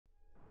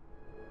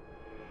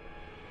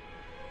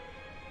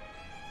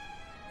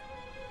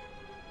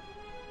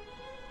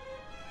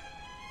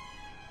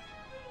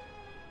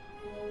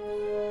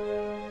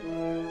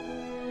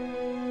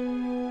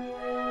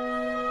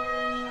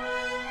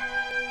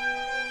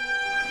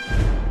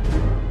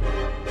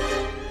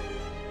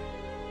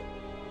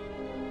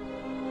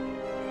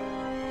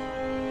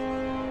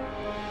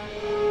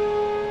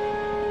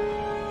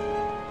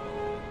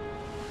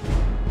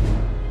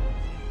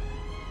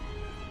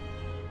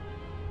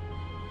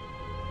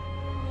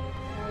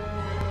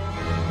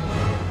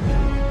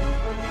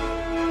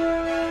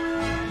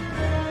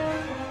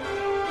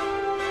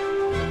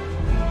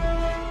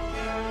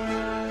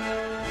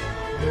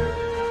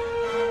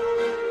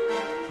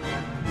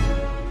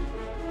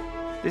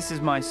This is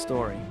my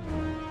story.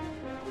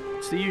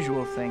 It's the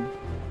usual thing.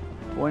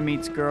 Boy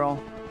meets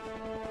girl,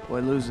 boy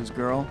loses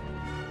girl,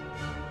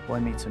 boy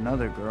meets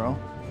another girl.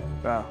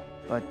 Oh,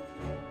 but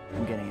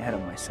I'm getting ahead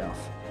of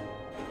myself.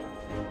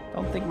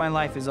 Don't think my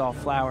life is all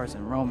flowers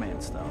and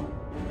romance, though.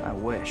 I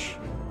wish.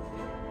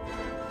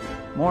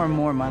 More and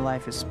more, my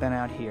life is spent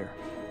out here,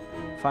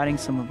 fighting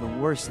some of the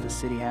worst the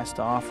city has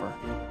to offer.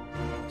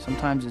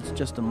 Sometimes it's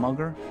just a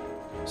mugger.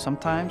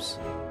 Sometimes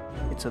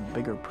it's a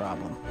bigger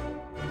problem.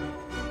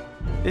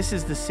 This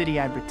is the city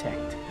I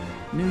protect,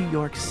 New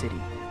York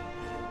City.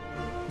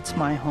 It's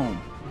my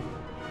home,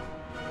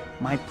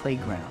 my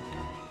playground,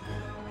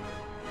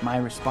 my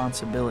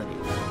responsibility.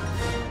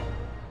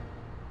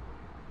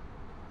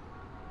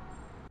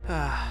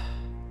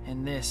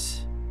 And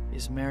this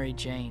is Mary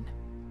Jane,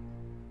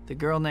 the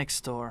girl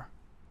next door,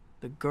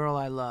 the girl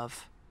I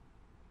love.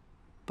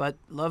 But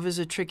love is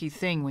a tricky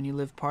thing when you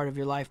live part of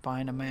your life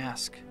behind a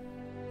mask.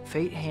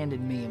 Fate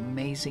handed me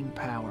amazing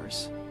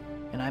powers,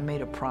 and I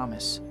made a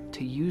promise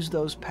to use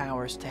those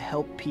powers to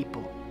help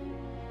people.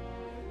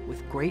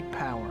 With great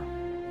power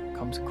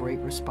comes great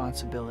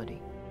responsibility.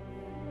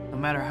 No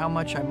matter how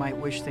much I might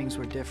wish things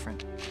were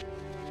different,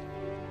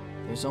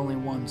 there's only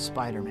one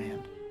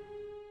Spider-Man.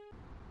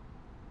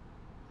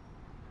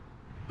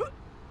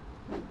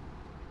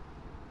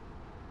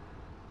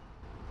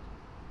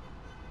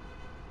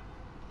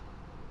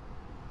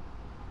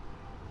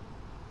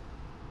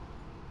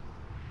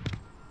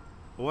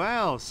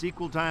 Well,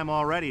 sequel time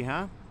already,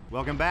 huh?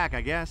 Welcome back,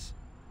 I guess.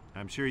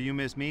 I'm sure you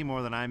missed me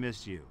more than I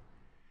missed you.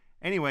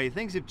 Anyway,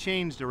 things have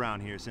changed around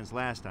here since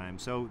last time,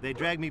 so they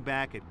dragged me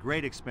back at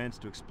great expense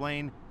to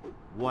explain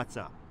what's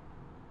up.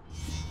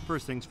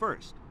 First things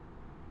first.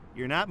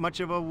 You're not much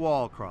of a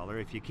wall crawler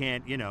if you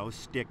can't,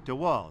 stick to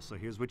walls, so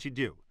here's what you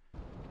do.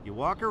 You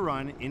walk or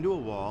run into a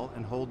wall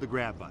and hold the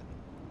grab button.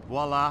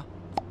 Voila!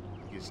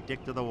 You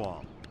stick to the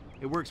wall.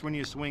 It works when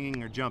you're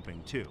swinging or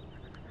jumping, too.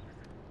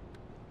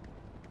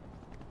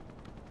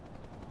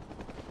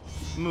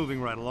 Moving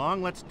right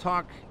along, let's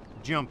talk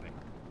jumping.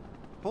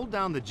 Hold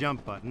down the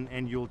jump button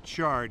and you'll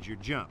charge your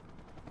jump.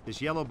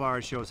 This yellow bar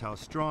shows how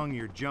strong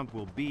your jump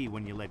will be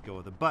when you let go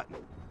of the button.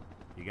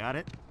 You got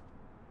it?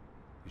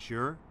 You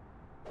sure?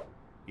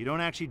 You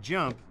don't actually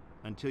jump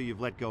until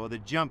you've let go of the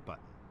jump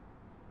button.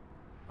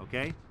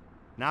 Okay?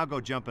 Now go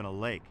jump in a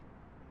lake.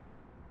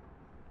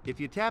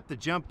 If you tap the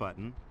jump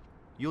button,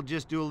 you'll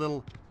just do a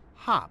little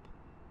hop.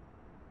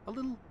 A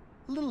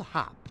little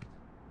hop.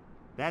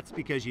 That's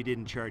because you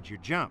didn't charge your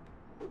jump.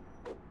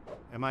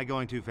 Am I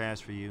going too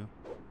fast for you?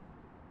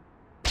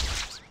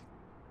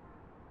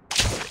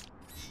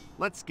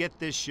 Let's get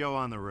this show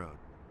on the road.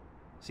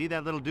 See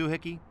that little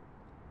doohickey?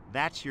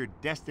 That's your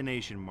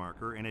destination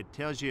marker, and it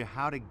tells you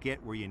how to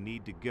get where you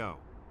need to go.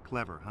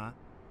 Clever, huh?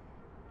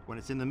 When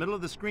it's in the middle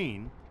of the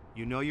screen,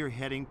 you know you're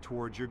heading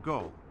towards your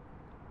goal.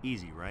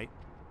 Easy, right?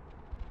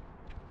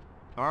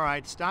 All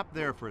right, stop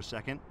there for a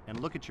second and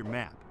look at your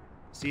map.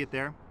 See it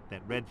there?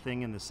 That red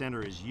thing in the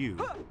center is you,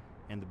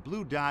 and the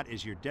blue dot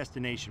is your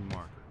destination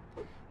marker.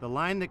 The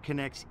line that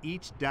connects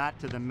each dot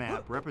to the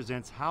map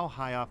represents how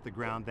high off the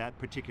ground that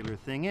particular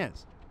thing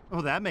is.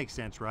 Oh, that makes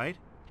sense, right?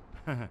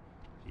 Yeah,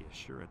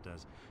 sure it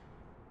does.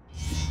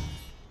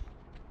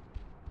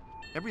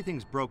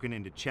 Everything's broken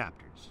into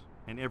chapters,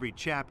 and every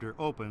chapter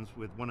opens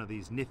with one of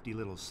these nifty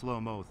little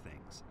slow-mo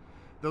things.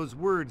 Those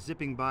words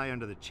zipping by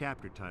under the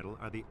chapter title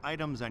are the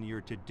items on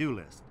your to-do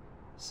list,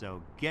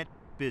 so get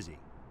busy.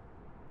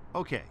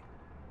 Okay,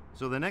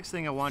 so the next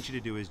thing I want you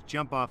to do is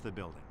jump off the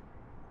building.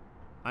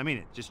 I mean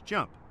it, just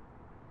jump.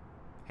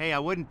 Hey, I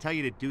wouldn't tell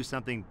you to do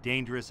something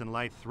dangerous and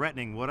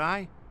life-threatening, would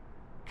I?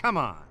 Come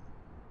on.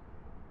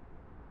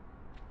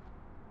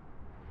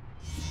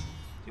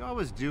 Do you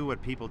always do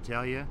what people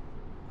tell you?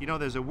 You know,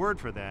 there's a word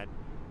for that.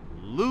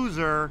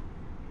 Loser.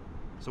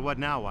 So what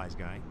now, wise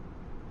guy?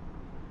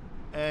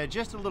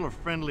 Just a little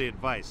friendly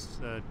advice,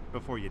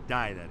 before you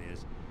die, that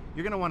is.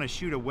 You're gonna want to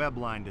shoot a web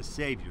line to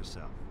save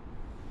yourself.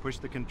 Push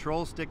the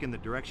control stick in the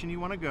direction you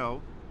want to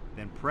go,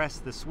 then press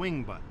the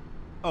swing button.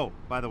 Oh,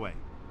 by the way,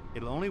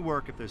 it'll only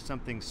work if there's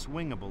something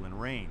swingable in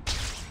range.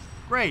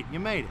 Great, you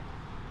made it.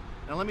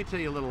 Now let me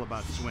tell you a little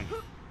about swinging.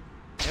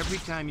 Every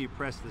time you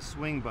press the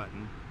swing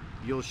button,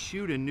 you'll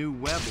shoot a new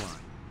web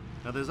line.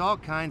 Now there's all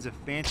kinds of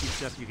fancy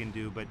stuff you can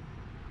do, but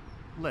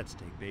let's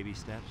take baby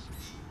steps.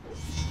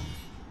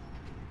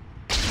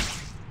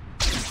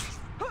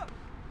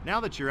 Now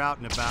that you're out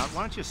and about,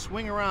 why don't you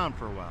swing around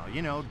for a while?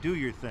 You know, do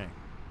your thing.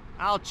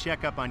 I'll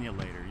check up on you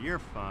later. You're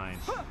fine.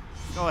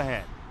 Go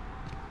ahead.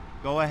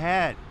 Go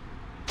ahead.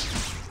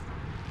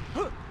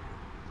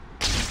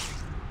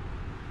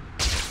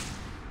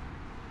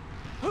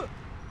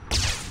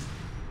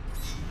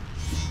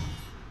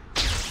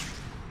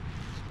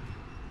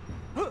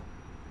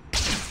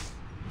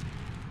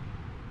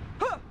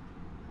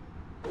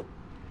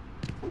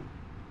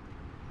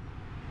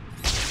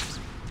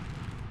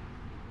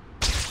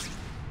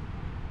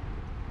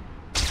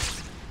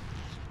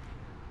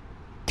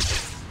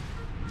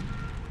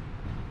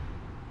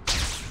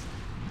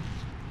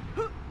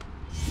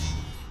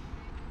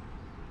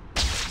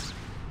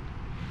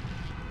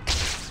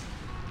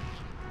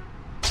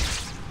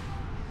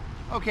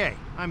 Okay,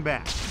 I'm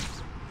back.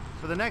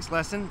 For the next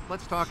lesson,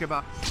 let's talk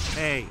about...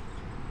 Hey,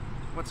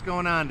 what's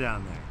going on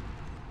down there?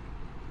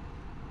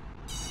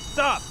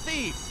 Stop,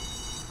 thief!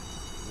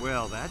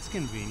 Well, that's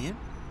convenient.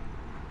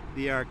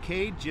 The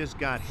arcade just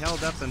got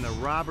held up and the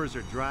robbers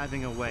are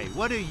driving away.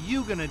 What are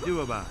you gonna do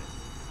about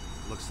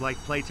it? Looks like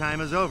playtime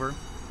is over.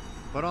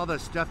 But all the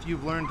stuff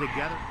you've learned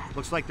together,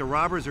 looks like the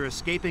robbers are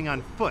escaping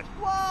on foot.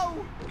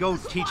 Whoa! Go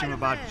teach them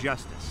about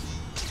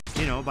justice.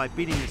 You know, by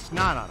beating the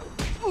snot out of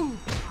them.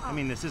 I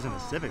mean, this isn't a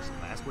civics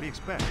class. What do you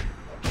expect?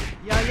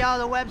 Yo,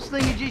 the web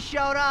slinger just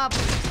showed up.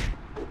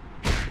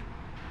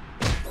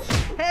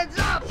 Heads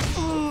up!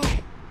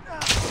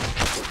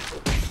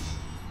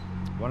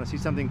 Want to see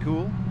something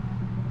cool?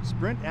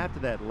 Sprint after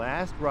that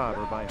last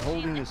robber by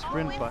holding the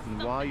sprint button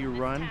while you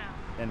run,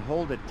 and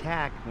hold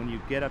attack when you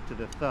get up to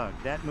the thug.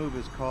 That move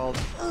is called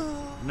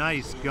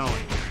nice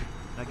going.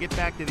 Now get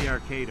back to the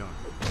arcade owner.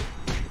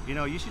 You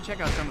know, you should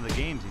check out some of the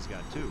games he's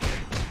got too.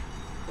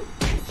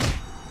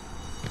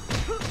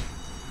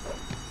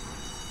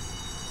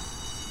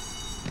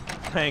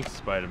 Thanks,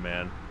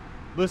 Spider-Man.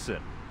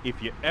 Listen,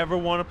 if you ever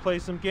want to play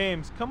some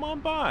games, come on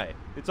by.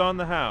 It's on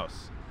the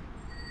house.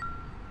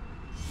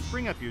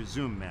 Bring up your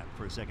zoom map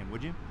for a second,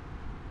 would you?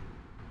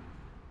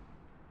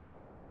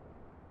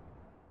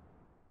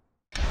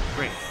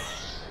 Great.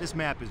 This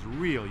map is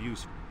real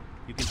useful.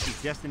 You can see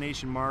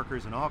destination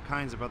markers and all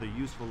kinds of other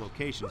useful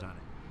locations on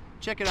it.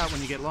 Check it out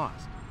when you get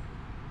lost.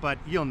 But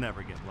you'll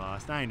never get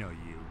lost, I know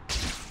you.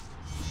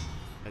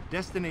 A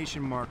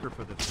destination marker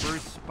for the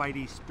first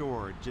Spidey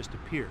store just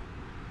appeared.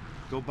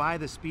 Go buy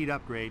the speed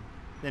upgrade,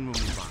 then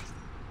we'll move on.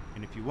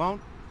 And if you won't,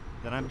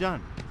 then I'm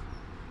done.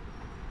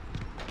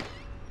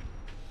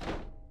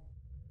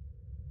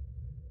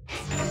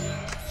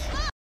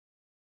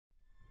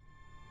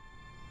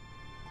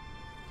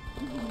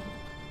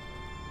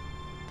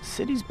 The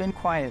city's been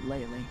quiet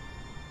lately.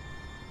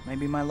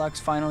 Maybe my luck's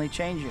finally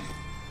changing.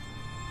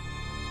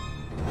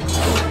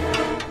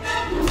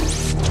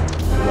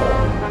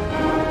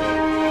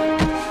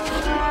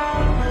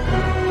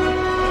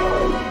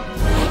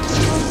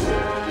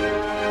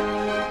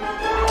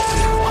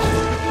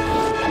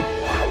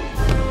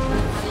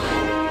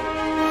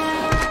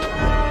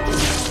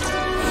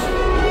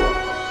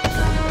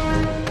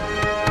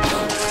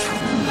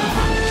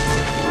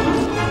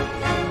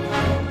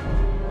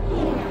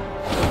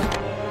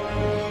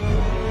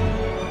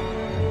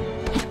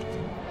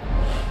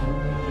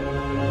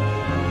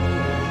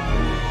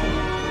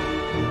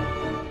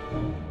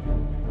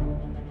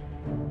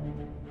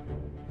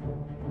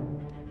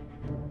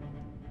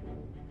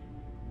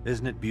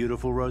 Isn't it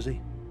beautiful,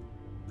 Rosie?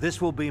 This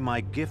will be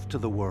my gift to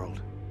the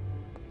world.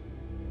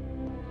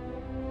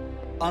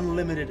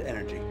 Unlimited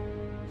energy.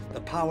 The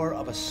power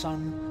of a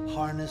sun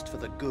harnessed for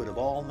the good of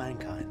all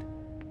mankind.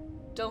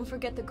 Don't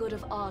forget the good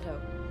of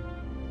Otto.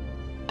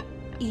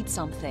 Eat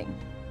something.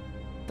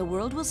 The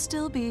world will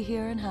still be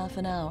here in half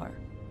an hour.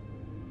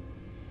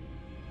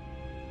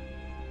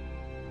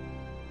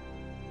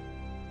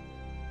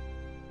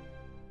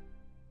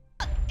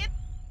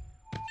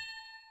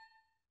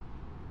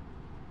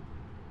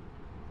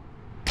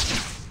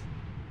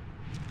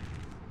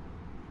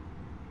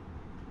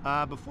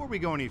 Before we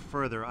go any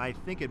further, I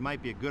think it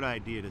might be a good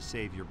idea to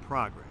save your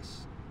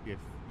progress, if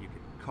you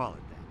could call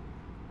it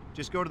that.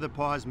 Just go to the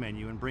pause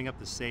menu and bring up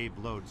the save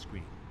load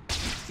screen.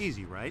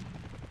 Easy, right?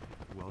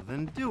 Well,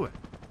 then do it.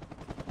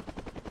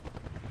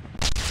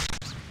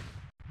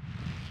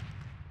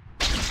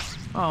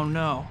 Oh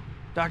no,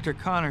 Dr.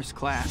 Connor's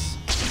class.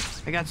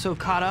 I got so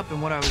caught up in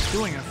what I was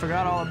doing, I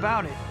forgot all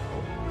about it.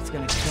 It's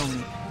gonna kill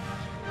me.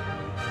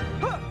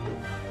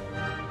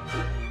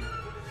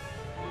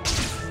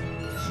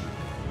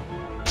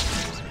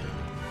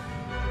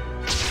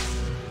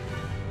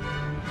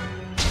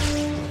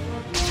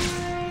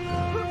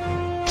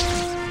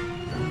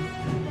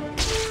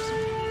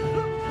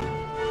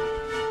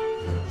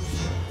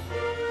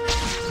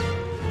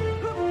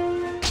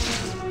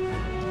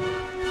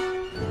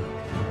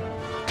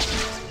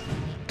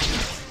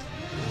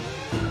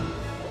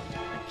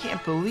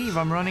 Believe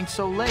I'm running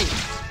so late.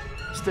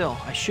 Still,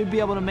 I should be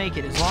able to make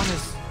it as long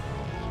as...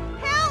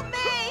 Help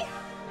me!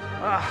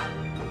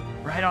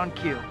 Right on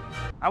cue.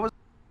 I was...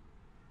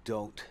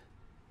 Don't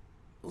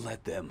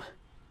let them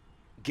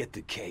get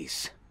the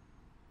case.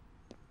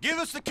 Give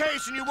us the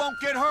case and you won't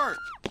get hurt.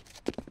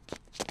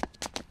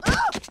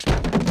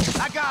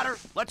 I got her.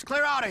 Let's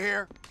clear out of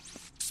here.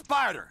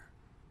 Spider,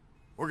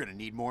 we're gonna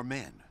need more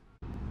men.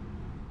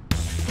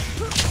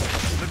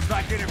 Looks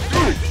like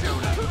interference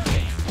showed up.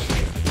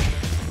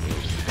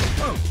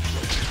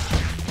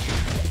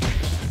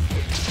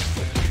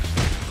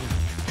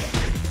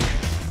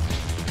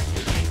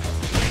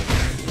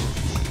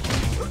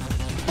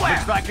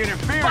 Looks like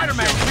interference.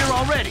 Spider-Man's here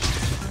already.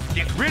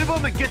 Get rid of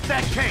him and get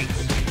that case.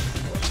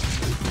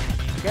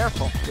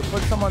 Careful, you'll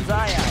put someone's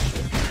eye out.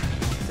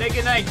 Say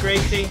goodnight,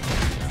 Gracie.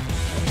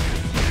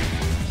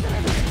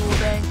 Have a school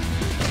day.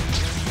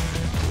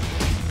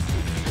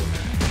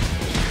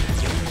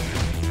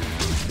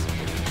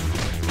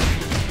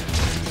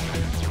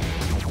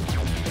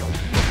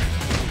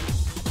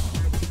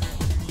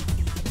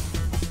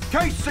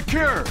 Case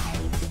secure!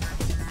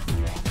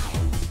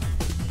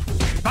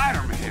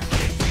 Spider-Man!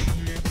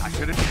 I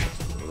should have...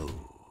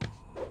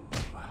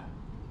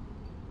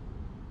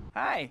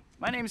 Hi,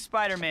 my name's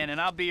Spider-Man,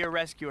 and I'll be your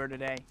rescuer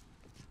today.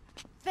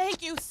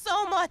 Thank you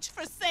so much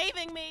for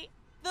saving me.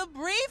 The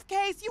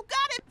briefcase, you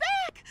got it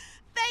back!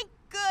 Thank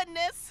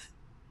goodness.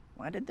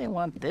 Why did they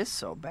want this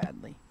so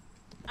badly?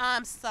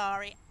 I'm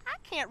sorry. I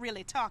can't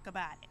really talk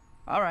about it.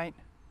 All right.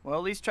 Well,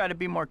 at least try to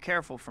be more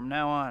careful from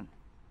now on.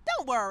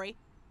 Don't worry.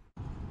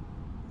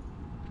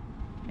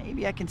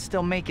 Maybe I can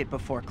still make it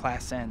before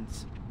class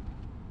ends.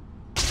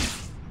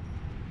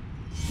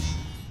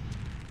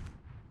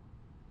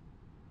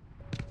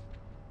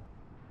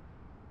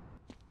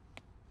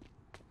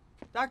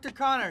 Dr.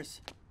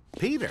 Connors!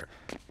 Peter!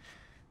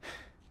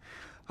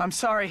 I'm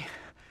sorry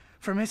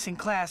for missing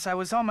class. I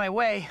was on my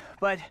way,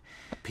 but...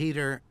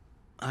 Peter,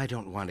 I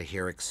don't want to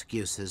hear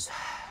excuses.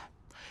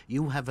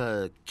 You have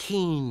a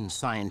keen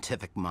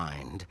scientific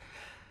mind,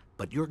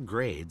 but your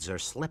grades are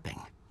slipping.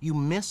 You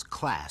miss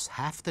class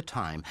half the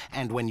time,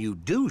 and when you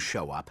do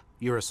show up,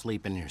 you're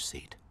asleep in your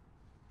seat.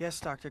 Yes,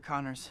 Dr.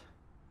 Connors.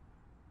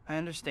 I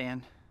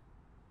understand.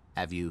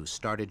 Have you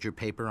started your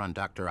paper on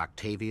Dr.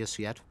 Octavius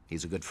yet?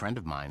 He's a good friend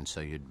of mine,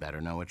 so you'd better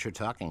know what you're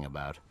talking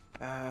about.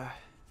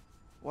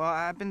 Well,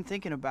 I've been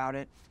thinking about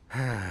it.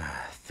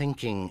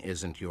 Thinking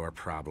isn't your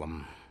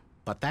problem.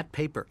 But that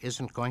paper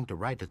isn't going to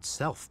write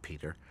itself,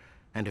 Peter.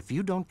 And if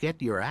you don't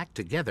get your act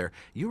together,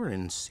 you're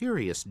in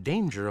serious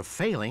danger of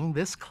failing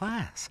this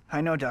class.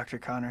 I know, Dr.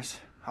 Connors.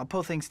 I'll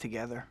pull things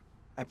together.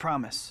 I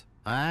promise.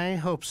 I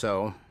hope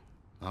so.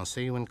 I'll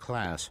see you in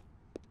class.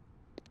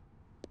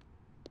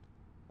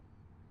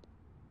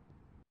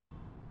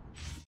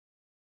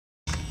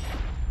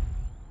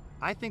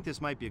 I think this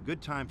might be a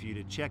good time for you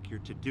to check your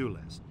to-do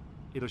list.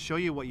 It'll show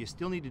you what you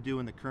still need to do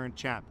in the current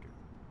chapter.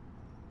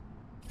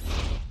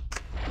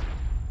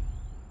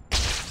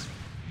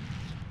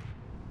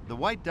 The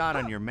white dot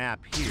on your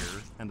map here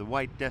and the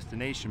white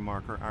destination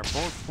marker are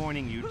both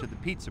pointing you to the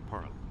pizza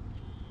parlor.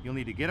 You'll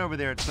need to get over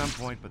there at some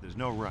point, but there's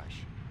no rush.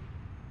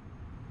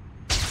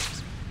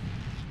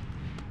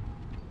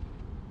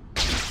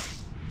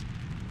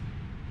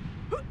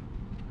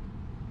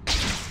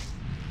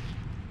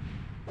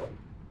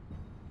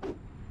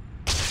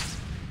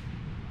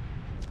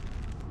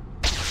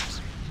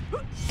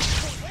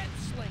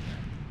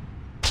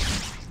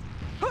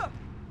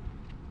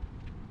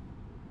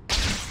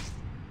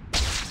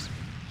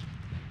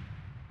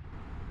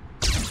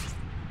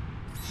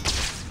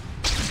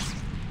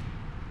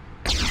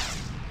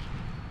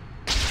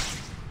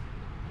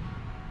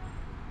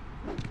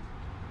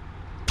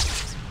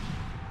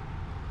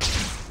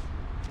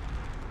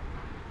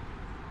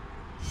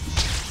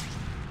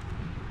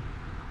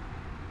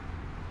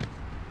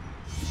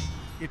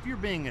 If you're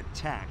being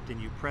attacked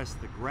and you press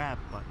the grab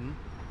button,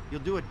 you'll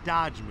do a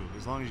dodge move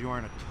as long as you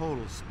aren't a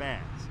total spaz.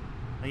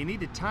 Now you need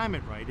to time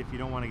it right if you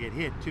don't want to get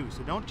hit too,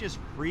 so don't just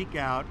freak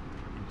out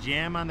and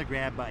jam on the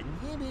grab button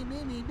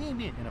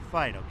in a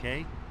fight,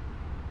 okay?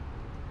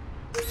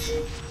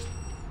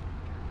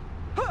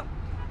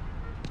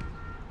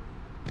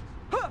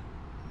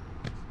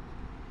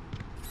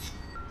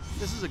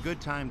 This is a good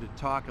time to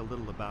talk a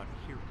little about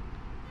hearing.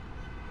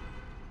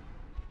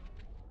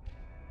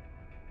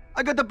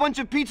 I got a bunch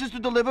of pizzas to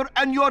deliver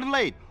and you're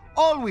late.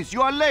 Always,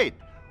 you are late.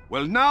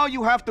 Well, now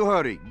you have to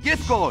hurry.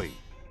 Get going.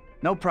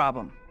 No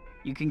problem.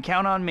 You can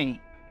count on me.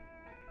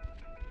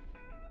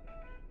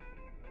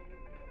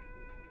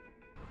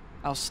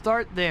 I'll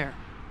start there.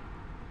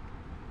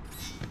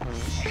 I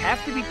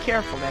have to be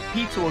careful. That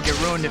pizza will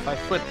get ruined if I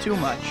flip too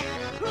much.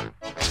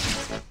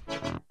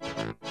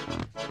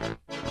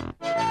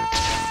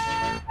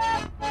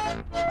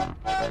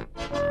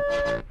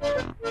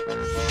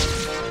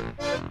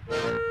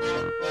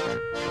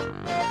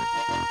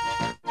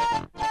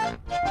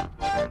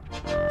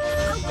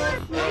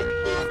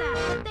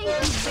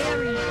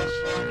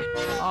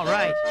 All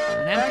right,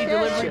 an empty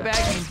delivery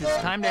bag means it's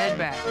time to head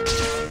back.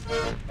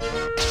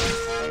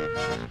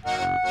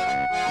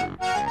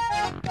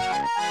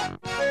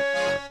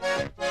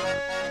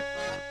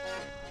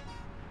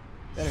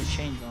 Better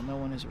change while no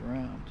one is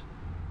around.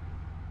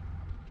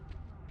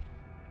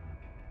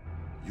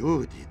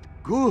 You did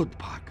good,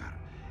 Parker.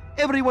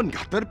 Everyone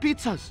got their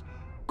pizzas.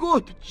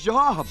 Good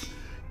job.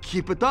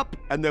 Keep it up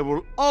and there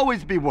will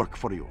always be work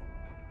for you.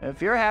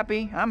 If you're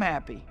happy, I'm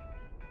happy.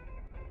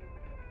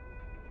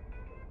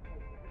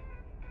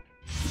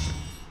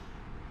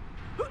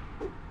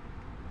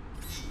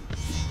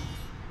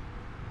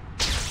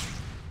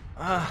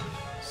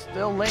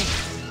 Still late.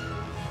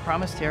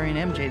 Promised Harry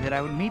and MJ that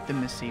I would meet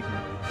them this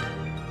evening.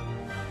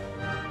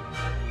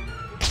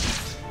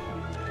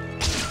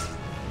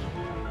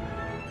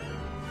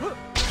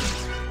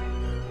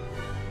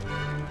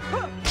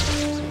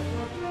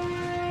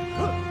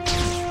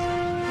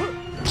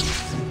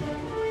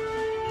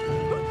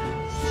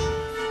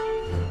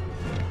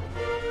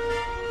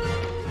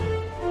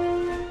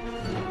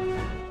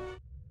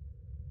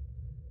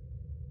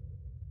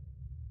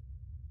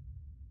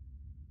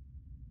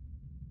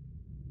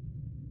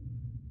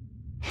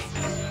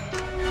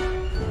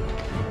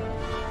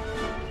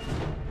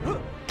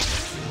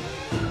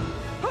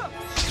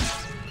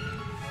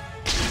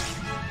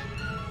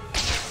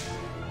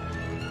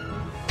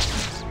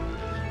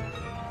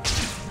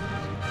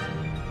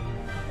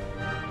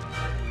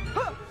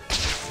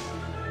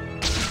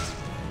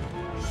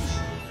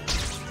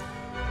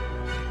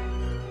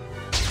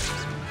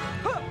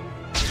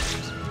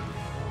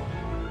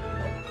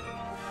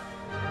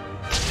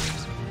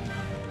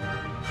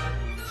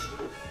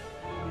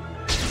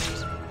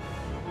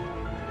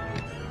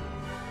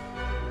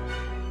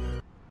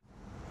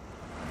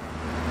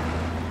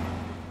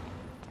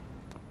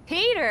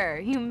 Parker,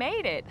 you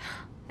made it.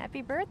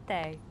 Happy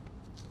birthday.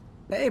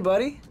 Hey,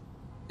 buddy.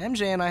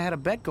 MJ and I had a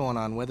bet going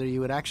on whether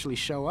you would actually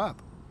show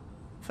up.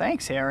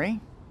 Thanks,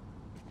 Harry.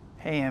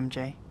 Hey,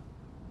 MJ.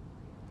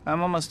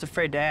 I'm almost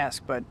afraid to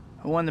ask, but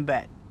who won the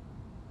bet?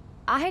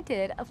 I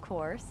did, of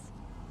course.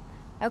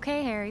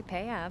 Okay, Harry,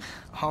 pay up.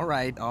 All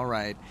right, all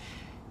right.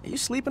 Are you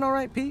sleeping all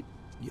right, Pete?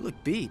 You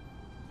look beat.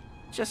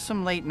 Just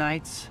some late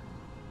nights.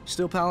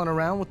 Still palling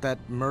around with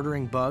that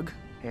murdering bug?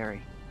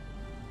 Harry,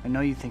 I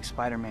know you think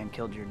Spider-Man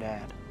killed your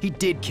dad. He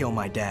did kill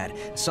my dad.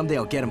 Someday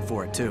I'll get him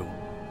for it, too.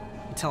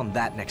 You tell him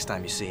that next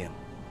time you see him.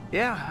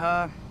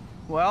 Yeah,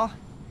 well...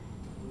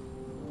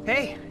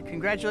 Hey,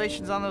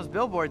 congratulations on those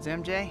billboards,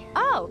 MJ.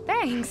 Oh,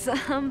 thanks.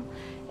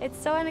 It's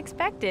so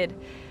unexpected.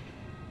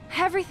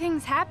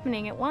 Everything's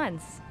happening at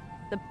once.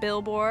 The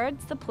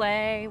billboards, the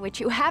play,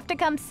 which you have to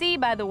come see,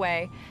 by the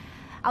way.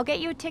 I'll get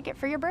you a ticket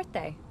for your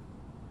birthday.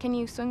 Can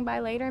you swing by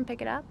later and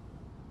pick it up?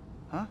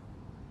 Huh?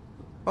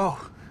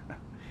 Oh,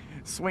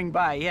 swing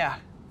by, yeah.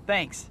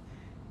 Thanks.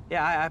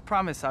 Yeah, I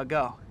promise I'll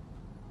go.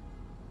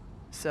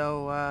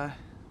 So,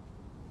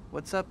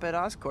 what's up at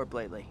Oscorp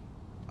lately?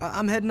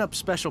 I'm heading up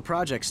special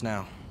projects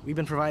now. We've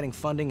been providing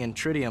funding and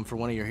tritium for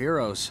one of your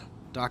heroes,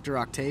 Dr.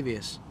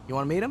 Octavius. You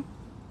want to meet him?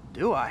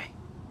 Do I?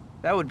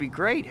 That would be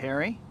great,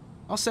 Harry.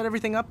 I'll set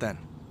everything up then.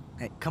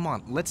 Hey, come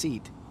on, let's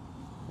eat.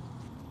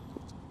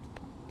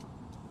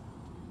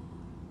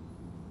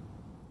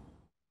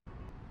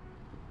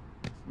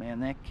 Man,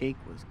 that cake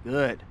was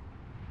good.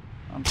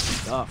 I'm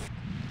stuffed.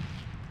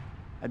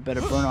 I'd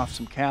better burn off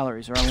some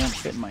calories or I won't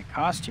fit in my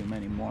costume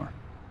anymore.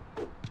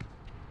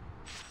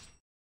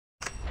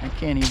 I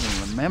can't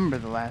even remember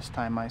the last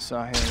time I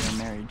saw Harry and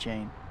Mary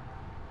Jane.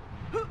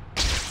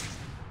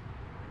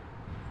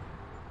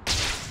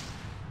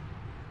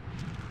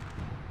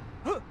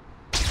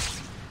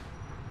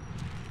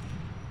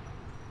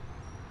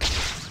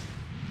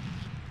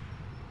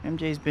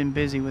 MJ's been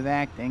busy with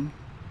acting.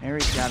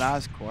 Harry's got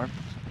Oscorp.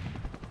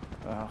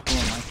 Well, who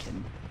am I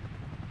kidding?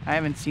 I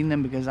haven't seen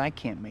them because I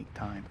can't make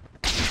time.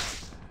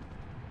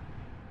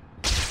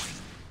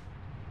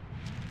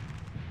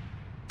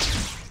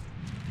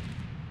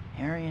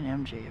 Harry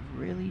and MJ have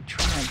really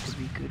tried to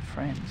be good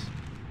friends.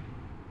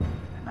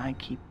 And I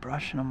keep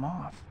brushing them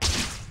off.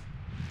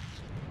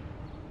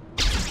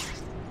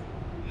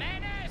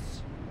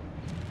 Menace!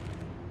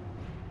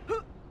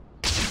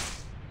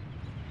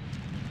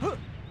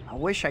 I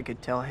wish I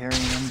could tell Harry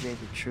and MJ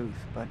the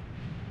truth, but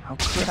how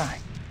could I?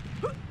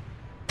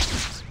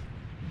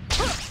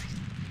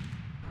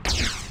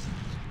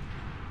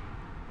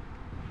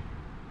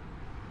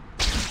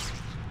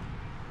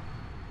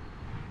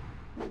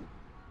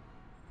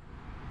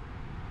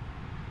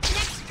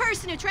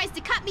 Person who tries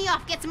to cut me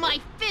off gets my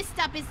fist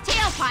up his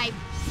tailpipe.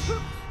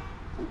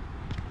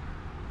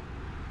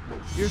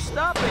 You're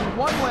stopping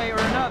one way or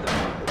another.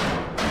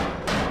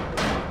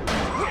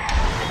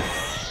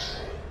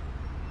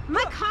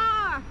 My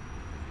car!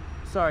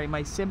 Sorry,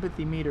 my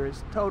sympathy meter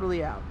is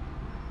totally out.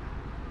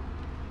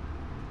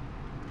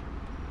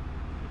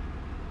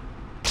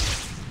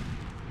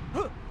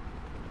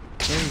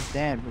 Harry's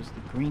dad was the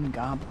Green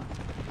Goblin.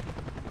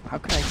 How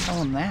could I tell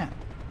him that?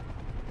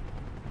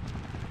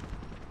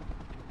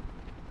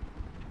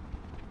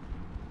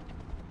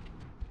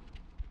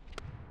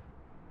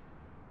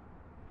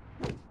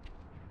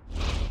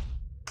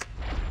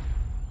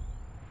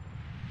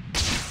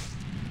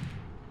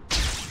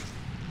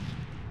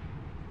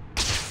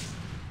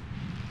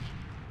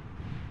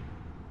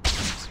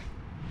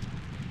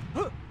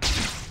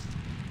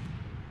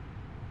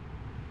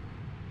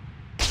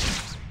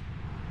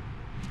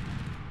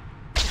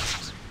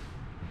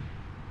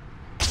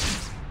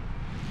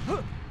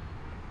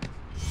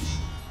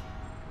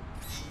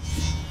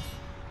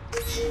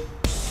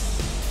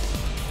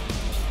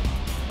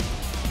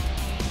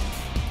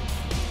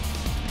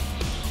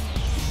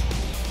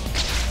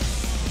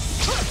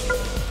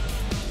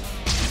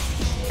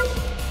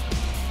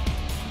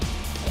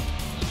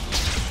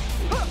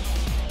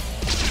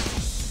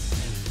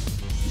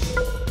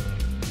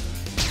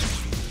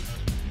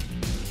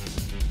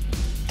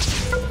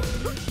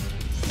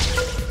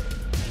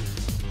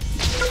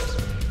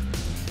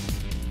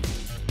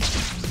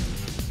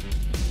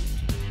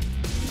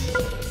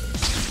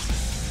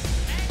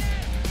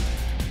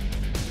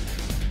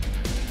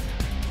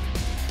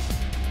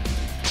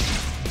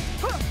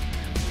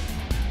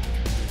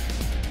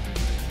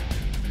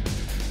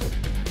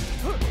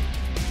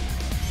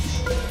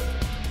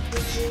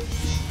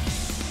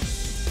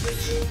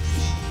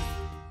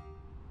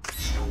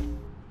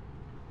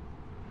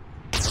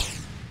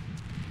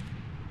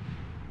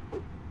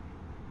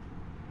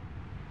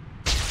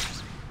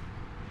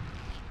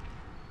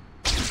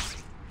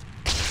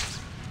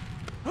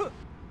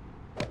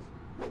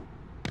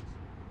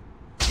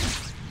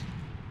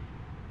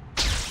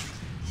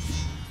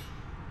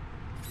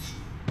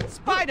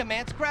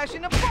 Spider-Man's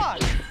crashing a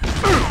bus!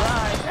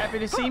 Surprise! Happy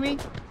to see me?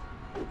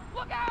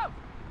 Look out!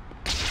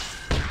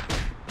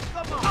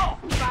 Come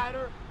on,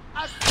 Spider!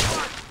 I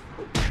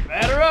want...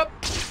 Batter up!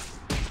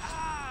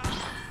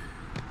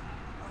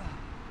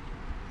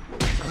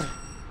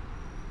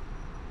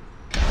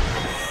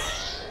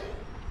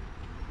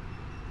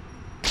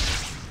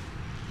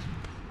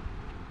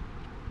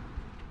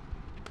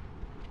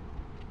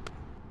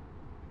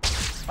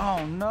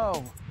 Oh,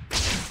 no.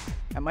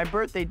 At my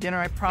birthday dinner,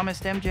 I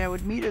promised MJ I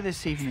would meet her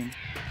this evening.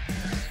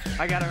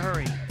 I gotta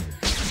hurry.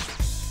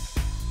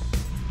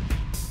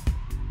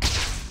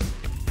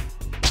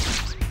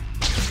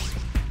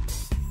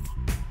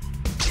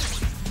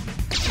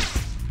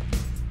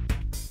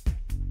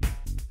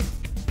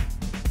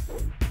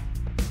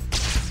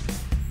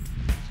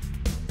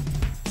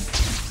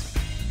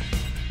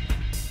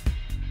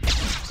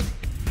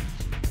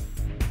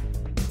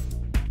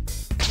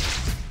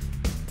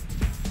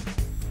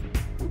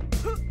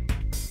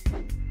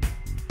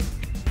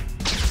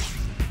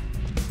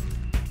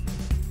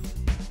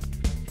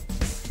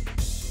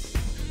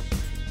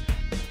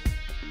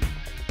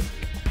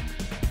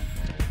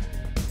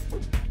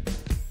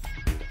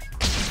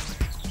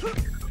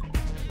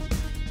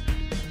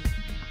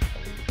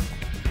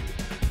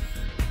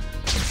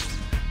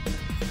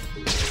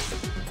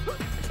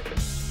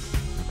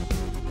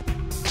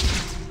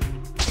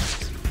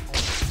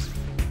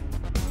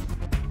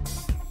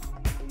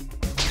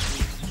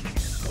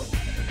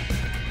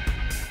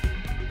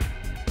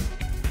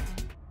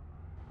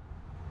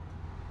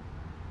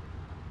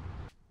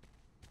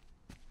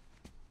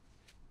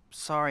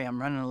 Sorry,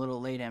 I'm running a little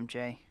late,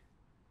 MJ.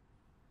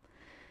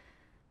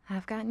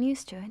 I've gotten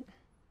used to it.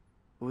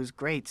 It was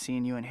great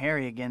seeing you and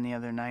Harry again the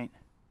other night.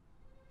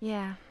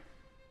 Yeah.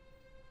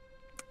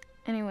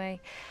 Anyway,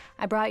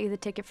 I brought you the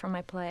ticket for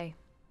my play.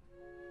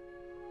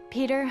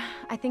 Peter,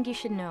 I think you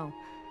should know.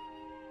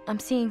 I'm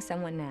seeing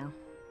someone now.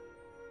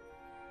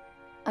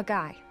 A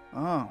guy.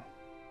 Oh.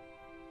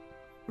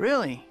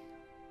 Really?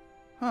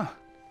 Huh.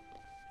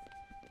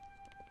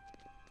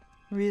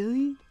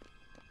 Really?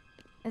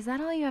 Is that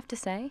all you have to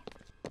say?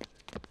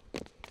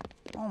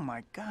 Oh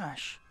my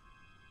gosh.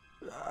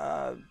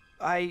 I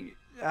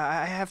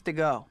have to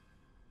go.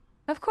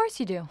 Of course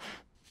you do.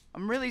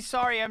 I'm really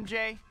sorry,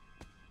 MJ.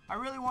 I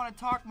really want to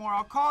talk more.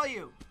 I'll call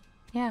you.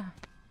 Yeah.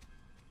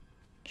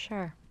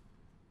 Sure.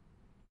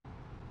 I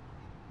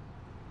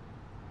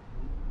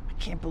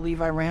can't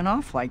believe I ran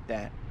off like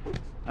that.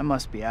 I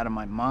must be out of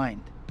my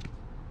mind.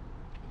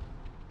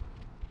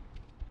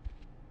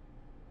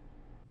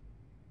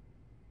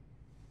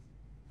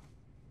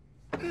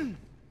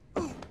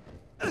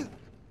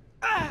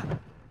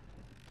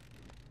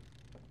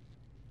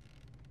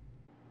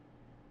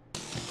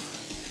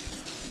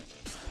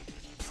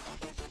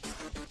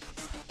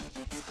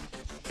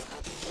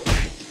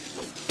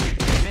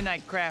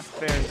 Midnight Craft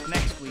Fair is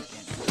next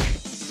weekend.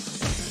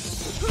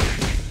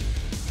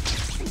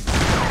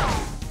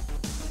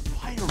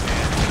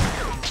 Spider-Man!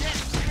 Get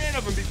rid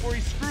of him before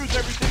he screws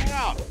everything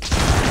up!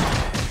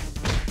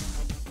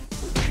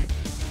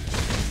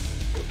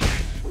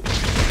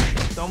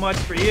 So much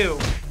for you.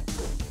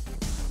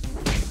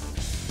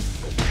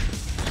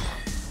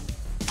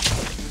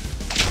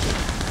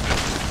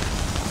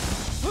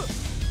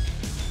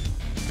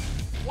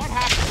 What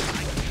happened?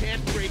 I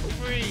can't break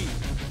free!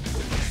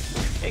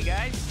 Hey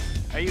guys,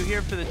 are you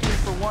here for the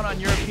 2-for-1 on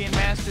European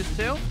Masters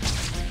too?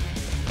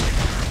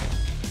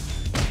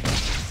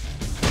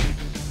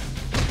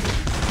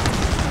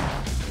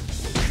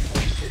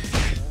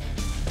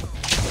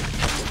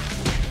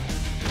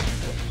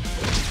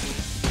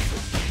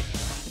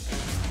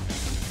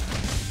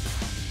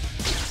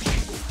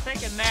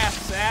 Take a nap,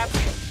 Sap.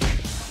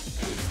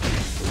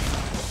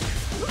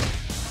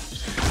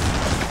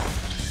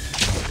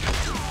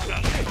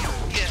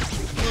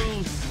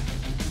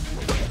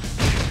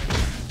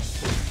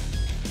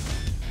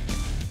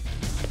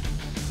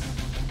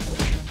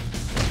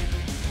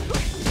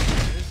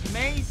 This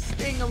may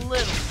sting a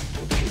little.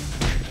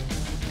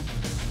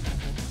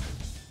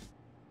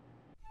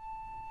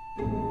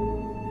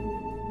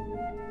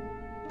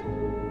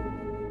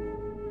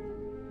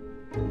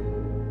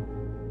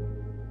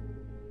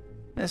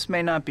 This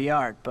may not be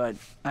art, but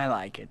I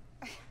like it.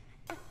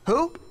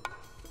 Who?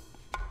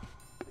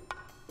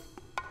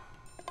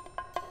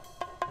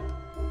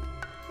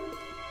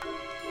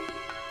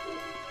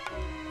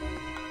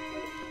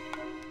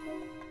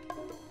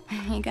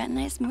 You got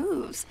nice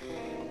moves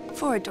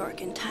for a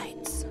dork in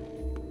tights.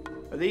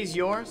 Are these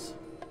yours?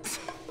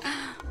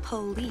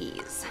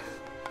 Please.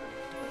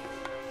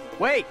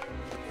 Wait!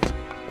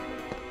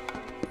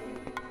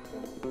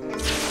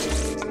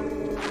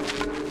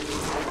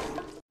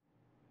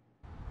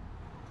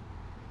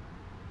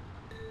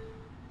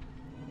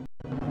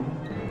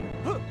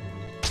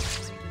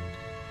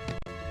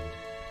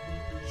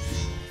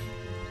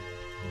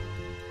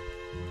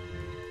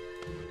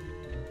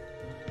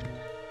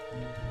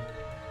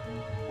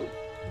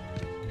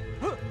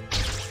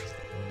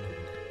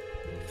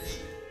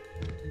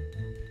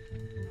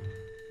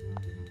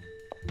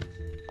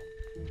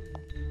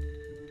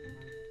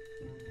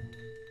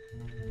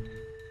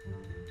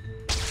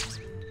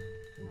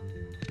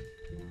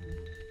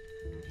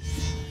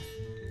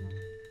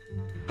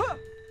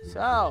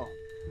 So,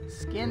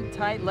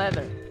 skin-tight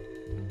leather.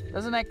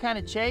 Doesn't that kind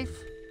of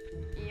chafe?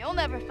 You'll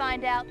never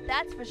find out,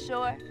 that's for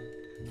sure.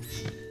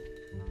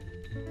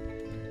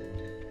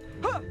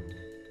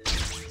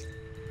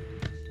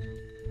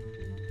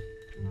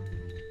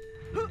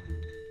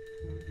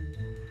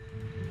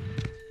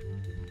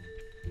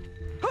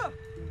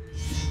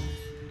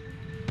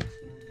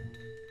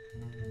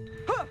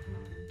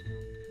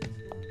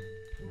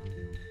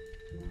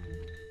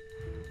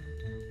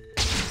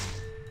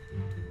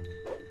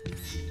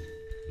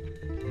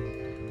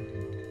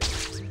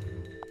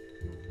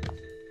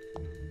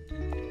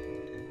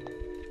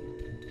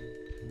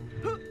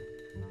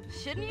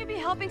 Shouldn't you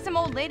be helping some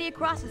old lady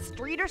across the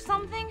street or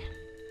something?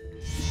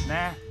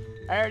 Nah,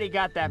 I already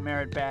got that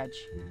merit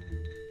badge.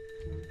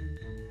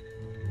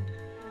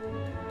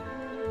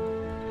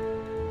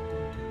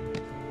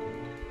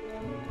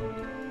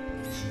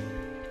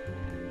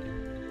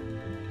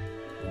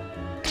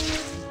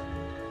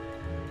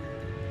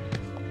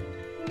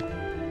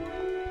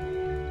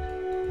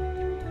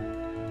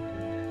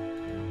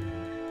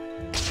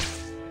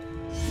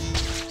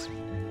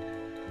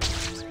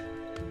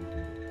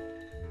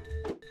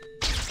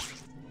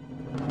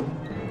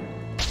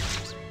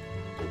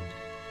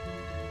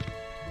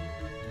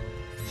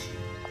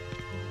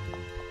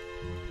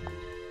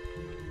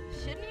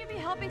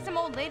 Helping some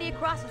old lady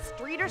across the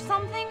street or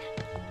something?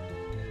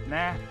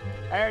 Nah,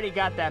 I already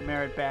got that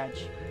merit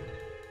badge.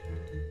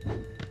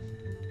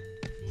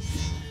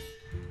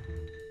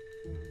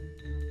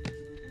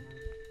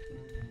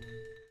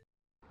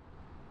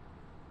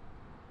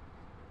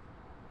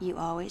 You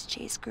always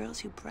chase girls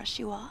who brush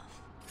you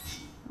off?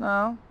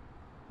 No,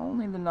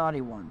 only the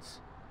naughty ones.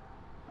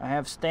 I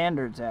have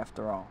standards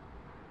after all.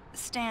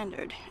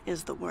 Standard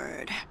is the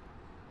word.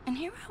 And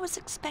here I was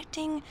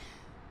expecting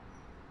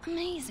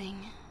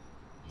amazing.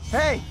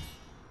 Hey!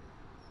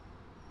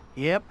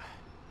 Yep,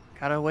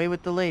 got away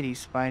with the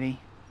ladies, Spidey.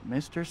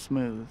 Mr.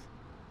 Smooth.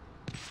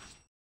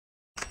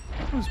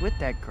 Who was with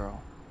that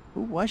girl?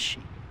 Who was she?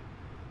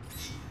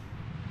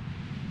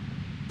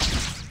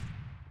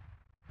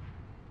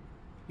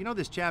 You know,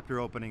 this chapter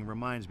opening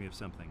reminds me of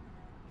something.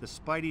 The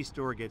Spidey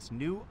store gets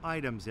new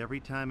items every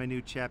time a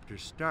new chapter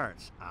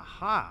starts.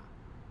 Aha!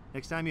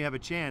 Next time you have a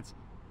chance,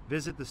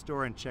 visit the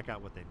store and check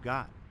out what they've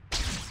got.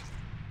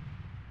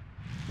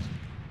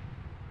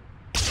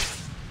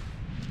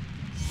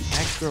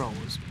 That girl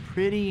was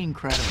pretty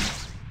incredible.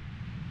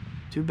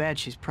 Too bad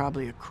she's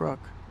probably a crook.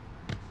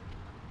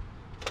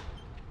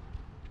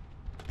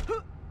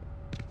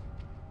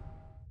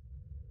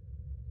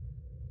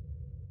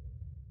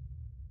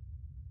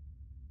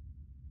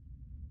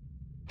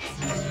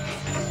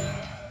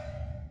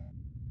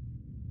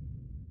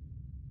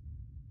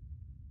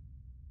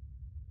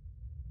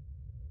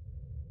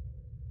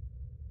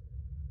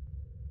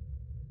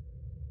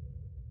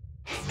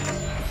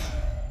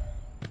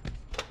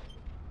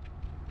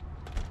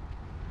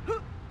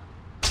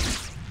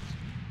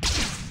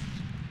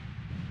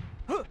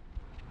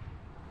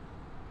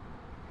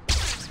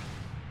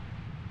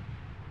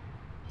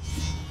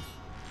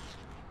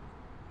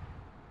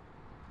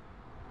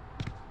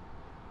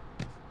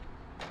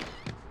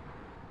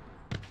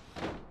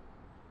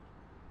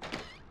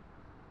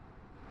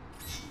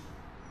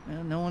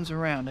 Well, no one's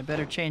around. I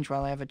better change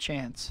while I have a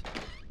chance.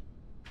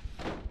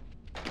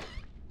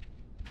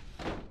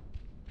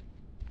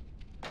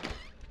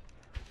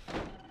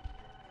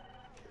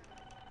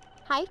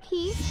 Hi,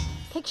 Pete.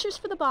 Pictures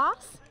for the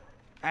boss?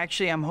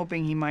 Actually, I'm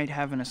hoping he might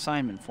have an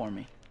assignment for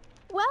me.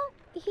 Well,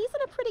 he's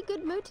in a pretty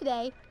good mood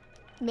today.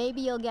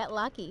 Maybe you'll get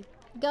lucky.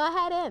 Go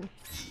ahead in.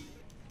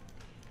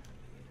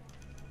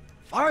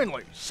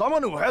 Finally,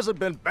 someone who hasn't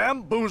been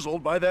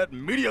bamboozled by that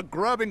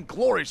media-grabbing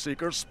glory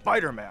seeker,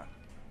 Spider-Man.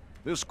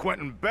 This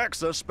Quentin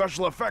Beck's a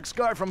special effects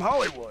guy from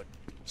Hollywood.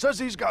 Says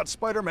he's got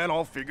Spider-Man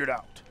all figured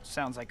out.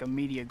 Sounds like a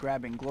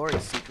media-grabbing glory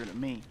seeker to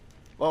me.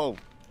 Oh,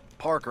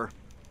 Parker.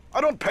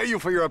 I don't pay you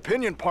for your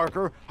opinion,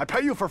 Parker. I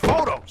pay you for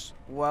photos.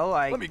 Well,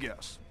 Let me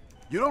guess.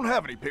 You don't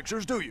have any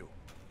pictures, do you?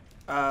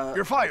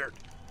 You're fired.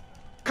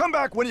 Come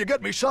back when you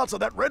get me shots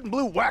of that red and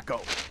blue wacko.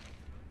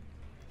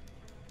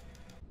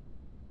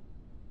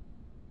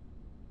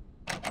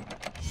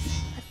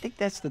 I think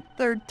that's the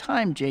third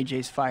time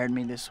JJ's fired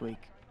me this week.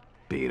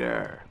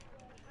 Peter,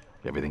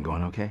 everything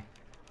going okay?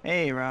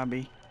 Hey,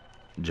 Robbie.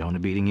 Jonah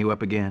beating you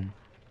up again?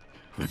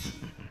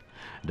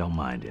 Don't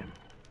mind him.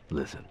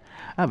 Listen,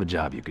 I have a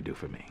job you could do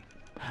for me.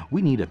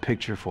 We need a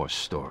picture for a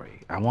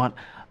story. I want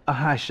a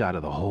high shot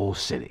of the whole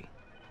city.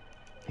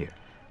 Here,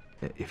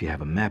 if you have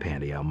a map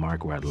handy, I'll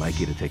mark where I'd like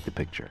you to take the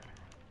picture.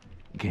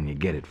 Can you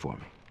get it for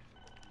me?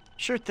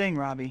 Sure thing,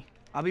 Robbie.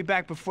 I'll be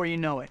back before you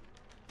know it.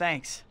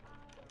 Thanks.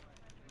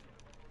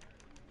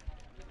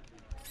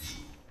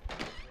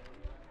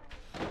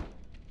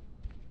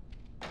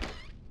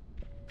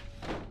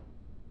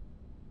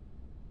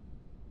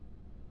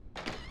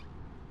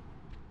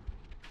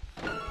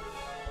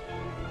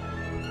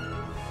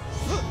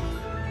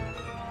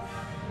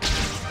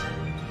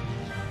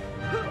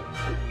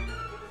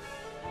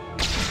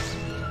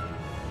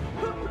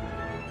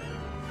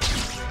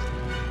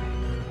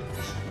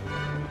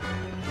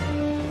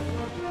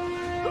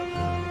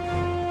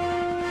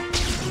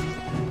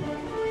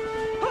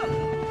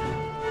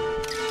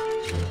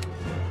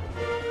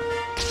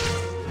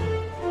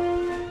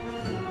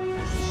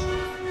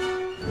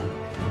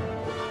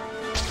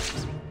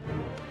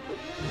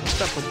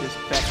 What's up with this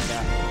Beck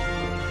guy?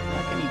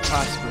 How can he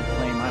possibly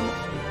claim I'm a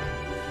freak?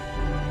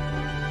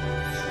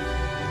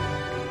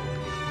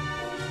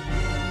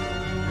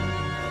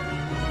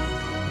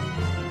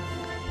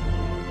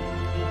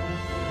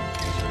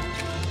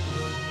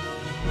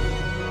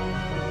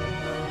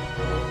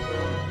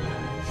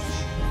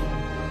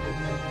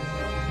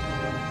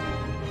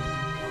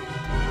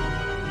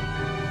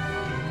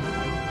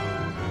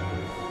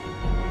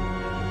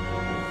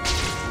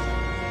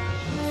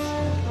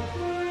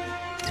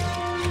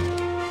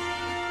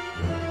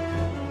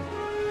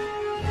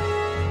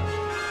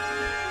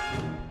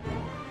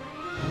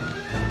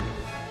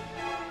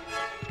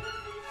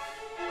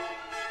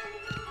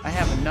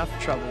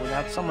 enough trouble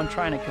without someone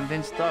trying to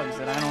convince thugs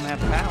that I don't have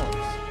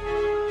powers.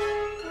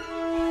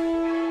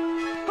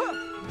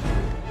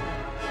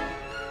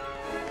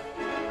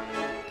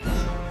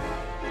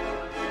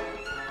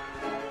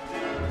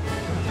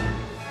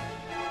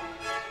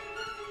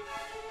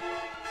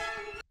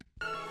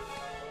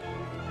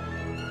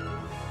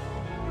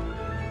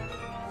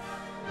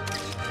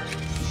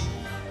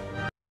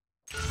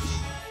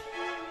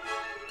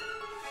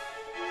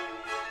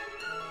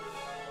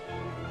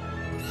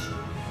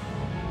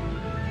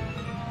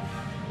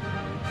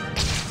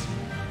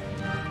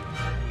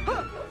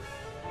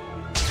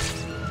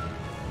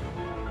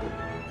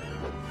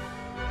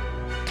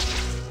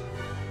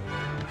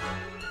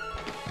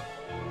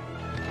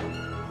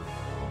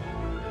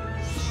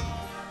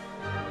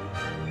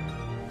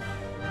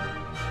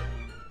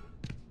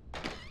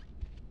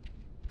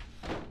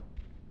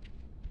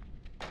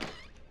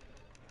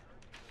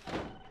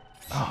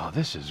 Oh,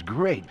 this is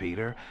great,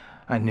 Peter.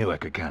 I knew I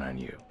could count on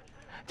you.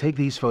 Take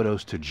these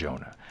photos to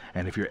Jonah,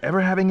 and if you're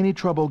ever having any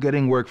trouble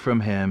getting work from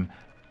him,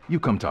 you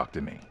come talk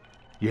to me.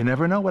 You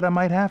never know what I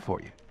might have for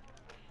you.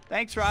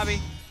 Thanks,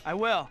 Robbie. I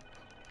will.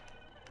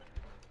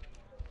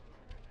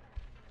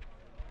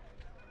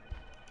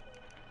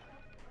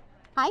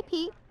 Hi,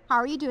 Pete. How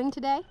are you doing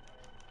today?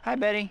 Hi,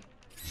 Betty.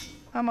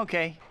 I'm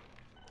okay.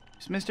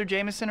 Is Mr.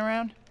 Jameson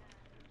around?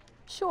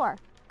 Sure.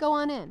 Go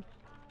on in.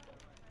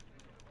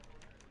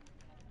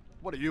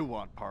 What do you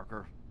want,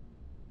 Parker?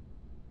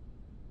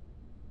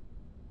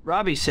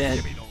 Robbie said...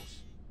 Give me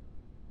those.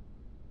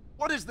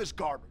 What is this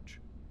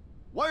garbage?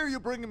 Why are you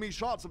bringing me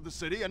shots of the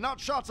city and not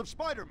shots of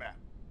Spider-Man?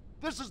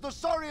 This is the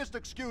sorriest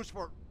excuse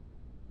for...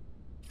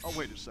 Oh,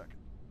 wait a second.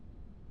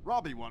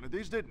 Robbie wanted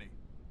these, didn't he?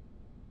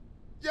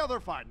 Yeah, they're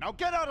fine. Now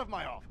get out of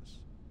my office.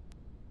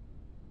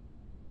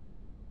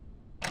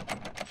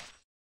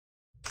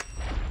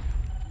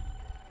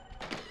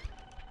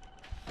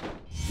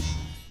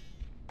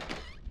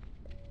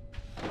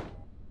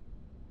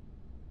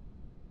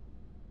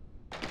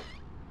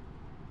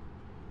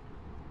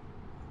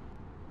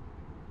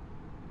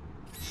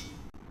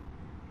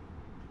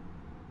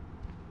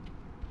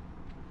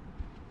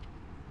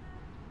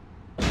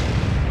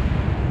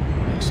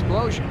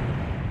 Explosion.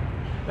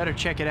 Better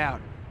check it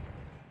out.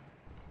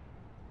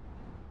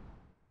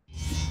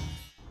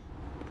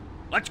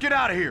 Let's get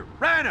out of here.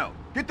 Rhino,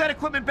 get that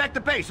equipment back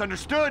to base,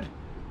 understood?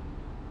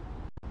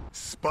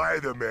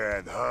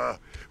 Spider-Man, huh?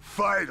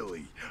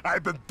 Finally,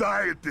 I've been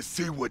dying to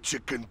see what you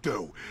can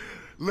do.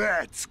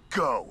 Let's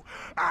go.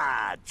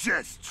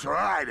 Just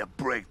try to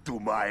break through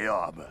my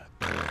armor.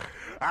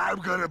 I'm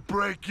gonna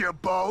break your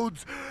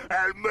bones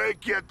and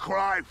make you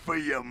cry for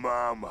your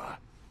mama.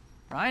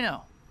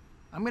 Rhino,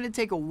 I'm gonna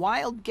take a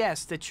wild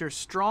guess that you're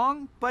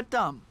strong but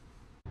dumb.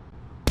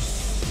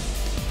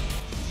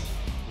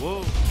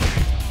 Whoa.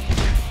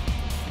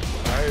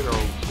 I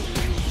don't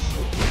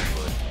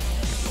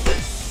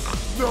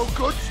no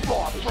good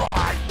sport,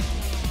 right?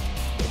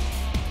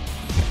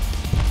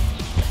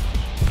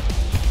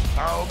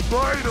 I'll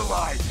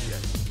vitalize you.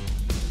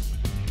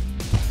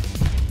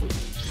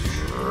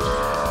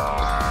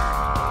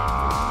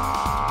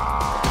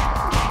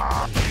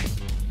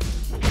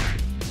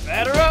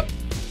 Batter up.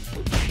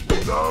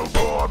 No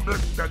more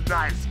Mr.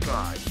 Nice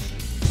Guy.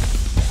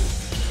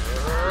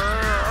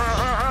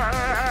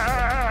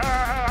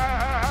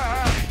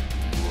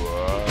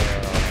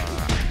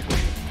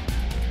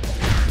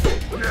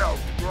 Yeah,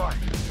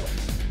 right.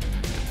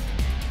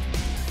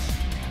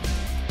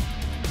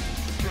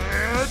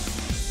 Dad,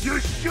 you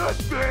should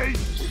be.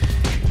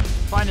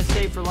 Find a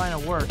safer line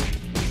of work.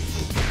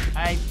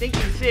 I think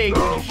you see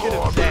No you should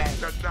more have said.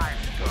 Mr.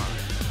 Nice Guy.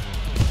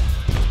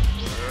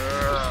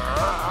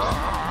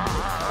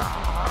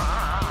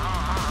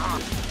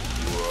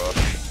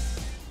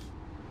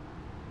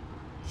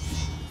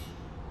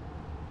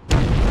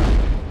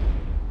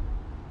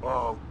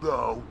 Oh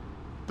no,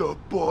 the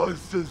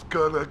boss is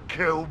gonna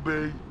kill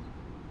me.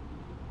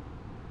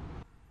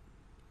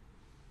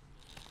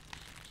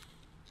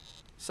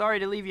 Sorry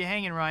to leave you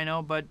hanging,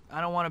 Rhino, but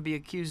I don't want to be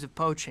accused of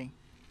poaching.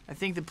 I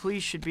think the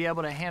police should be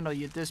able to handle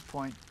you at this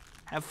point.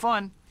 Have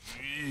fun.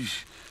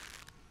 Yeesh.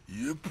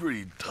 You're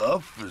pretty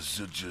tough for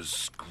such a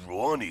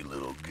scrawny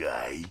little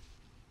guy.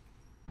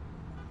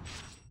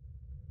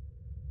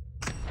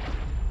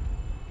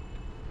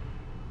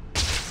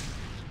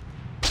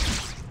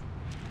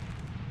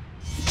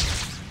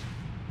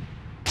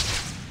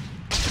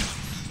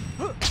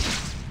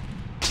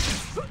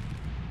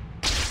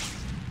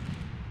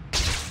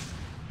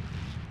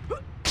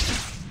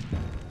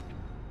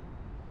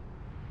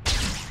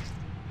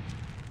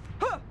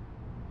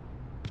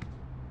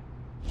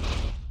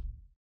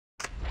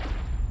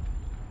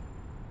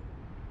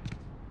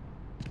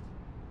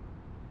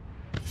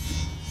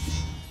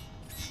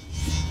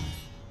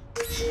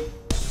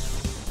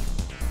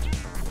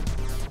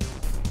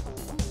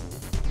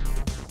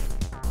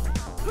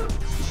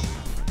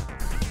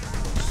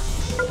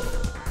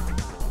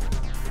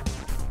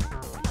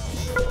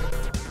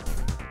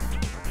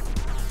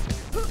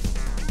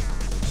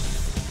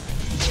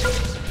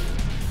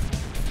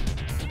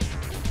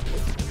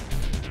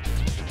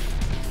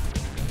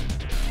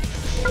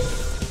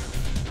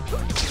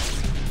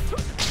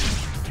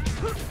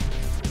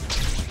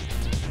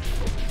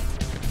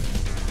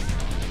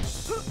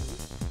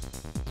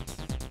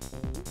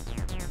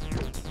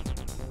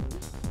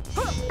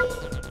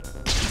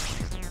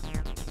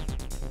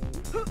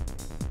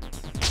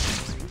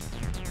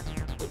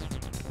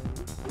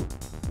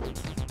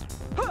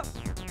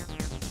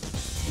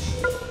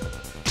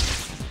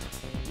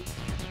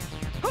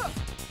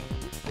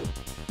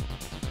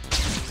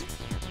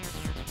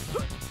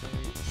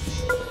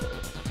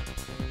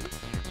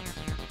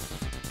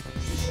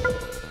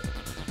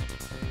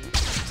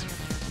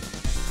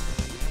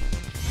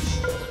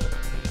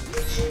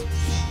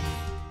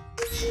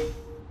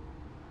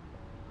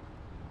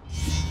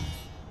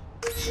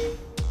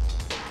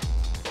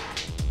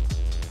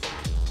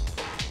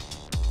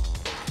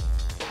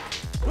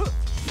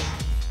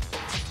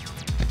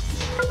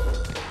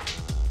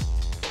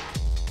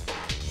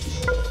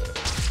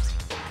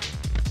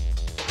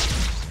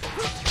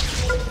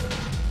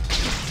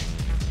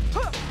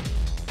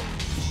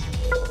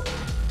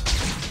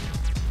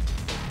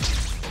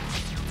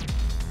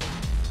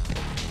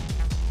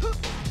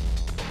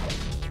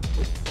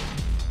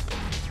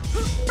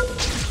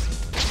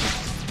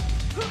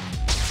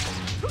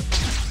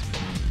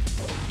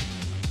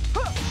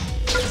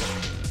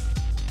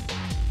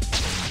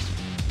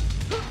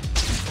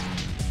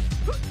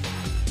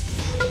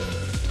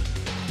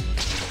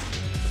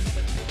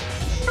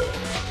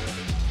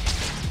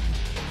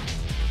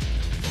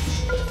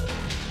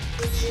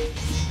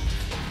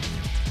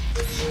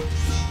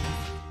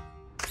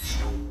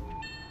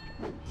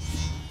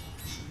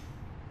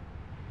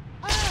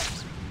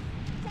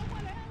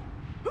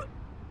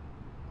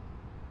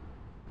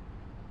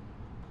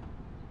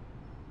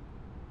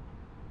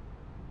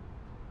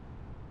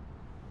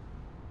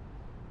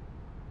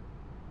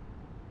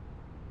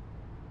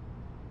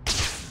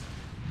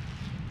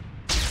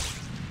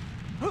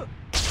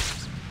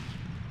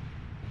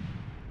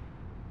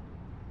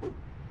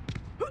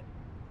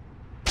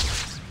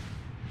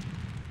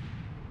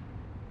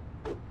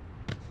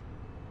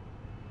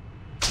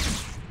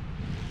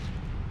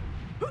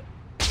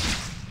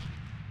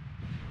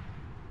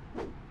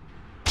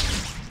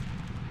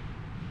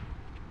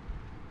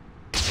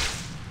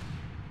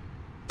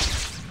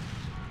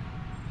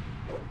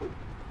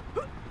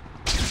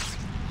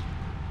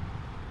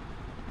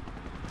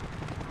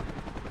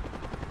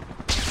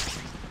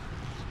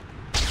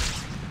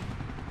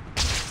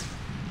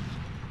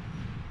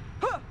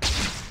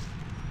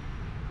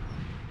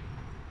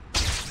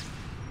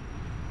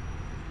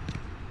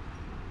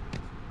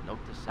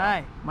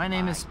 Hi, my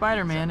name is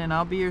Spider-Man, and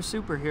I'll be your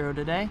superhero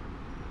today.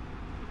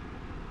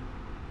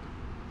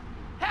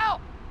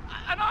 Help!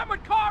 An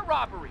armored car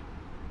robbery!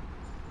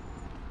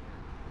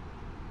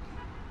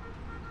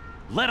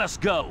 Let us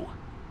go!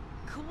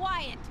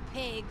 Quiet,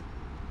 pig.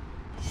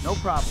 No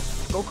problem.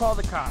 Go call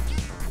the cops.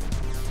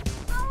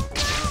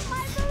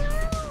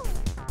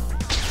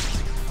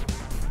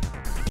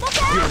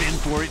 You're in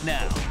for it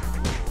now.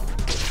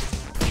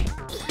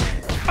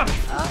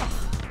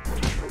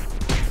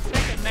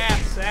 Take a nap,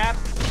 sap.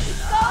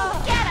 Go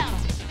get him!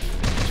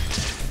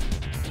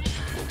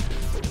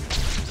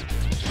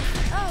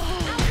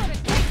 I'm gonna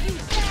take you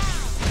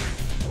down!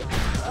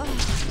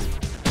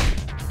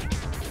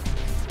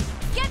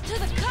 Get to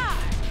the car!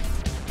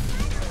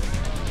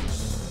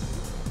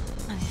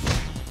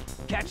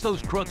 Catch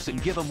those crooks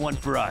and give them one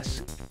for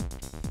us.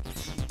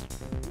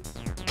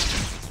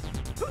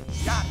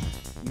 Got it.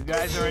 You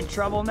guys are in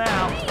trouble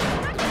now.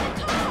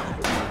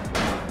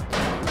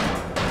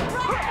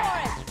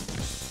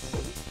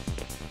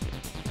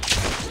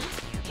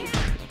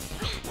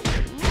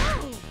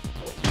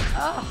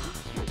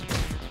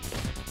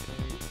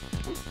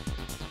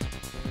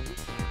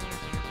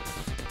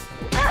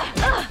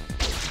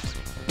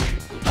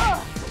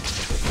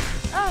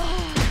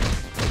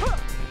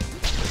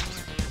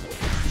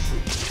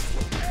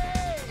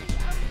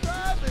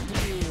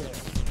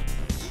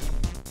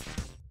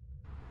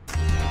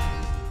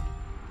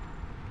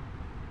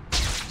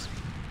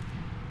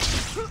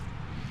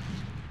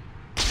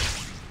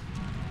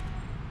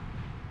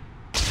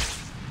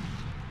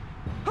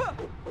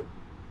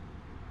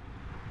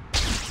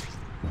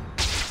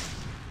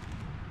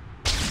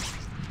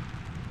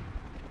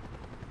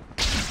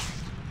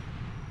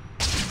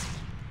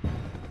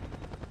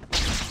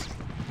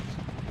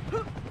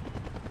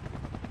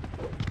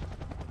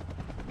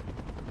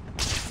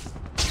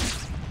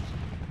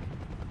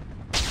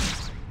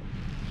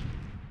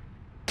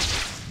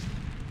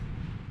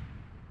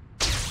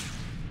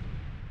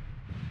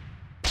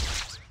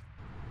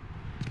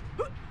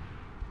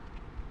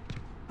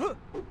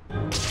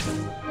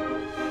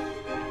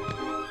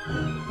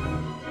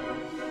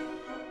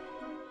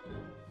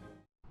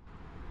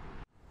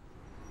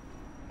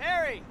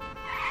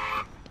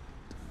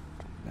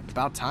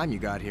 About time you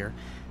got here.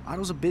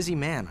 Otto's a busy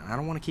man. I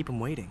don't want to keep him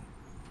waiting.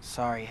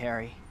 Sorry,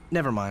 Harry.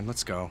 Never mind,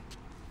 let's go.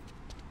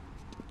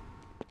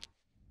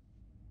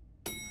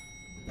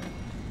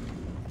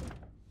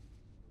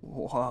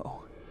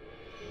 Whoa.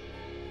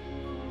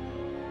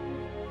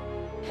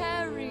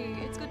 Harry,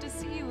 it's good to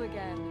see you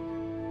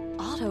again.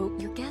 Otto,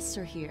 your guests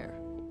are here.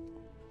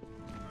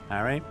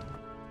 Harry?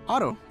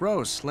 Otto,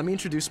 Rose, let me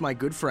introduce my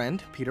good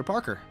friend, Peter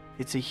Parker.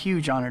 It's a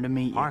huge honor to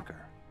meet you. Parker?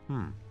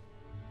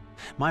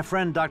 My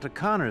friend Dr.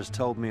 Connors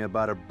told me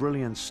about a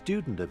brilliant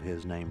student of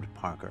his named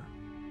Parker,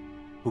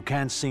 who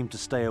can't seem to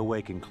stay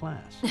awake in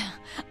class.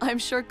 I'm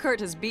sure Kurt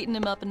has beaten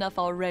him up enough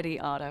already,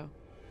 Otto.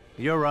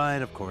 You're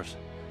right, of course.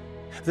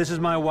 This is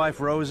my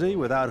wife, Rosie,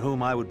 without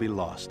whom I would be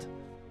lost.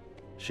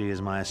 She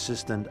is my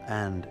assistant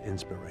and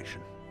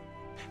inspiration.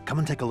 Come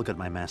and take a look at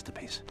my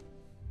masterpiece.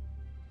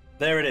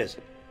 There it is.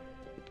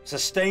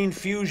 Sustained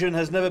fusion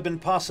has never been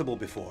possible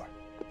before.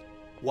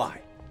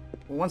 Why?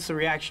 Well, once the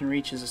reaction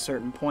reaches a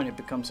certain point, it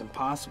becomes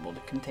impossible to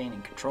contain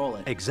and control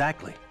it.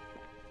 Exactly.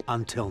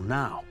 Until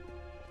now.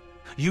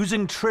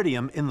 Using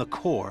tritium in the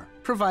core.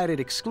 Provided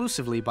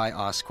exclusively by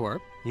Oscorp.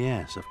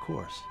 Yes, of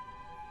course.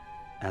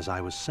 As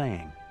I was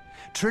saying,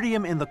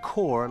 tritium in the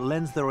core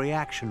lends the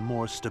reaction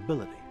more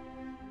stability.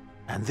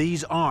 And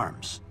these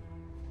arms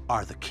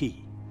are the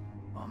key.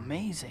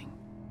 Amazing.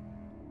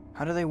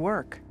 How do they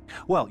work?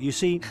 Well, you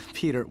see...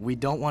 Peter, we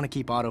don't want to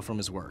keep Otto from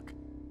his work.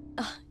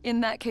 In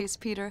that case,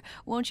 Peter,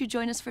 won't you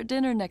join us for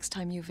dinner next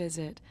time you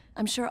visit?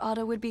 I'm sure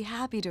Otto would be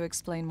happy to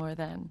explain more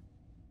then.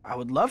 I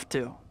would love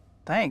to.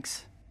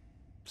 Thanks.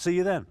 See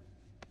you then.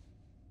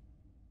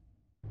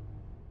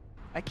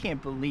 I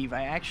can't believe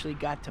I actually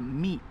got to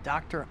meet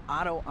Dr.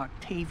 Otto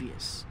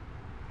Octavius.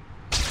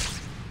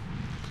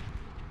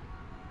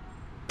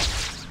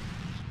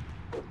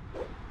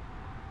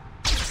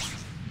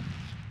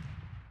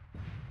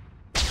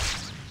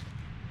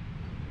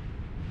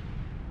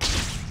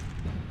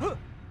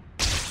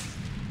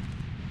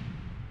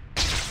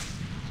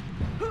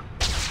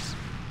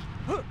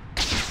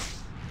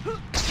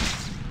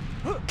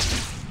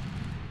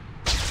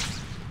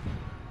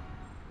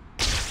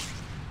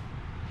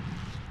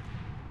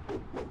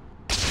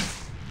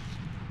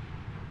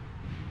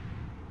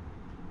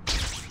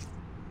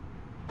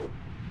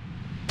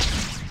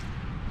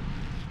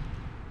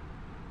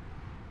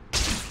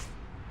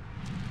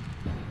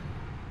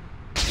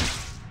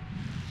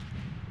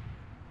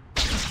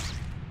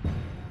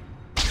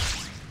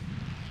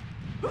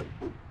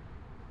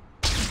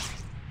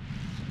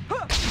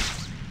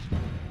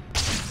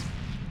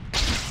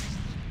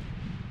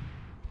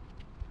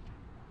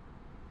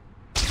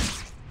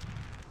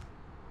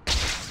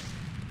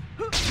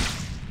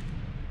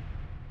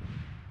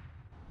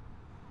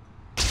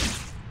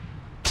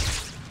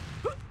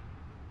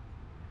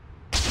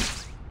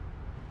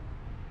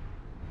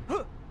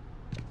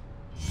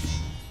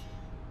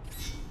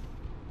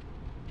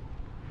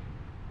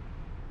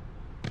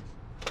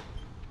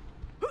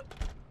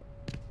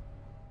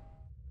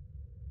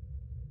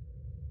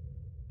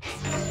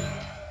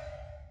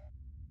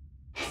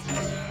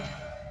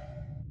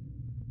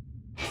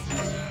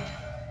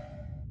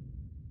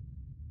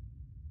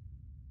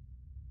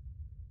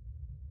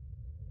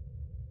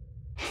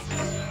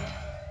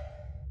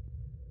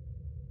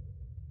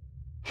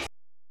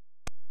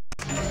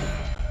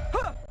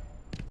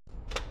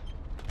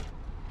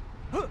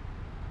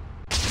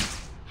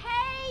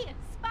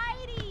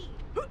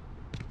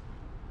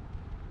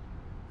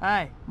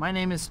 Hi, my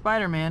name is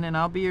Spider-Man, and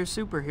I'll be your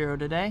superhero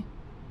today.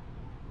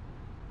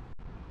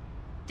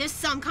 There's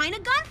some kind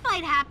of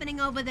gunfight happening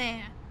over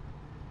there.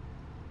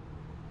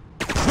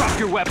 Drop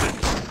your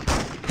weapons!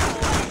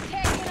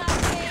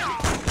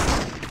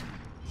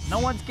 No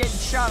one's getting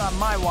shot on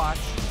my watch.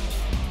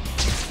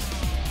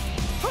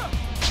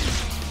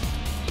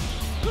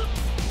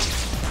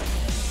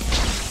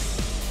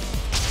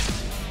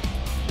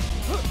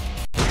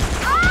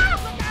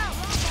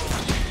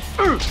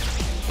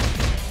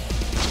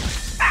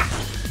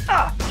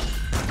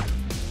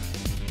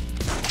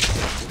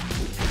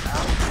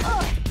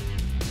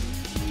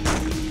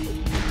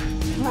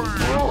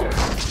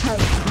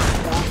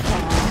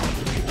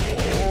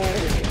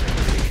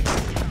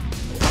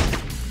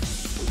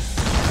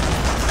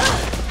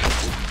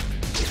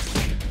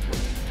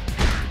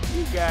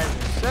 You guys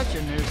are such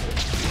a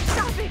nuisance.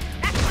 Stop it!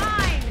 That's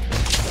mine!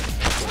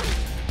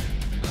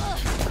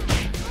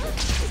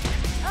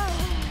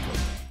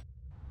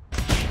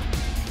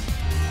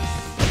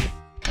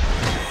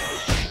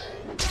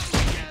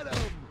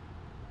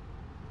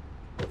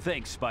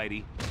 Thanks,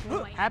 Spidey.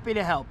 Happy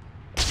to help.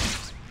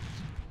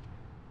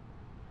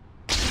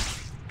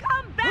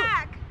 Come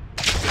back!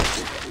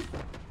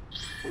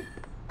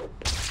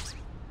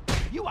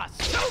 You are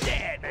so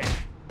dead!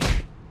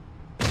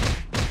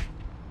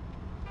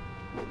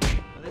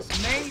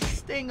 This may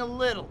sting a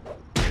little.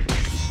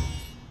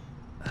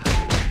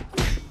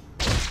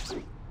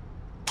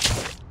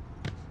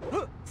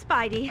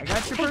 Spidey, I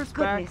got your thank purse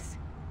back. goodness.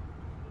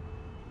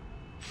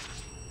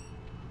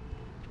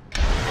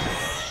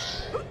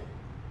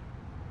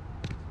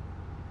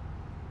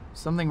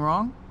 Something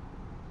wrong?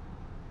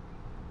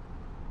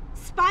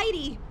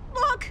 Spidey,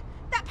 look!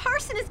 That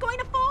person is going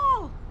to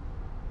fall!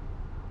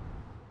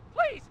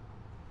 Please!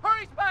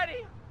 Hurry,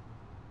 Spidey!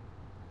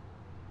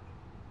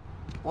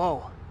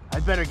 Whoa,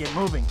 I'd better get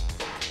moving.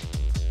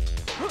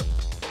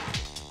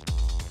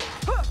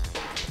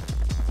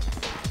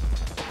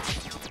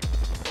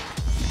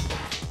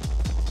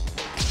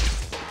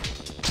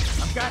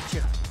 I've got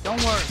you.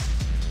 Don't worry.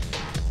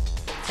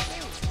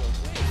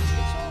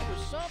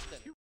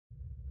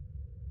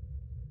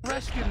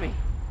 Rescue me!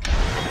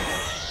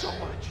 So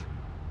much.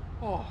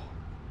 Oh.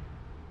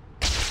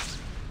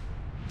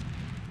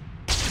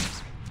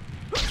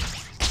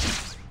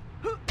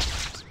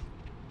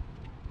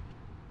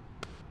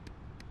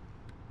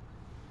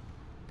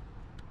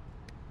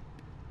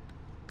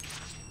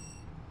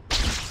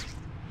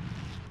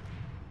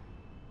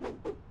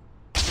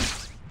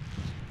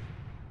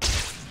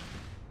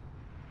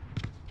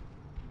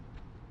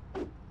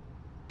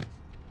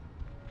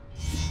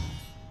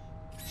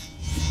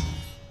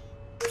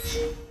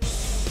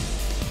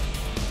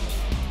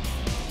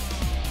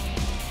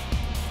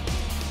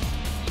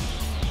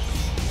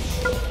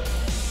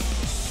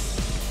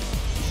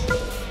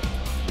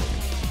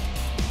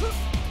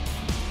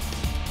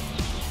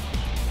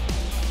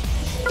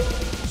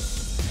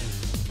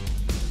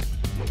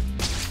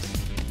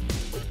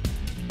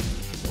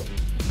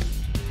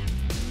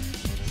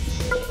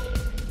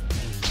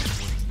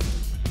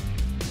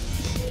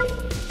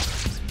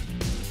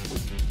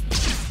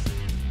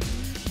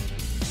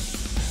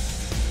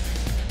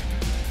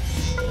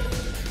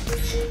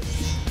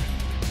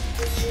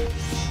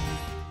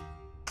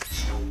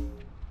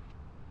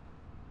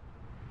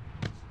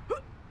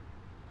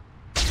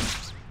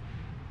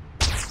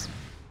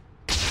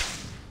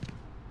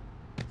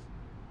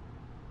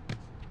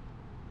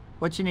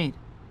 What you need?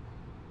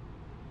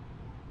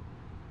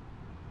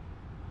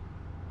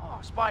 Oh,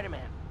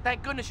 Spider-Man,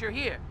 thank goodness you're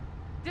here.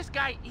 This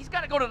guy, he's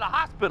got to go to the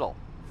hospital.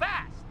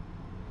 Fast!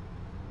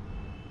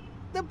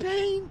 The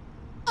pain!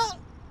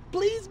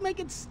 Please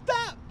make it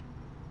stop!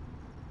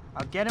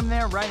 I'll get him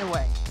there right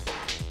away.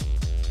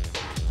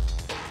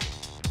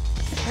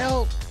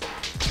 Help!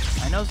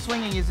 I know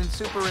swinging isn't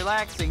super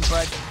relaxing,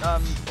 but,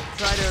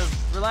 try to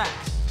relax.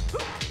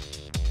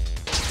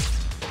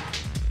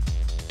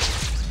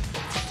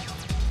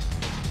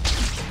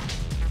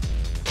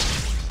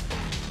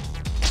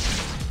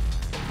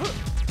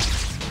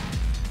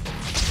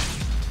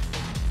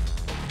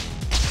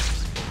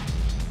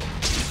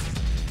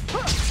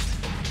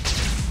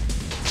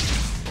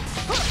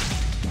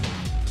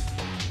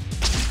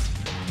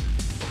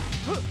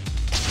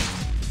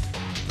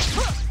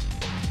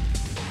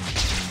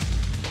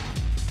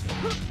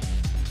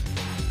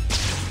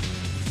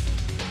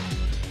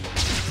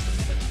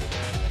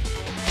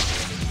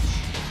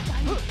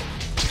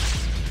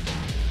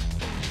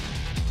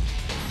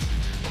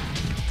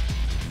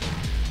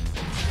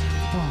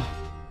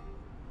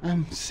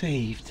 I'm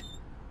saved.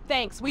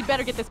 Thanks. We'd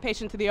better get this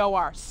patient to the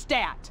OR.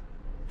 Stat!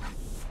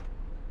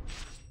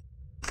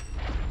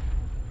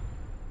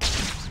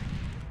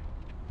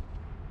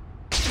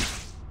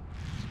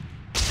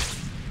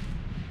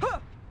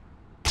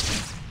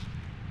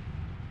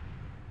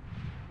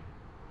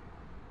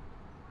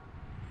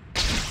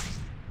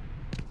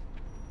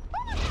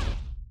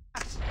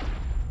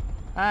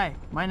 Hi,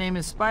 my name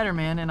is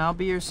Spider-Man, and I'll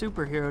be your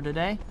superhero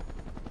today.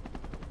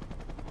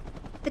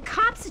 The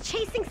cops are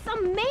chasing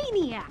some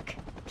maniac.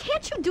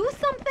 Can't you do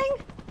something?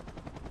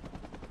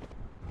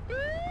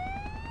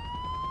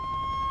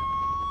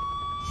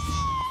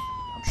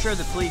 Sure,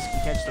 the police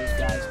can catch those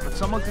guys, but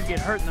someone could get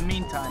hurt in the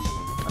meantime.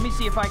 Let me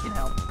see if I can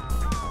help.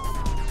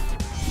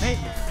 Maybe.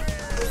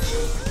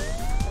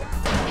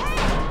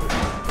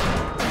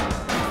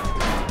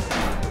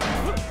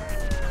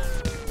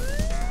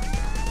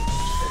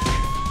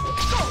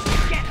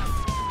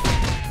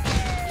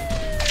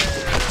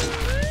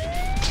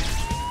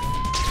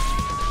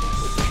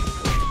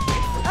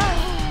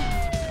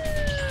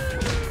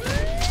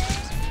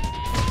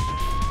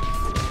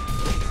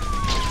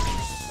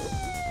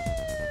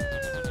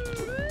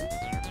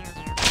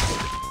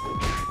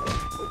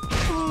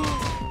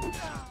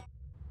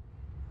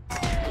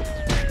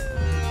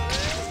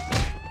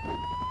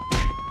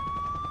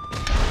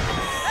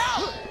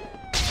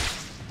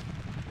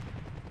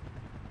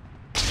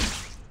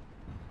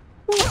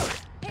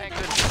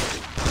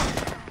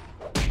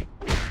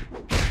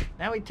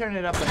 Now we turn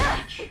it up a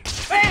notch.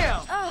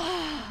 Bam!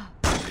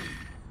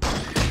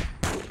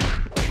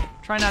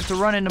 Try not to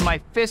run into my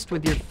fist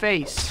with your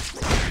face.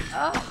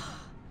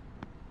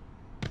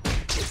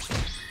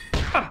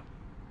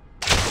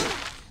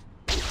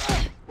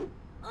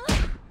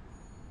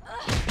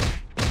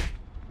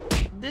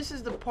 This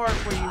is the part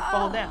where you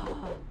fall down.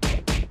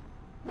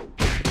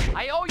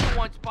 I owe you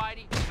one,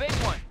 Spidey. Big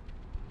one.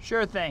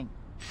 Sure thing.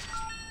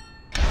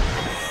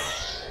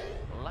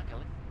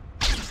 Luckily.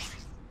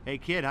 Hey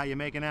kid, how you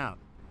making out?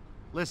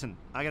 Listen,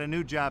 I got a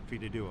new job for you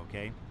to do,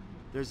 okay?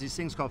 There's these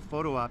things called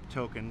photo op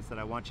tokens that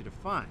I want you to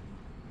find.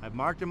 I've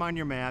marked them on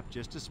your map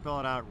just to spell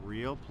it out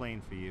real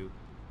plain for you.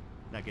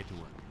 Now get to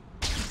work.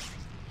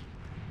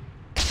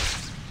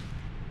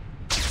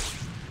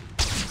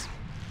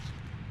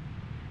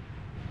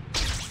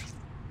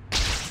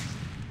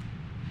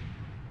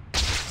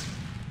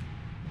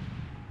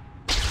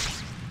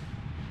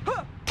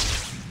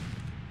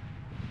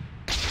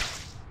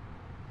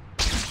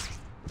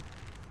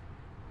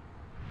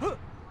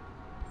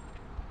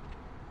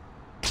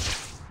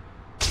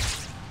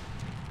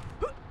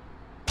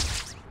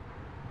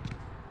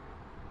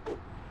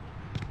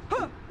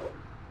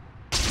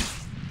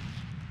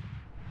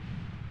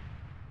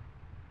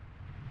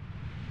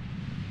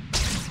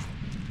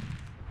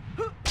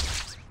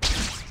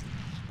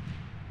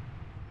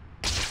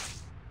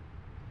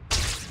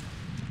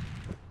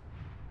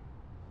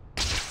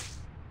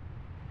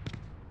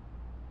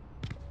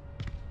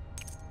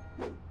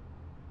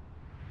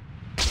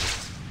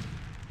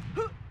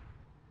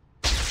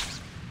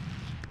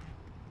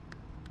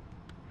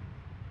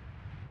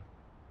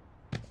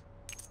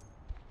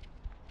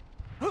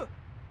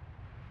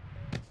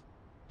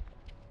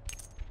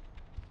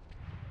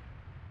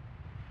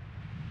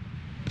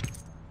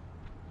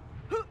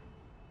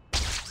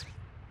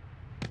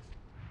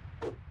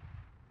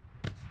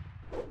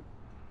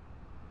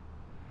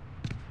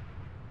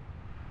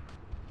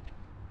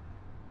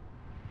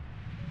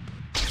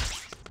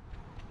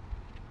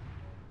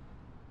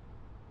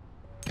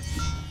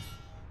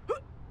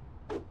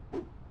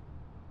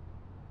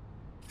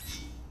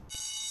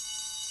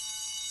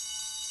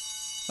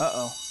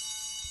 Uh-oh.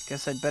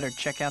 Guess I'd better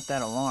check out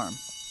that alarm.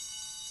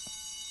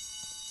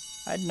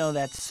 I'd know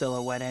that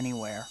silhouette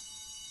anywhere.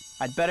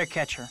 I'd better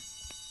catch her.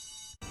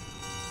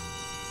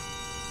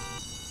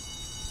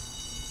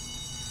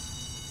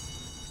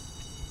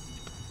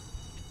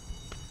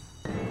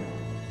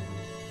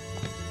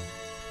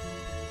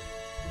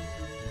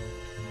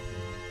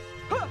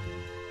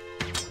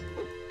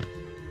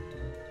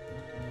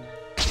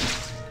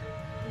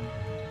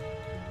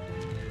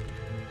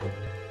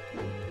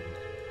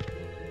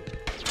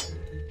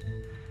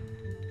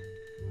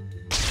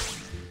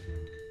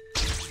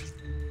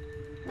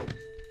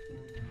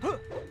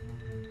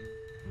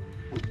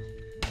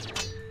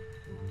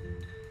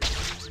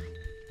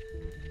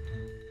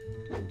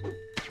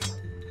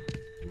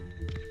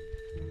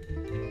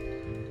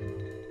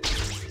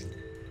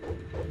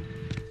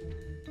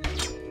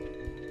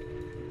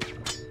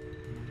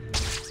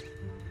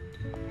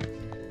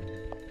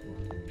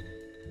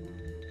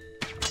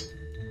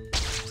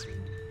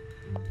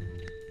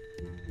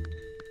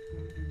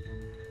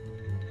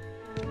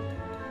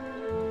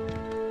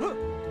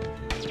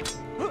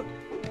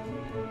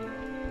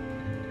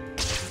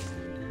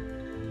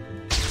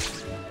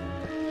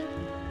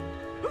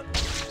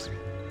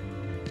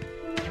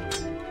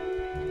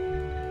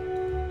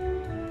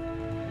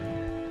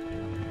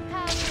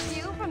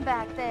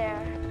 Back there.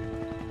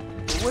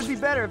 It would be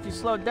better if you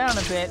slowed down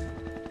a bit.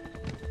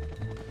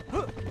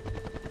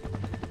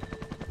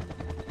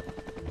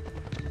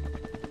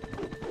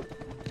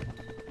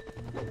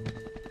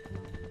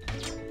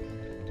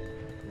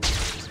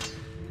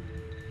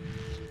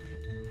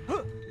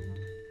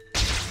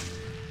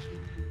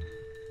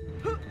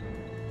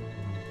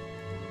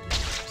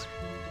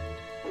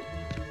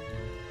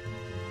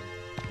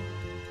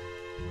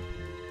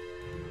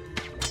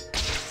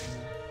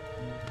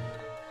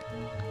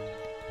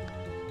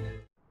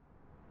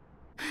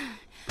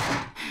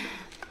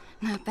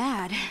 Not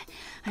bad.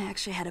 I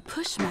actually had to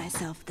push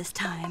myself this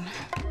time.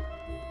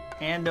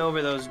 Hand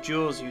over those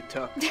jewels you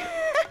took.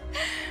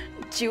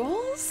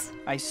 Jewels?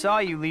 I saw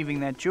you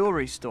leaving that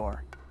jewelry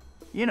store.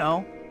 You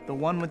know, The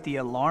one with the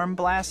alarm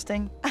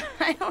blasting?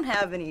 I don't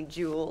have any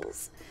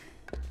jewels.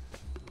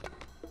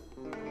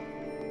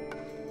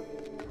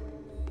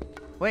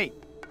 Wait,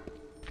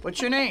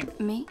 what's your name?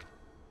 Me?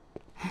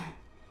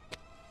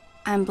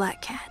 I'm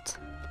Black Cat,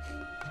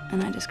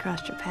 and I just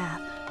crossed your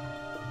path.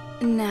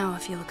 Now,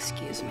 if you'll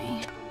excuse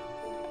me.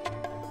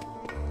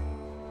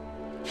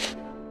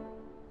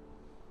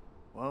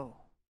 Whoa.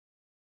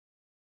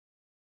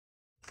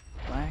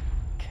 Black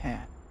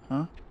Cat,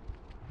 huh?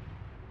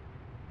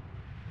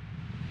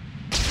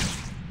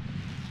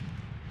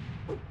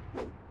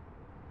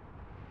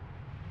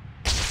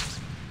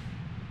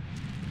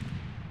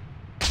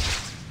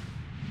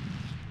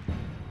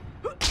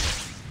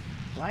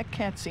 Black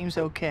Cat seems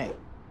okay.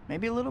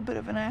 Maybe a little bit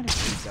of an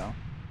attitude, though.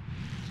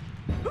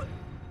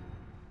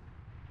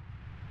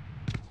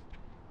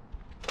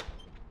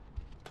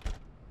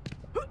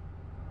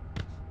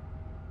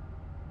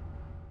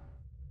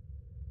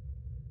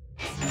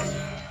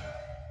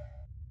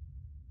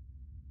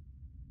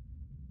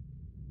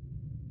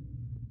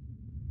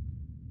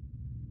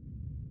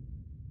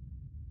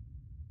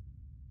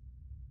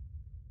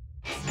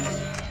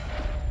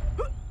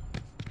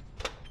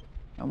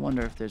 I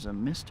wonder if there's a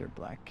Mr.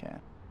 Black Cat.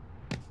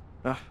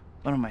 Ugh,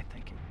 what am I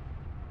thinking?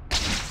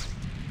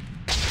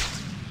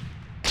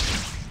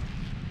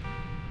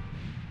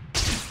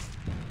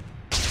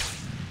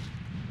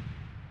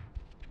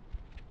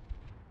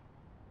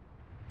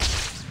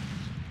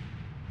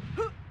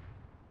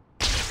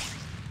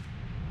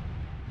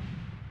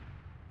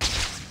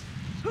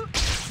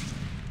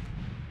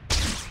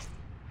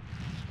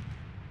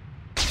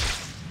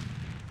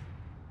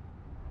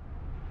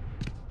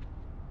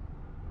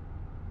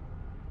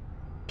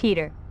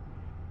 Peter,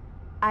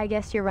 I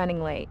guess you're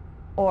running late.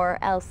 Or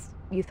else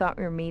you thought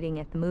we were meeting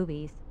at the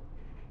movies.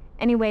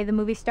 Anyway, the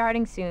movie's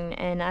starting soon,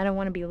 and I don't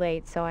want to be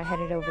late, so I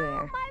headed over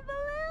there.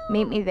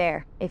 Meet me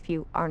there, if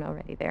you aren't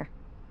already there.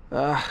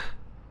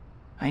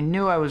 I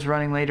knew I was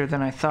running later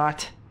than I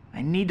thought.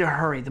 I need to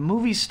hurry. The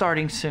movie's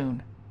starting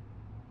soon.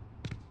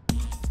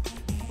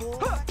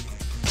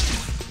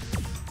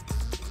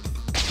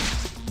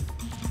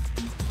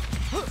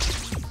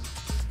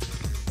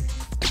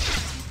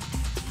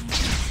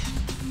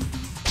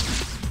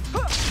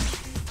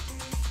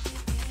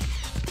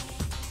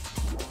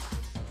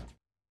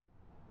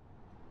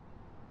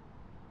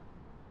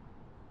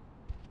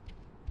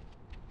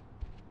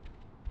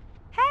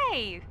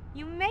 Hey,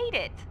 you made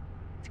it.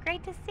 It's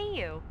great to see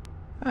you.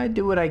 I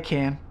do what I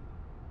can.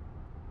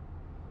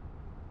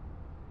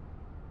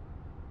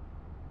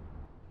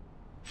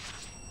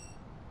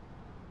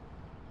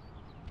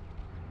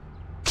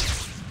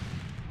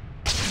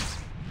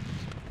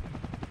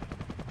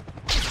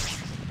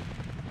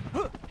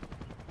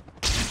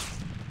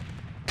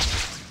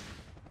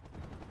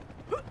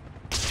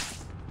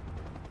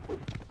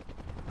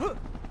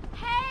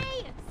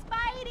 Hey,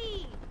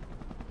 Spidey!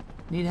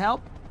 Need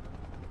help?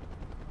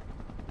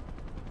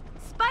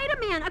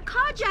 Spider-Man, a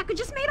carjacker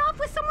just made off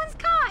with someone's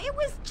car. It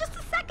was just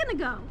a second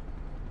ago.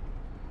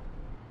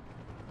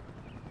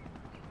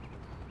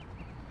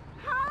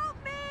 Help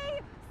me!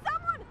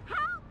 Someone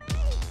help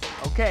me!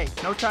 Okay,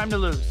 no time to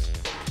lose. Is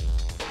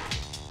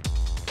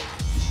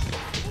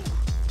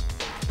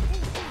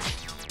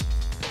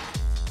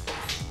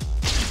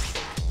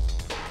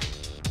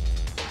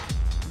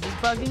this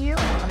bugging you?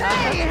 I'm not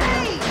touching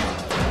you.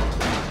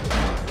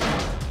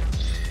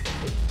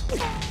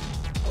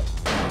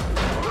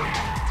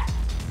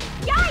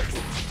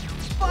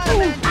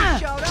 Spider-Man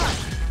showed up!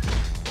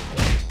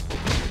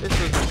 This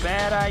was a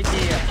bad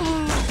idea.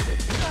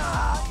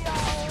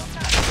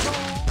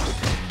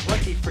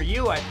 Lucky for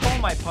you, I pull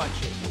my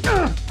punches.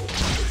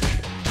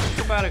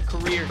 Think about a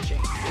career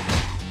change.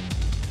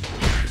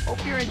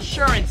 Hope your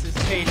insurance is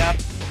paid up.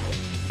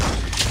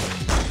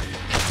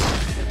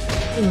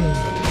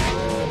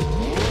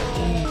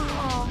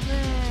 Oh,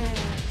 man.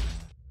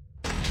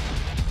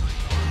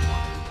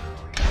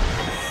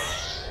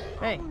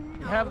 Hey,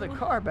 you have the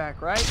car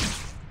back, right?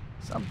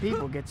 Some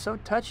people get so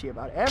touchy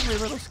about every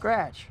little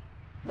scratch.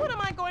 What am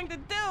I going to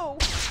do?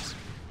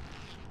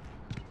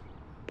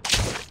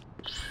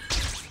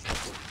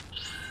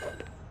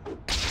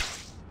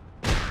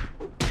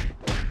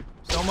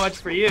 So much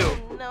for you.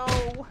 No.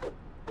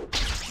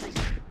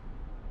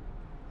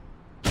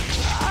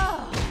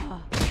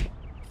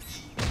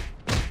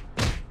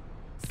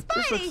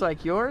 This looks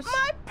like yours.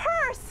 My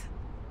purse!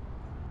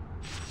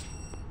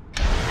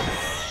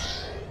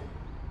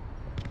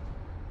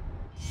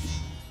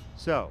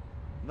 So,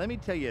 let me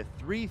tell you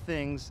 3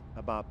 things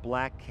about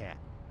Black Cat.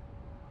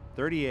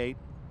 38,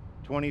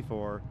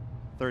 24,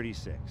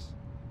 36.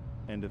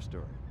 End of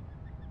story.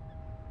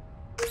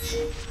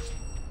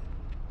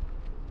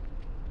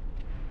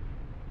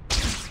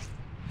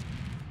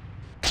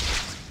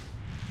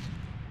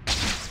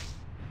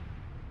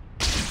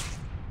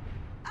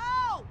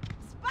 Oh!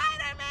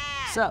 Spider-Man!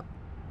 What's up?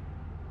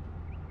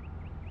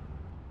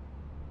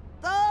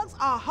 Thugs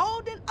are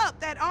holding up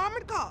that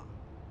armored car.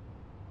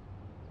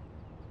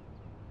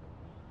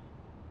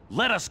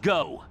 Let us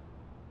go.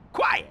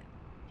 Quiet.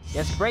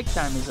 Guess break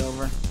time is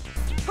over.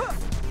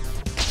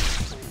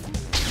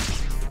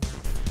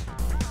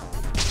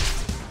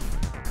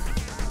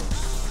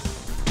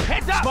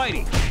 Heads up!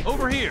 Spidey,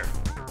 over here.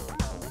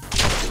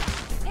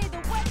 Hey, the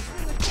web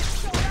slinger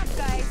just showed up,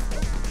 guys.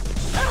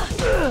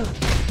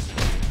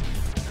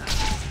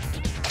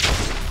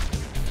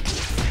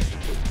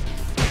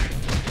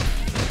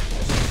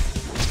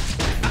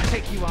 I'll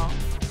take you out.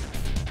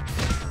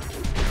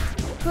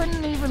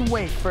 Couldn't even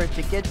wait for it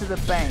to get to the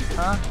bank,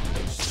 huh?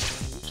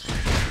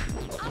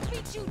 I'll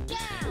beat you down.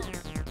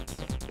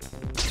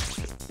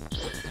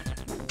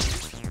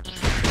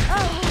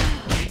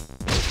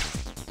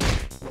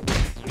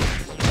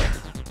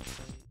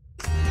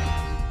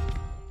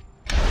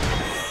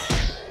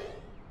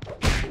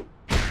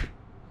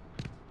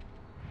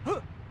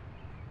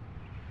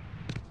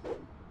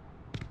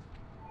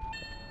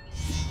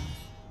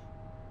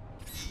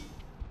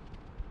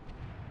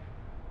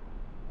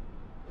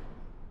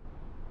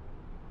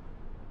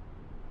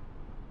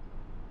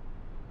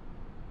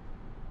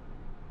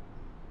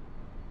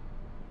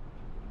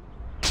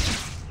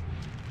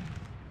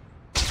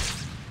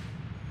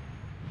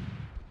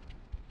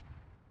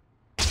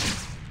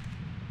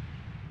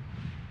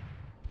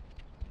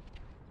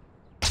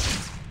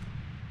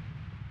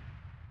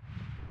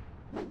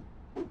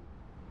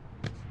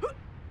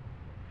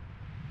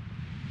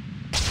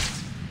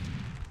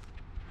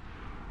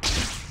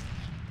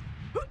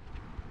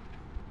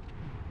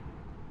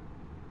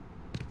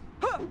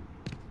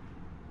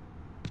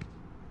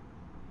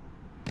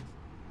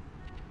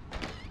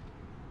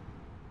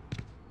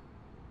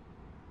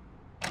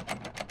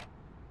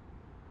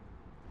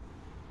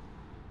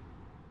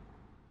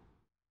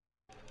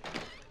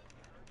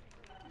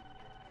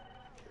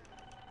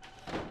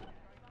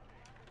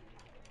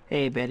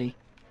 Hey, Betty.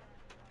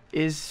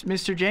 Is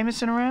Mr.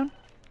 Jameson around?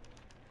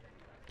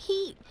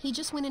 Pete, he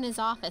just went in his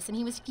office and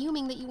he was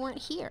fuming that you weren't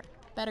here.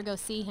 Better go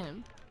see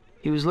him.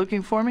 He was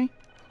looking for me?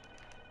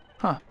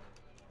 Huh.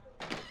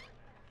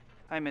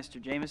 Hi,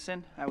 Mr.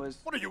 Jameson.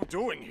 What are you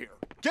doing here?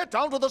 Get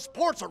down to the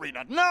sports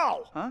arena,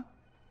 now! Huh?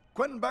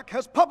 Quentin Beck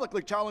has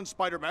publicly challenged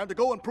Spider-Man to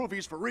go and prove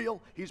he's for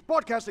real. He's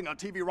broadcasting on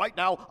TV right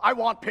now. I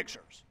want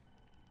pictures.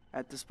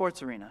 At the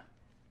sports arena.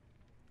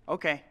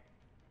 Okay.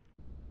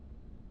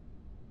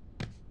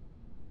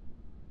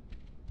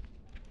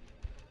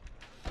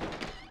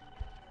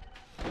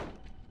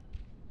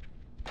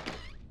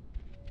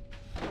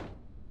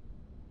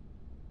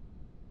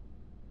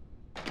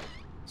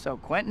 So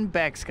Quentin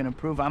Beck's gonna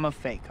prove I'm a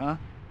fake, huh?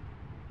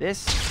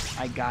 This,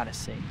 I gotta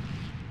see.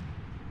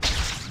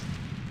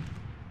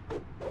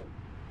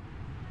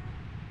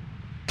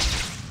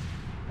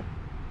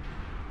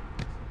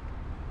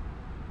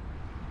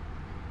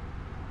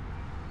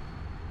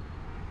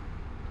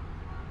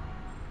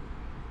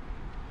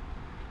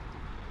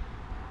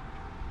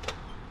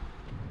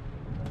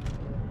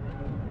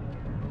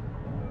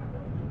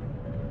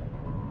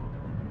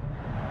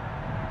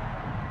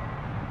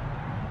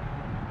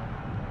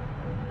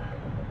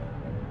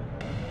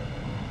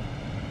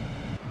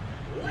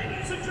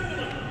 Ladies and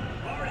gentlemen,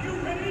 are you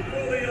ready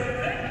for the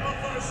event of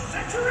the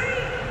century?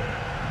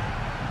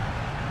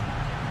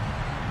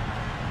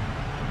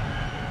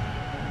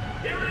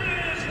 Here it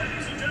is,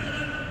 ladies and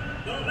gentlemen,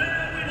 the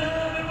man we've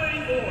all been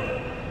waiting for.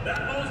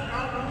 That most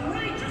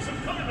outrageous of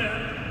conmen,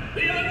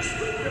 the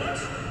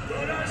unscrupulous, the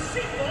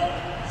deceitful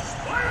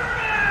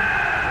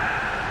Spider-Man!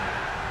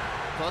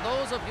 For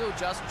those of you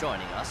just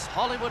joining us,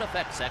 Hollywood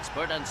effects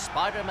expert and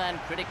Spider-Man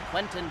critic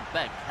Quentin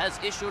Beck has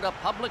issued a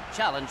public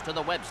challenge to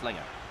the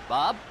web-slinger.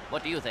 Bob,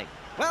 what do you think?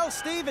 Well,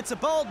 Steve, it's a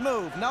bold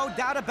move, no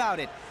doubt about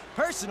it.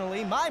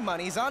 Personally, my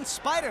money's on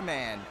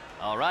Spider-Man.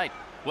 All right,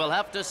 we'll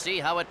have to see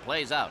how it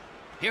plays out.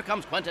 Here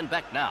comes Quentin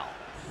Beck now.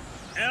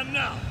 And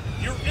now,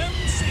 your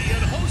MC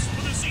and host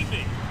for this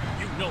evening.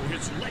 You know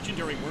his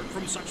legendary work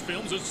from such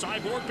films as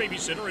Cyborg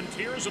Babysitter and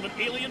Tears of an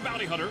Alien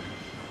Bounty Hunter.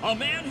 A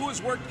man who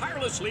has worked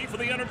tirelessly for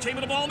the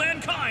entertainment of all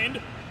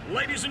mankind.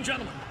 Ladies and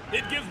gentlemen,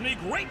 it gives me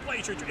great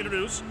pleasure to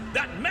introduce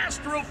that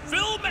master of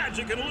film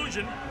magic and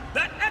illusion,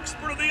 that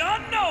expert of the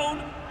unknown,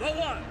 the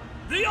one,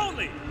 the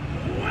only,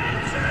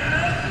 Quentin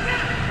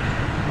Beck!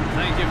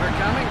 Thank you for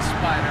coming,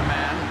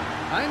 Spider-Man.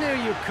 I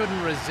knew you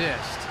couldn't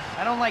resist.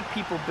 I don't like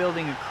people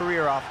building a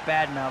career off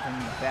bad-mouthing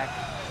me, Beck.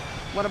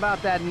 What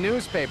about that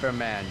newspaper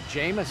man,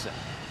 Jameson?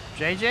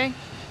 JJ?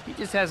 He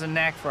just has a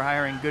knack for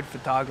hiring good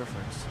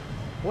photographers.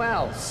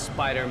 Well,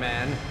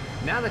 Spider-Man,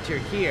 now that you're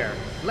here,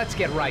 let's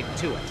get right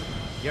to it.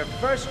 Your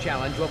first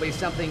challenge will be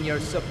something you're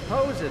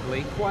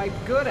supposedly quite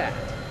good at.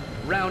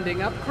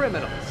 Rounding up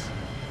criminals.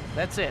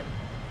 That's it.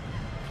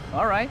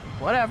 All right,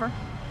 whatever.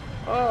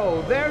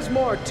 Oh, there's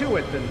more to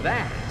it than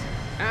that.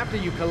 After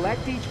you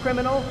collect each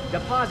criminal,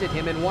 deposit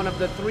him in one of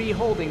the 3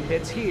 holding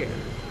pits here.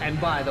 And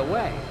by the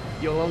way,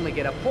 you'll only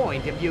get a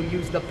point if you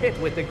use the pit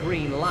with the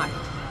green light.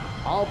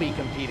 I'll be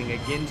competing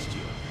against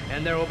you,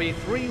 and there will be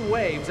 3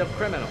 waves of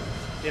criminals.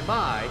 If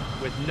I,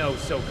 with no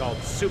so-called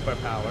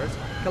superpowers,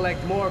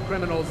 collect more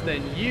criminals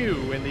than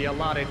you in the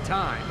allotted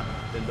time,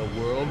 then the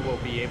world will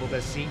be able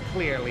to see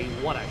clearly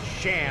what a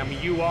sham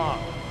you are.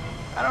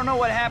 I don't know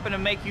what happened to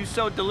make you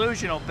so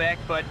delusional, Beck,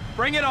 but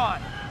bring it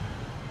on.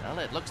 Well,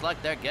 it looks like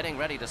they're getting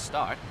ready to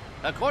start.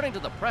 According to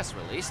the press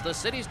release, the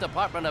city's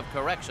Department of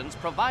Corrections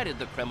provided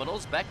the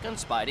criminals Beck and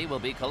Spidey will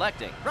be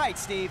collecting. Right,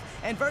 Steve.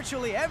 And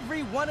virtually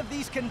every one of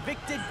these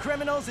convicted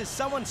criminals is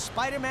someone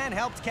Spider-Man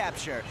helped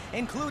capture,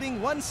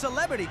 including one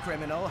celebrity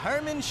criminal,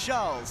 Herman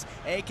Schulz,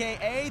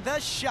 a.k.a. the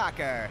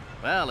Shocker.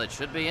 Well, it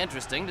should be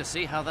interesting to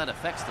see how that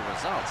affects the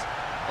results.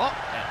 Oh,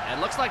 it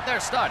looks like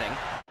they're starting.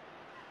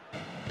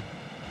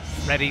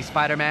 Ready,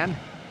 Spider-Man?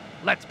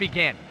 Let's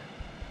begin.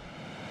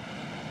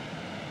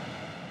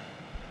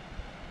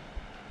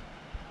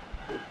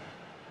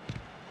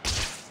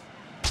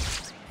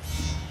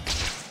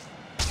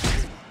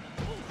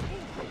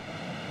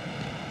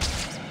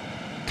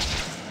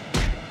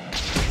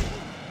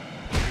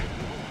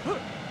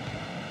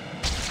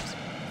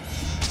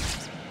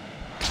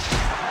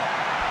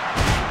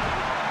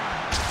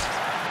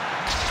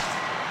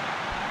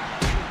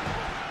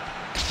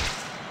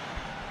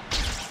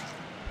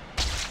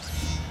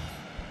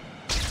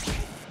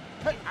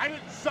 Hey, I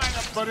didn't sign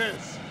up for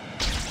this.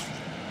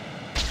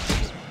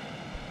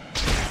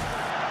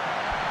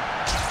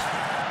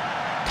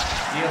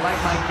 Do you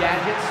like my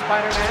gadgets,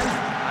 Spider-Man?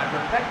 I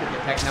perfected the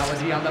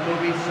technology on the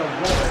movie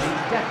Sorority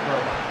Death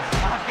Robots.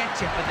 I'll get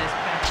you for this,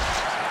 Beck.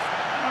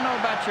 I don't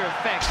know about your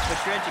effects, but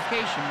your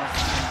education must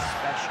have been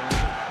special.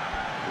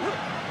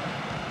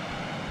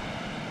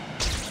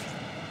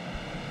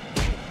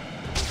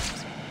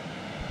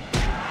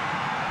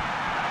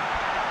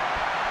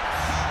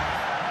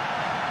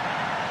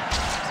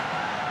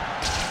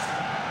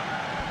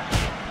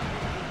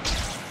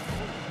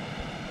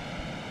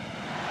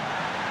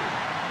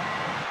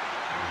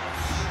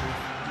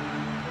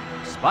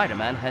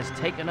 Spider-Man has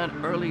taken an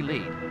early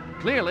lead.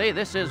 Clearly,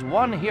 this is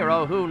one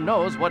hero who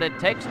knows what it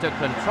takes to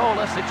control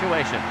a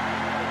situation.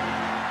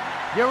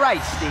 You're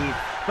right, Steve,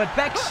 but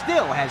Beck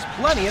still has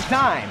plenty of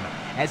time.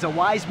 As a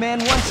wise man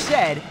once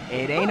said,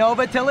 it ain't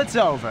over till it's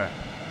over.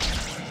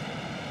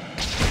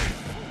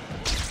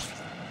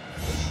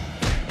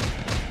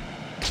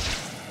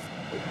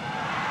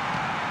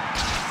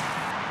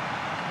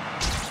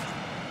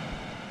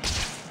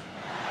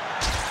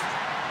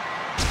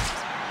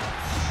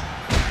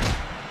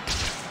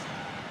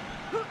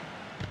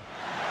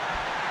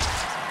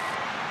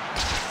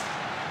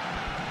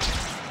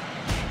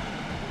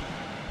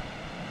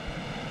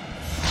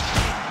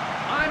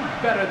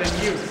 Better than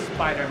you,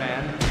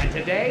 Spider-Man, and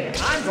today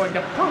I'm going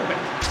to prove it.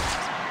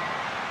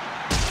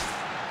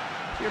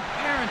 Your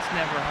parents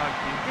never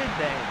hugged you, did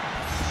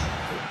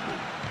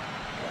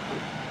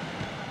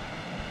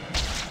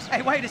they?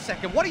 Hey, wait a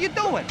second, what are you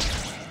doing?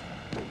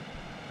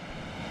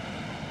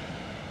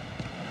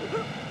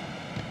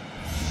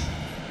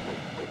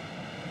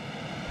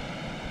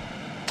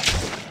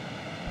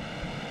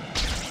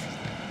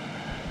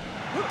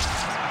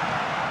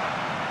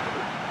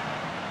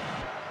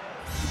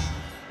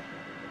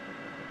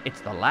 It's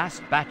the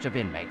last batch of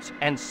inmates,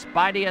 and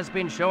Spidey has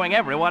been showing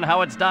everyone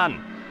how it's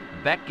done.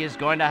 Beck is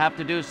going to have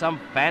to do some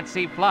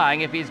fancy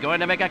flying if he's going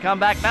to make a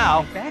comeback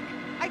now. Beck,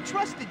 I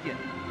trusted you.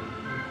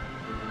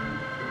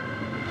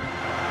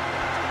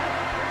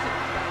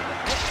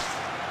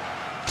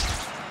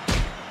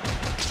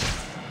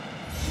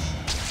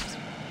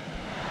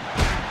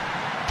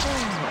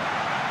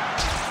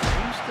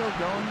 Are you still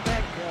going,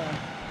 Beck?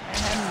 I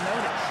hadn't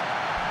noticed.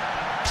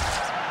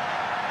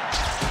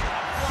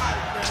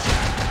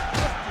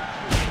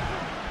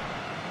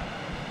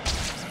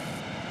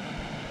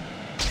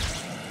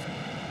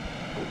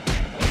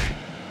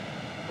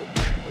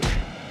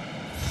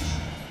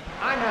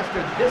 I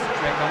mastered this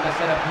trick on the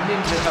set of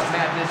Ninjas of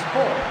Madness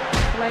 4,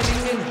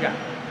 Flaming Ninja.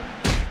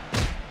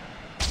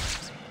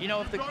 You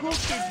know, if the cool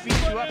kids beat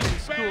you up in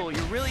school,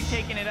 you're really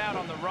taking it out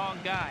on the wrong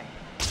guy.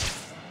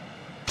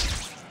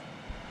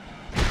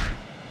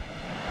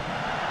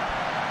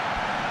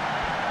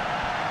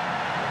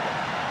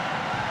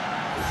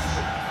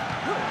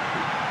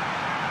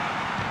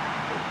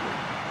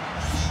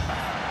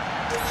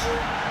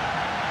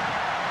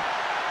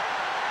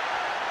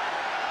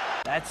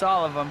 That's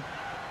all of them.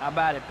 How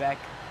about it, Beck?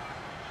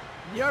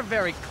 You're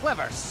very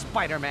clever,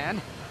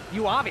 Spider-Man.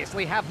 You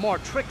obviously have more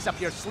tricks up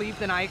your sleeve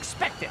than I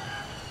expected.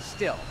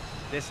 Still,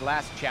 this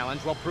last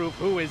challenge will prove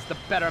who is the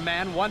better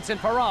man once and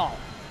for all.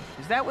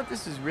 Is that what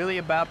this is really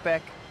about,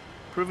 Beck?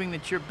 Proving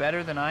that you're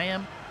better than I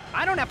am?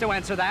 I don't have to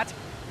answer that.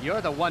 You're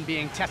the one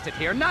being tested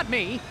here, not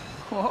me.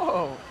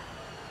 Whoa.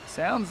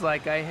 Sounds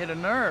like I hit a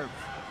nerve.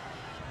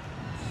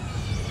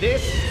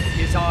 This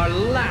is our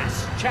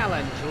last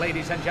challenge,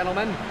 ladies and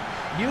gentlemen.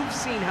 You've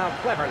seen how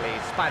cleverly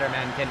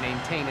Spider-Man can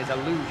maintain his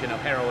illusion of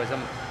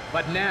heroism,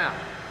 but now,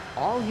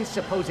 all his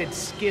supposed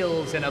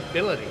skills and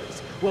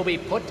abilities will be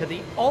put to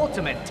the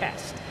ultimate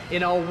test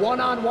in a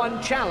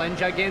one-on-one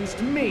challenge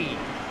against me.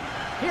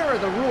 Here are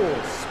the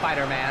rules,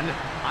 Spider-Man.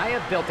 I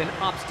have built an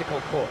obstacle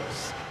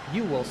course.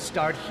 You will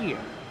start here.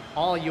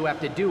 All you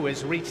have to do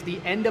is reach the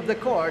end of the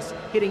course,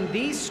 hitting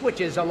these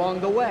switches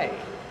along the way.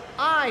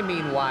 I,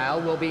 meanwhile,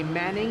 will be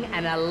manning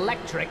an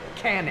electric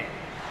cannon.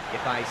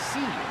 If I see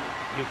you,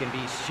 you can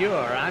be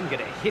sure I'm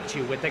gonna hit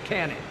you with the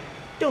cannon.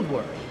 Don't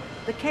worry,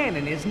 the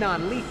cannon is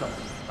non-lethal.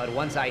 But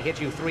once I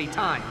hit you 3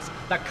 times,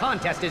 the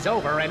contest is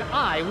over and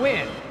I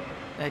win.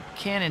 That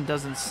cannon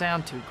doesn't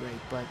sound too great,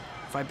 but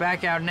if I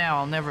back out now,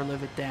 I'll never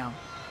live it down.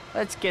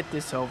 Let's get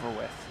this over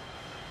with.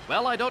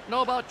 Well, I don't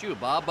know about you,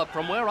 Bob, but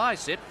from where I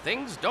sit,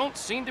 things don't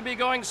seem to be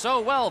going so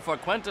well for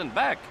Quentin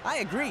Beck. I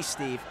agree,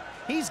 Steve.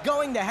 He's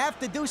going to have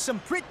to do some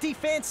pretty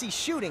fancy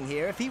shooting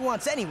here if he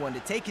wants anyone to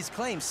take his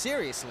claims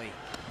seriously.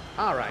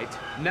 All right,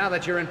 now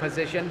that you're in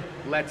position,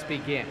 let's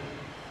begin.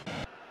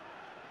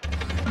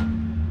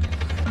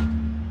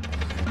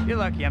 You're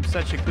lucky I'm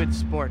such a good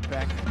sport,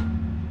 Beck.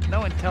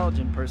 No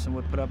intelligent person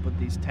would put up with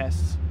these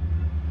tests.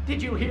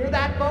 Did you hear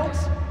that,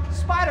 folks?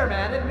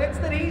 Spider-Man admits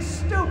that he's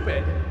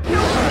stupid.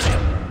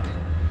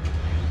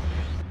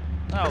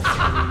 Oh,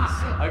 please.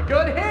 A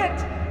good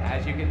hit!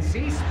 As you can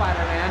see,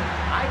 Spider-Man,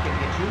 I can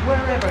get you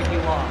wherever you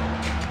are.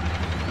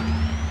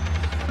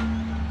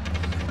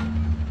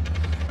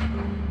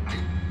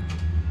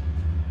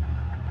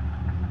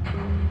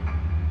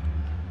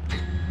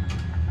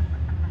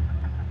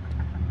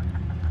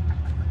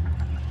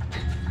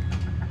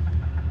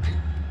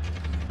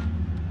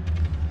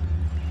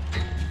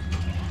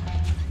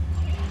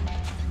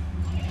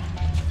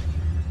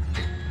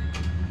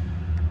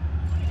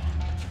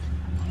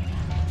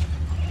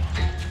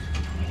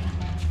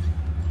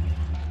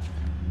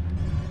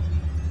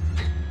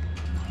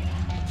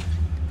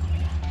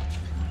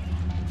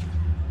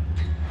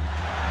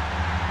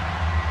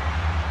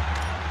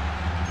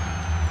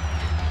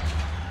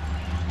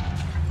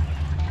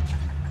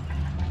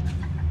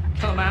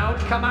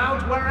 Come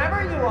out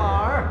wherever you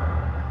are.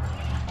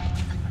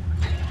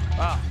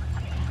 Wow,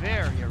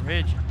 very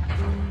original.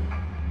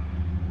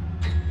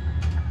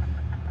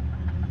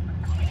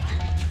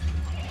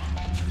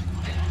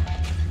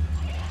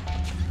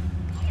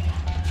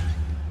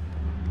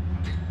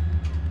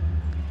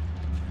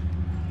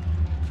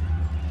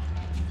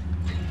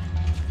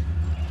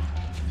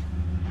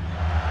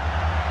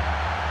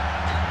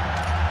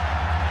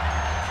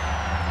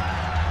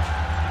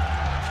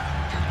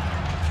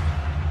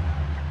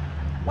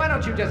 Why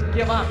don't you just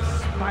give up,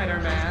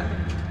 Spider-Man?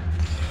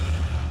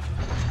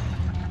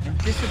 And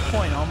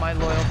disappoint all my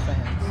loyal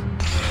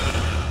fans.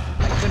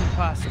 I couldn't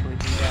possibly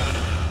do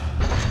that.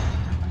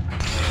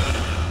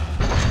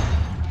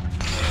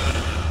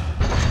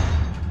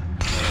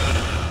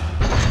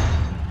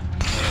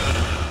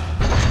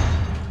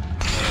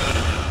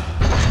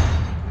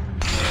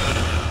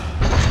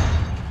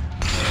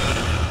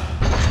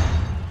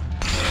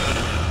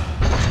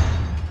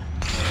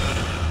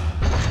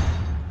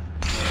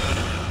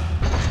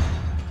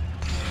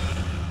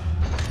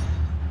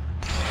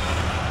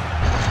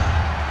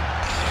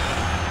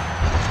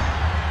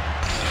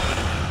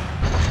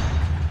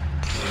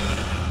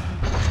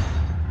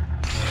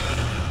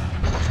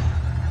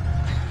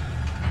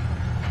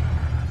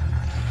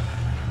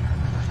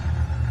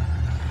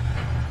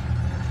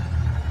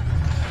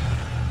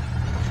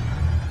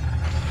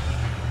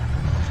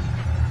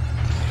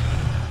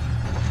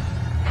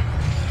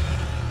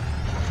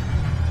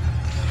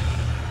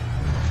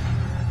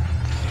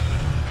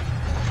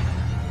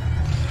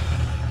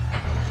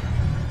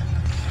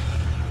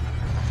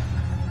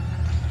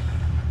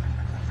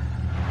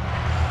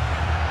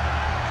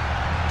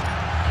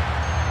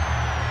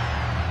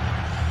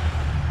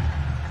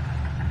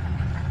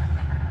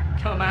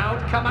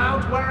 Come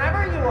out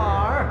wherever you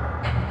are.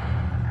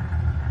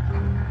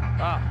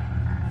 Wow,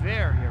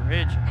 very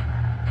original.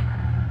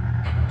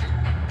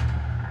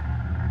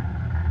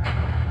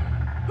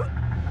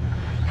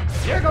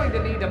 You're going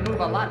to need to move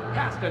a lot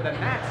faster than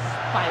that,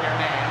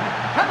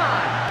 Spider-Man. Come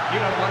on! You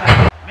don't want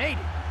to... Made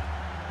it!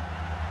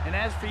 And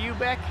as for you,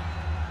 Beck,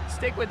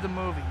 stick with the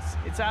movies.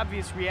 It's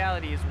obvious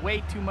reality is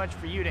way too much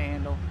for you to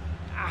handle.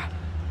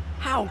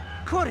 How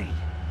could he?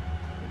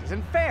 It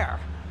isn't fair.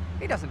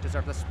 He doesn't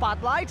deserve the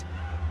spotlight.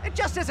 It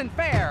just isn't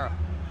fair.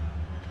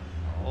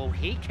 Oh,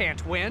 he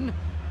can't win.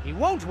 He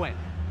won't win.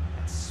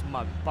 That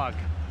smug bug.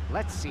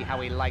 Let's see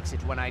how he likes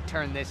it when I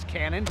turn this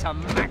cannon to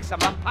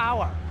maximum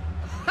power.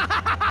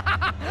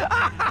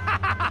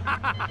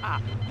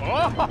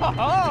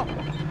 Oh!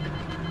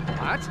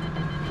 What?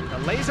 The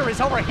laser is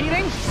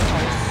overheating?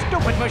 Oh,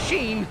 stupid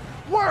machine!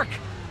 Work!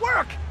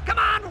 Work! Come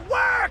on,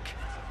 work!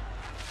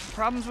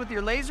 Problems with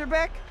your laser,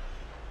 Beck?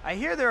 I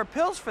hear there are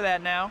pills for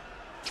that now.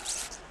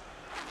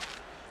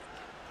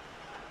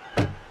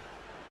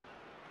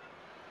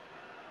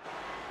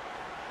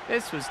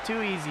 This was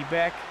too easy,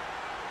 Beck.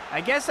 I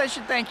guess I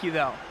should thank you,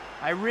 though.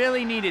 I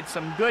really needed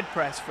some good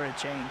press for a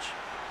change.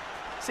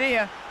 See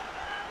ya.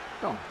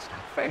 No, it's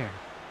not fair.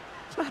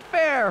 It's not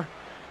fair.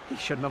 He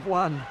shouldn't have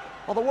won.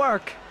 All the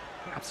work.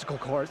 The obstacle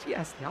course.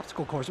 Yes, the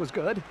obstacle course was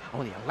good.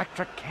 Oh, the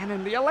electric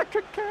cannon. The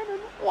electric cannon.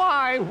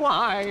 Why?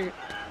 Why?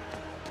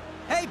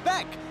 Hey,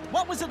 Beck.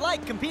 What was it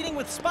like competing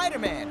with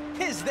Spider-Man?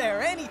 Is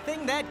there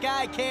anything that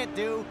guy can't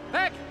do?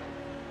 Beck!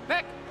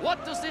 Beck,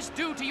 what does this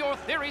do to your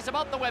theories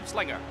about the web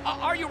slinger?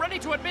 Are you ready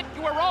to admit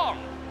you were wrong?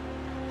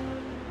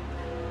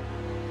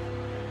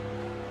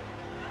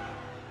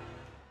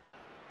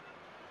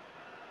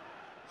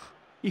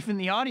 Even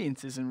the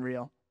audience isn't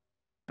real.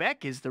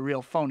 Beck is the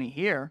real phony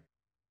here.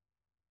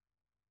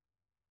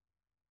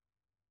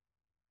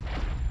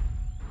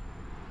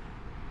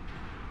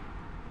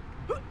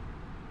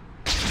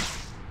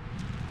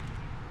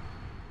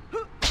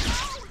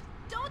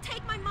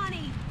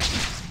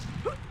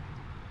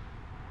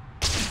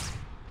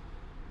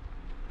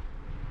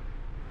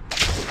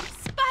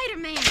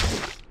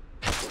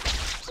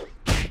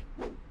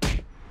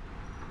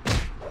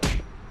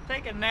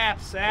 Take a nap,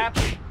 Sap.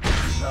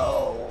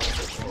 No.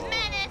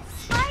 Menace!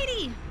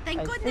 Spidey! Thank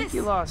I goodness! think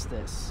you lost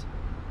this.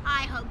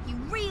 I hope you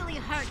really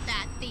hurt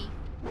that thief.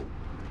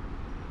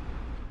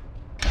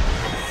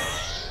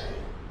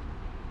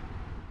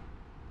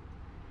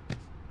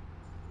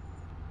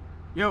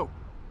 Yo.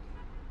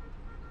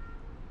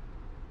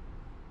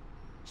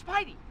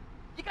 Spidey,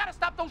 you gotta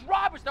stop those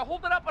robbers. They're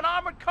holding up an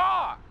armored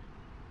car.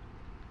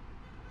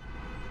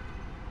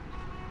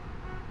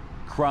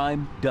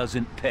 Crime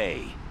doesn't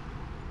pay.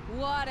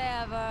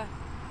 Whatever.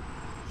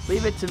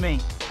 Leave it to me.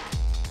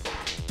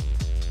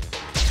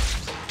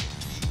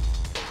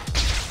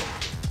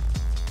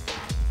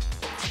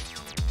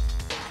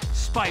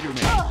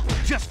 Spider-Man,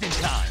 just in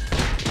time.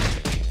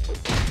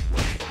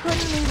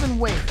 Couldn't even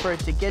wait for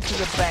it to get to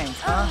the bank,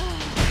 huh?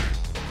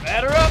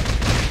 Batter up!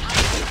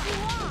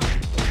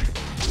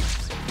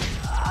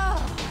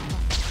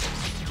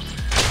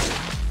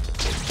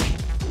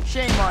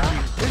 Shame on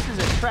you. This is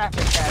a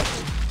traffic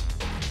hazard.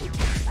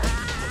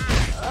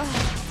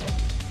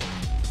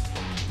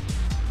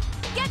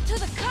 Get to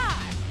the car!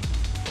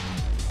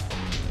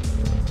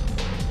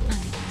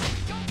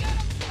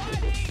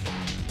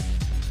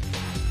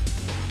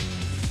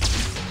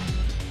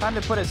 Time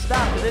to put a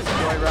stop to this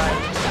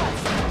joyride.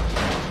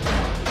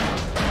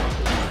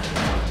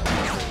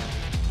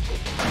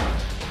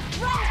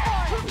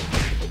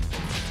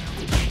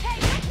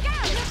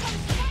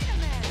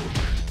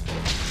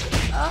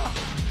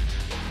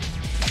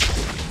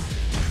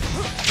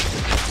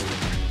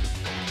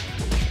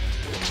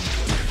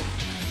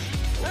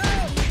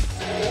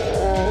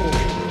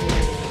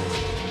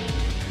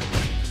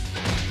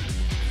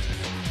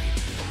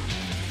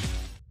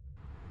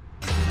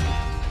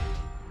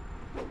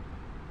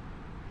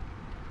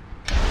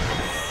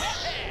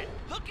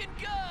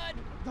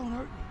 Don't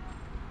hurt me.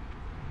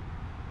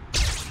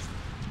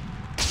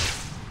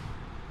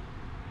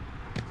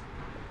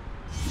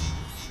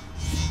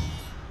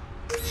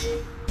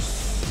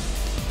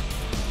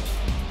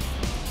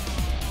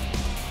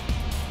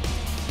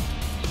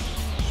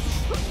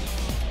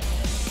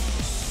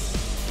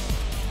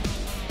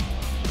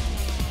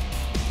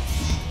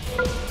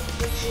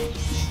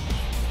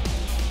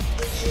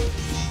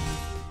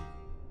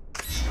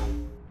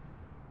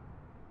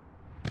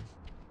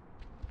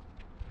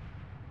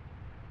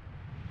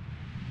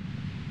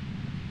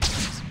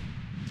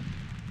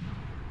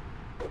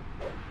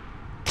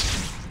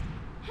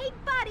 Hey,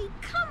 buddy,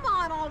 come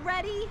on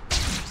already!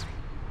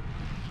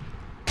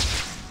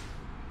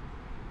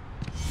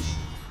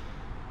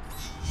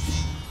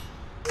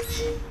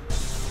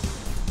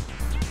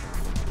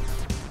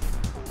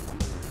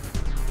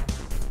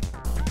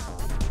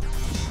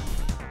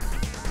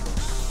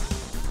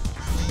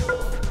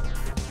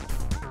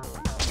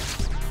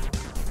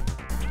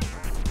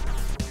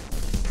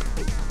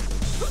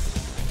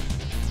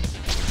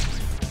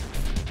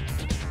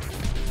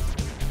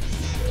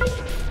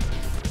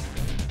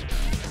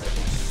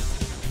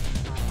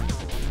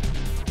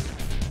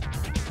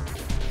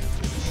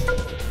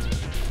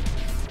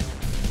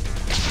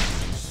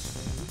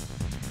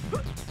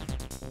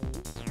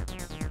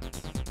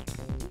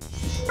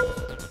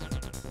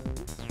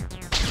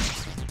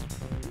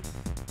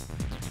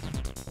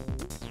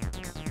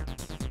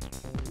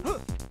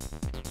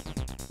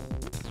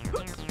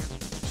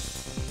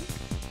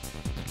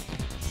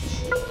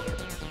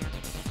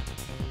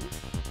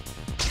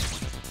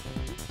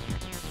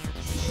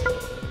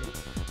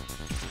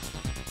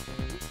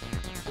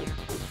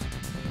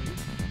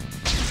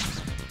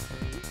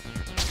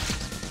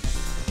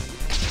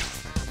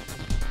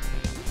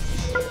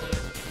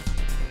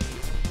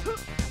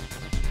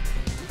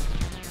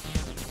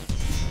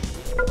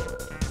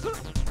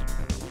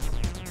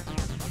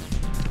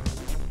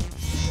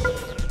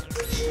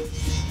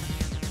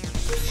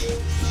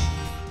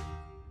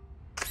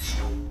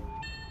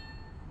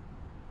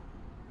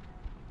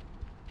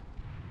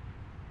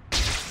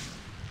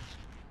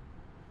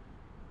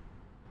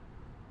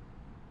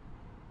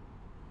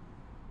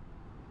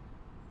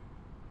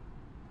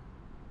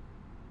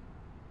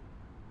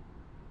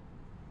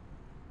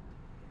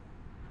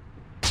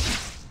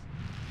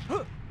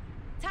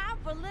 Time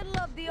for a little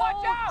of the Watch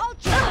old out!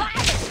 ultra.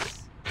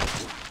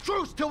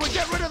 Truce till we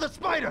get rid of the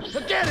spider!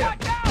 Get him!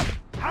 Watch out!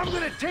 I'm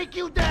gonna take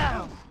you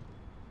down!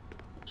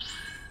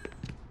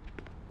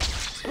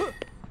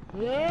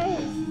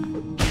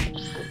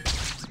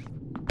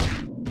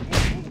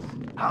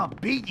 I'll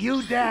beat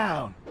you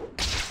down!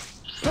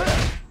 You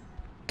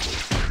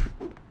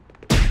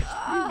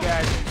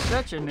guys are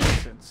such a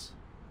nuisance.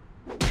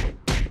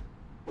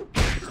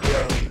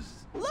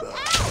 Look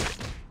out!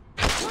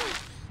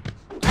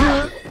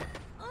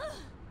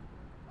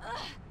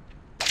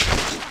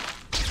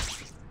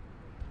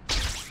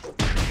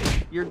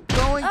 You're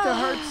going to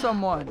hurt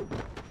someone.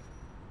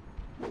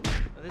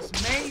 This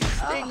may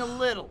sting a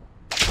little.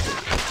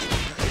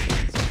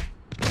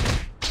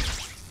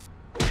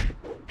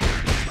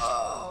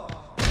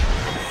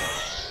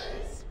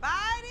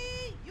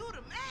 Spidey, you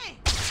the man.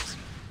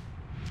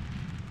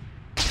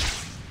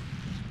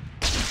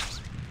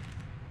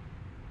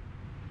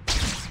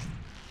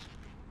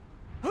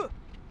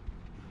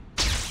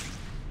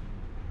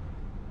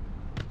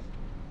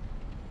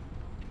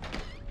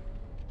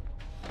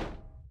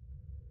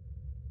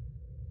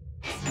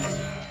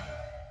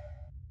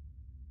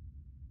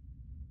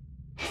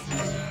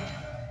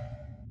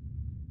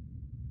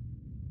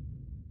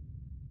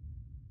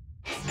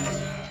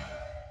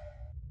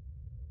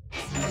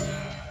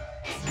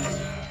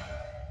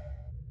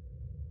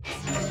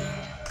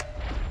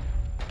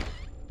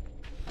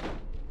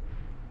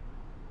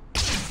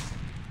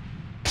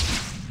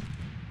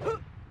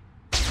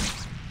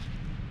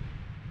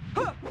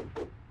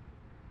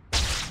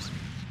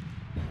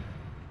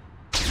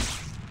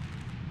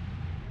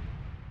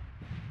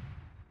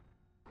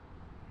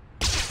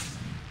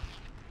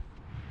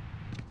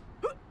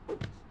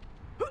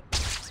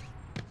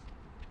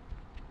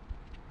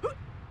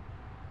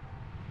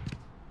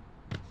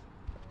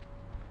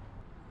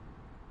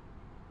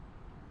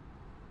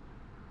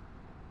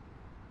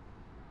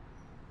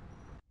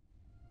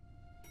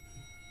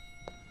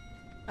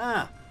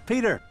 Ah,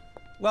 Peter.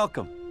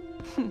 Welcome.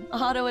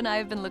 Otto and I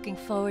have been looking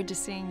forward to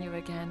seeing you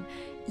again.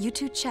 You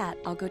two chat.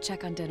 I'll go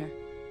check on dinner.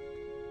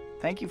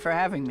 Thank you for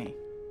having me.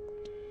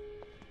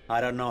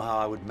 I don't know how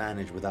I would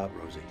manage without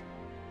Rosie.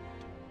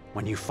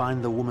 When you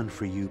find the woman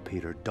for you,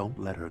 Peter, don't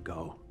let her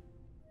go.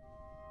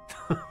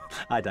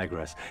 I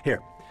digress.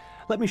 Here,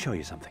 let me show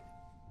you something.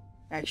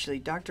 Actually,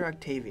 Dr.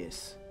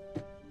 Octavius,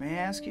 may I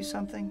ask you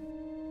something?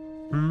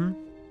 Hmm?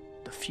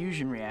 The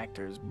fusion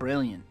reactor is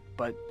brilliant,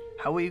 but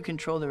how will you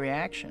control the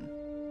reaction?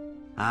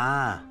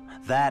 Ah,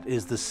 that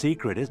is the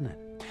secret, isn't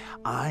it?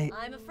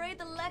 I'm afraid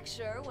the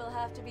lecture will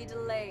have to be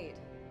delayed.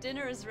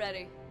 Dinner is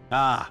ready.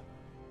 Ah.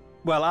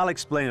 Well, I'll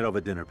explain it over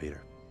dinner,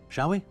 Peter.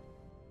 Shall we?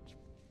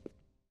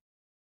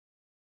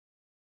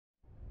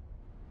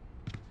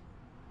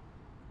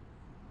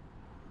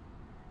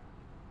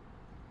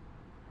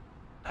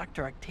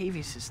 Dr.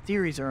 Octavius's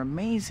theories are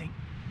amazing.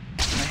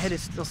 My head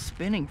is still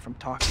spinning from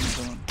talking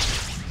to him.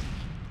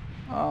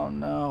 Oh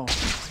no.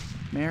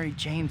 Mary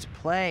Jane's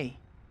play.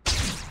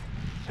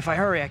 If I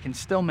hurry, I can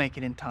still make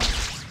it in time.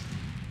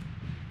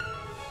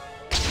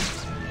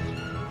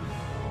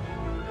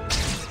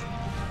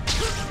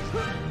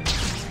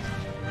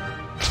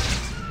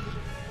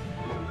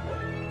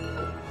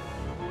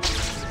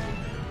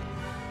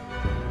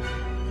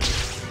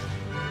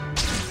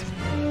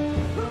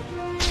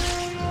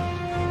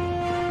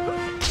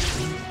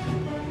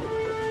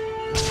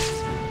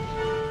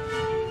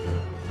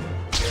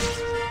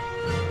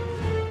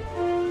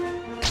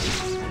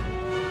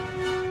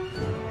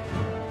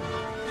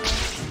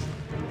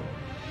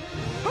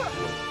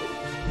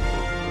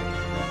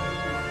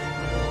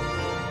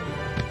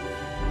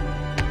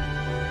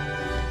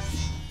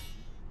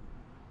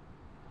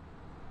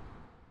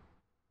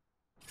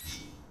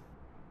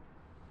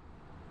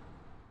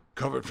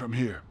 Covered from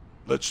here.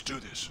 Let's do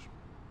this.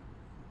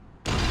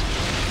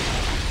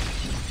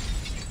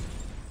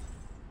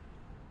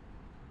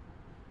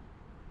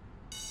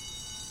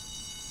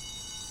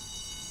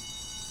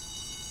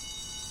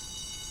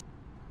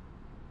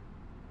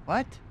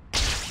 What?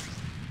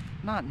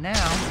 Not now.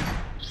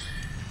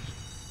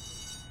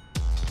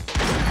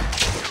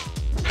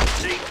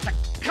 Need to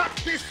cut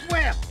this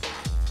web!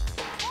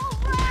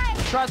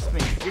 Trust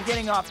me, you're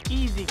getting off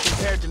easy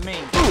compared to me.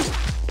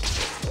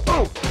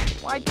 Oh!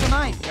 Why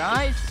tonight,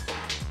 guys?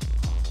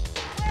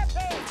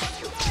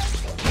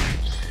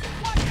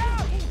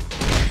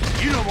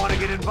 You don't want to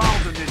get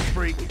involved in this,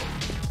 freak.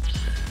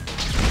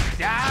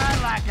 Die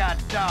like a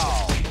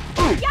dog.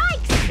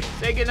 Yikes!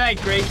 Say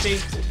goodnight, Gracie.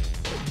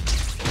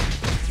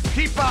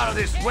 Keep out of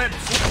this web.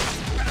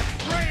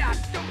 Pray I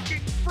don't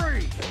get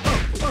free.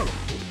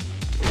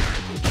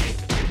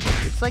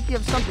 It's like you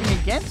have something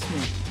against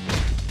me.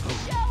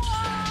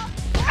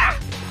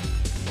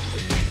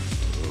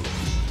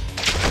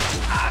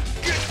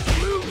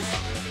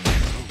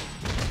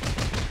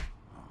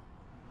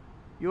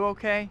 You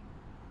okay?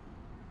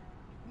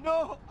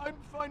 No, I'm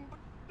fine, but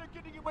they're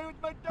getting away with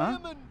my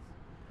diamonds.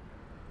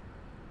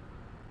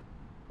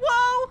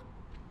 Whoa!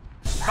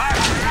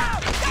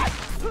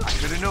 I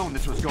should have known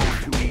this was going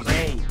too easy.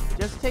 Hey,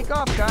 just take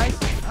off, guys.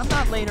 I'm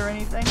not late or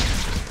anything.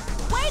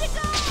 Way to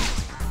go!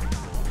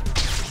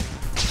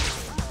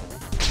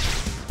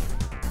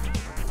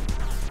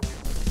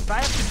 If I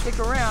have to stick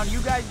around, you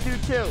guys do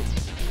too.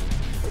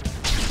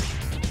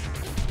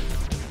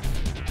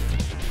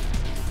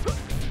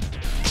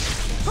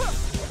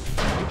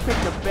 You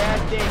picked a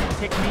bad day to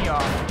tick me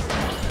off.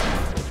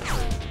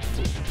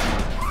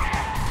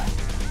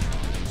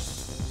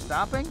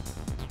 Stopping?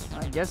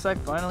 I guess I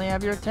finally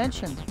have your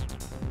attention.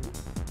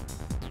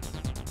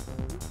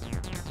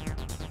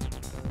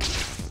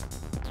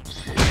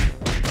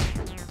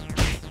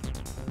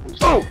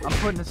 Oh! I'm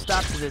putting a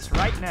stop to this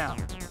right now.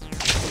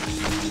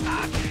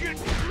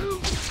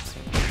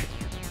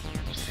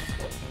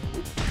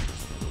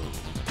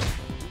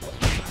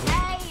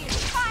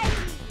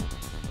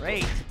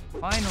 Great.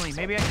 Finally,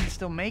 maybe I can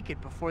still make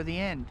it before the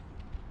end.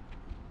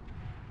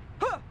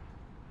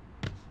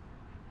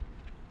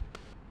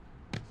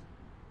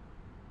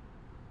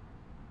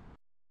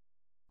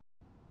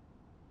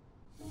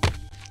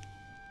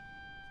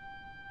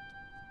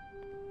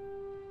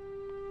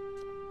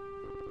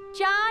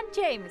 John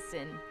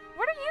Jameson,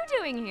 what are you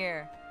doing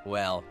here?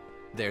 Well,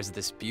 there's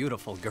this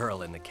beautiful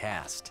girl in the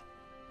cast.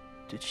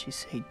 Did she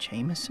say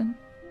Jameson?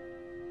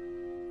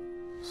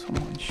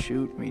 Someone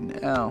shoot me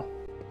now.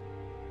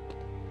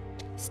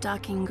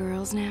 Stalking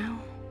girls now?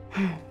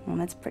 Well,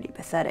 that's pretty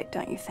pathetic,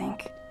 don't you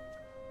think?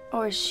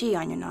 Or is she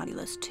on your naughty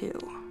list, too?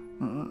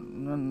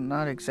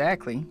 Not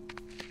exactly.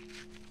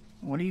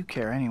 What do you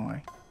care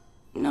anyway?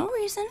 No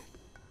reason.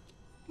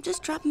 I'm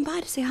just dropping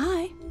by to say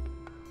hi.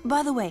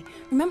 By the way,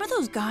 remember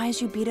those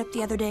guys you beat up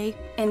the other day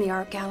in the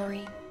art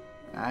gallery?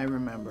 I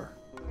remember.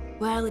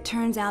 Well, it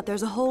turns out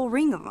there's a whole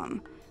ring of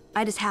them.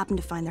 I just happened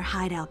to find their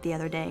hideout the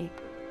other day.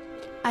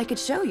 I could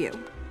show you.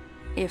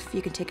 If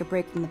you can take a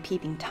break from the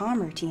peeping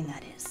Tom routine,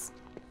 that is.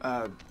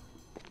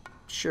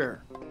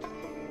 Sure.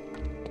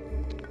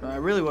 I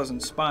really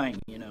wasn't spying,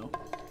 you know.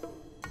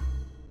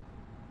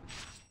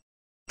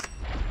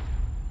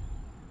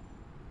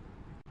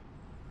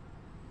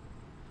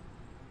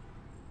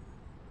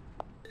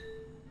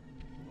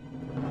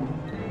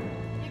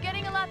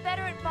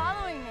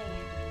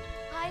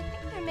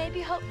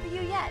 be hope for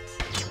you yet.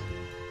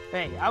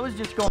 Hey, I was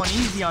just going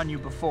easy on you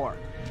before.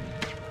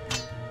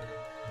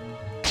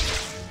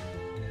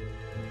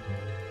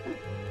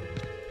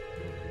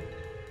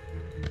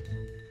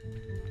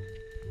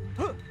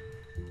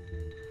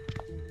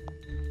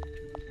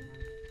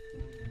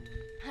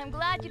 I'm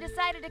glad you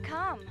decided to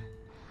come.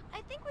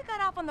 I think we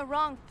got off on the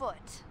wrong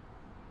foot.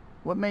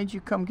 What made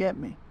you come get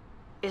me?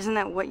 Isn't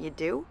that what you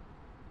do?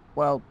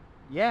 Well,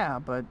 yeah,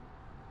 but...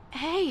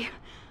 Hey,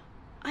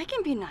 I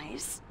can be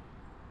nice.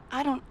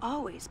 I don't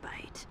always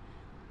bite.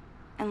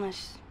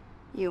 Unless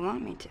you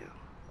want me to.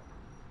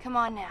 Come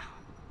on now.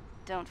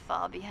 Don't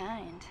fall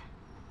behind.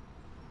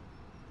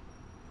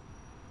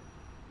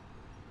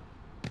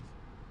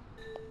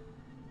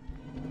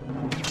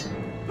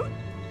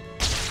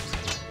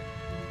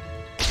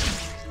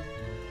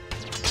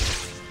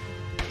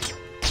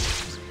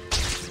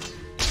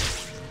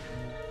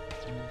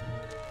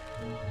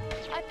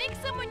 I think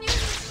someone used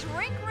a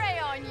shrink ray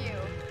on you.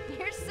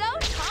 You're so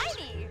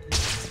tiny.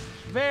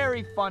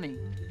 Very funny.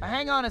 Now,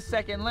 hang on a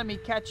second, let me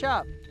catch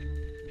up.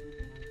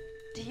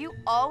 Do you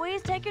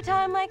always take your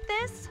time like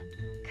this?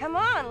 Come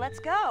on, let's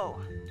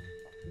go.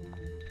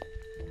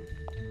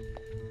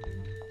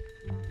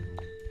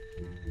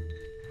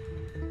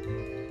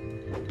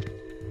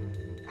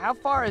 How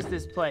far is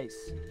this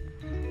place?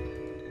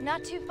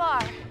 Not too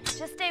far.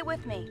 Just stay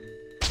with me.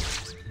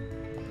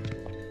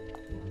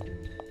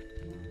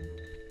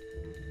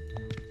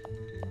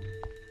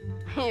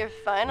 You're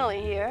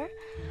finally here.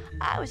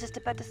 I was just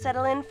about to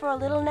settle in for a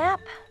little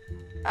nap.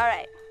 All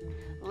right,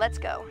 let's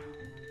go.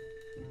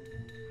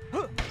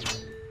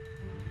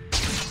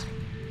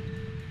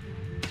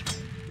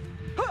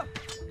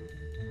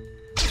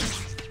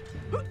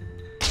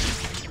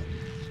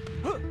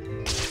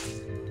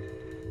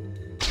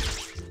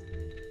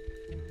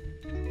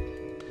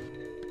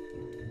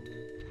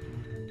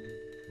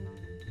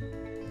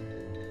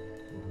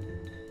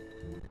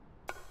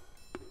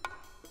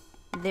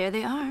 There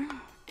they are,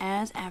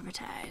 as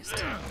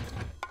advertised.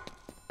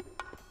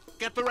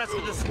 Get the rest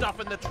of the stuff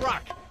in the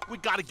truck. We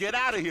gotta get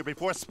out of here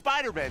before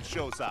Spider-Man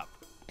shows up.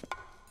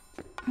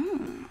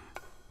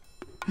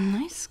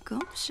 Nice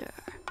sculpture.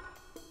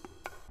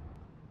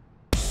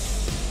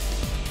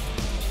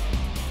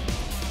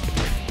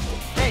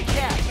 Hey,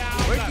 Cat,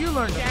 where'd you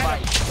learn to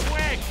fight?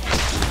 Quick!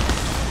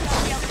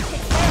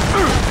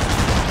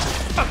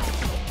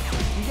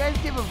 You guys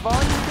give a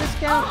volume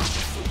discount?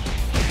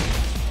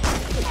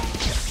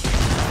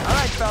 All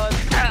right, fellas,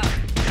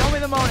 show me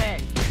the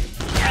Monet.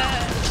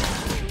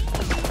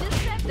 Just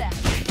said that.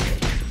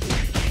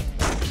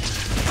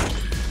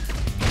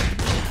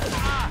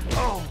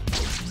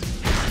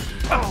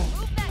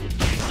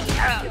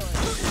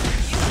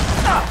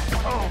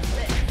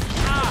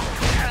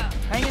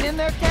 Hanging in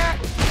there, Cat?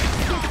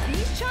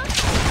 These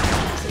chunks?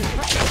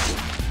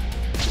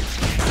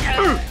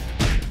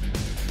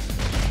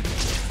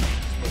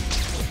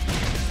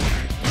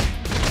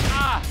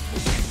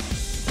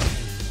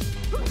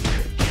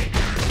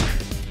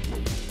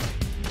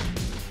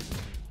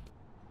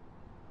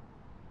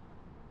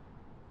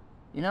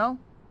 You know,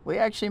 we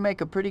actually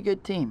make a pretty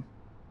good team.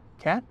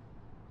 Cat?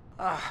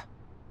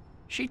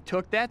 She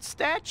took that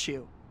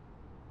statue.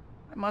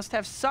 I must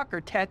have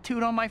sucker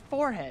tattooed on my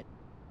forehead.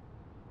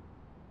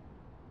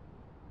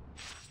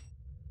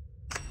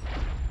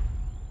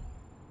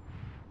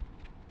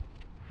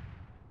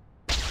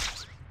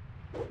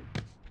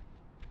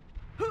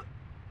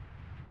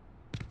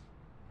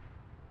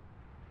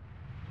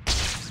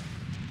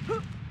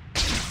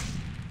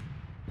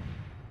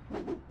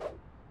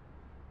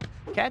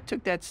 Cat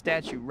took that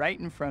statue right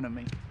in front of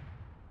me.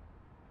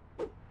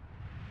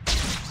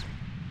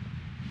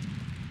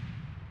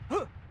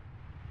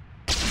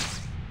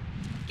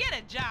 Get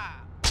a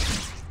job.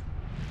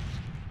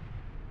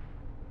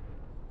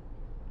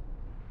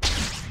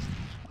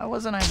 Why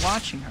wasn't I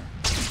watching her?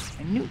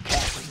 I knew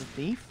Cat was a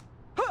thief.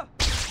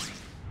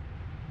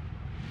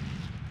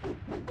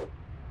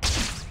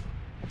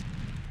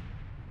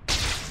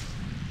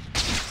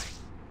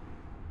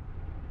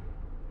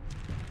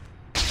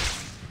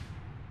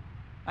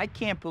 I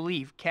can't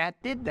believe Cat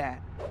did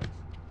that.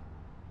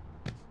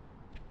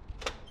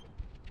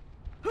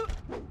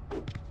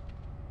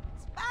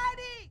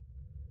 Spidey!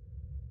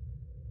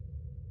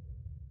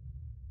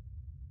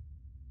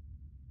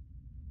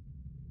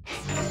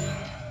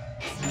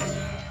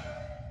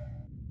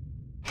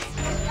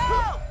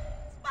 Yo!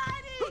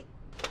 Spidey!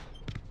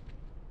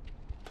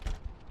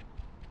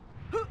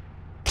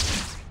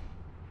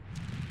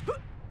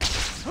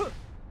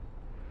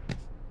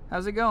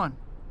 How's it going?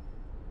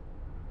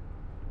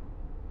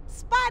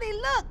 Spidey,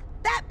 look!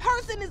 That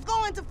person is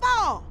going to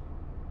fall!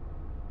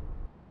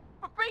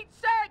 For Pete's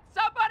sake,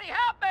 somebody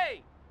help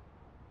me!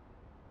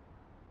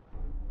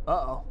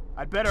 Uh-oh.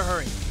 I'd better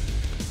hurry.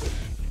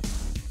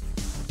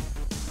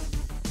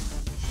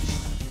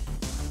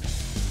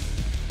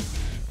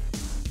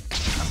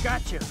 I've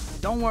got you.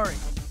 Don't worry.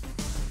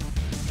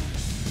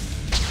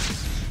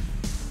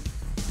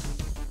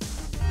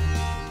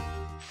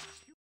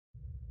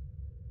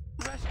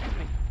 Rescue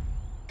me.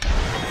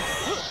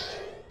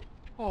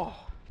 Oh,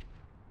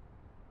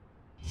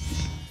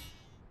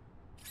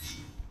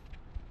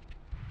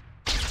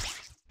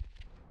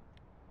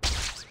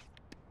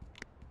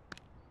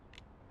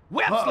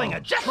 Web slinger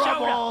just showed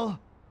up!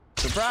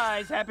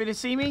 Surprise, happy to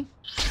see me?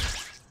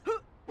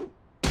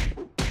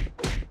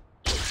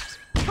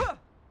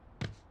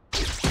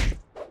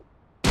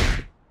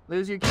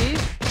 Lose your keys?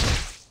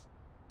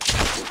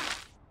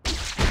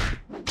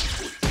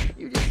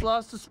 You just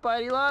lost the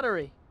Spidey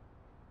lottery.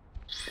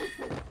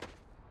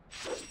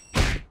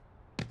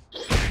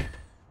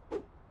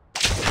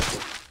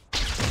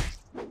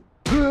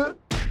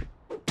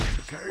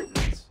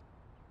 Curtains.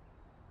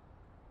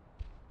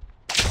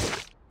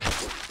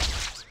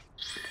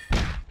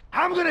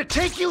 I'm gonna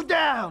take you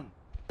down!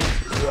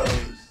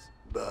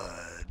 Rosebud.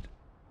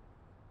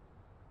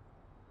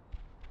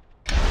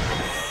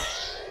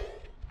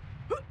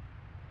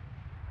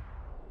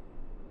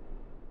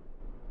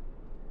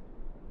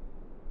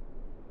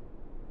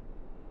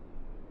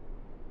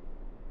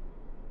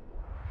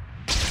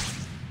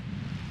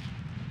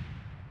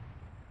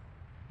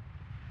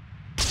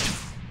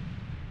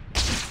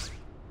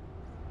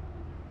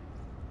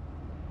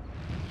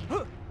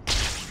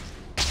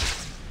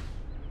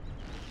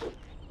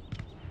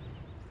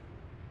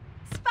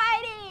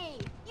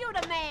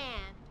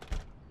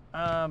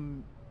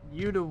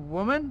 You the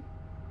woman?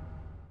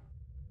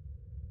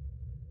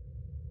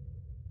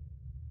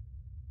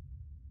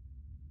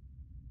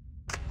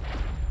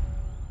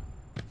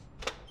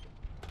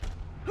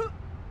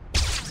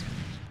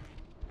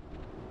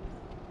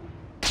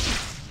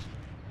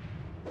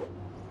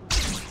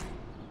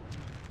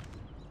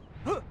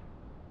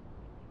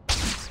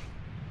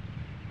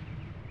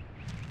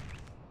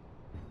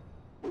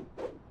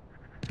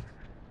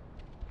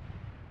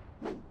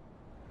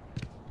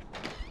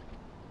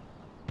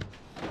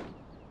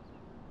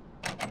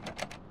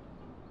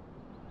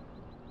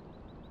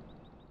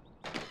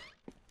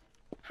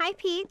 Hi,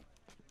 Pete.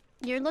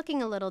 You're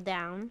looking a little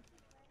down.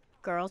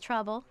 Girl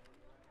trouble?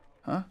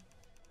 Huh?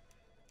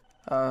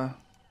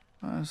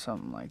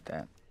 Something like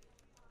that.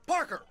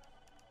 Parker!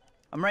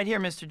 I'm right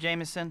here, Mr.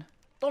 Jameson.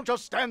 Don't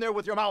just stand there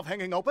with your mouth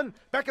hanging open.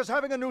 Becca's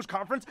having a news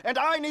conference, and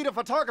I need a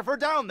photographer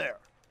down there.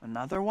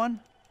 Another one?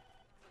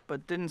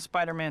 But didn't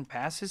Spider-Man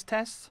pass his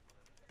tests?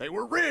 They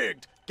were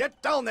rigged.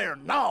 Get down there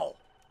now!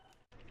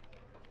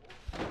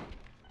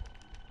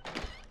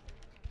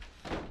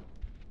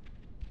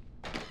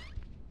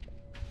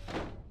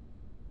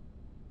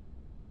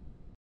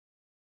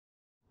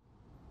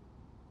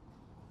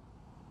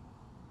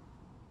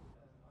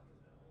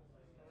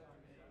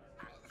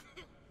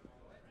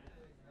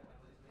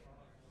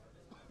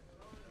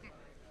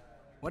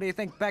 What do you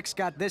think Beck's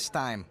got this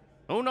time?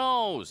 Who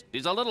knows?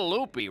 He's a little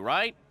loopy,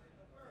 right?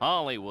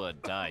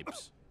 Hollywood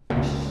types.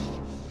 People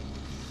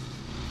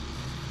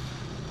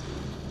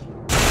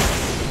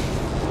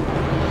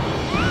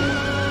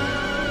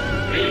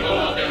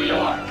of New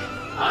York,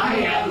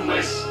 I am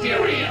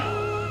Mysterio.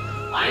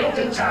 I have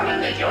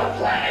determined that your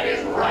planet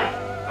is ripe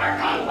for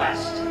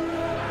conquest.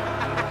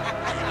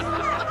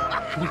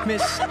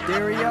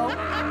 Mysterio?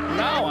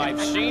 Now I've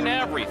seen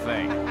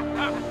everything.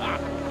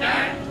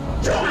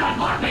 Do not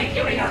mock me,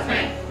 curious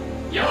man.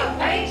 Your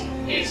fate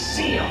is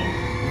sealed.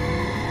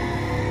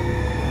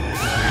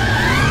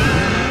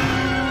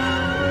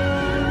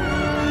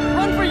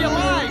 Run for your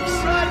lives!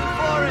 Run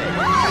for it!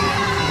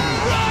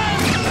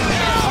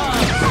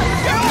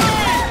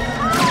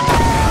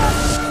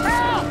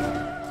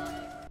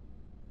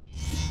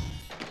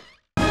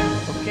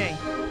 Okay,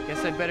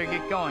 guess I'd better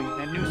get going.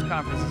 That news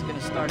conference is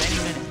gonna start any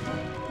minute.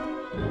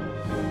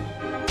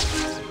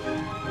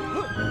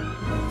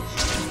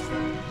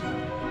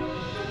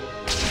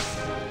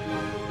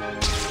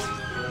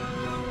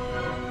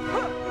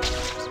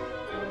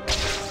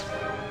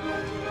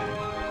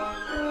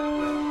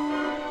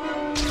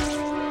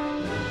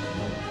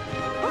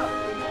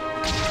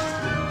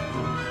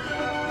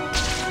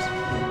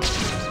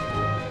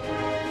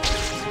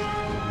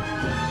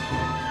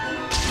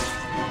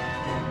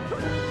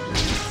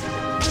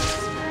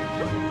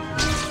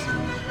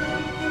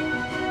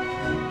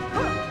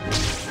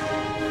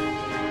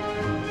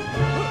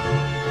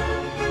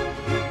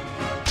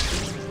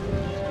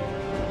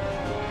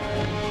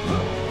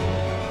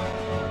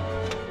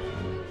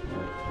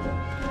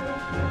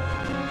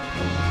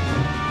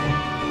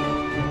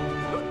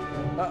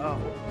 Uh-oh.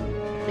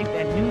 I think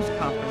that news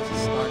conference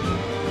is starting.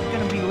 I'm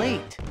gonna be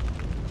late.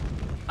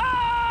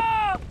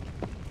 Ah!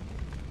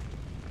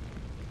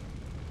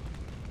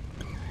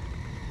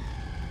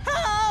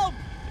 Help!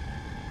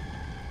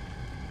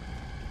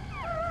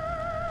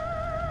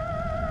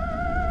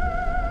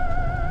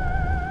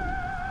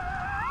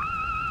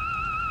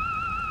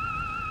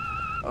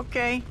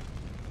 Okay,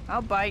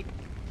 I'll bite.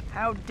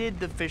 How did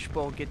the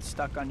fishbowl get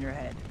stuck on your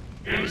head?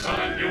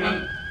 Insolent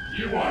human,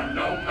 you are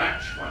no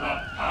match for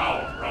the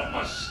power of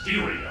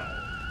Mysterio.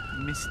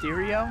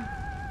 Mysterio?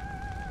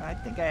 I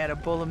think I had a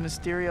bowl of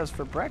Mysterios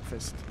for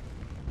breakfast.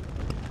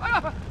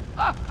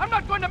 I'm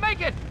not going to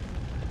make it!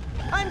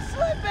 I'm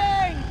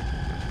slipping!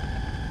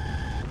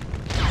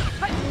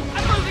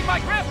 I'm losing my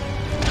grip!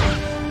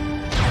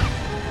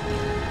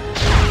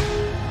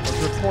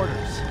 Those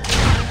reporters.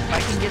 If I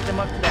can get them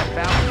up to that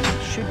balcony,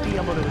 I should be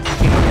able to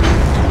escape.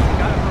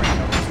 Gotta hurry,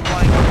 though. He's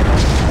flying over.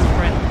 He's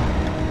friendly.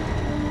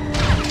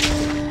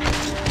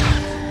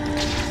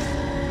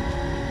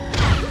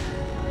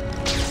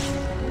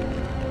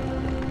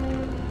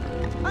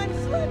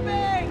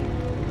 slipping!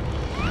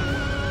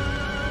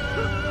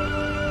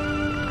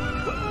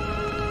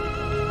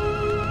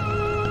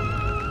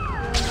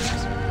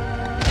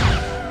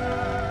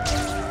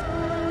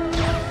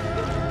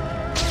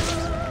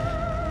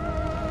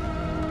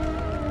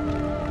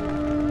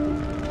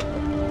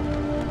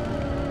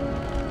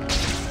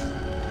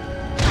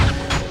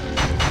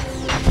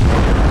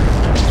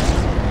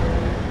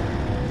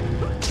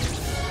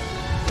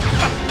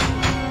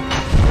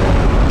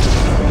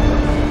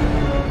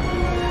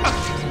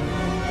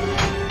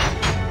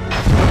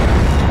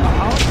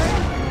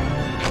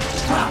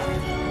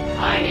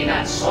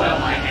 Soil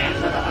my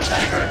hands with a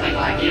pathetic earthling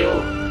like you.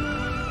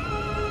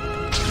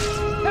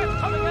 They're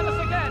coming at us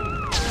again!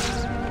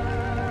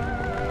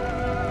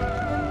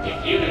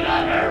 If you do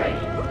not hurry,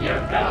 your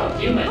fellow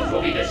humans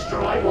will be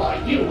destroyed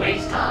while you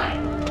waste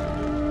time.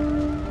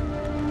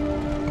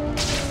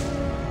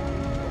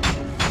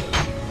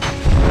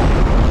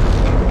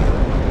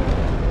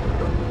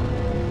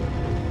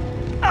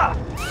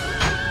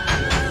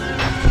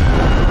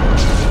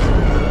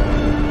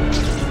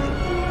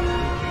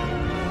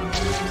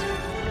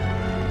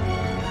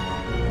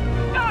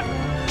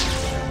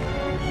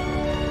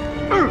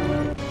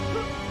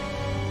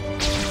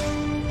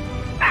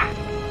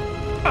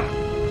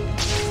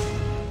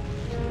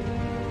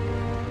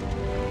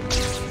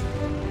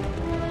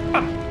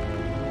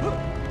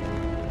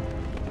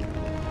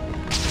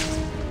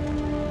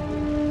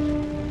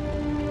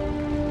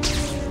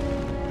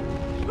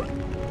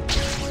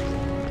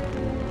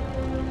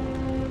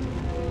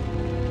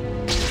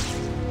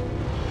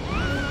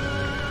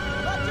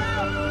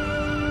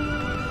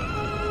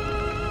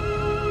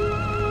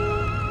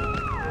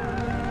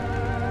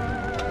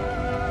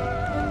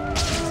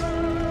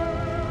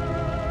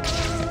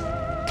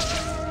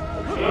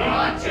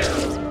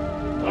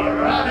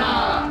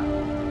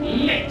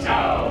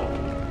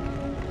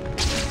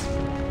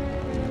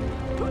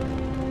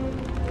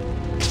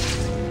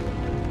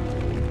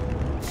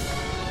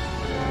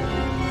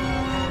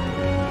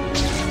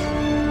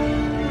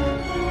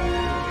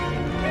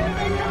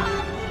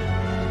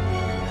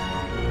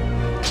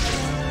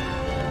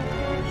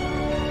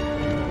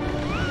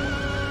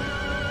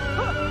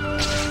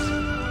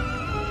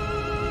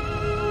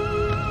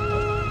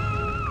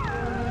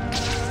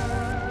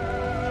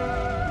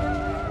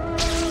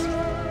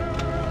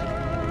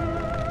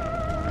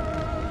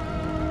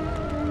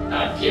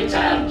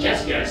 Futile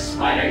gesture,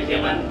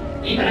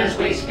 spider-human. Even as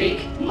we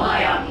speak,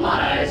 my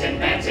armada is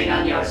advancing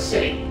on your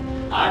city.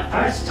 Our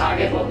first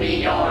target will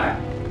be your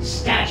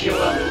Statue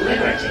of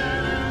Liberty.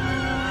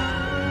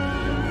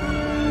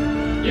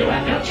 You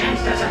have no chance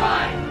to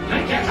survive.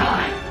 Take your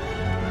time.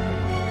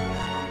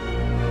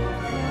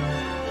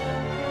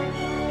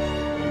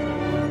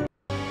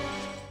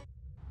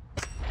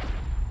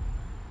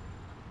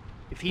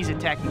 If he's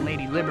attacking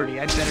Lady Liberty,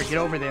 I'd better get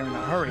over there in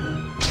a hurry.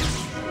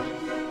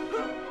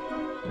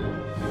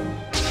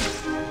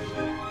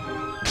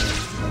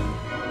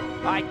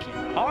 I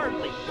can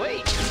hardly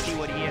wait to see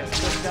what he has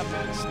cooked up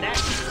in the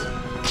snacks.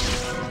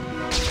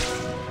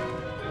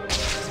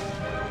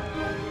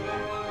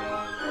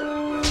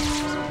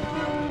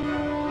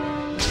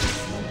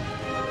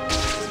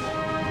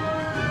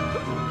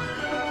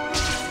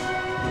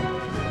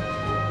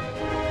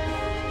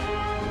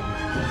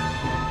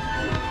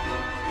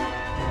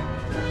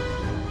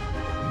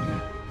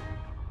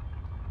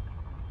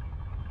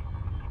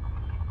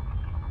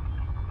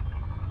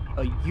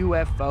 A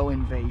UFO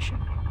invasion.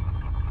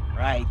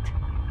 Right.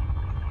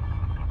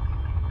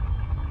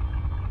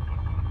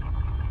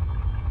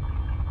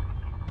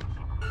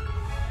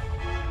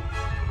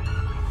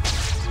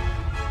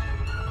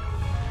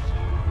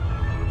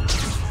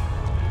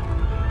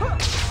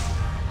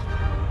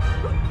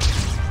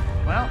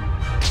 Well,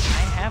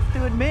 I have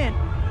to admit,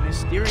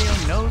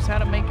 Mysterio knows how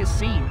to make a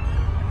scene.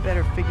 I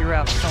better figure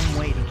out some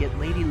way to get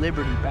Lady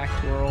Liberty back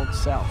to her old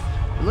self.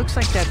 It looks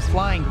like that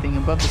flying thing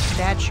above the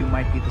statue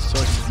might be the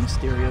source of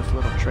Mysterio's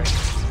little trick.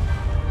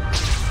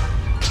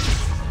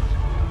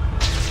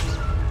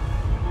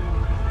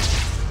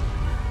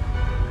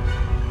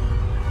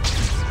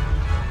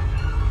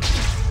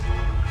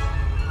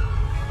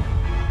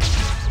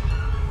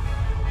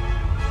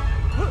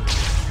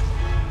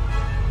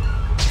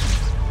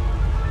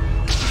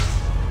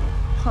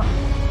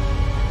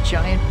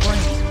 Giant brain.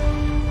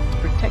 It's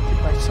protected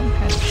by some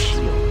kind of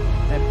shield.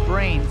 That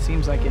brain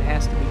seems like it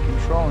has to be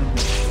controlling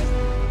this ship.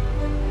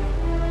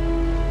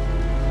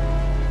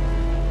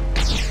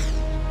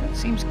 It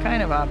seems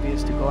kind of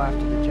obvious to go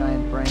after the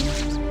giant brain.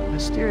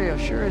 Mysterio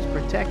sure is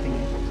protecting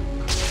it.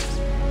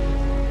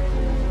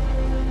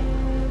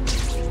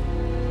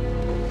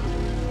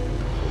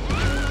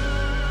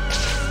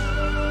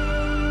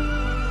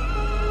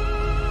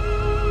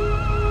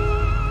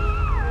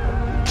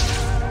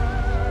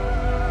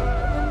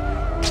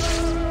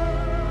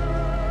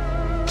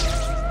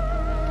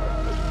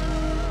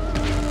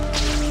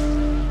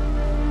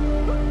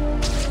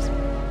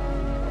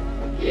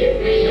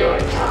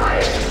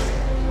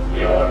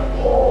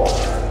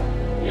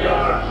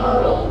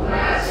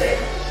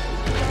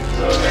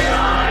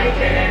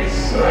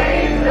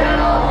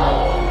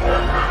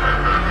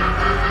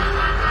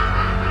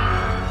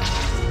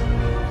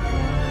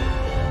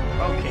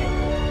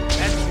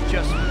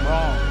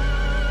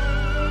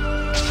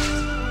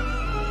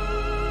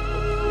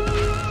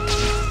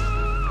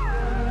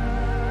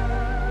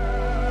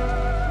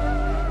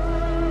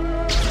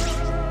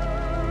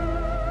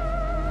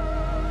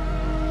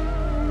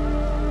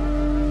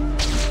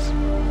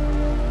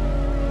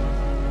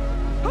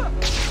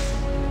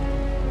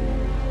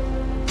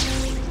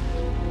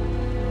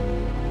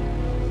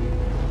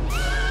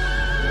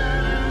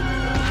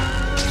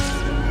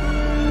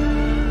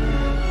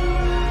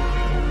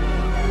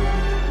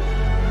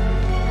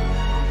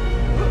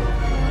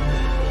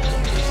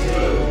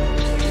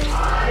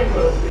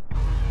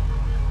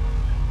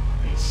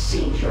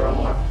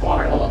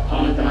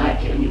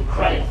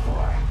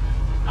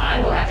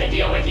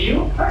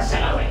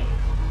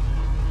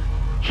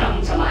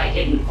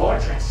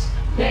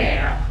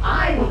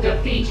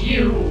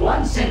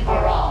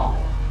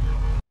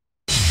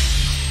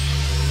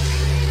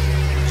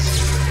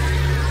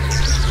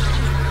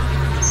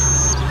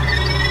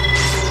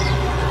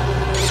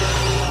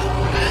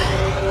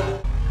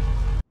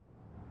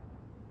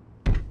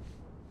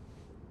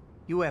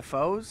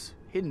 UFOs?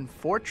 Hidden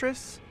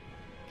fortress?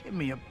 Give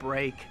me a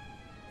break.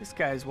 This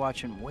guy's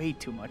watching way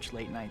too much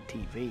late-night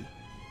TV.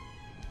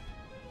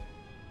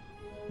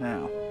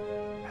 Now,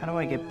 how do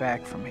I get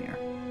back from here?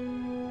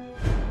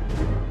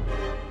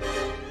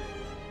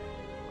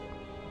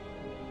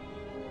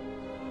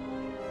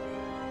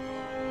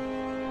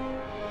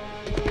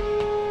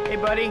 Hey,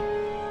 buddy.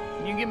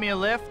 Can you give me a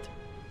lift?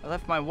 I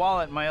left my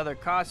wallet in my other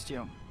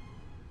costume.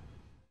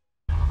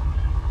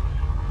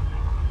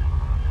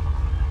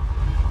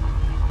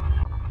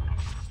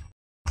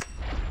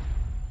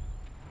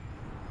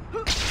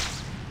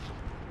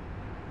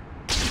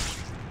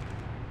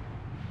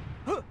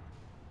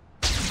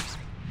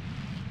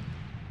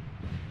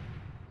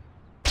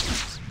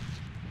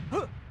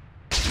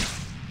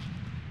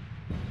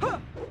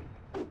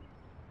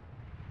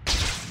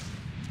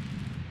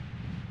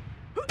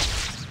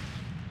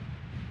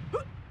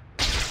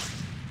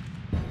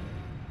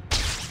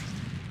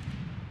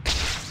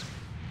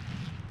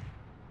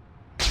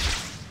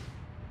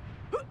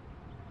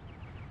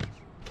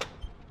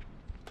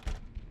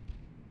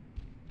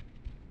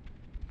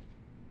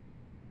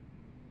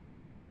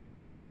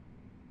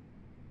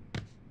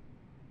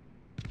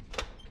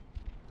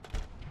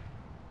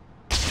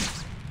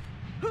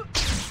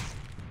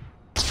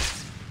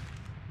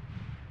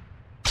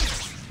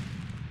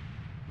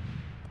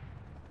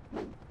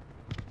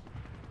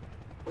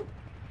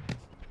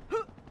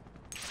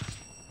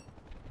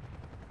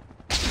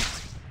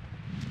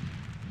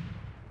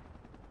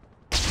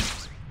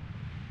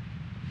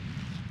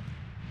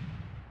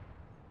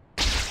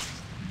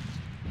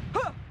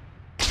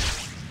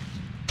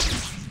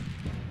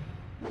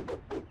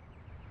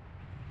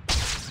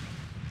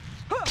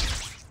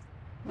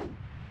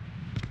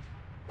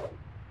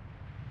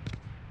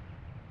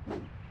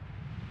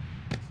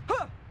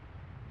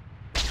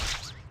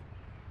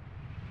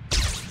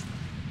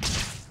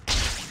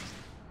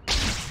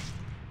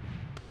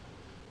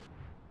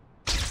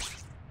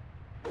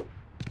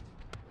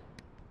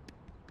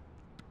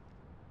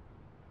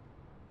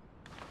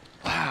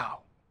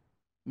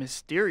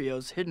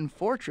 Mysterio's hidden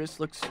fortress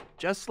looks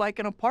just like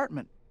an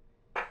apartment.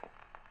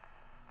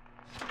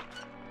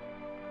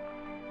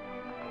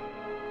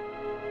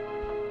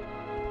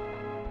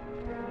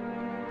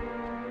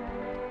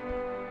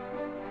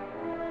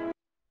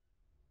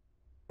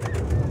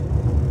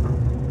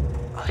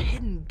 A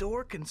hidden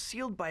door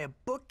concealed by a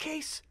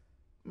bookcase?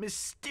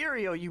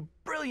 Mysterio, you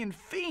brilliant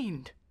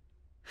fiend!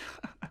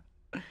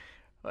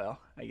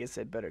 Well, I guess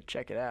I'd better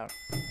check it out.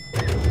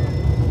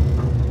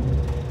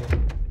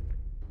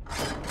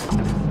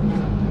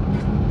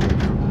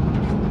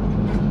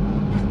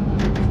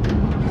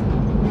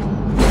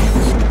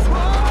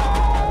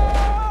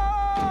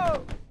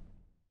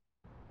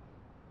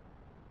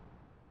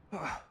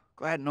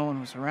 Glad no one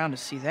was around to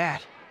see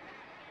that.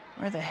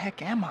 Where the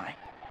heck am I?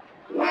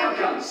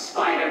 Welcome,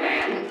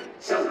 Spider-Man.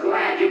 So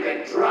glad you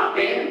could drop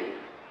in.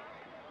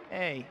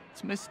 Hey,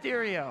 it's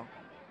Mysterio.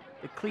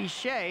 The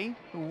cliché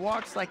who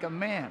walks like a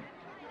man.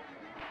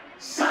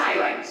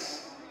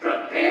 Silence!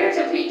 Prepare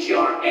to meet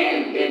your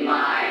end in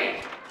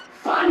my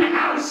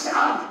Funhouse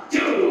of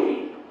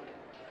Doom!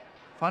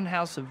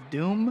 Funhouse of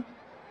Doom?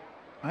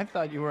 I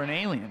thought you were an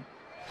alien.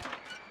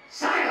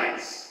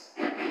 Silence!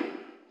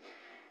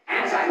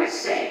 As I was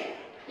saying,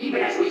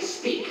 even as we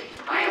speak,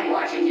 I am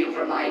watching you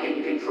from my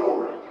hidden control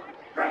room.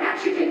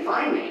 Perhaps you can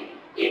find me,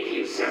 if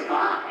you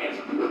survive.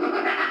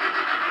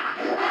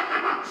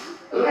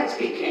 Let's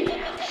begin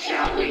now,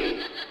 shall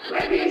we?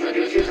 Let me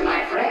introduce you to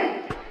my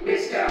friend,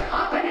 Mr.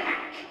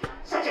 Hoppenhack.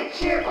 Such a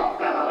cheerful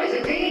fellow,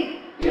 isn't he?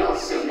 You'll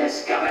soon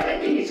discover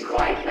that he's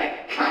quite the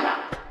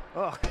cut-up.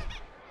 Ugh.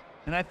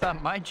 And I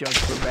thought my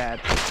jokes were bad.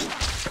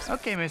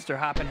 Okay, Mr.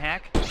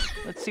 Hoppenhack,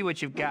 let's see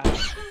what you've got.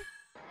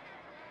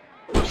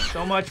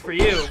 So much for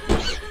you.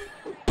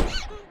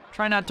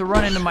 Try not to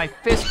run into my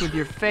fist with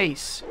your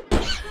face.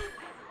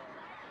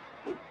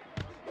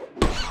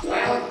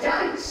 Well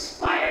done,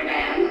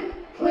 Spider-Man.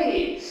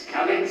 Please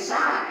come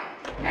inside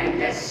and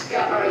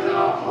discover the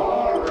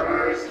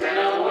horrors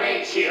that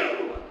await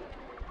you.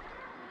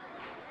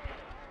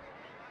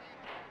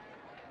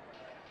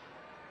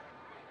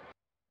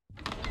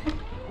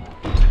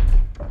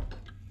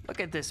 Look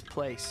at this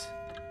place.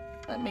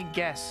 Let me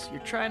guess, you're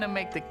trying to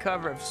make the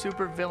cover of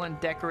Supervillain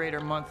Decorator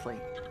Monthly,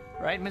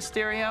 right,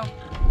 Mysterio?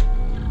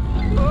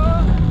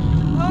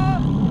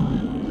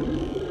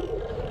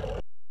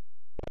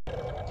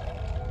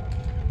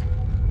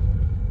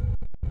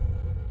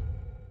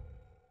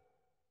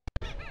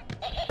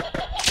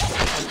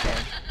 Okay,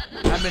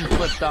 I've been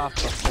flipped off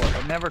before,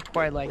 but never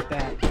quite like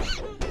that.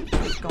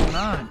 What's going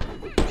on?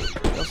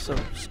 It feels so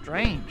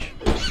strange.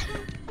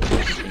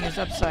 Everything is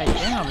upside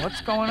down.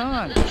 What's going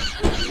on?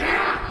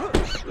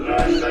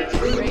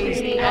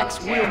 Crazy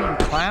axe-wielding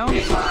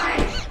clowns?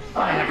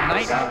 I have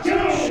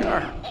nightmares,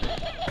 sure.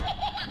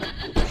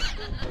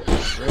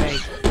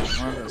 Great.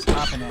 One of those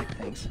Hoppenhack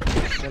things.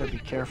 Better be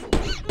careful.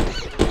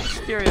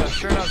 Mysterio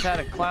sure knows how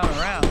to clown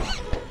around.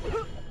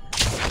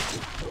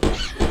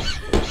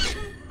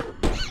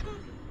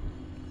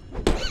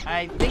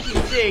 I think you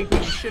zigged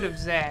when you should have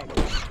zagged.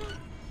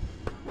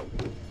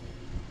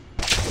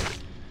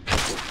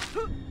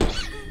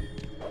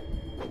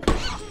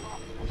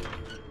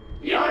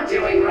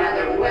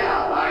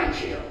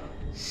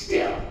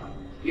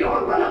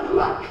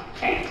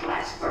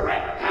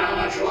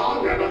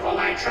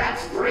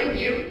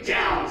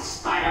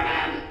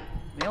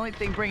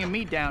 thing bringing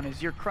me down is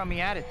your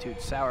crummy attitude,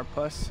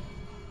 sourpuss.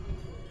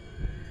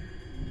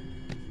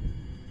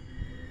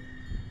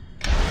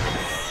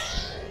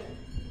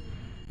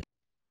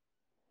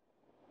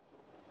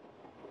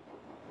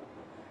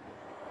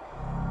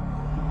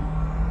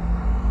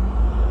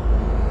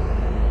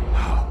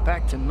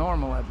 Back to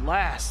normal at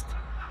last.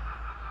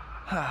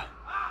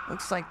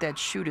 Looks like that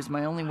chute is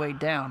my only way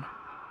down.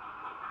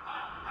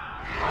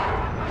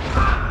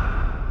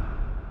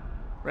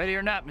 Ready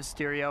or not,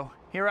 Mysterio,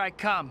 here I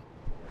come.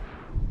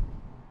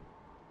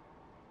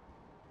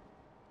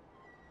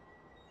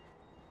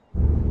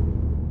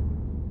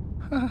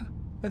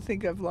 I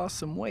think I've lost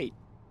some weight.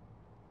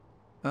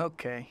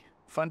 Okay,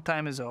 fun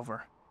time is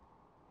over.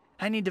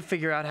 I need to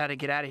figure out how to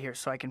get out of here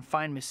so I can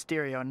find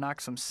Mysterio and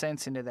knock some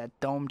sense into that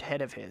domed head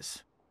of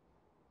his.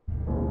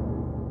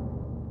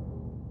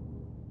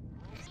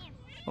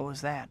 What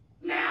was that?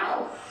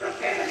 Now,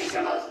 prepare to meet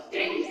the most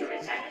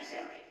dangerous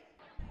adversary.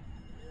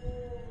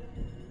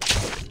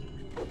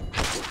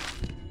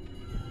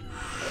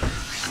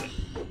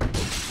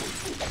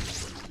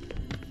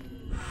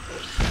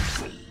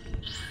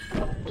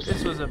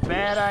 This was a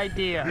bad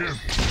idea.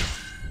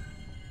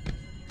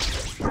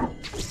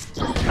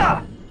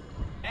 Ah!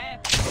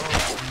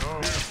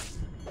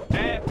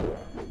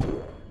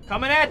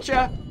 Coming at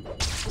ya!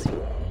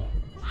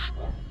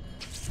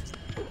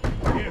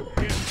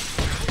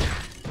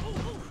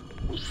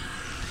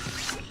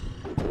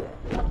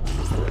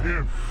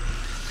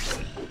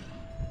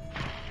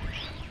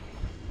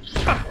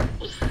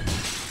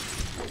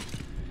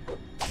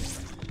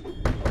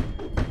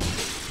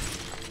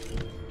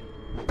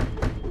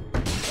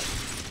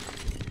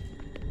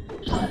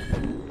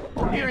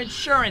 Your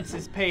insurance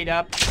is paid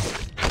up.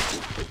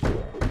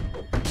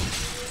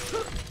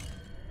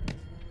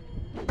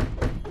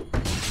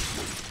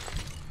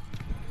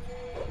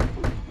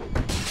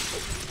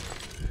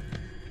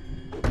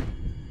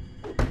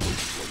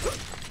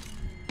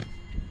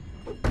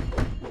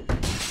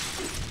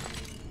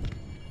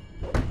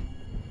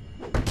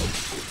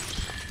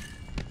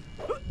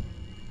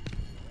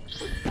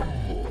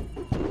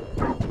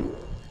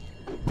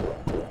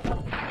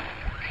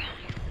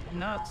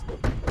 Nuts.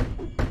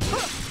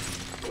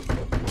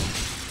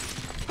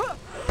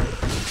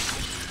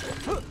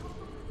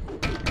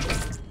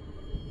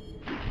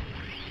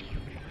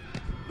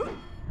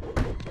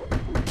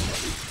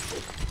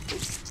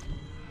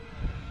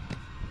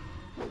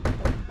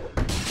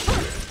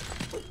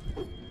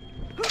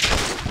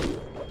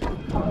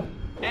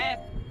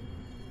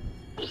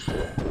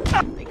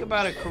 Think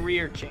about a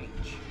career change.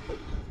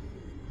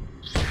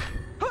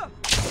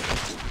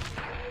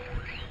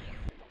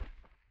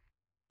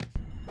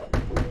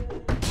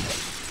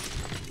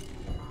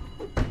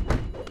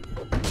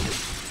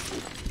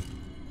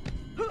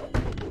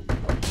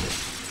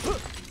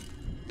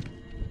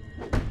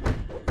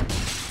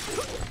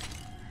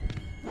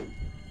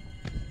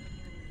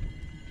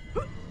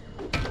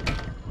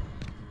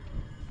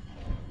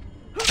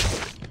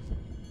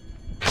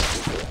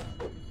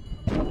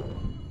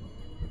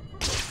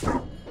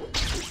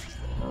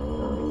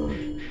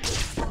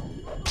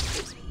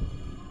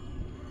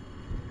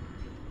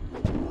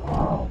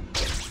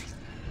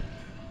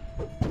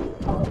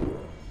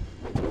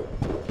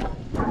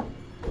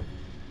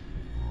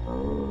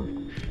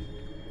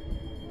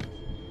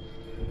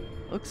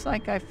 Looks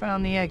like I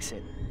found the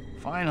exit.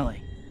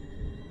 Finally.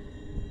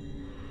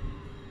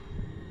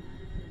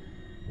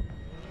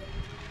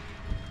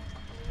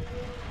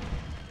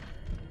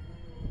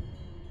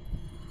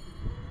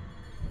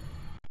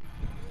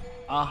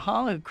 A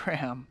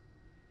hologram.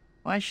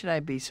 Why should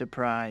I be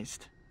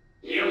surprised?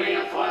 You may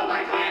have foiled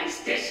my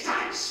plans this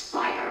time,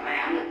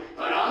 Spider-Man,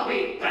 but I'll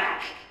be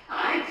back.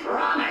 I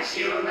promise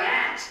you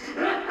that.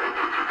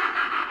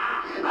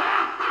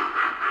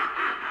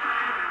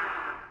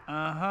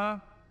 Uh-huh.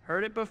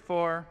 Heard it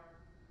before.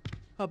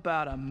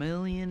 About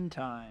 1,000,000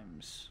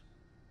 times.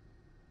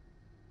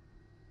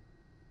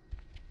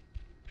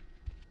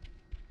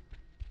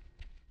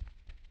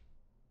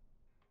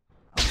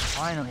 I'm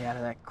finally out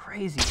of that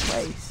crazy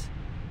place.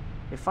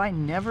 If I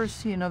never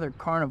see another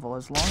carnival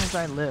as long as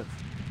I live,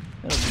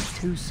 it'll be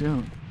too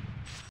soon.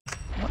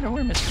 I wonder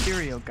where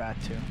Mysterio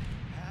got to.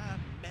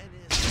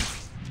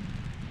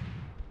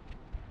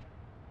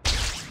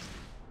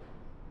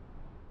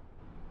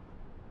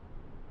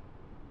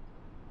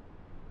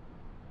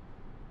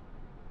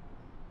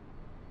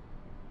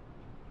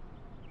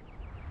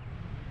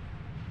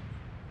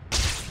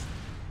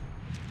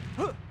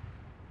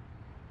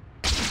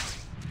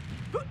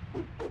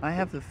 I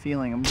have the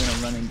feeling I'm gonna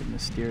run into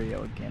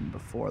Mysterio again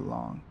before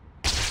long.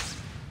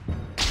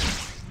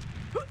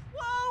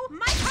 Whoa!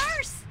 My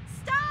purse!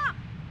 Stop!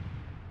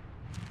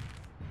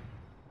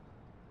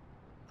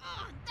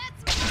 Oh,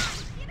 that's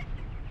mine! Get it!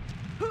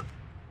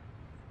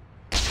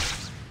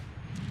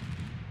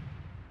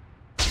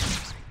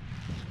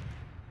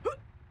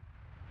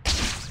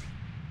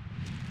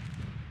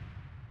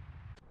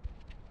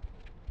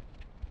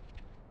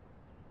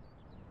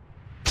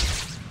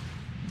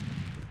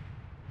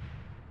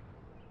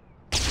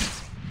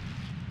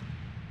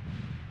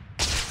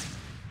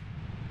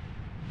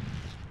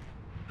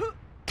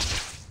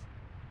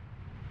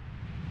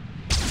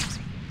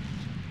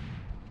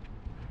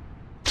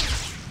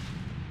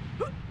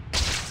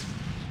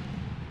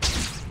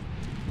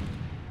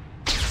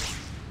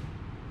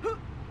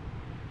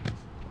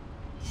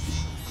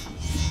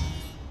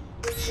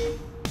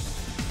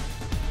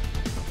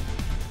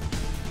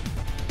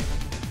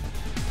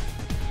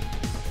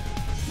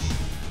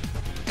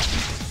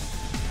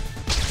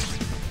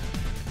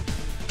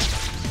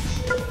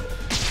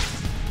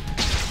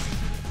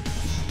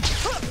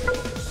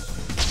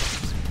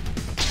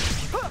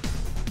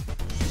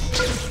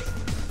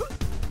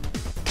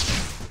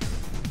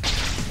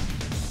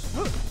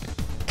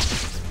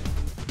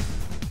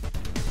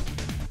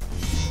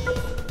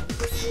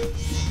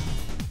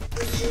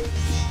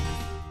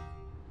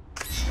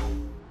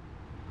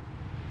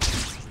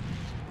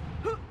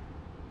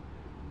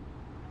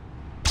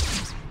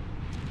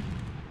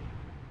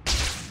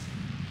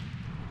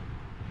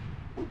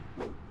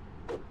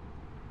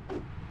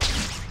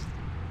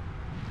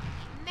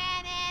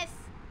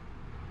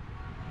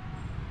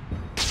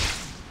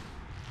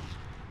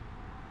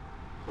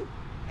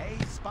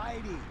 Hey,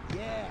 Spidey.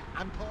 Yeah,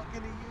 I'm talking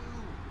to you.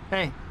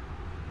 Hey.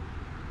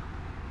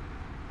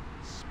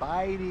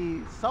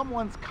 Spidey,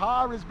 someone's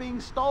car is being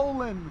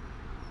stolen.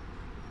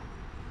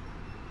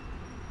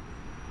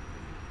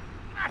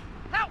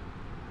 Help!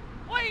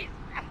 Please!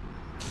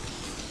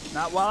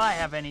 Not while I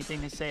have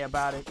anything to say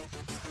about it.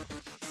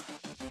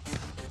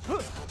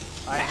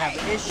 I have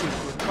issues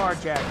with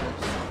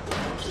carjackers.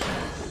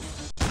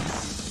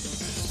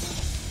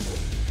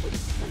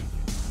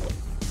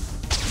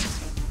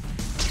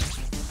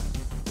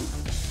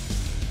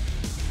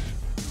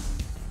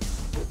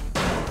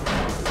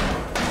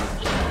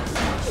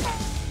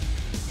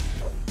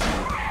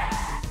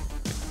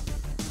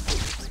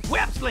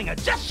 Web-slinger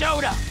just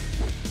showed up!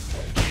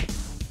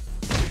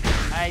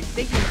 I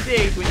think you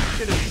zigged when you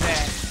should have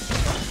said.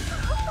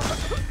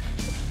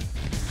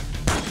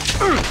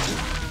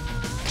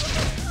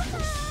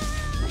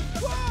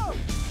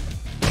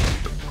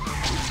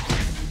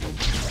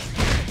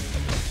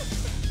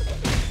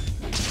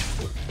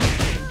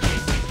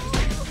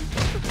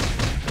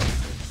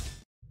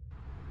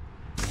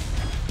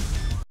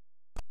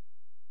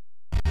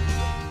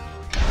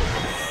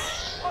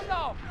 Oh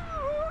no!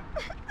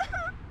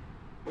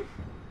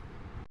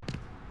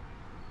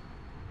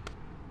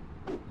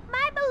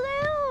 My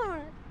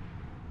balloon!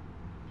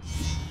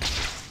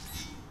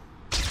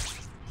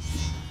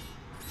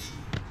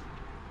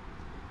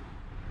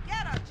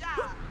 Get a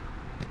job!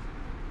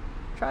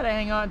 Try to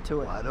hang on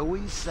to it. What do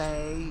we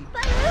say?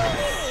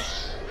 Balloon!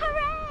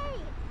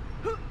 Hooray!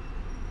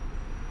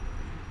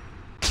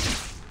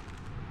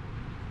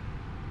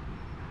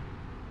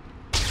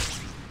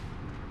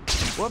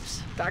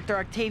 Whoops, Dr.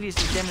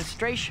 Octavius'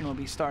 demonstration will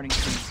be starting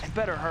soon. I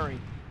better hurry.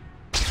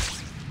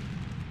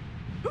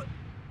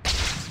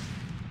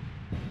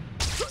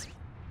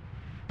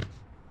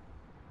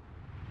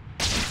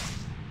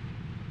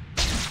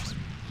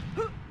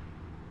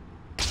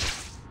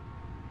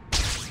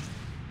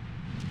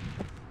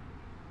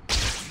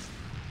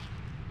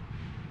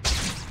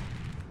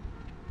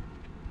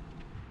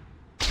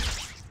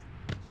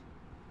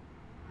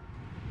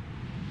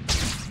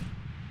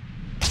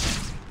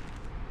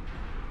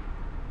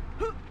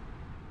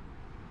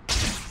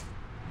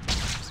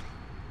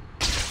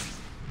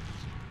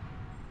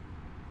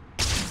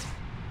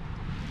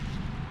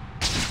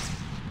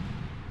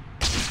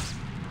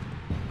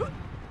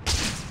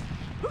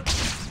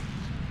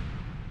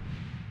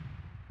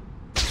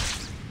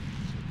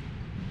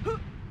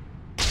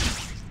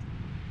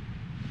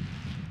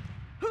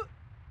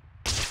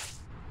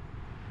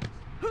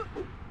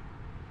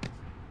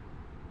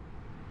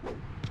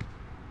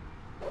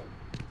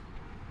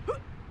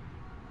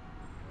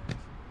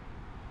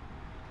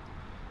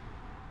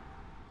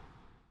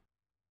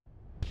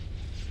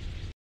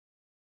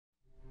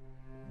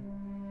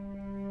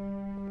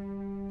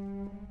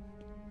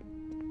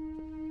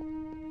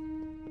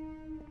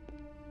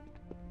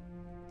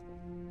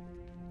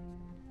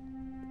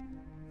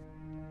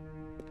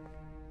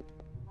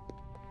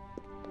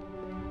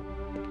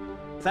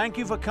 Thank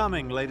you for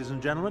coming, ladies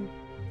and gentlemen.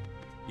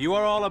 You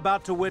are all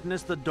about to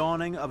witness the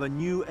dawning of a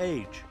new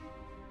age.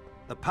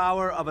 The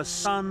power of a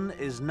sun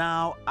is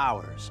now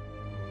ours.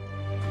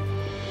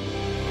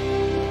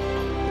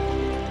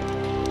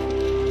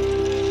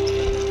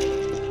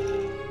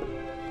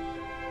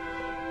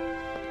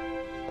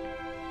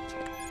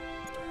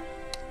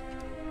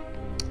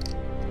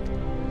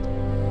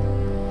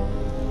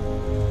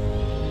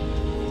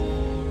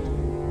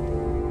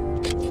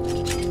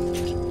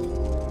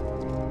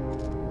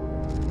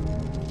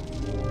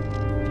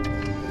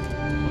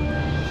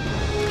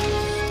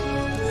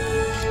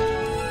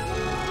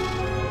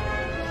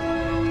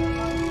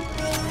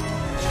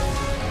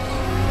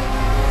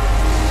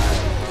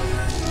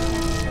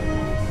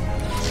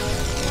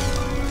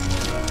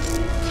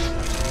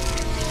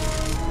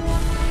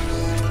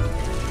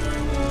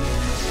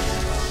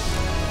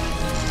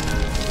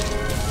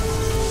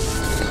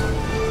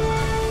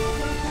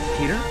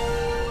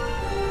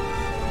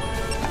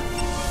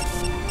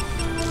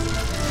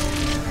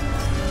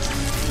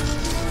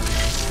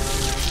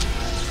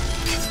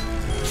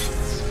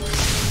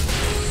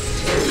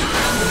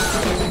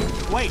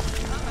 Wait,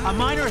 a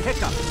minor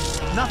hiccup.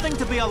 Nothing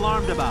to be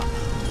alarmed about.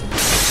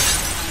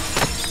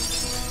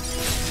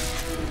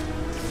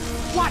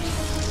 What?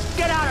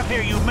 Get out of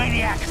here, you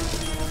maniac!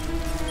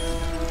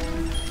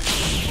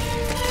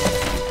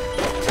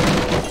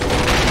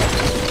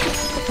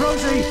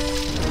 Rosie!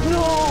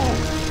 No!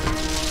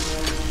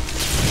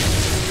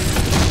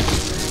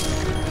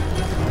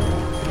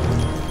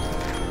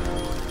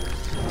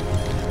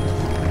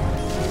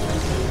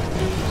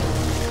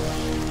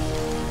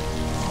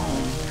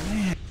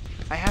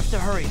 I have to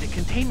hurry. The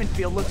containment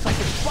field looks like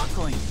it's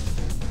buckling.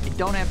 I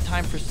don't have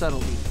time for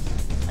subtlety.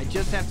 I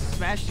just have to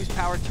smash these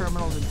power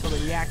terminals until the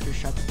reactor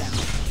shuts down.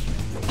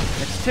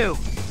 That's two.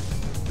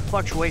 The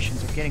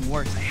fluctuations are getting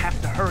worse. I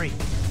have to hurry.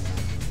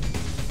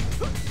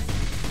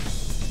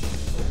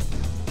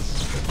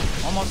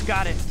 Almost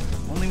got it.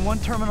 Only one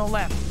terminal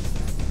left.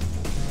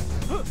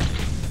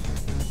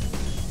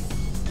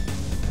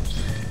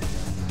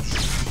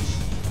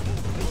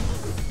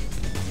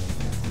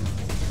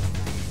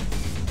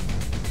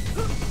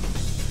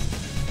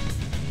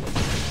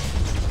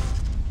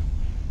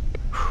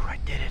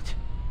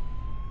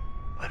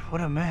 What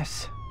a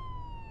mess.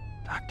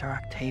 Dr.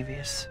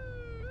 Octavius.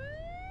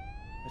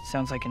 It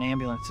sounds like an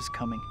ambulance is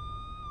coming.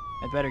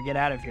 I'd better get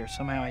out of here.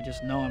 Somehow I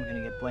just know I'm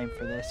gonna get blamed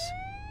for this.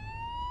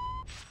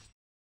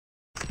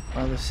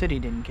 Well, the city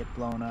didn't get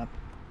blown up.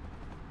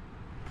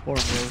 Poor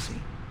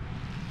Rosie.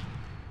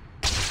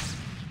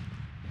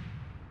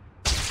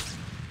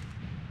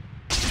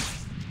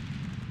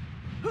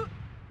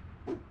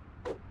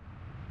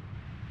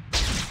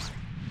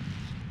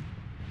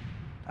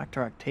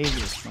 Dr.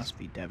 Octavius must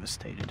be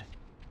devastated.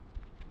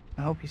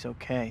 I hope he's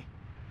okay.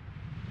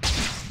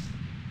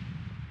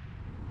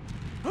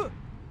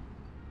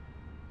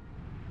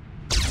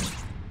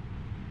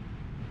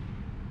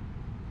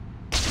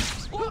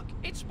 Look,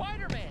 it's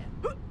Spider-Man!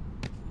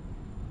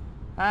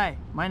 Hi,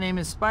 my name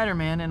is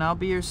Spider-Man, and I'll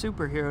be your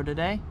superhero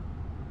today.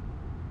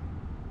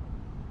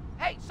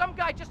 Hey, some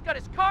guy just got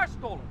his car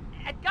stolen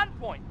at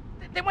gunpoint.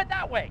 They went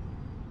that way.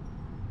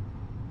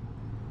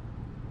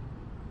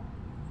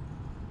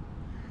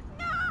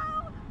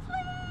 No!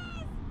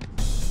 Please!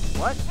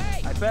 What?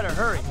 Hey, I better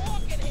hurry. I'm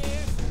walking here.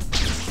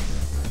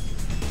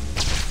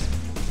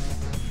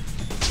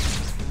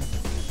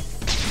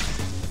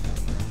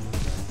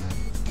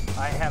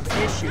 I have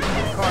issues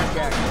with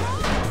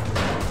carjacking.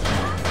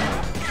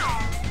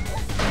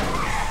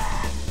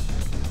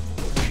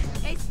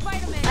 Hey,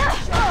 Spider-Man,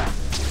 shut up!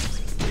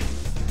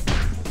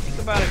 Think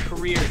about a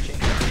career change.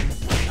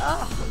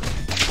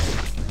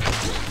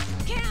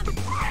 Cam!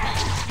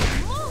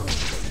 Move!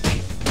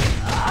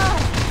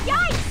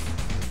 Yikes!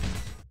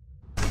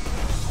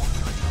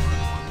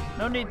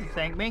 No need to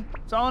thank me.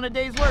 It's all in a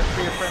day's work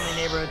for your friendly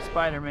neighborhood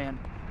Spider-Man.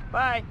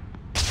 Bye.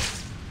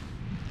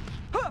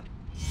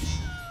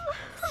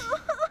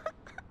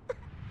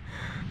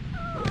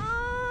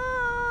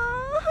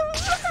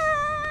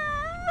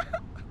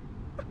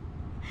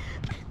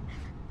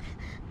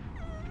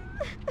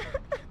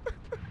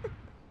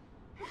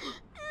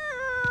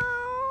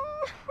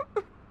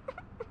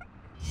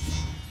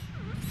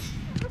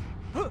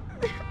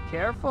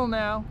 Careful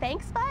now.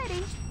 Thanks,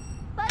 Spidey.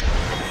 But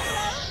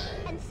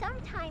slow, and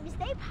sometimes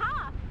they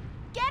pop.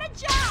 Get a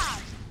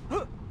job!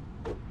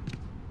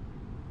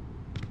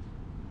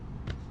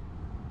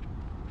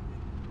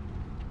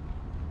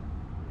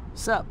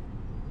 Sup?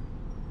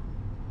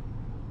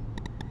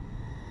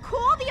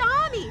 Call the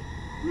army!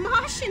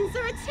 Martians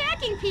are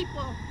attacking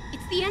people!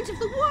 It's the end of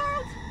the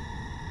world!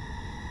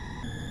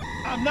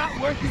 I'm not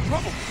worth your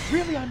trouble.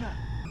 Really, I'm not.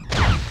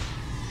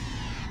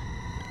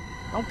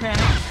 Don't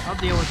panic. I'll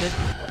deal with it.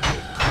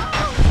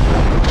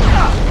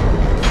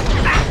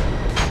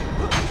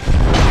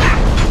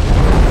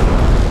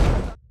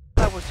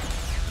 That was...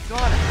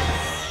 got it.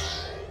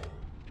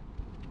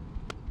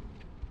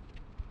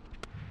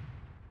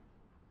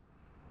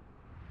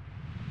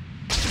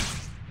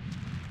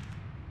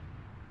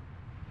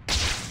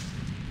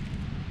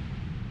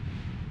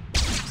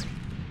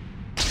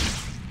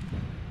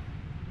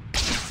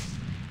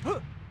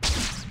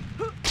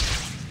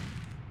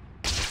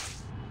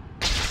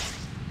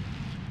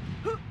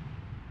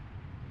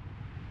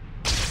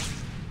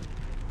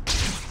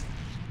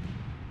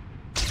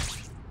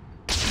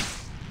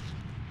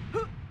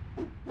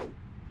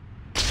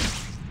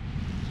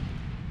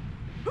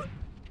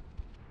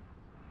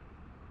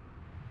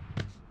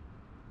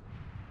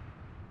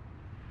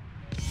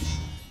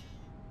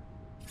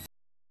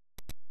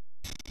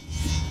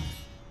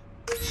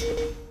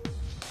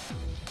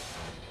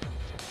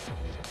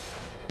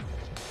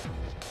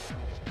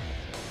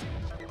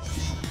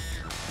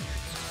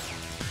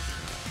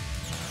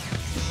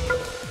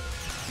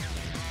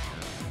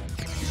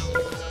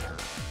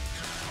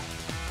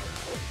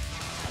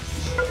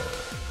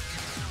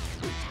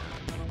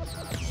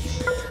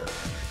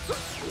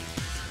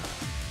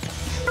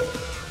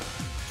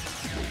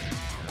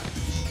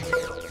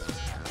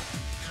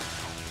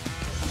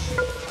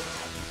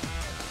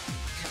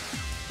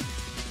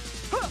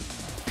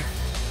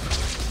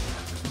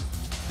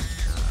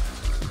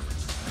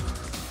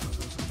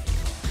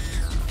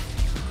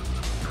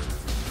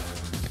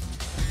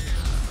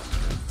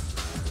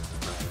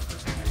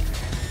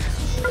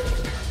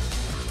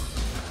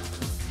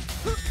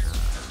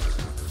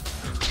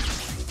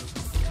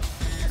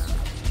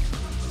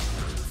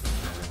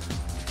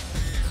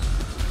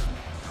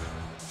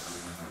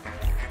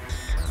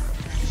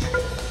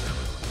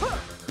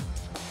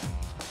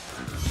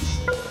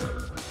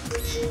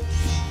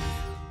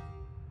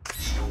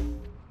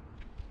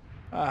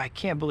 I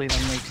can't believe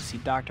I'm late to see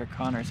Dr.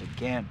 Connors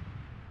again.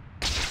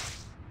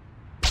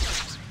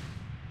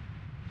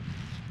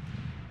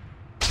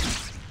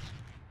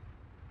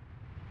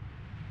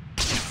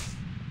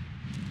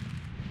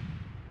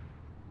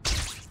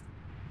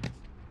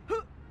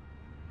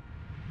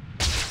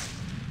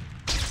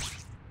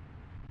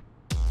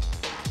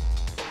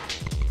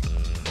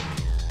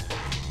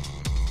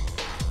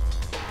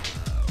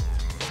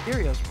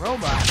 Mysterio's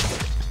robot.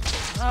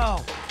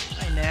 Oh,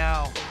 I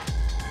know.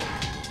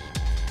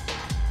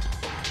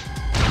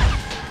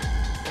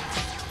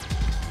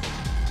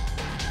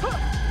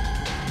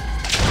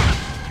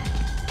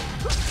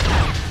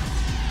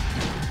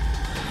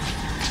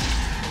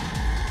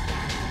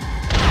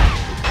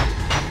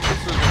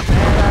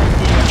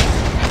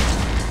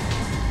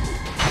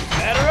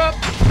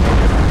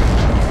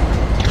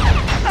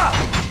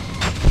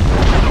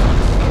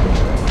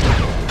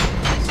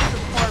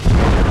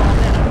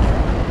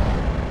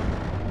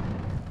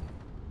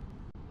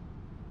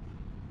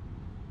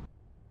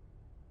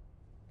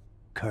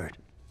 Kurt.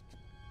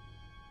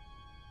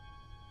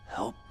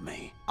 Help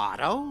me.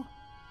 Otto?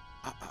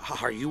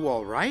 Are you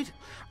all right?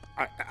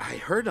 I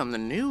heard on the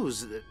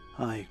news that...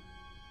 I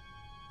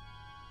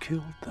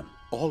killed them.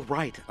 All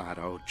right,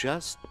 Otto.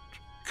 Just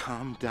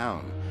calm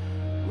down.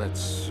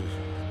 Let's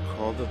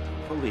call the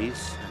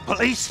police.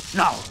 Police?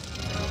 No.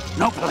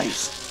 No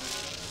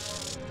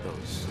police.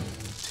 Those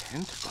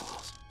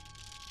tentacles.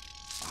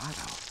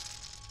 Otto,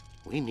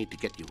 we need to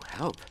get you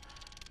help.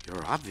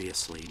 You're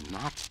obviously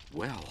not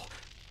well.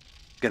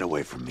 Get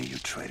away from me, you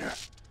traitor.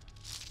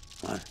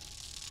 What?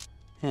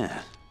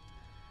 Yeah.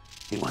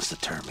 He wants to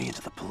turn me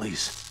into the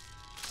police.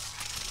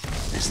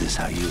 Is this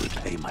how you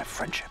repay my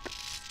friendship?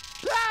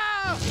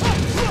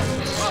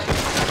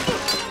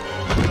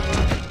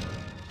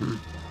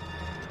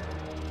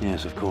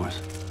 Yes, of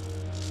course.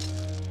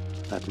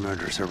 That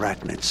murderous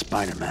arachnid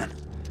Spider-Man.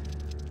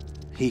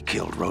 He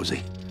killed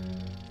Rosie.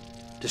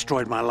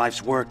 Destroyed my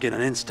life's work in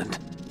an instant.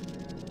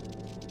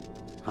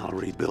 I'll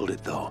rebuild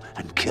it, though,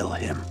 and kill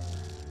him.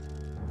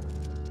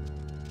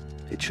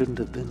 It shouldn't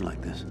have been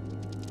like this.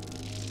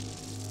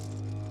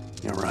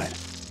 You're right.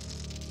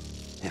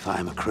 If I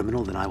am a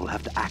criminal, then I will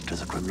have to act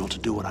as a criminal to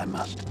do what I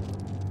must.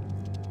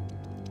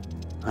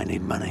 I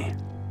need money.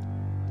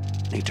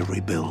 Need to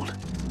rebuild.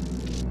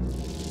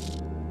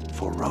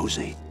 For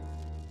Rosie.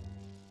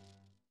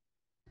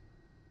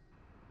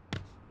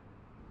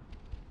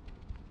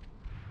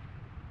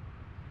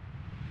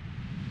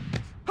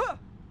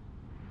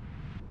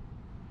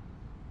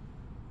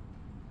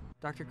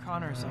 Dr.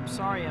 Connors, I'm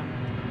sorry,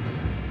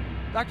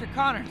 Dr.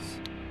 Connors!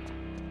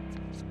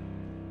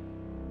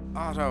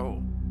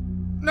 Otto.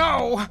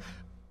 No!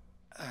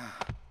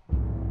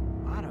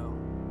 Otto?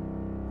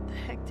 What the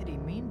heck did he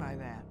mean by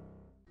that?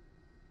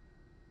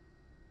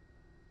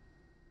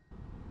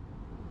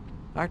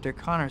 Dr.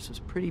 Connors was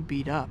pretty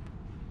beat up,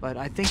 but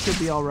I think he'll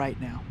be all right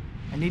now.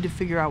 I need to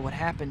figure out what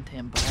happened to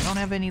him, but I don't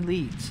have any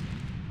leads.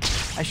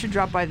 I should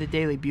drop by the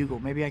Daily Bugle.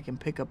 Maybe I can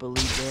pick up a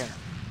lead there.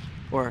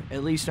 Or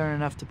at least earn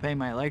enough to pay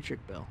my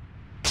electric bill.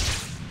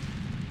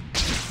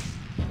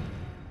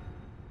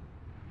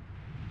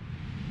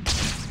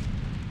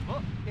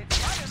 Look, it's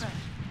Spider-Man.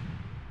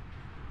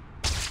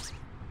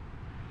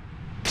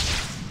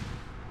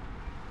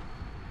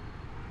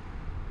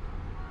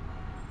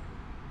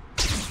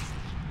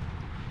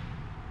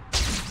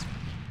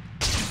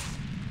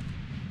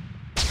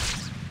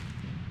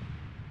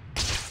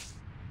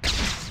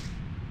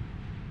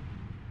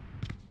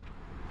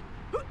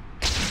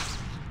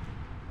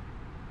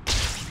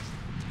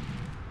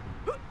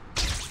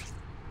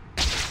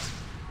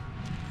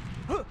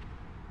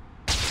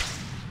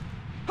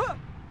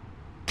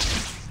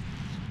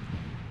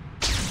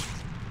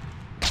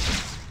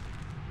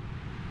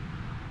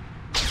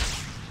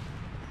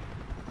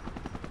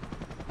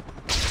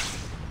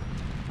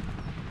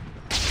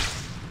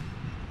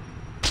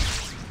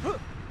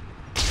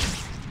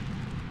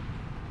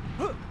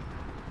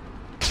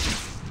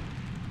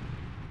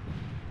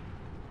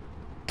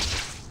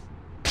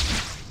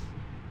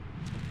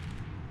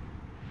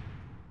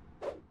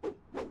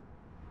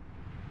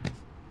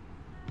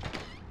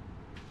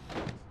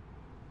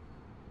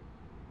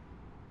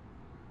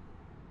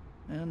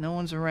 Well, no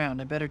one's around.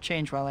 I better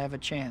change while I have a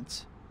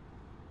chance.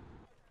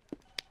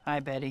 Hi,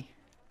 Betty.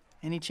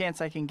 Any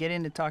chance I can get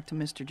in to talk to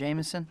Mr.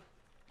 Jameson?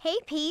 Hey,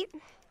 Pete.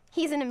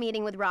 He's in a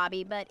meeting with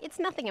Robbie, but it's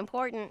nothing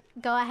important.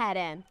 Go ahead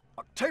in.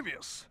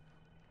 Octavius!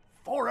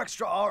 4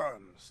 extra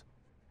arms.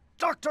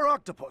 Dr.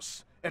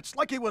 Octopus! It's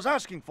like he was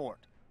asking for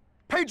it.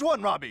 Page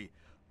 1, Robbie.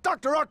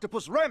 Dr.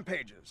 Octopus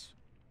rampages.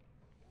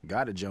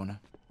 Got it,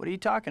 Jonah. What are you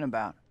talking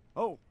about?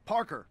 Oh,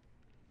 Parker.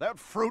 That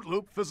Fruit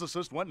Loop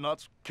physicist went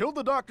nuts, killed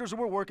the doctors who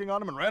were working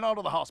on him, and ran out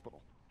of the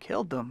hospital.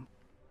 Killed them?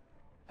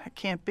 That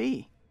can't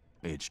be.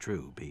 It's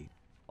true, Pete.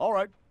 All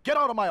right, get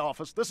out of my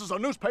office. This is a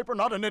newspaper,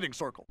 not a knitting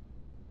circle.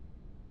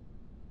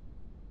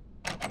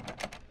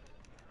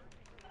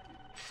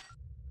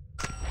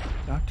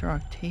 Dr.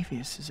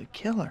 Octavius is a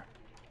killer.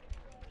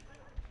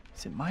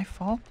 Is it my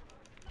fault?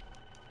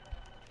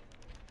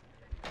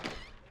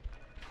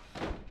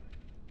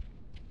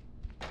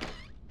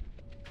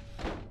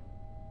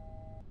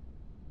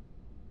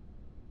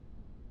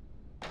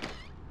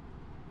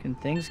 Can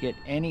things get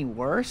any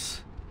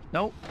worse?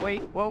 Nope,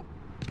 wait, whoa.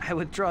 I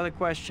withdraw the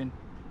question.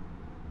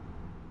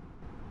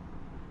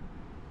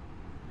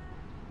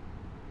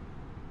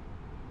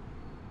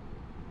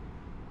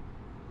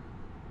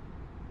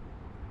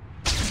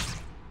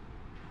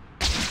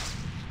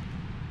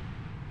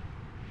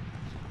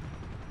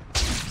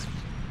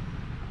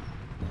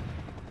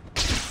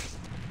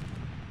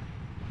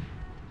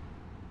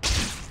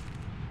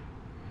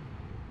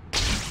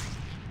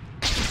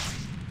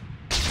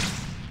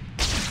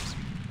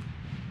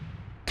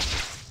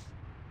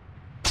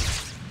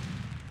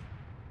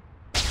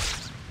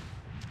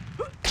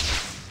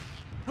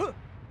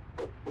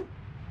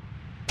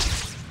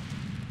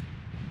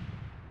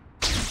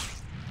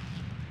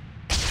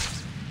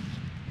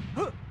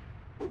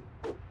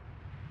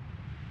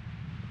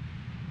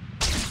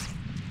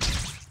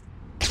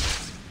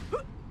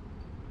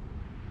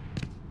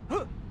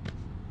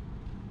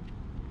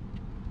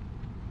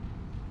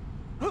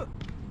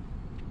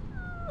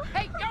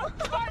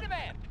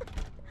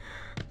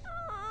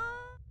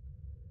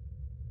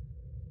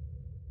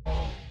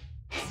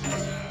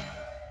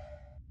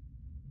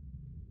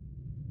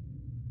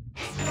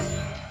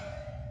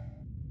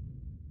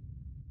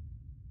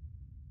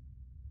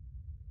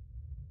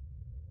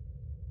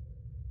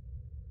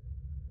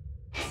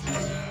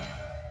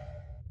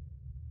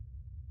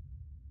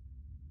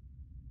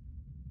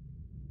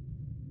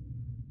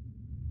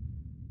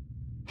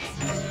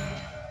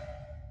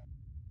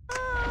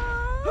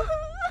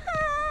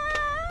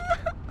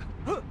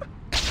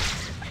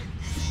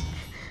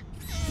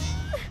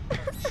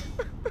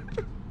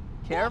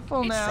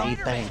 Careful now. Say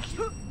thank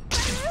you. Rudy!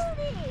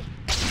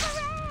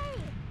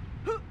 Hooray!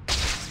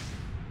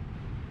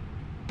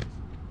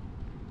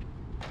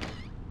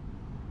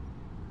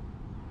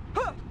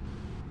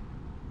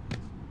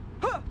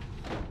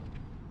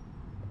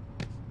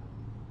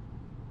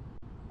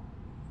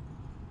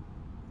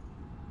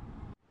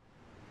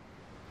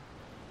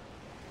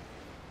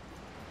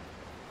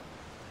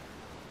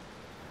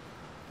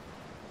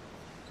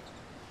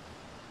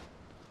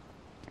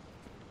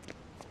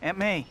 Aunt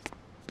May.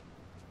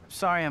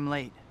 Sorry I'm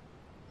late.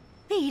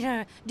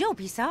 Peter, don't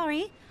be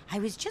sorry. I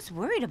was just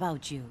worried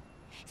about you.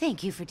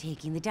 Thank you for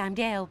taking the time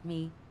to help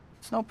me.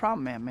 It's no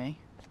problem, Aunt May.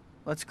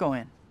 Let's go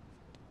in.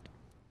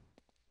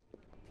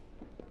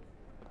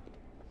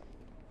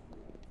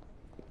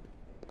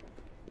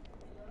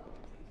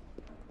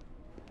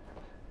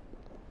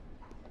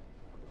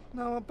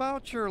 Now,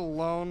 about your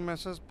loan,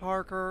 Mrs.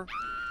 Parker.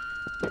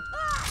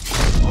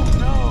 Oh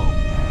no!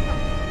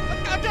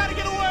 I gotta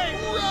get away!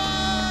 Run!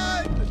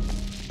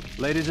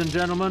 Ladies and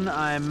gentlemen,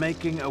 I am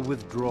making a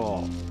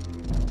withdrawal.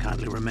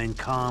 Kindly remain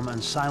calm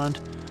and silent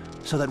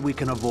so that we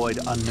can avoid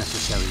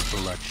unnecessary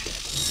bloodshed.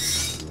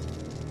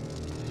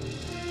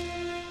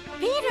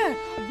 Peter,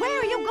 where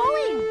are you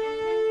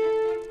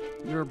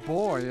going? Your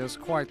boy is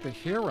quite the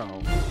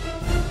hero.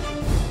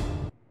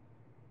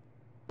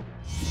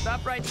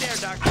 Stop right there,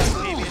 Dr.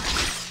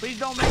 Octavius. Please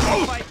don't make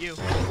me fight you.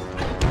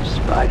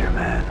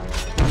 Spider-Man.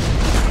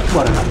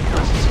 What an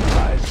unpleasant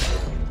surprise.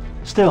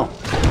 Still,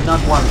 not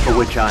one for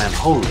which I am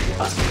wholly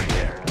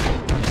unprepared.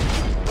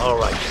 All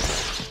right.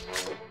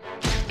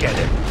 Get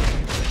it.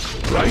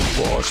 Right,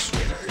 boss.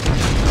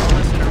 Don't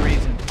listen to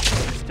reason. You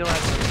still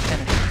have some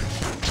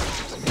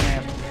tendencies. You may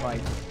have to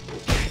fight.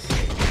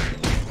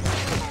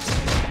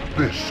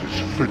 This is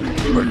fitting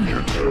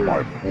vengeance for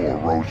my poor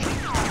Rosie.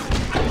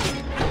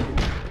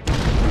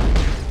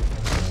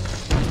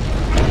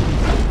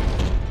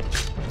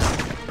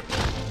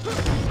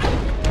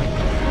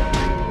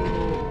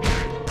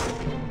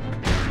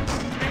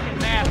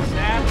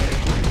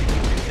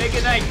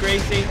 Good night,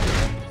 Gracie.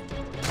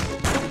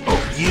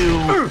 You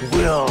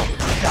will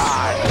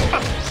die.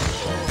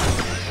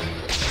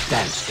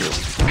 Stand still,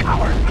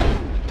 coward.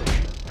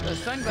 The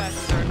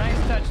sunglasses are a nice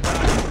touch, Doc.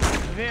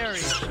 Very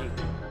cheap.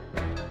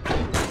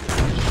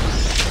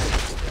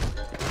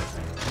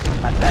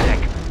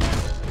 Pathetic.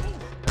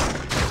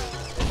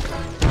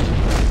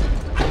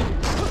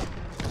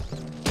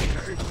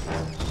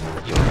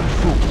 You're a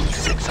fool to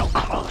sit so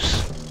close.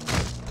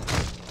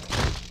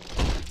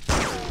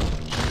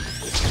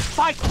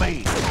 Fight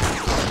me!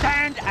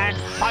 Stand and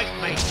fight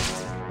me!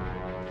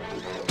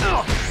 I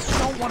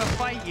don't want to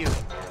fight you.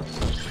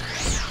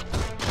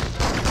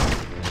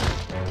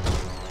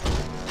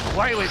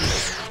 Away with you!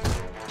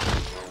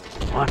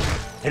 What?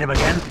 Hit him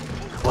again?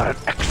 What an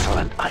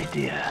excellent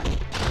idea.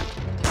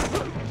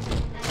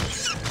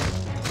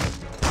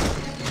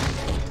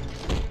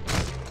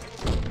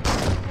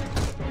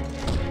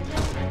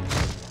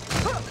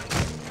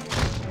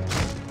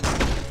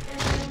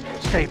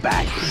 Stay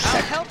back, insect.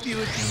 I'll help you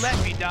if you let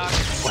me, Doc.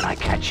 When I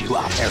catch you,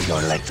 I'll tear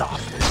your legs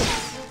off.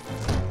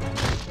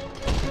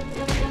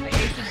 I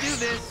hate to do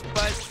this,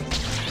 but...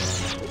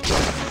 You're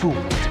a fool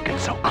to get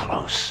so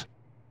close.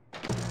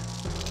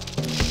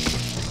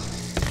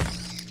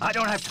 I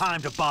don't have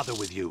time to bother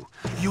with you.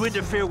 You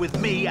interfere with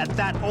me at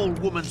that old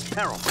woman's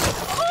peril.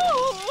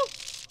 Oh!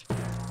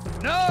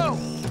 No!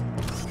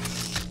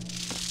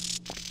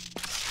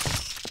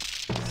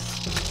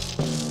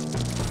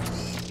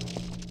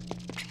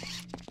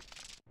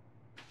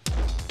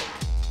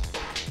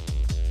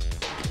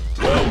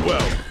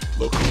 Well,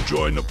 look who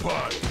joined the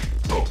party.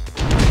 Oh.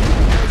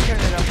 Let's turn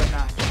it up a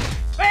notch.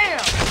 Bam!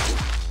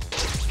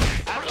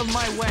 Out of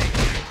my way.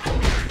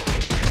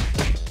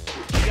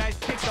 You guys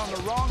picked on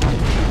the wrong one.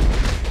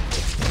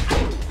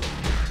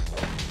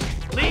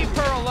 Leave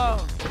her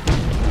alone.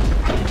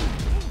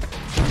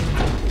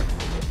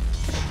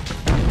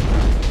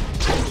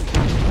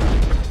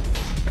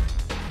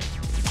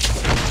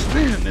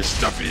 Man, this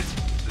stuff is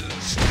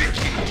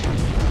sticky.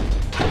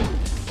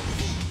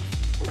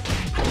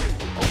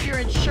 Your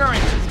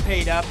insurance is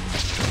paid up.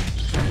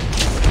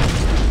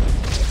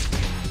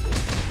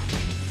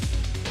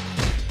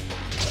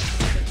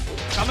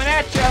 Coming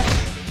at ya.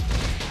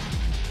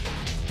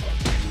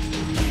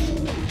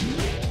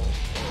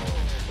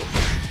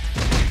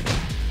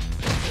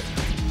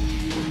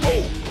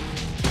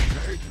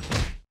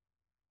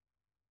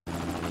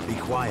 Be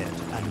quiet,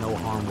 and no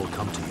harm will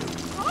come to you.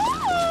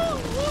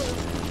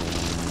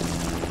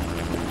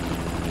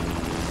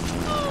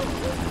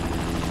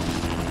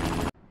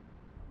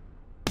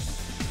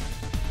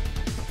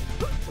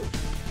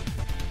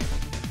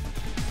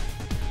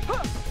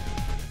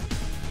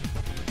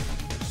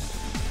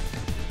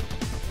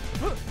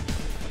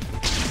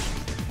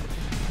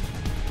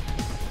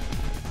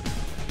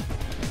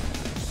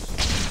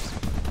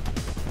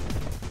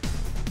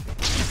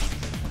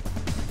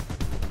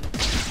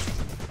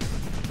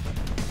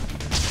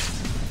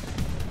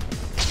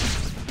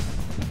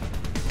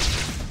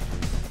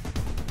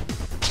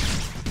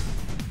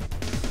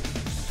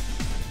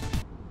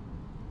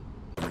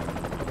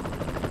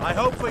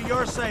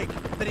 your sake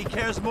that he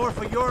cares more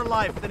for your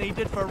life than he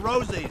did for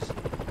Rosie's.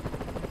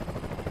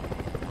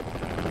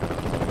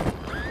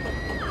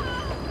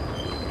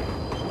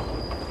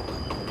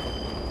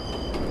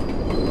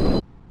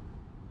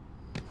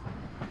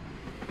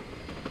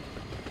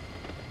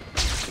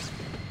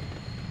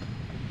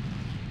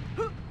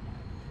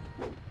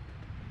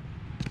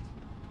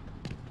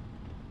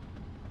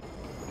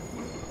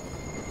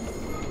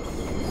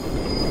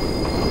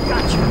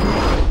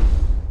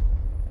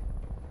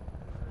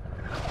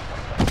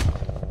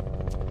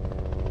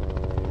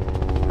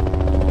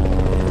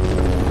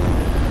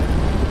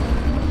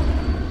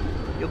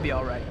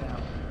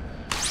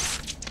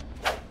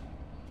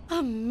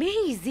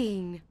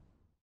 Amazing!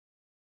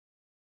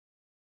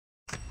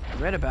 I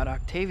read about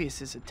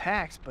Octavius's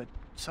attacks, but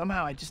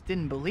somehow I just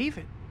didn't believe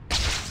it.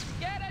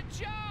 Get a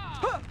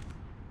job!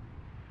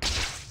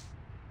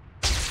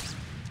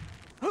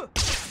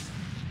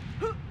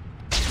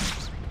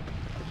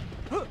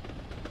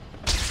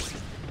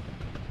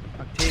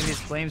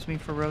 Octavius blames me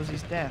for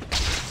Rosie's death.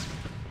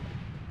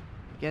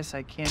 Guess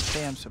I can't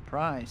say I'm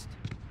surprised.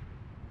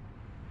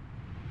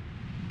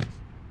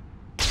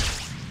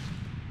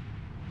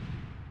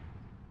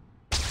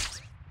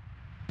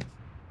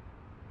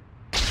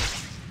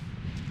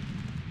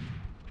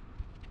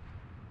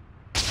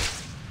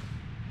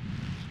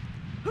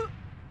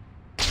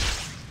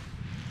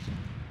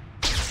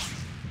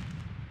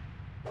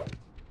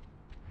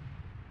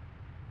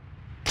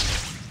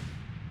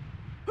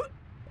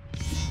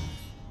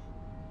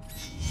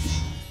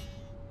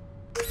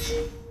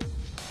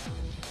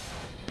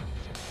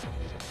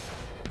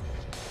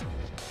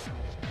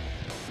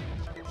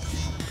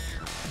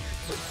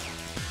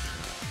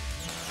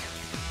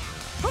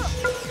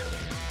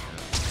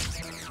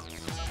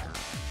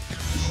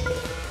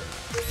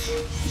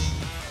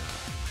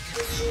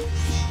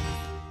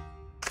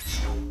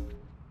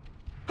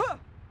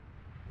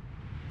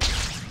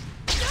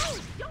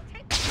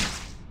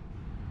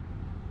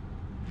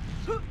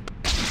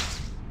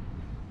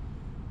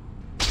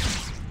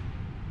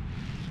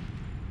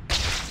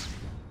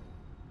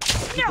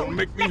 Don't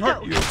make me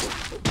hurt you.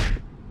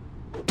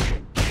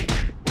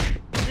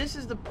 This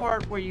is the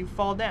part where you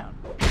fall down.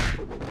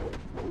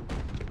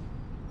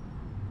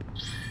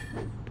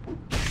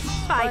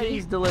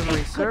 Spidey's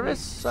delivery service,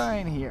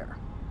 sign here.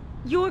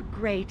 You're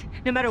great,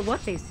 no matter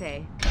what they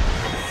say.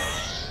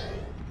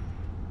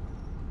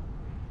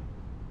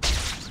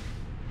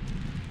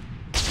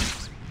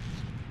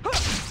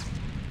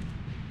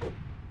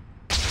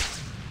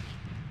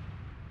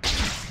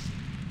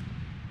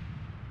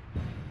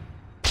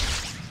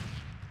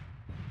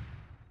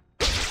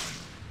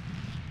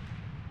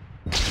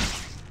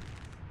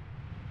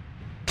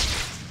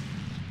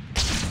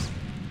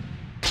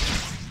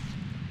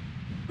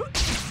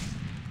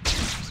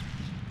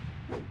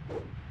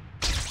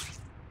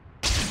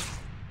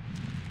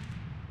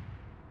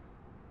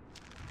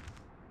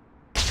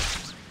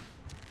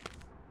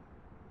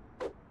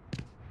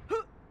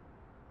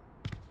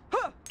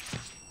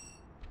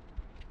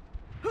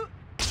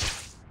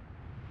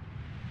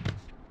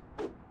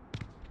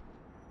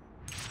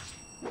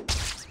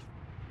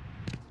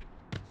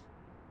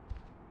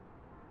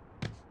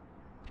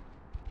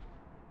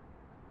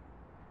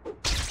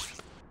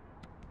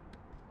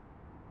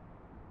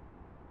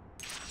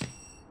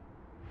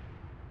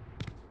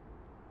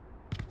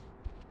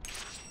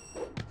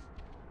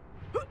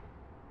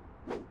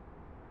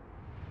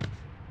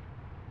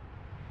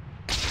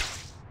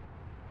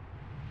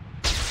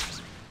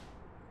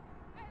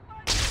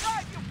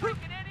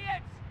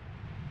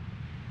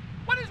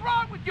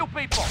 You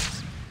people!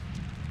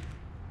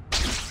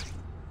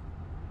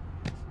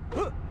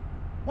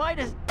 Why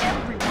does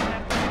everyone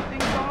have to do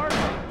things hard?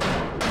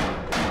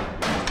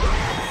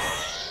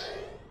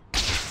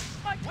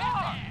 My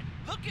God!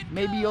 Looking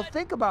Maybe you'll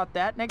think about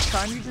that next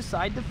time you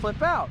decide to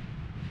flip out.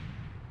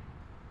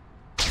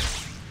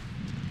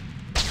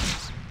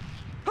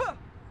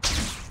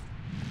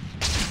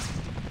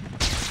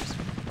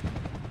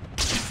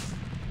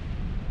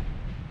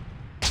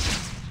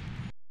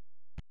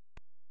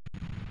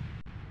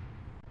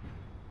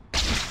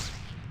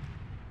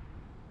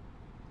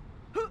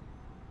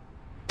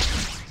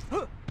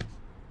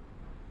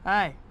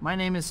 Hi, my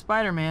name is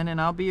Spider-Man,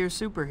 and I'll be your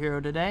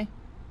superhero today.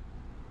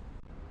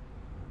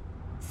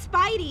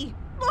 Spidey,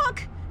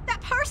 look!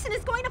 That person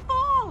is going to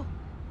fall!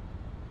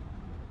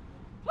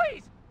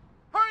 Please!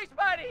 Hurry,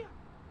 Spidey!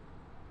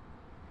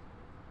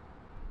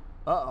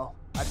 Uh-oh,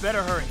 I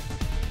better hurry.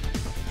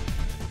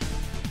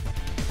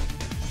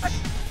 I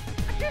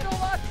can't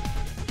hold on!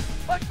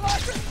 Much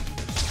longer!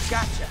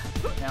 Gotcha.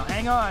 Now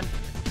hang on.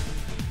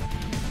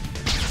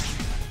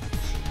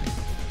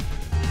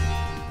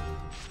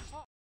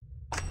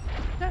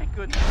 Thank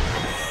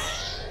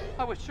goodness.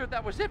 I was sure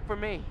that was it for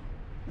me.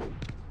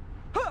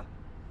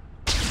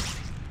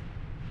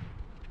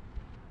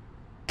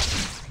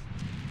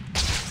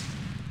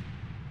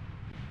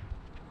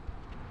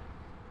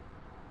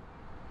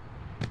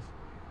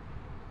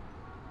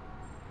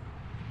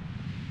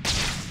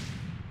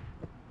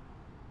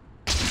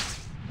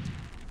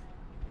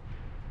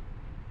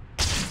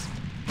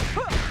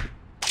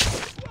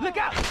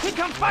 Here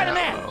comes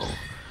Spider-Man! Uh-oh.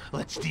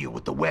 Let's deal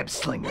with the web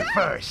slinger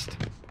first.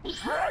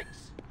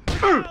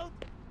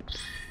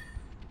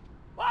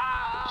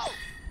 Wow!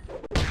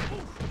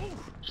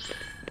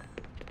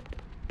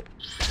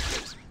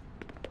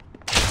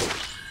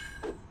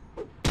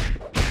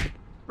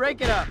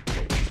 Break it up.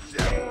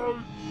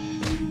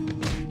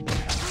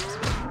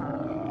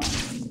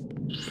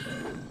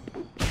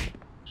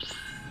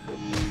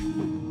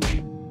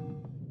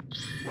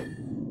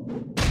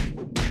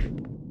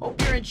 Hope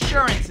your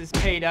insurance is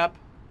paid up.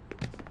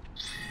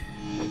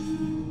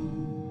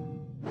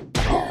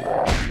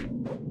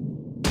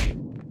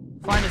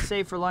 Find a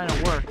safer line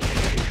of work.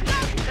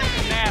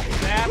 Snap,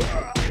 snap.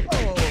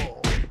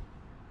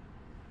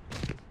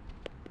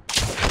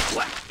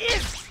 What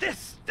is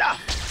this stuff?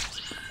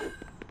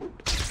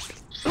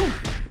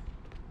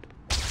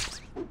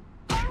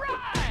 All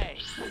right!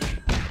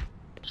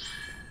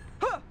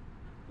 Huh.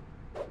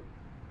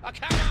 Oh,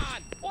 come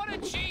on! What a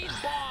cheese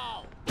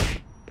ball!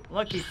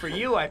 Lucky for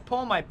you, I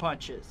pull my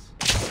punches.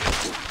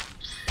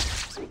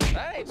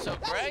 That ain't so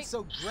great.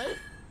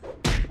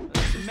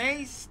 This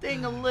may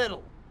sting a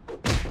little.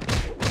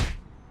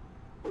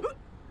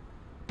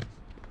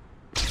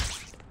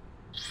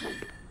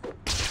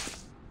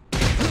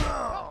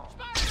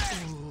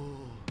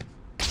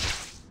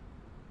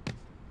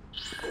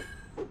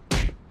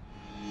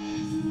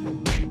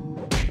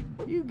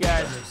 You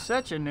guys are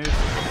such a nuisance.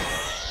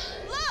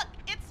 Look,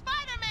 it's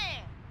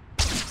Spider-Man!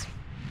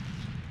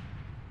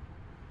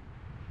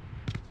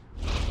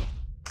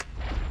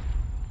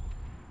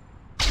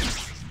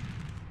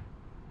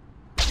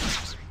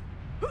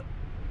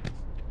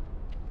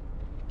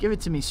 Give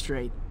it to me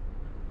straight.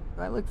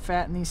 Do I look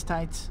fat in these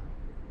tights?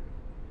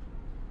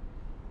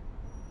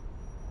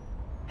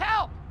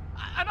 Help!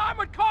 An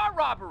armored car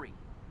robbery!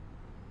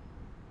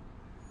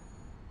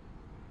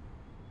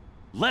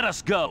 Let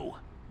us go.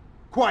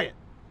 Quiet.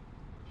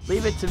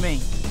 Leave it to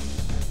me.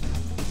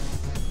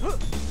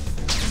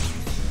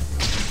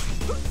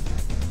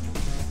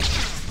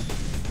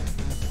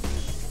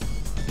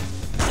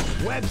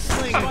 Web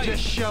slinger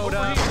just showed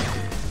up.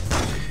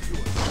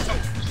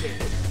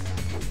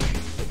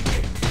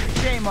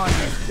 Shame on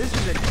you. This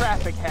is a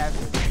traffic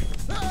hazard.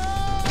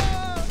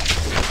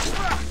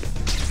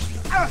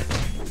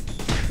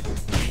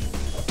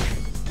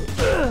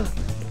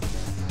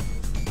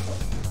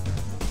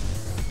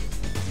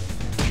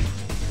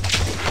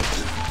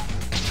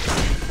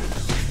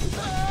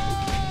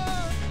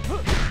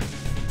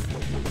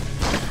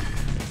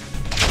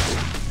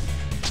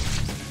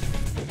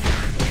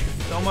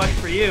 So much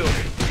for you.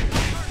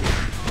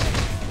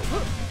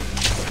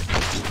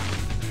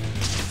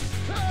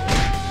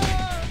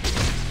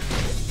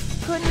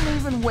 Couldn't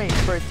even wait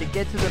for it to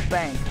get to the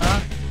bank,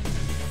 huh?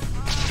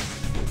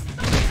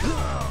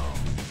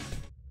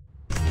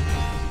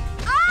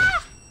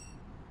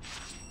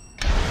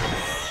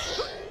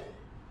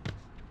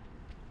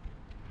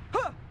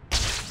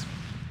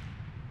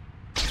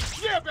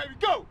 Yeah, baby,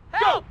 go!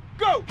 Go!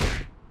 Go!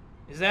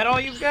 Is that all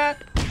you've got?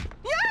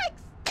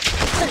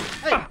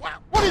 Hey,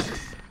 what is this?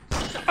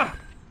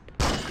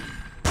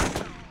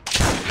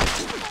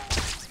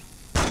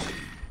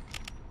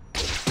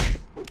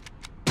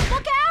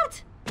 Look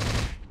out!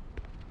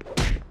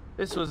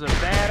 This was a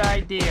bad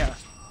idea.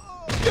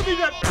 Give me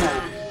that!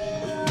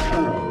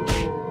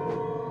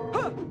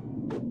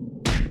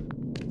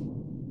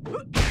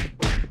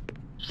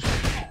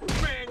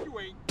 Man, you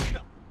ain't...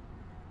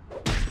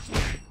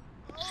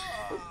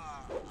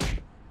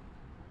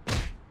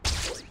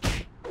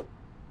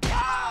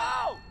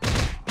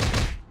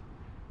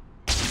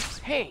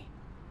 Hey,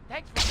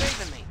 thanks for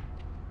saving me.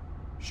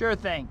 Sure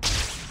thing.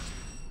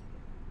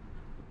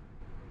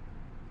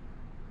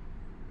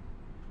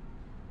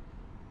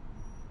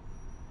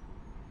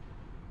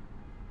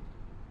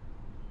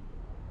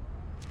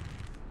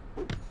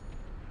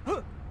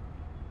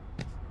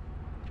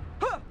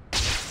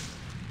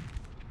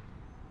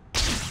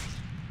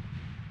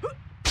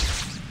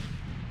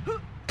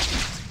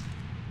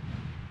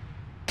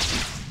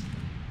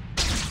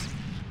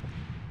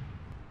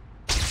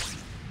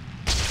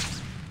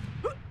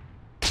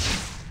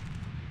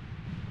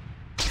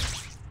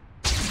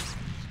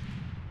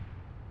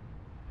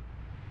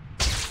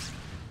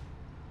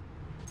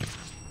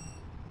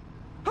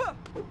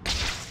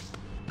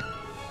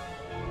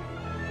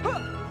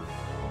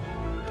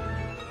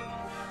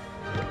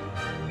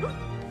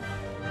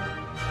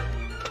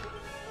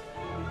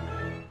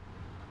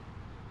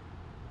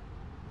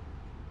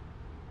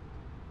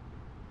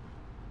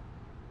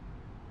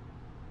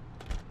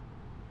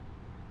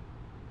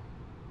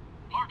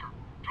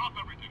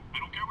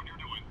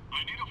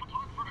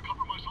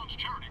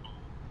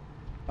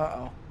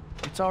 Uh-oh.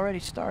 It's already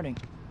starting.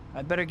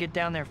 I'd better get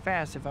down there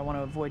fast if I want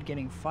to avoid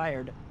getting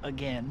fired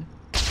again.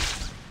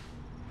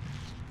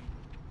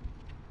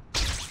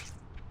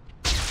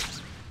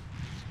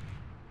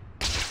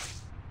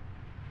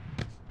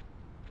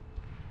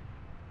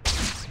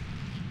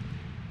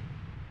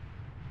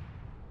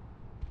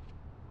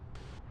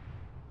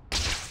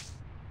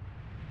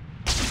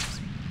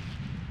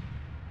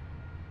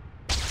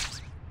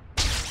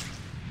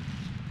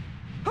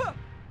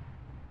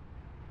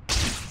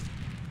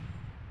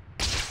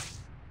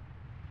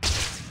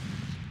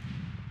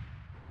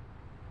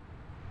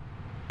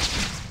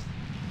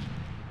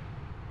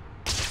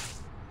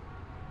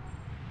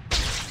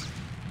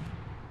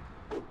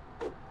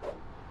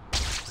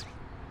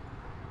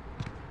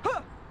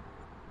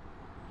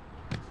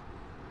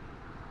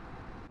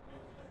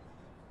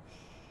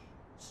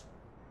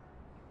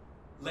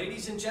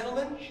 Ladies and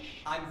gentlemen,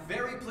 I'm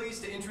very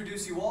pleased to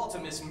introduce you all to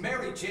Miss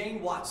Mary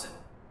Jane Watson.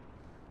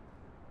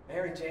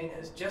 Mary Jane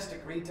has just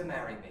agreed to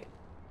marry me,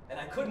 and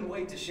I couldn't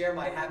wait to share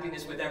my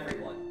happiness with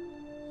everyone.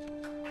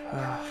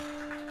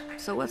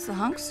 So what's the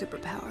hunk's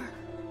superpower?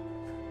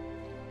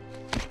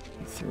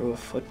 Threw a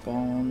football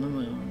on the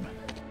moon.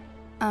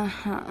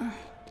 Uh-huh.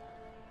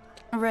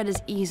 Red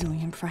is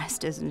easily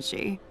impressed, isn't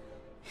she?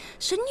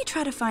 Shouldn't you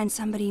try to find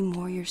somebody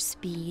more your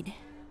speed?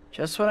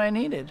 Just what I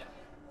needed.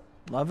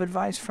 Love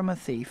advice from a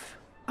thief.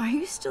 Are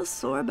you still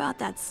sore about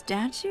that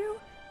statue?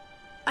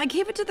 I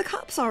gave it to the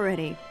cops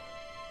already.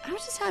 I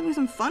was just having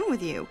some fun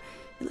with you.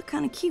 You look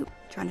kind of cute,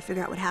 trying to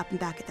figure out what happened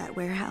back at that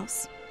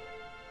warehouse.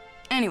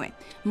 Anyway,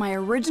 my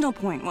original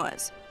point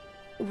was,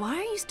 why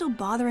are you still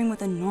bothering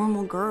with a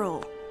normal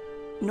girl?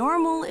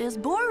 Normal is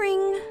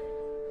boring.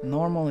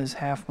 Normal is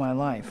half my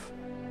life.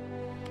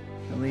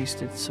 At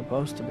least it's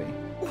supposed to be.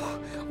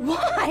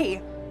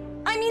 Why?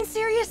 I mean,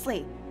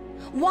 seriously.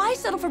 Why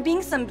settle for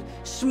being some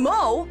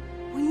schmo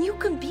when you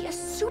can be a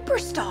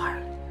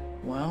superstar?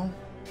 Well?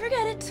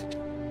 Forget it.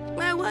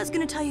 I was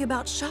gonna tell you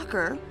about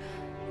Shocker,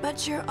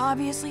 but you're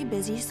obviously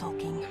busy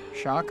sulking.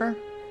 Shocker?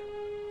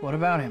 What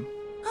about him?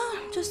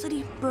 Oh, just that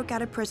he broke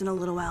out of prison a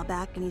little while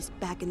back and he's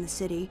back in the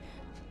city.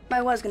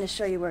 I was gonna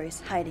show you where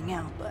he's hiding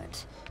out,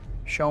 but...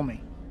 Show me.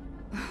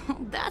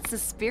 That's the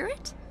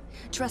spirit?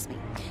 Trust me,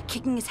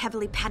 kicking his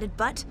heavily padded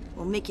butt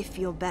will make you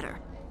feel better.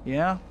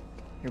 Yeah,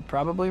 you're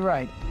probably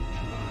right.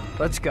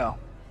 Let's go.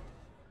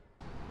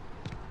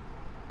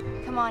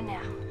 Come on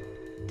now.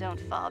 Don't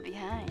fall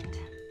behind.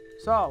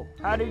 So,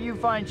 how did you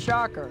find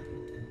Shocker?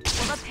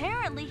 Well,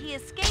 apparently he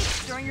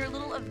escaped during your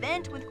little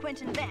event with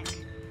Quentin Beck.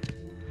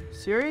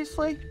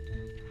 Seriously?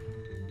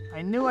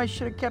 I knew I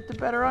should have kept a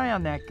better eye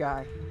on that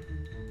guy.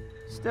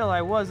 Still,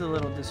 I was a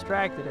little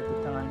distracted at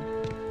the time.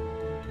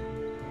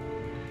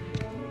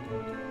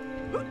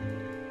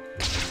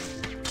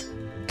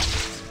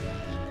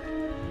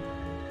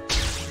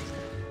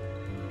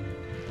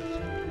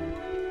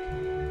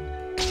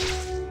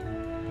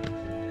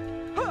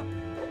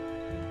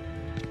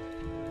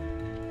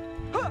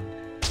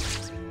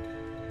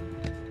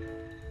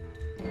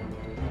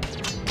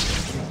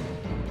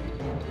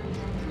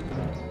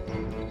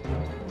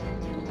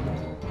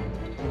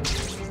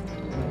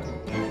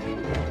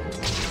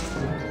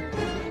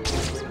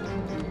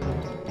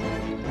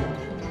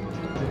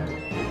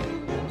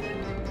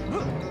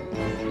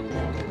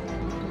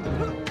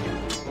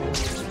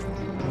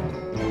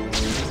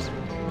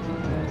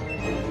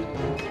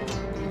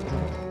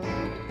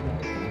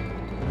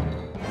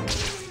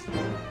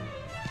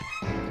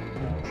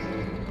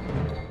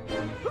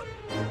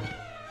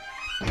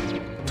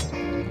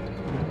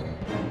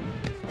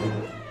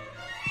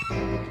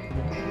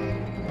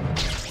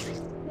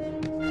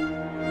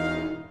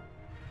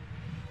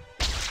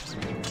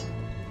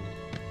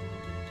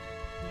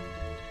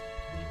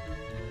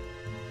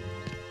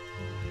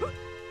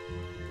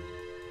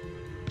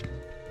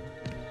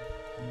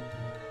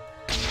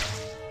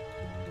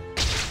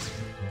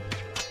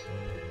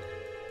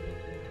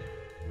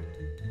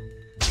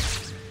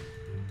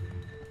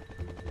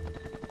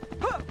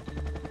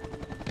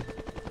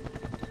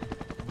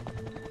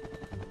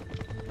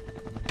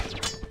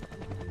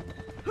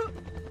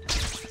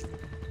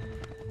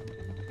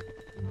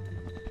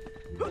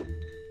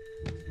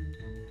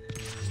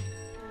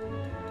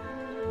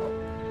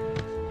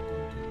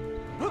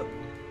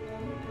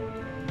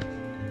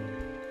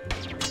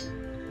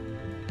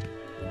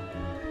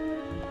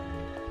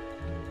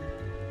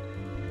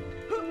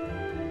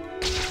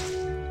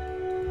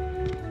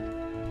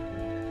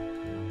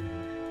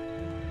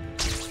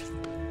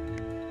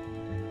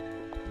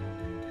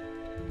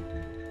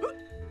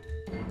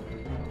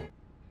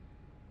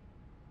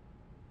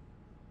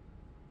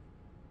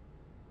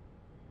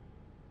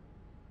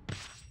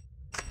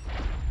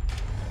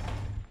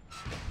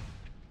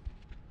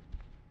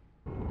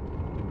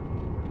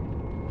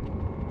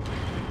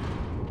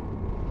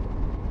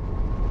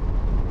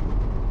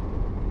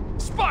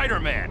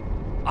 Spider-Man!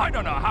 I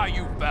don't know how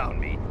you found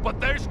me, but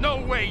there's no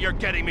way you're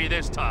getting me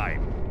this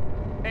time.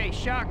 Hey,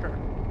 Shocker.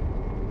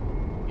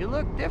 You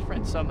look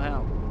different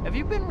somehow. Have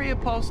you been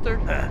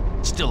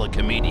reupholstered? Still a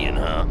comedian,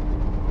 huh?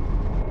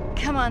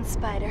 Come on,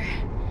 Spider.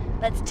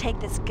 Let's take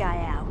this guy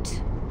out.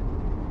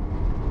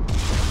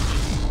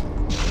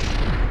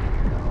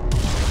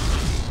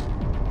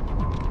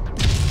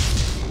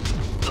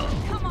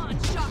 Come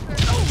on, Shocker.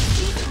 Oh,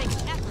 you need to make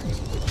an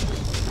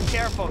effort.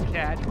 Careful,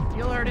 Cat.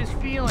 You'll hurt his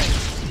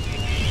feelings.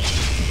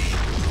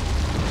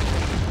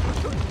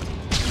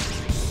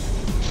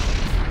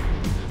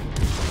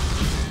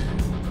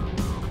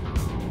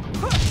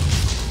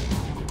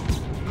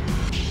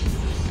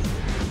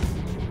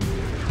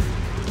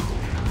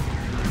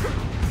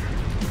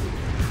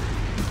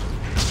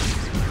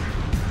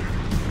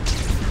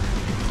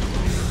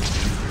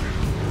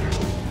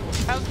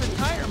 How's the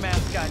tire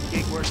mascot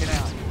gig working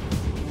out?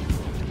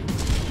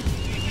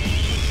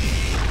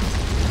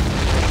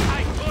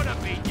 I could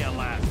have beat you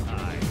last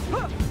time.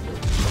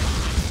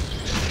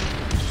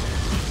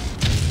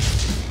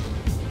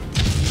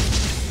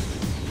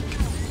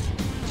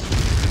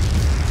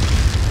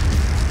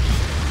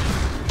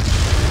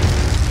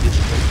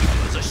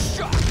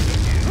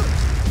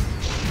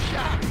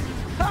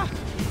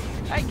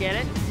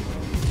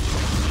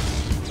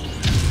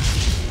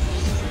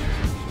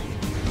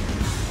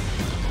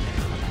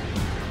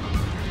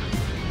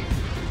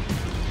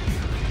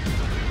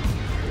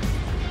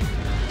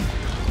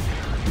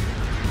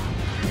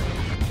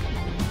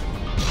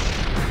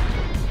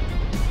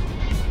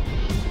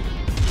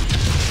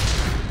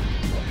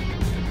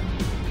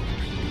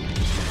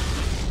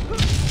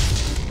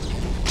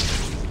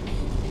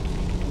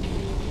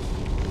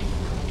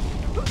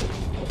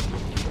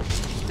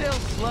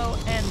 slow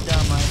and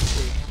dumb, I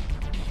see.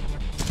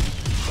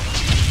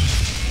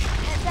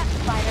 Heads up,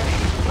 Spider.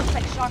 Looks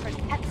like Sharper's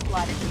pet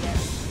squad is here.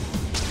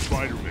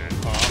 Spider-Man,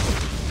 huh?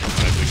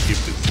 I've been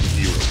gifted some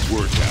hero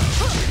workout.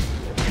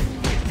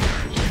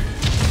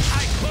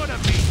 I could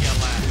have beat you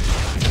last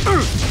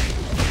time.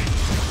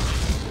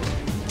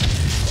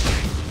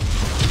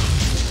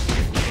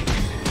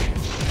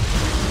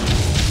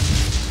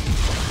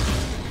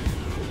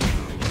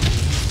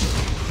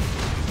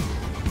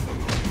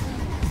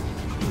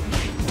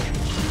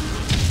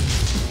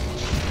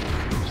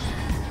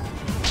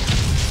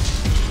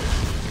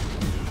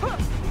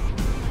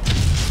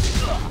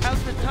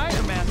 How's the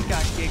tire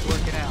mascot gig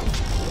working out?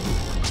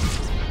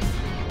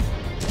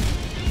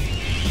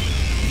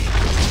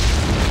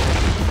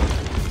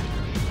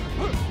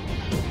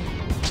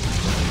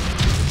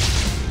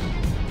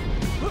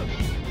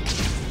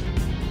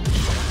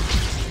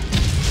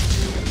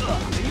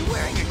 Are you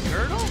wearing a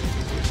girdle?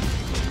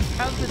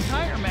 How's the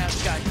tire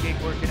mascot gig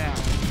working out?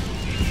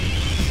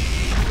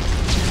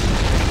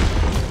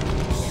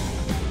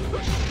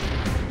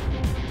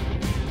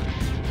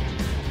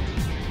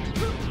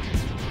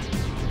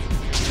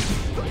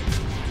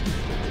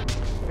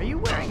 Are you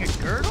wearing a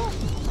girdle?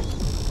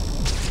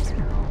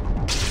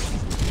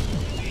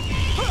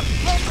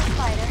 Careful,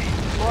 Spider.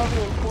 More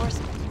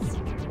reinforcements.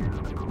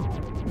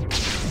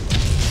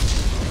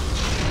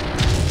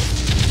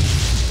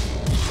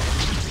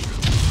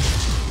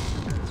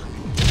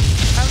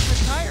 How's the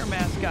tire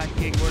mascot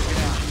gig working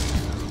out?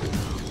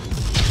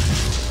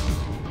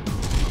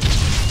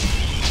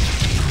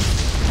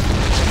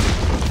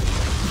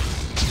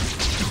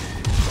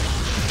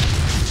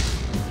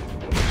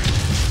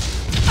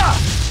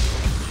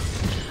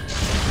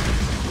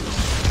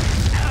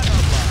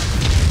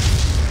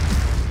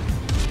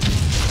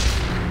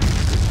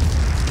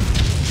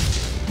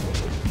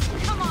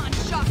 Come on,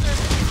 Shocker.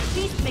 At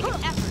least make an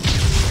effort.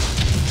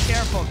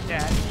 Careful,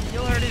 Cat.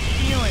 You'll hurt his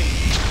feelings.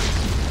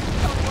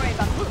 Don't worry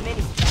about the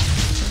mini stuff.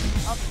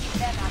 I'll keep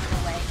them out of the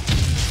way.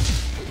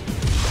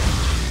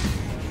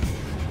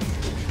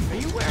 Are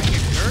you wearing a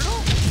girdle?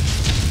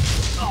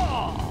 Oh!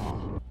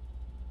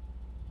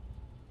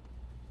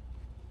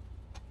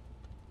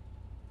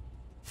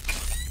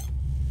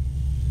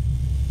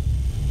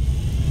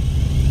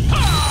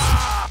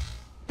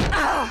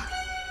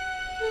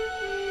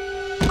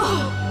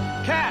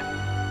 Cat!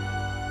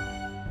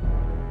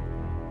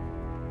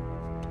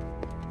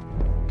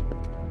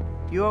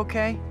 You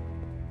okay?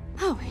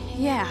 Oh,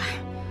 yeah.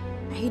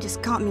 He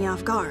just caught me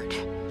off guard.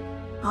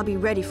 I'll be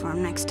ready for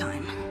him next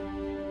time.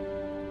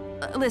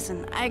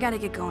 Listen, I gotta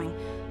get going.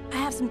 I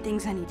have some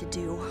things I need to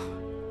do.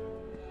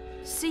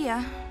 See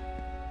ya.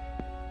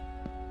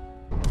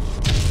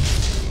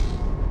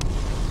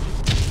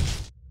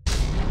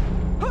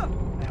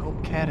 I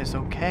hope Cat is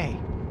okay.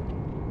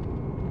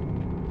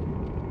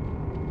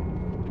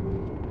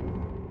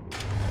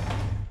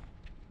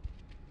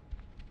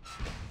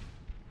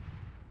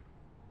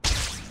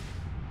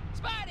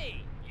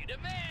 Spidey, you the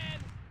man.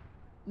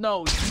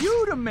 No,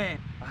 you the man!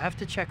 I'll have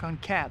to check on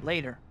Cat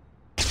later.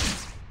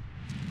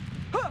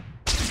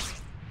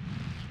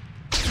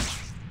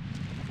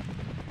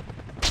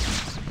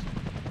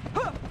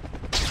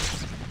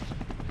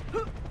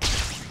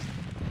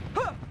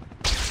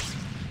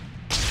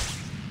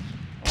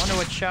 I wonder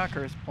what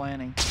Shocker is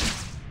planning.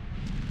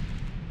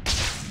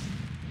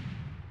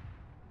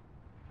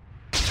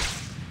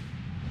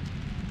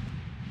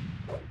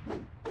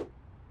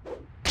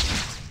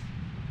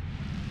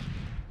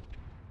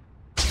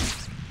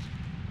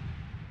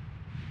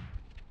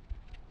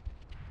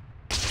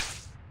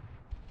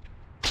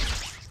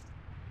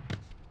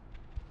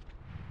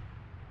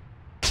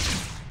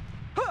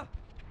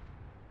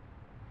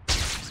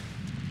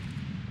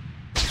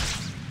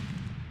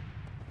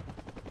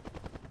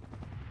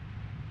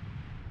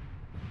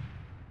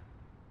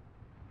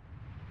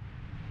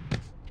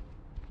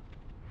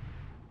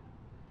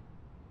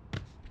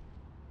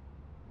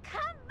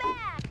 Come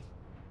back!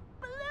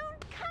 Balloon,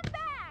 come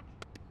back!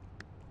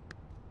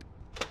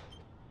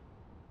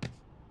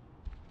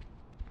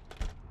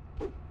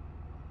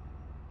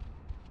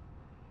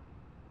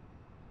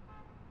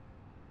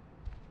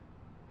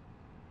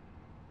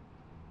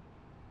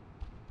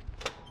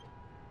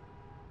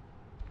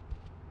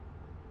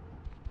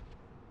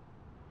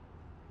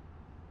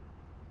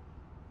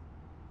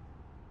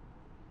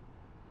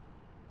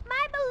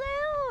 My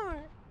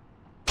balloon!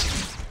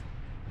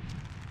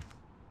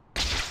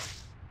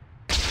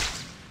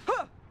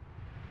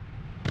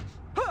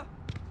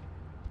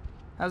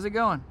 How's it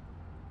going?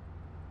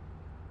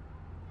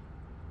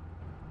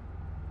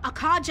 A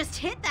car just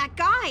hit that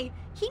guy.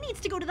 He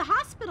needs to go to the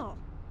hospital.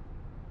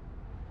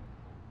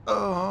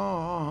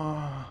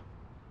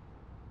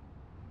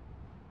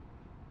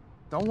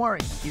 Don't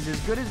worry, he's as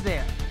good as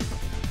there.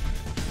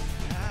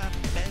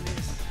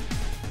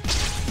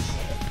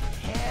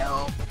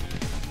 Help!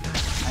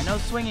 I know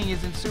swinging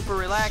isn't super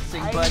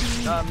relaxing, but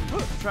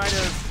try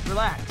to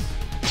relax.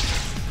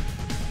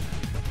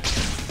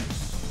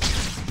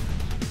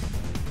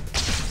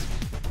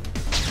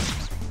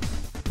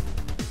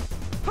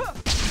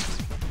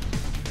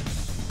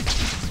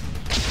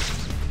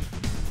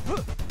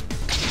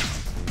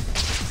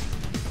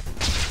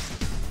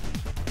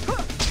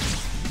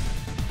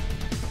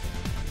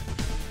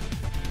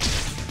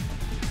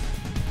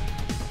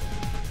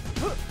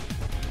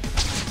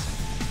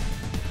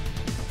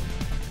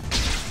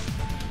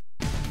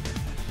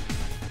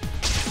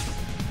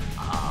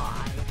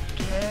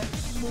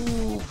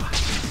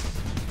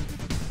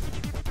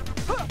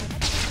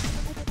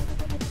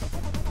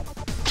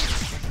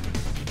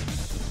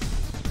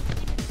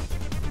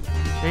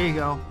 There you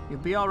go. You'll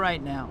be all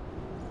right now.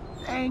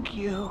 Thank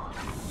you,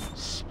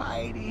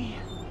 Spidey.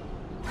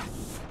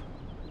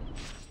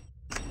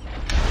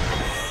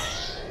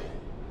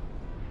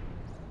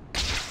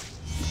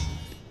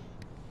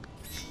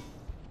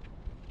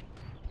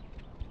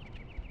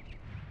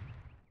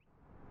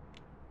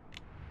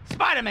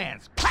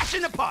 Spider-Man's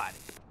crashing the party.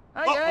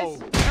 Hi guys,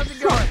 how's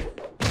it going?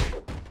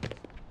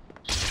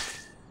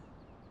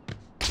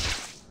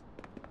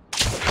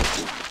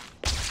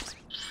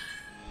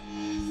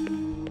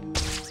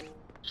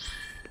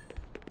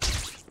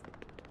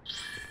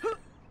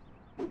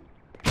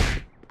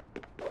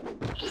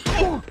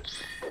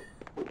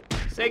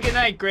 Say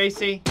goodnight,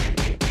 Gracie.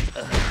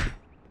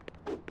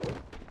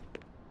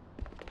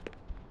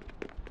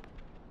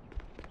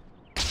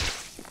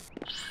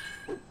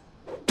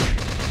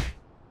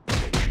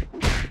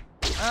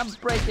 I'm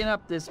breaking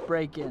up this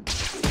break-in.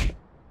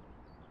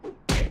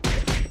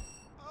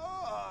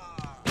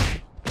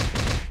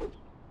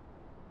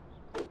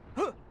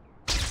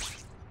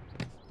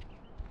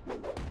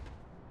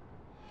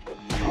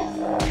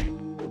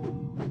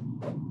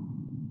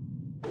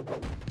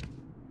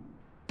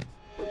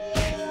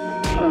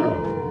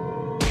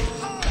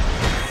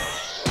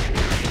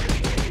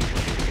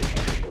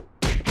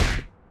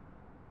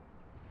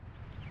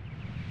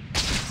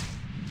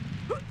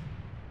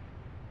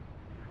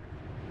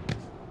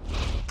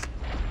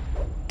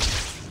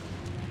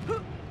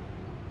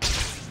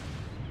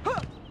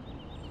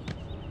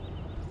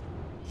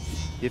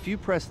 If you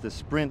press the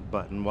sprint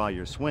button while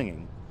you're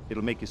swinging,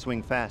 it'll make you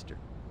swing faster.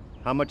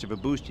 How much of a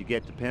boost you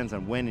get depends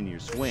on when in your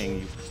swing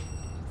you...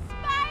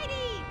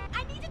 Spidey!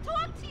 I need to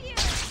talk to you!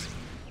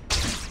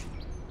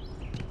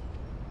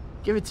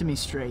 Give it to me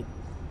straight.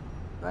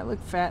 Do I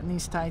look fat in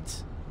these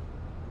tights?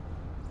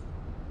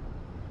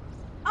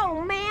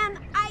 Oh man,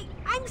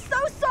 I'm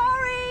so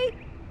sorry!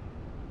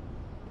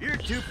 You're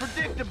too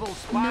predictable,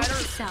 Note Spider. to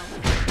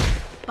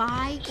self.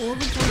 Buy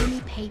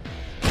origami paper.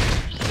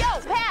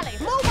 Yo, Pally,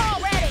 move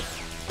already!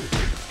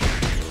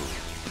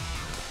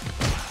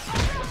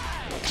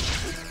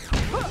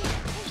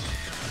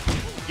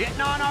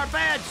 Getting on our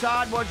bad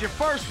side was your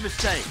first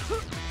mistake.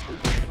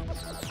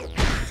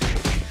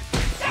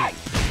 Hey!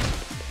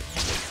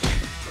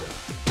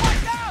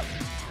 Watch out!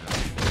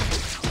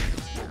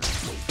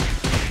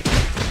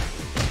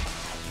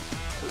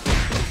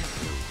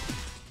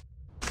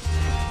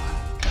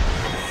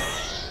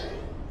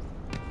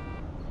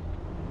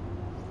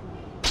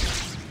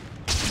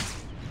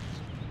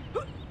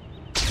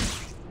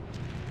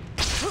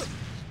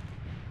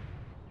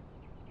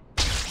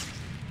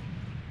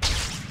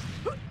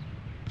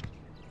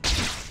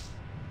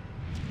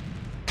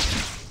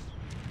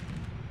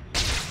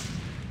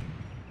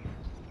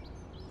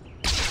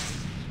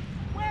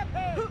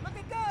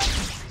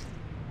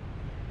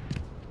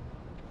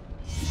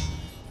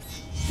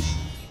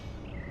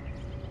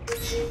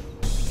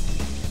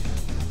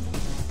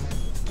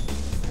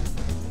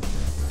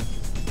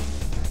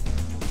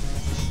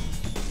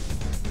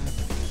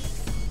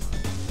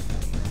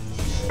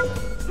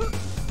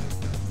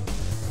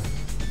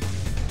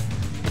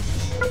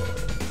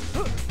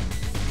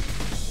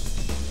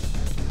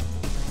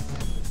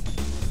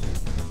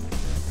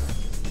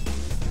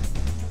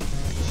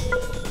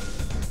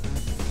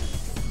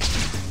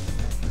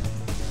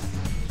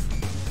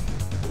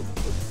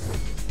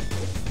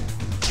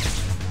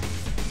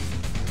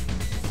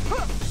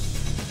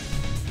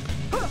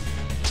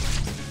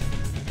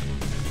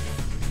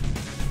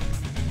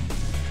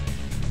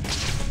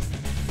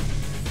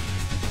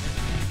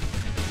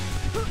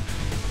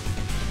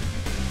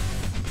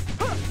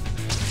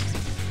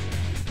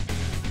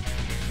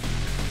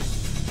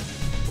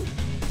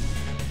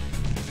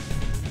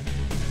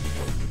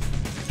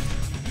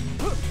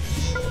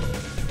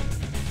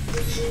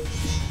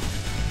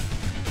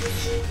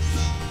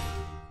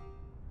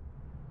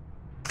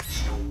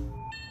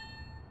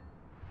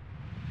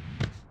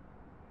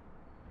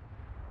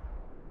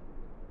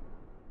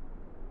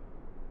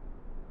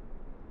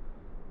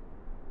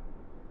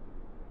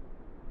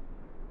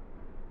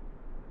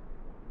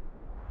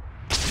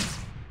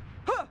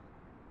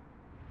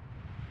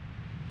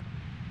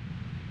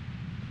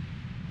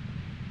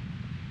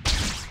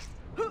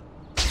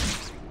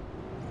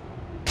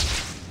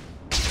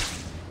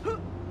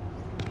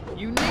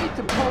 You need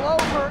to pull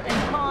over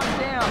and calm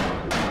down.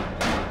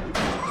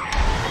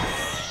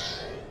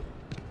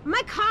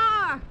 My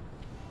car!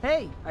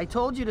 Hey, I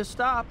told you to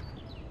stop.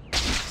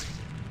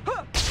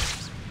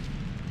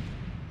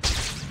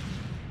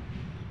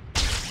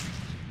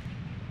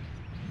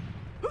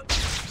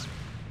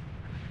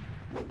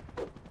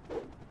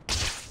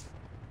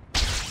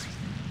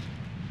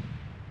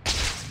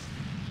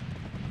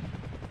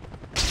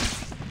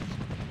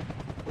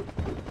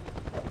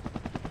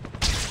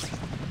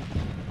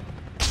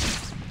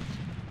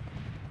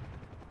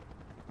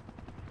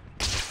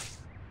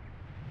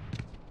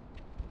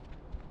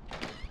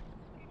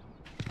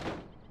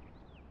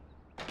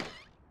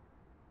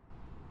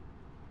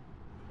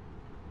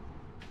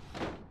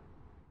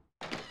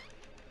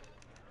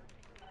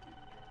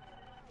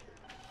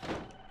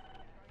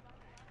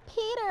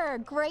 Sure,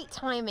 great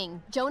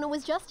timing. Jonah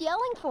was just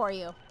yelling for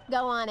you.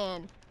 Go on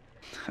in.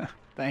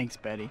 Thanks,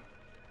 Betty.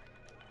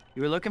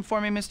 You were looking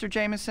for me, Mr.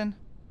 Jameson?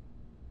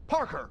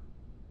 Parker,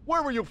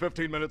 where were you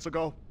 15 minutes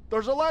ago?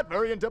 There's a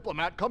Latverian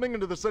diplomat coming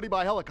into the city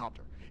by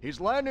helicopter.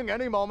 He's landing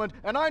any moment,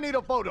 and I need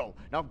a photo.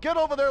 Now get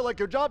over there like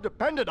your job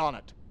depended on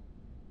it.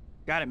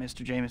 Got it,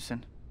 Mr.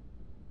 Jameson.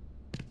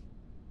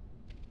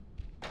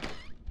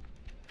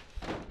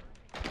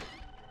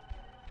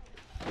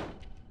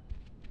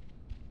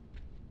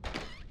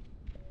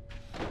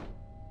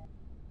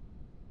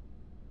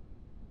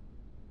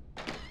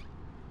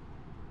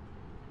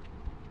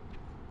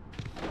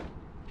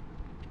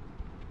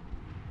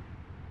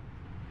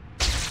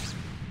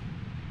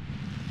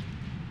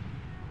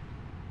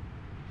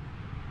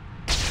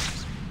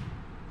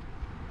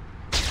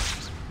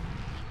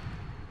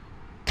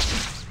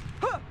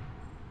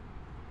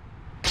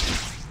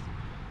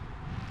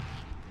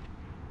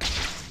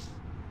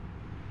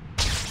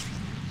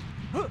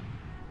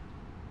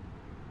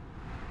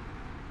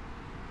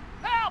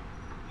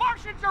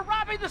 Are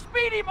robbing the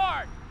Speedy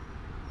Mart!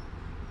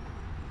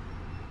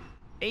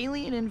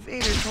 Alien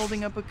invaders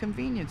holding up a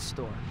convenience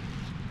store.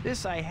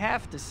 This I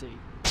have to see.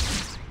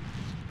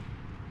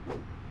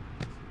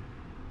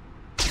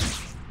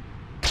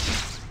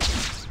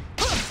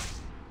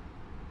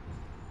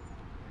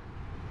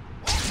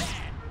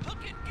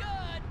 Looking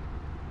good!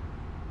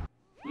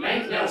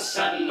 Make no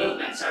sudden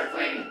movements,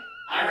 Earthling.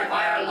 I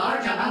require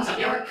large amounts of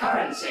your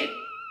currency.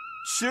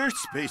 Sure,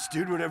 Space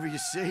Dude, whatever you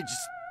say.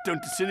 Just don't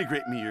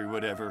disintegrate me or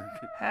whatever.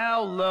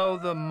 How low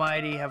the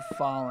mighty have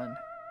fallen.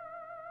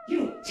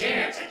 You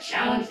dare to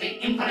challenge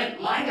the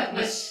infinite might of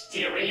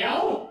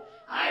Mysterio?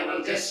 I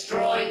will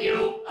destroy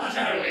you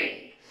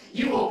utterly.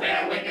 You will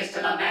bear witness to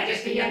the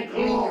majesty and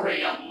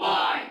glory of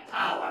my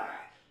power.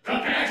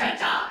 Prepare to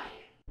die.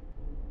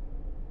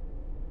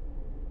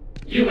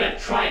 You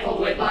have trifled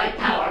with my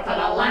power for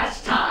the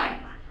last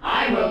time.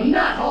 I will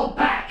not hold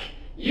back.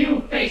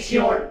 You face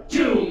your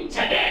doom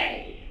today.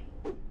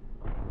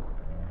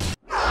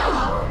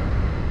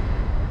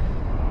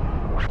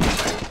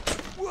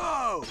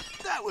 Whoa,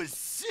 that was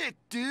sick,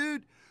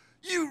 dude.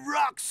 You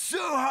rock so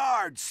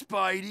hard,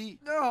 Spidey.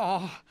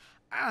 Oh,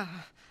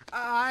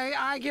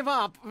 I give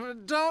up.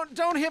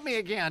 Don't hit me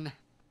again.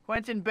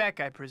 Quentin Beck,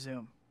 I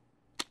presume.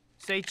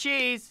 Say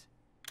cheese.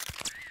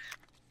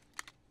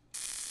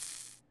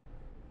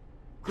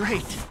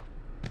 Great.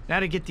 Now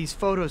to get these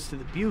photos to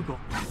the Bugle.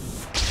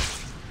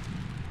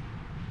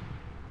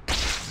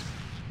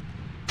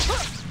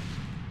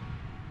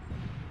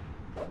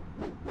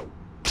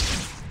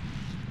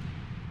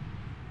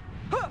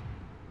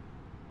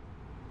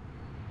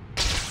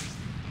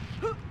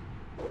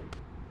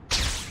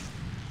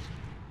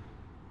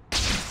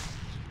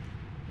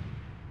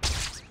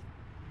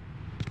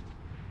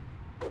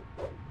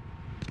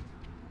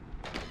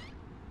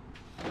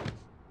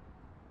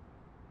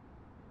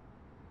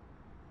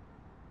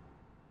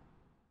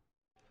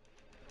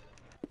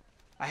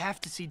 I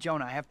have to see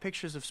Jonah. I have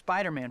pictures of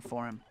Spider-Man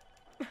for him.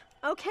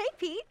 Okay,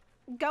 Pete.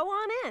 Go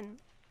on in.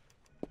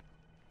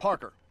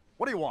 Parker,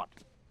 what do you want?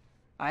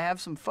 I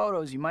have some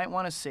photos you might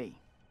want to see.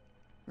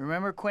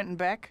 Remember Quentin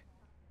Beck?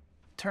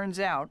 Turns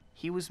out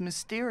he was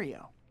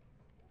Mysterio.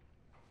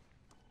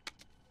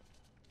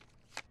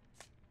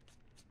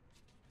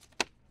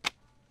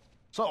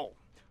 So,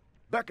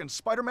 Beck and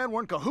Spider-Man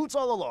were in cahoots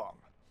all along.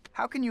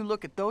 How can you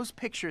look at those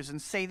pictures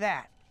and say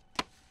that?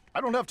 I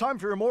don't have time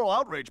for your moral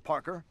outrage,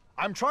 Parker.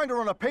 I'm trying to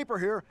run a paper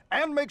here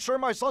and make sure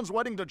my son's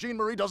wedding to Jean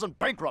Marie doesn't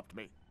bankrupt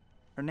me.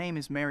 Her name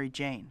is Mary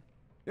Jane.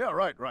 Yeah,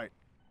 right.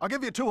 I'll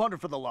give you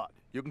 $200 for the lot.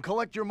 You can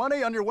collect your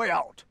money on your way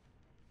out.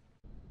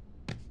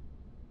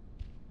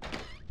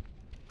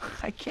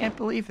 I can't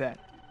believe that.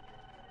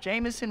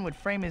 Jameson would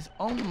frame his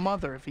own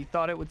mother if he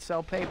thought it would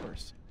sell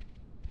papers.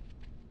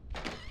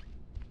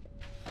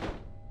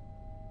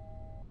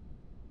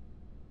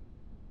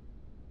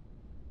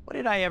 What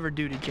did I ever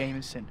do to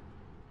Jameson?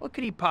 What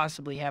could he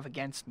possibly have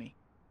against me?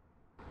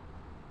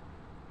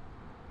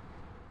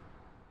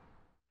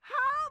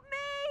 Help me!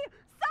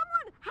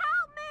 Someone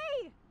help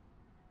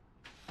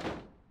me!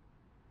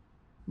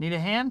 Need a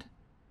hand?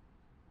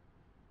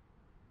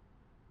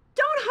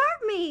 Don't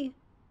hurt me!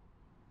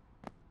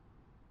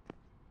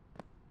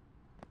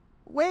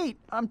 Wait,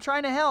 I'm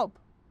trying to help.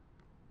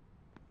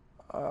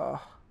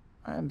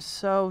 I'm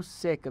so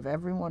sick of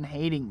everyone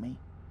hating me.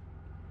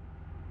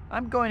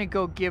 I'm going to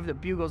go give the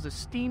Bugle's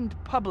esteemed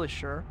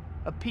publisher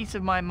a piece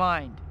of my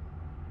mind.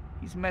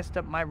 He's messed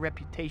up my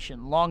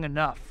reputation long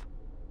enough.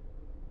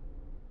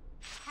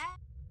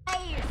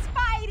 Hey,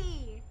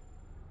 Spidey!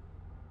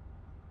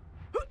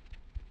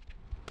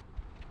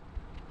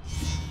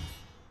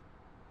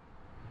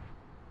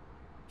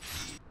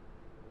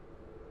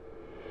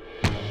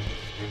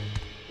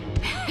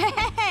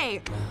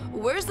 Hey,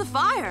 where's the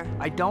fire?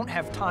 I don't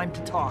have time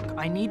to talk.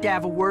 I need to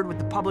have a word with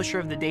the publisher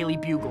of the Daily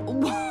Bugle.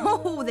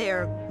 Whoa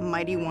there,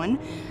 mighty one.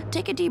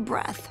 Take a deep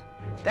breath.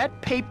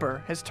 That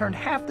paper has turned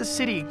half the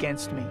city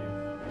against me.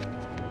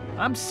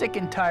 I'm sick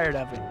and tired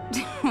of it.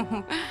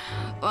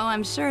 Well,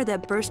 I'm sure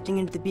that bursting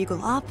into the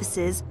Bugle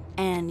offices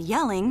and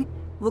yelling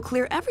will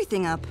clear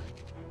everything up.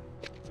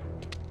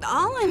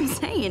 All I'm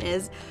saying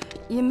is,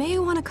 you may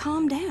want to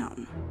calm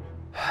down.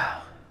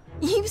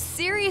 You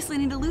seriously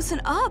need to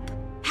loosen up.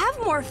 Have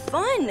more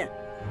fun.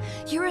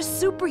 You're a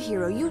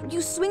superhero.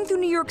 You swing through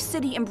New York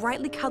City in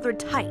brightly colored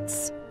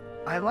tights.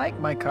 I like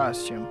my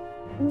costume.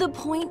 The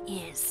point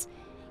is,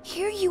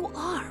 here you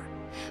are.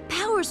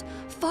 Powers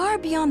far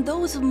beyond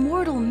those of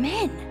mortal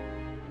men.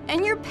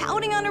 And you're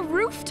pouting on a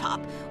rooftop.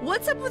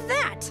 What's up with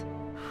that?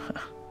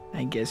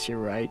 I guess you're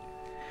right.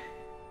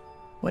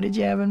 What did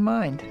you have in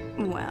mind?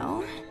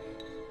 Well,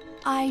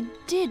 I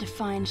did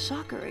find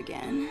Shocker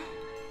again.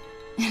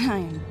 And I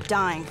am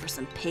dying for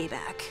some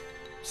payback.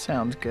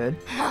 Sounds good.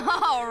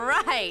 All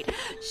right.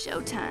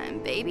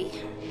 Showtime, baby.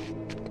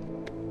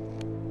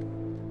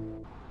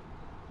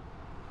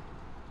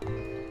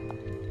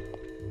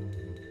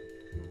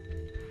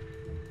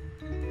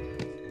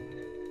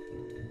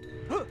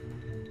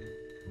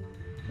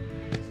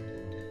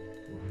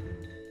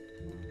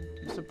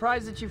 I'm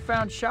surprised that you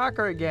found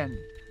Shocker again.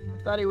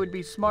 Thought he would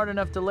be smart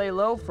enough to lay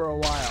low for a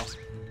while.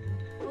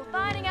 Well,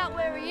 finding out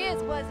where he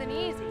is wasn't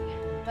easy,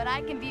 but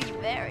I can be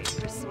very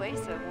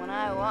persuasive when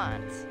I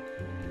want.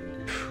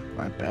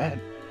 Not bad.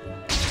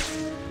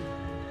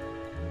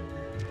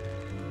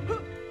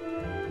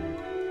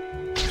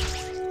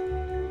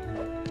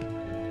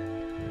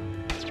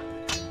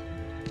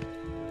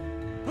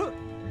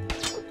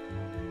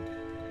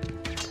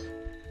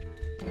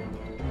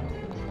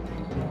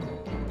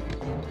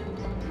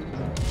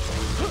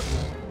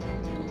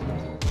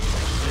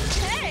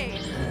 Hey!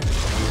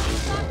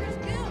 Soccer's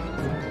good.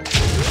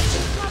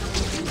 Probably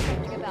do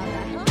something about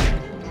that, huh?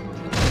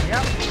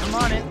 Yep, I'm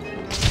on it.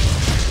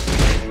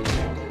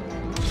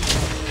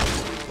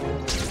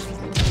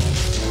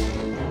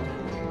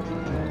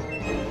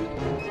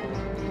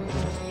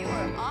 You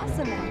were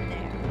awesome out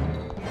there.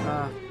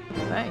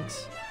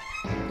 Thanks.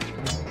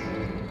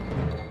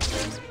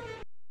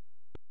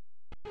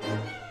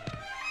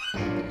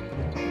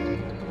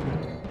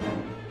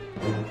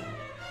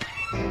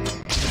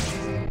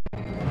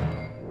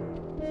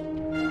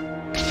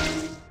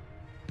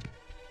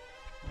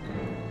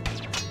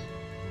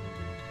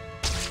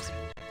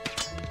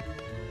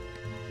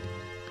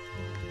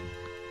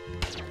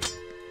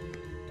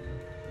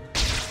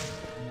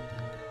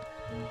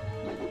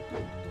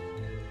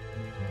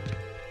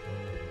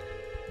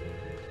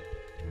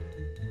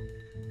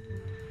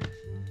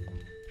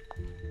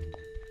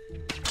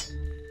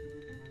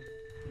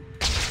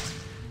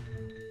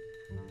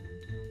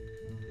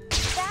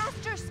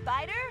 Faster,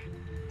 Spider!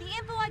 The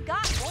info I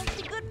got won't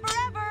be good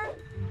forever.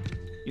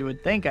 You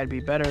would think I'd be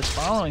better at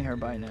following her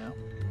by now.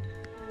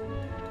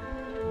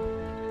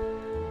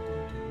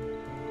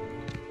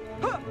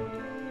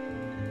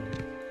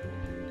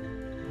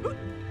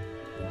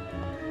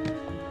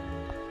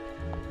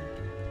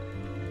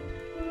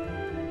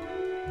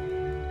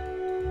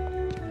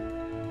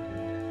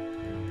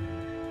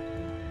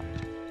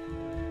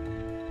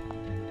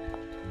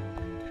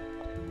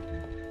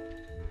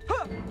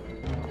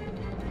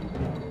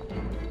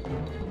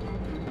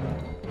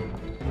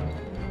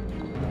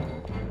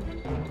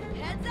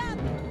 Heads up!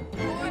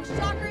 More of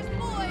Shocker's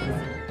boys!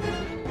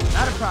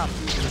 Not a problem.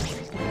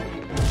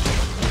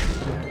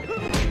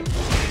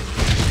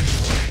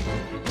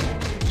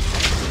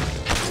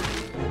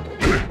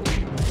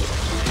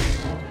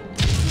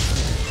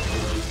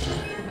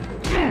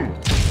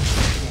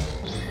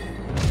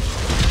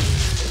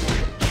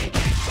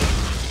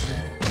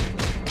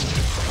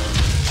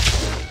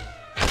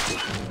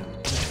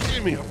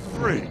 Give me a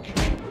break.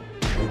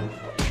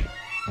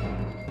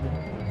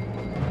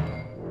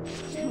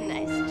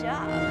 Nice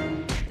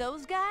job.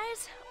 Those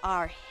guys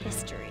are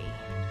history.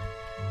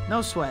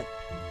 No sweat.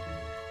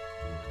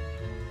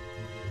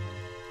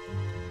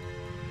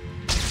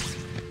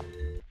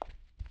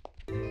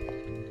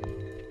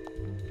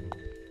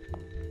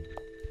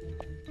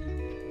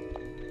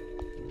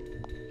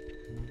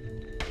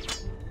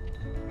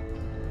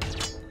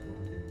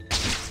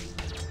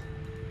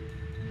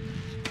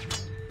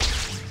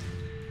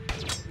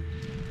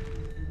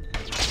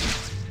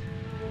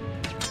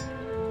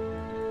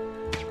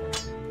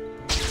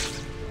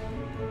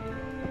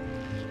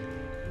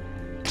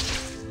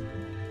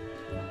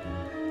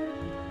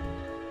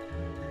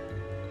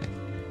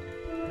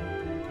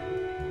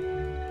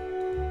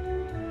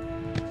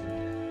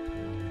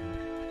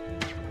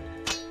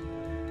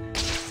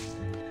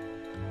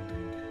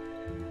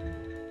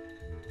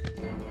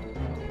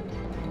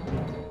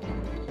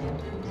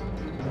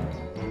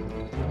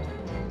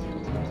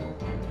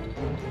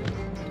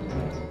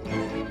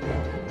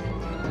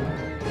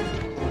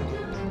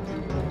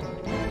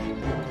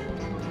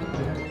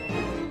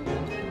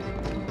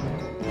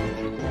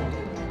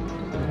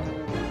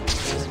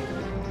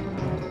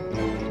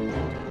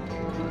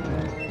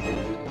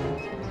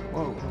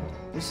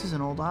 This is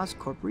an old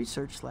Oscorp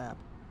research lab.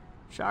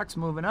 Shock's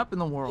moving up in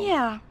the world.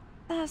 Yeah,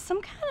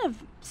 some kind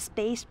of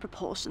space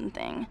propulsion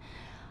thing.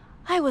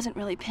 I wasn't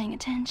really paying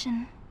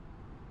attention.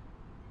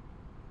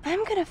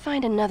 I'm gonna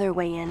find another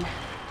way in.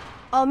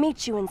 I'll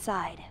meet you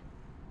inside.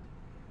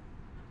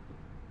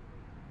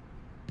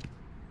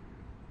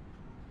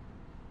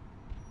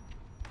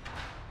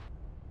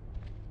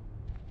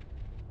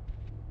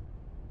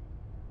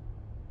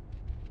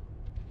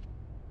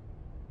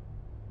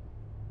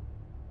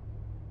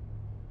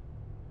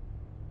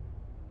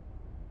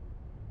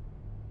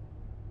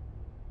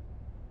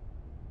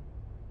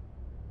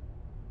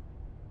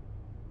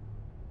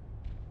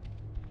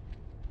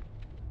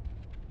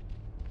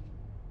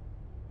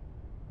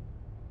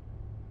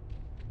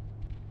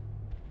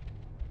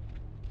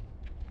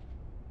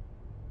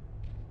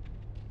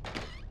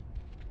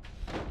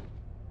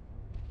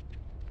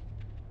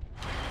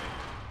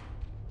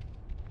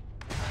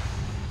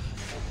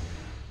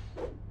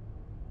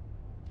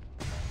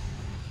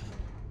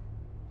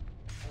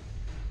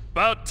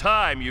 About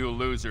time you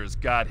losers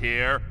got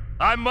here.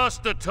 I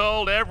must have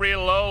told every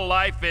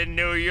lowlife in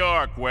New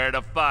York where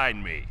to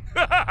find me.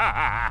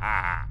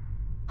 A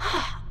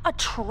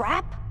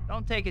trap?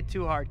 Don't take it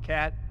too hard,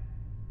 Cat.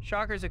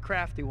 Shocker's a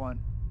crafty one.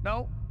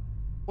 No?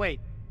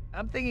 Wait,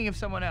 I'm thinking of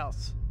someone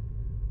else.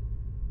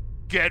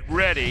 Get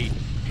ready.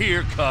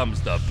 Here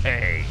comes the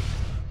pain.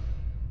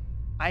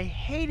 I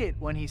hate it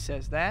when he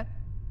says that.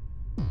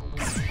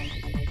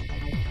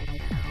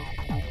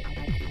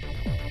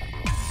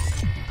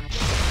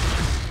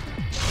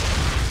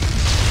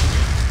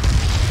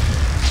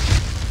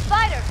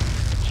 Spider,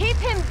 keep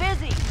him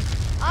busy.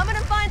 I'm gonna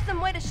find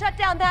some way to shut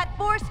down that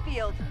force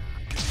field.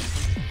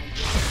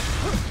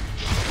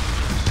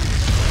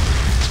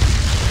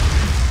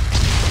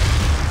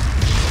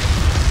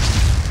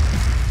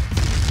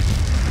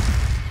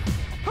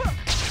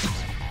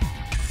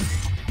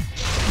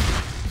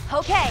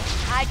 Okay,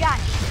 I got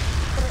it.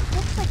 But it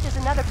looks like there's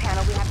another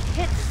panel we have to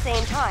hit at the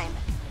same time.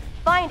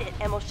 Find it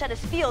and we'll shut his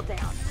field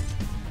down.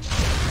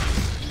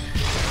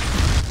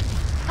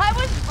 I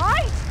was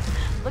right!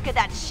 Look at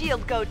that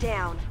shield go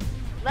down.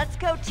 Let's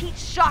go teach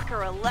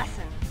Shocker a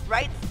lesson.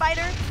 Right,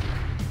 Spider?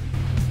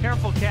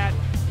 Careful, Cat.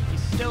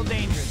 He's still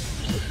dangerous.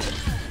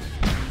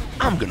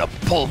 I'm gonna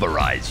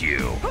pulverize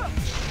you.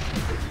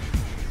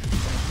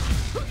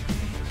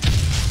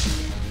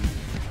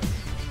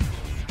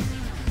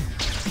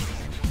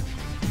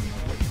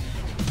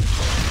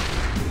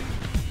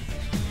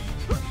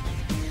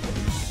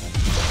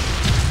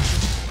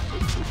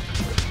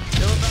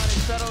 Still about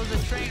as subtle as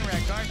a train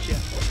wreck, aren't you?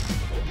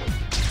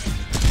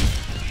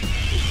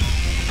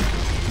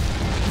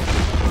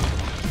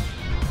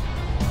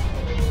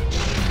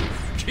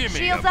 Give me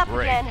Shield's a up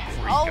break, again.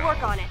 I'll freako.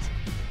 work on it.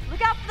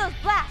 Look out for those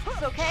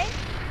blasts, okay?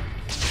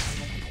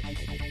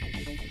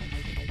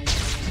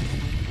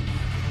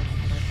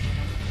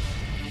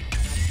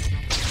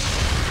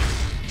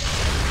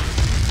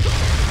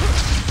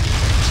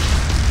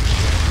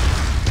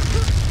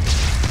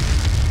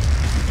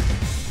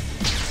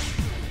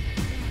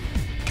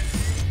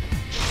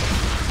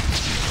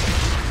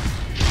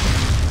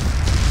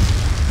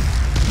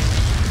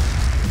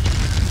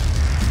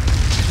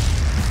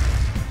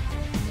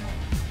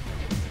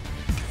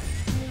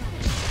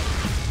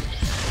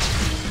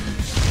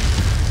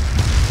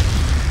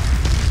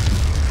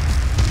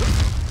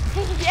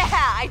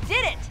 I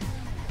did it!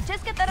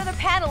 Just get that other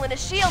panel and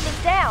his shield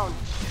is down.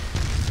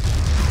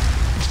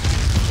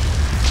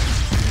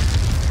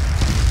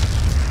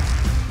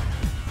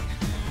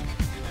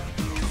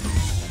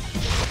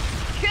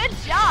 Good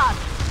job!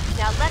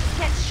 Now let's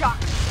get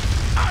shocked.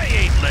 I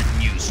ain't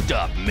letting you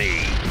stop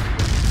me.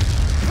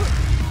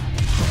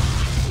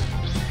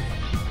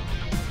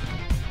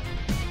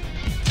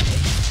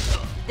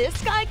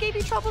 This guy gave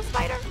you trouble,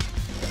 Spider?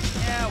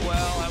 Yeah,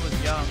 well, I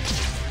was young.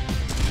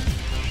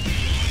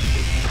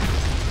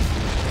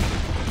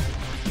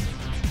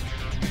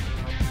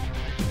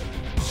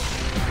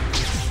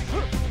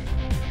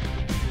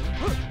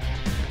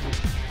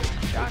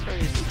 Shocker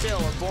is still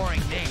a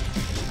boring name.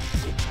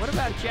 What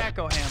about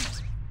Jacko-Hammer?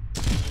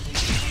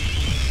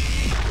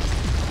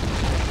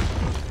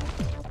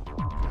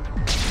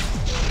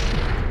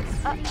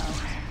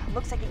 Uh-oh.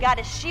 Looks like he got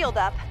his shield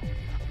up.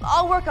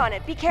 I'll work on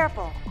it. Be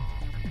careful.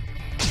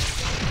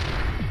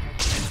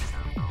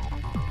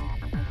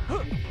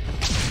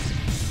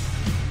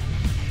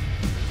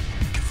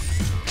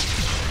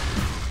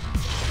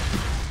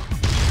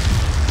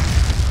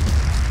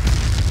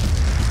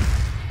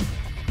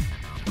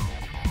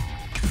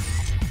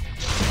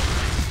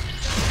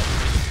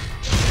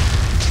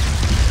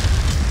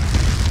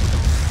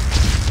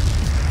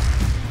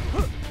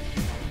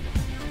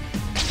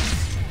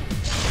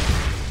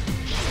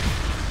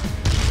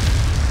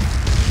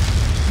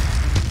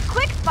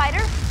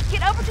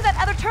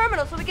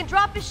 So we can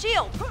drop his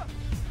shield.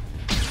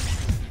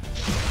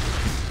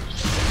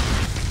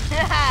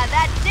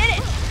 That did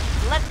it!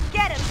 Let's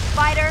get him,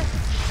 Spider!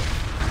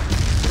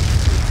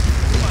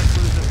 You must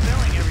lose a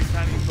filling every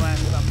time you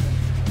blast something.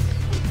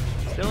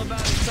 Still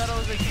about as subtle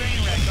as a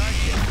train wreck, aren't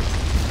you?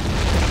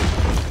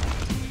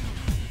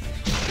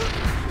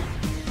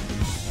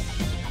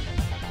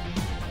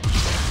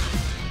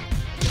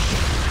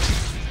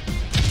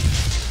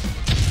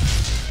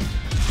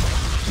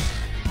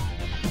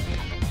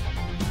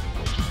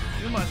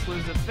 You must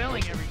lose a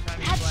filling every time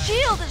you That blast.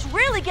 shield is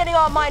really getting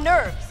on my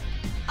nerves.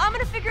 I'm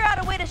gonna figure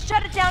out a way to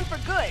shut it down for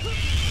good.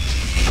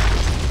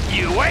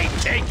 You ain't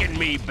taking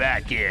me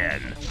back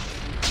in.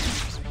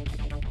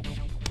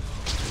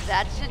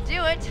 That should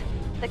do it.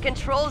 The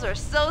controls are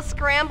so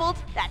scrambled,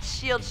 that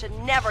shield should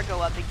never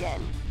go up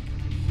again.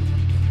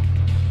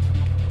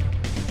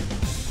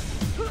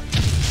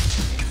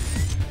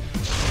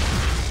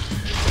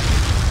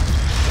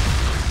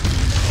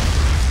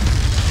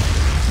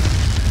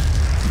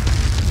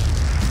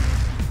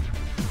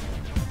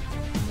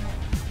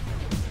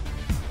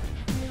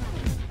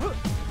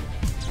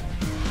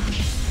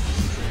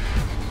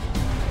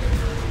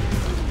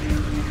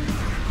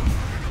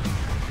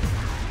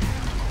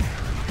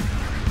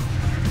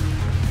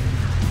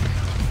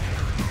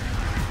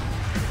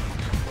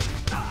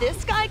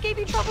 This guy gave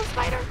you trouble,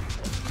 Spider?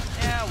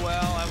 Yeah,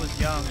 well, I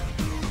was young.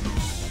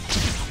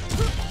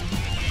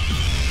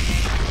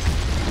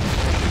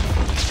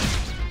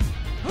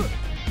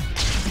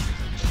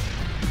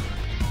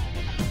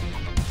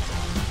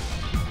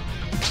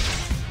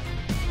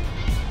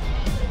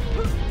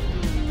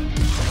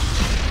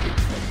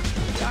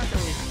 Jocko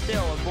is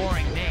still a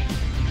boring name.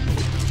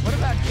 What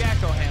about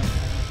Jacko-Ham?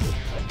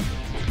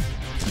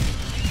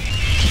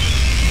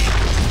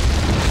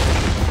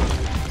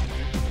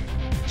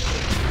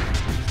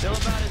 Still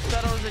about as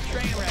subtle as a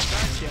train wreck,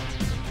 aren't you?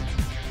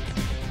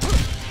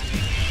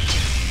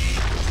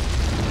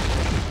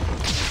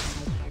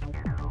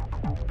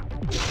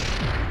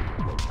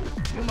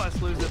 You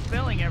must lose a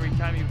filling every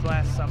time you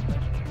blast something.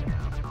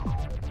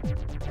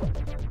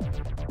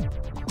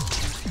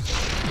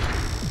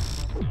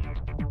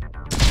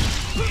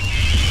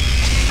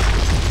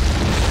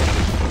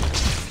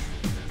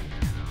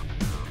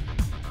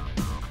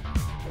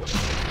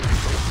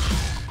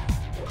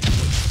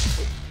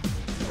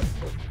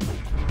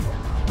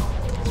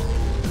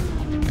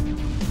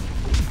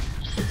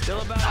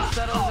 Still about as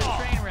subtle as a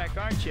train wreck,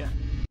 aren't you?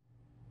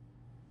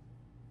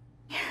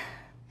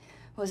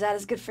 Was that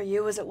as good for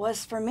you as it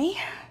was for me?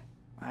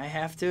 I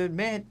have to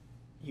admit,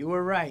 you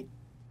were right.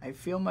 I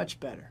feel much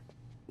better.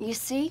 You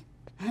see?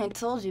 I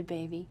told you,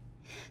 baby.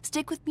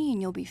 Stick with me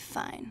and you'll be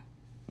fine.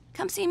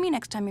 Come see me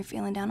next time you're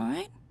feeling down, all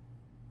right?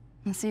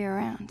 I'll see you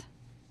around.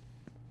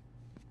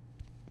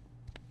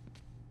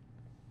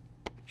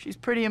 She's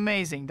pretty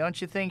amazing,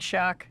 don't you think,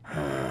 Shock?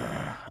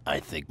 I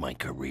think my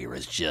career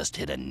has just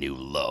hit a new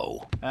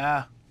low.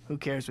 Ah, who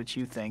cares what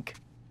you think?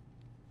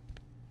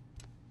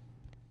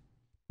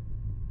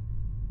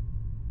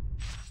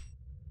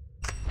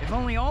 If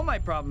only all my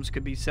problems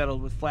could be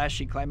settled with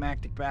flashy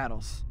climactic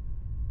battles.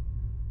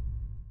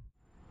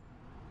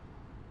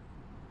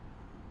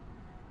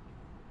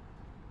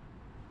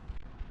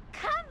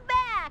 Come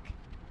back!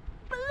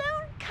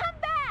 Balloon, come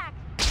back!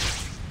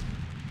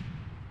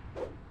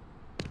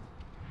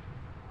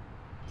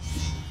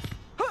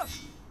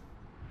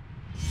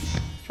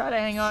 Try to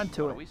hang on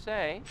to it. What do we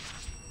say?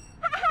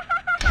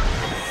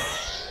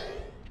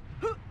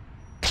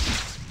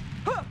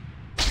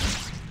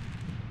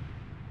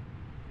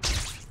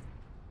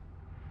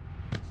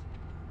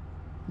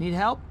 Need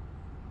help?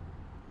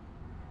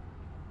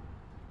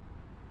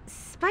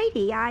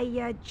 Spidey,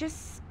 I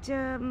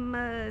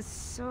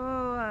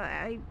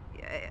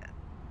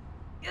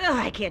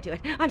I can't do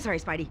it. I'm sorry,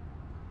 Spidey.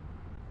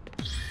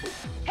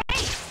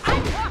 Hey,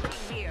 I'm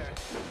walking here.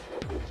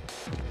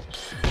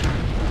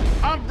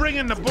 I'm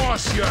bringing the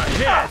boss your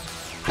head.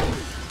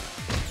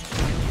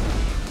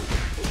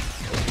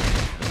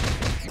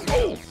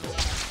 Oh!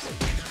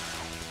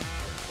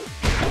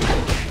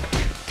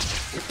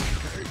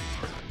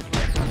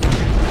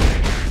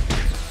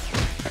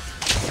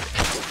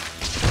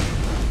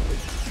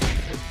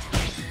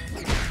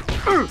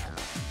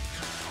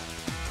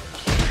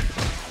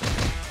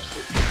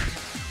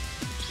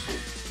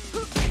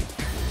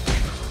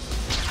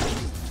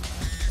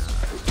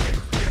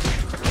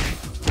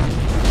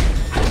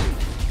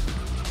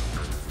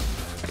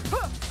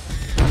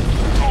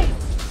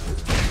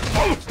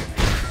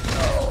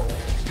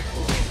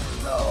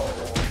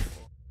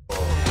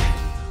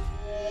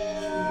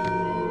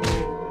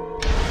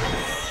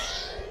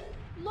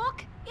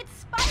 Look, it's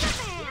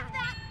Spider-Man! Give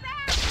that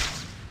back!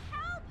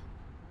 Help!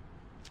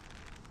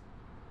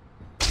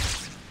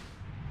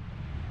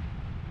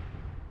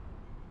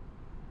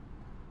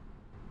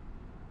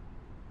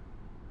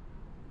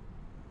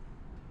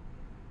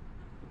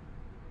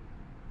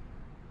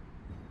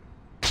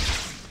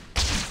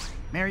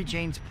 Mary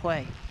Jane's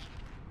play.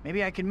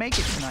 Maybe I can make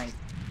it tonight.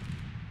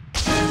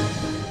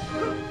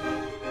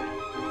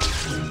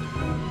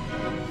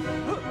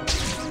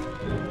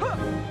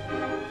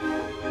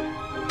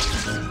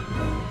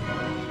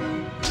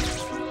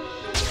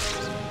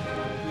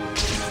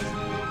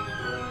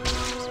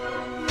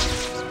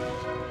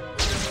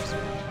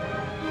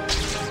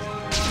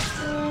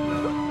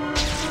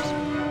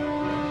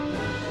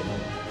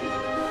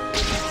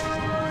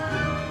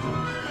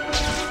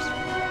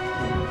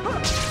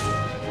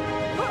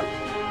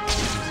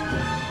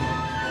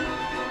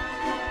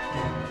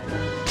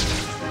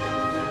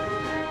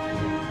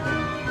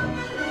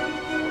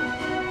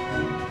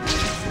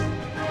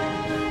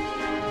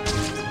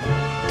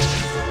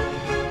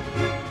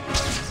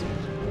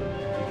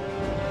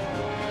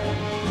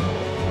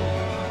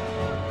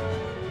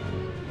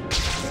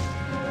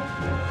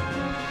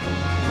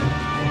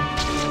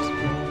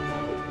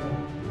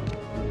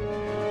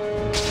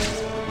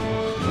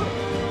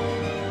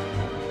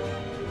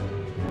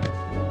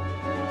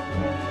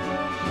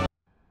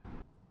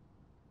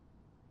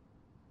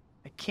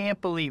 can't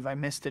believe I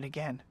missed it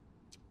again.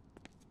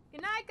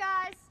 Good night,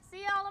 guys.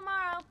 See y'all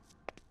tomorrow.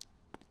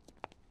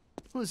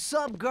 What's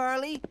up,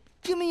 girlie?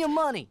 Give me your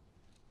money.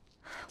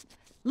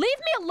 Leave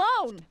me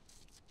alone!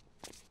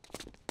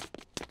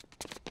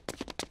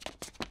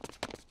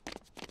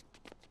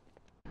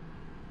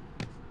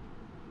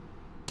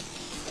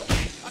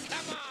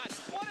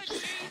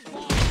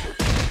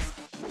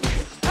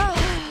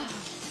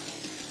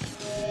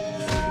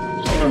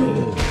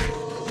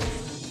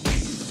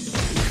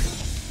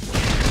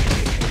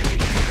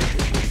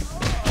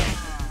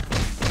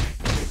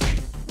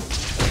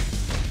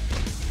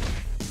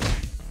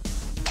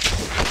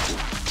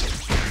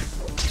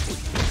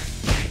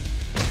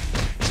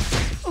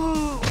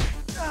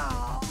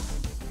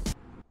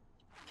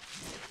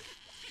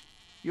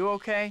 You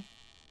okay?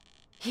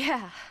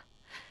 Yeah.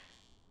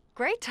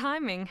 Great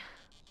timing.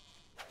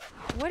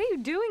 What are you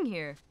doing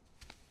here?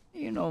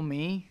 You know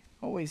me,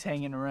 always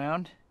hanging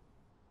around.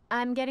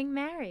 I'm getting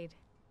married.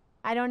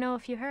 I don't know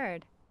if you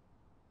heard.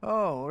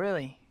 Oh,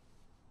 really?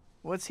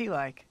 What's he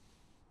like?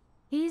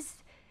 He's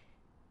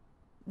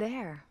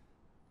there.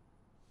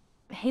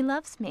 He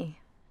loves me,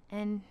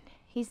 and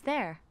he's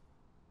there.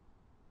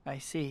 I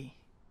see.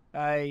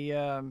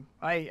 I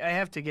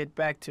have to get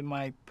back to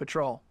my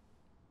patrol.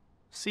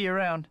 See you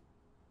around.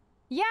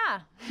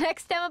 Yeah,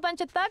 next time a bunch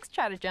of thugs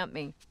try to jump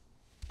me.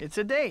 It's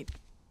a date.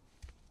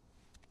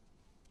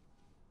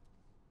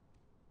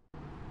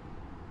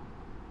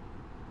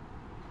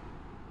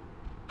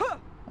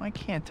 Why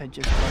can't I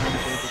just tell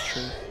her the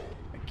truth?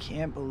 I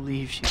can't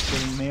believe she's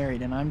getting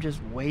married and I'm just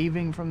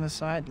waving from the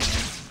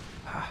sidelines.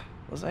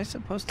 Was I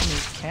supposed to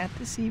meet Kat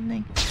this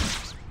evening?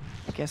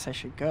 I guess I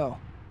should go.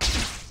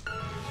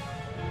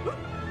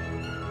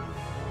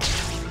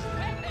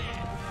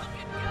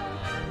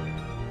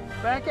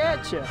 Back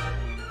at you.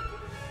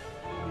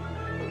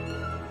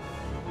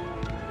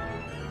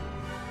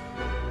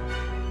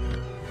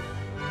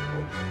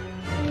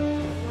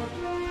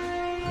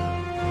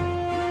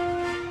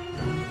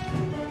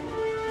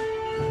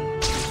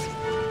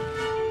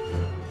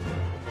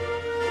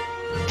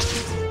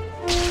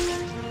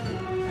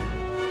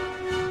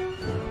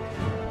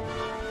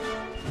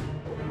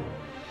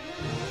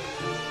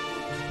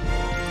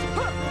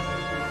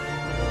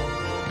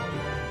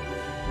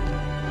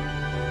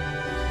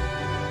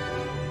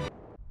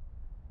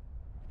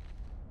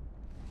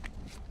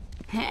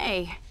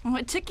 Hey,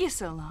 what took you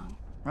so long?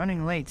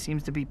 Running late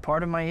seems to be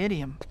part of my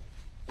idiom.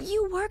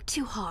 You work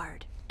too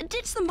hard.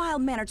 Ditch the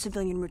mild-mannered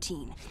civilian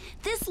routine.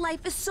 This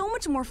life is so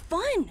much more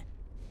fun.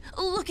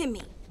 Look at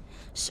me.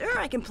 Sure,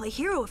 I can play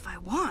hero if I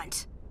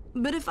want.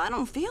 But if I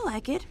don't feel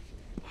like it,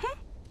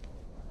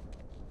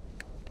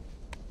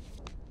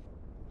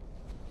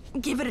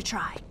 give it a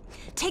try.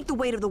 Take the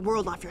weight of the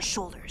world off your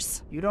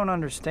shoulders. You don't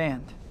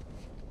understand.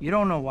 You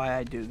don't know why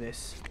I do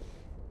this.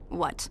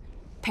 What?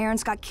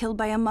 Parents got killed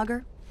by a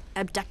mugger?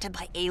 Abducted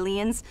by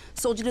aliens?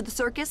 Sold you to the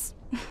circus?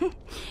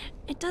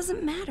 It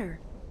doesn't matter.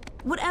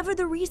 Whatever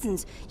the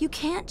reasons, you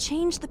can't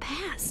change the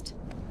past.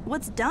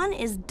 What's done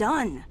is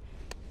done.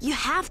 You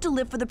have to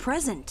live for the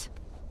present.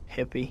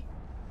 Hippie.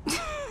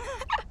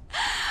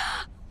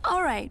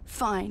 All right,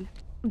 fine.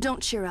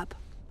 Don't cheer up.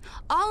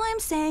 All I'm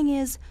saying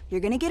is,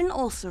 you're gonna get an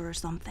ulcer or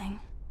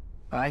something.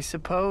 I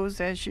suppose,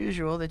 as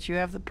usual, that you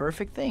have the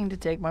perfect thing to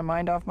take my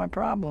mind off my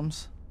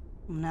problems.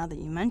 Now that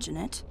you mention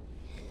it,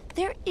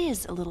 there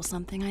is a little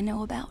something I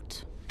know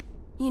about.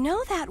 You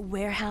know that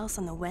warehouse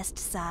on the west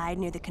side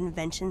near the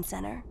convention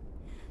center?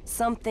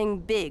 Something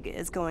big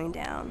is going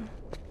down.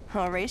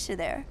 I'll race you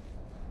there.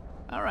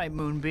 All right,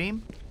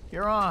 Moonbeam.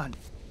 You're on.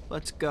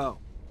 Let's go.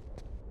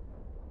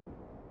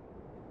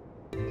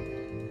 Move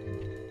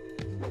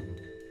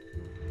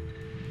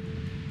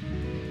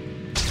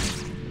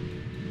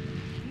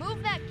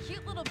that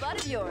cute little butt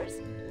of yours.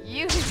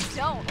 You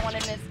don't want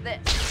to miss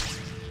this.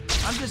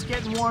 I'm just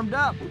getting warmed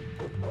up.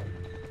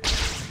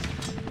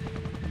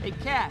 Hey,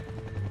 Kat.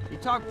 You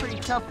talk pretty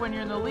tough when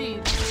you're in the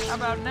lead. How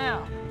about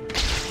now?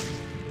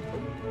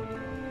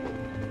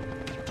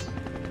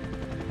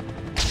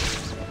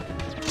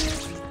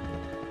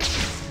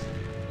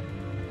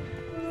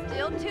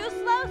 Still too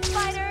slow,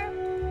 Spider.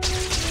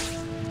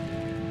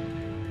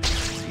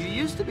 You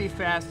used to be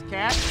fast,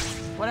 Kat.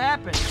 What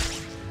happened?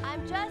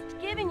 I'm just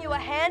giving you a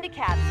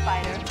handicap,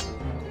 Spider.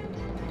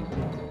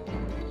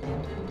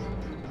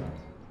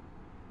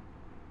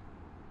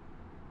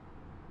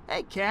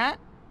 Hey, Kat.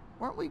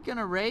 Weren't we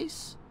gonna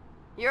race?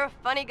 You're a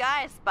funny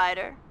guy,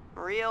 Spider.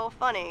 Real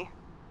funny.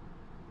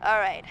 All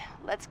right,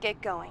 let's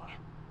get going.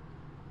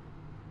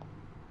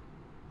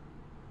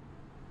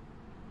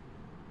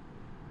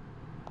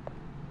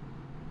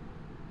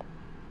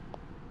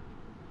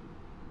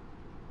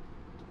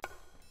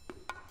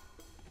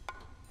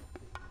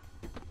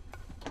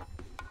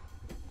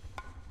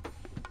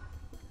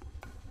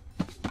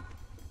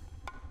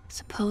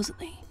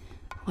 Supposedly,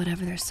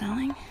 whatever they're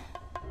selling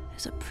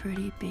is a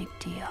pretty big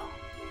deal.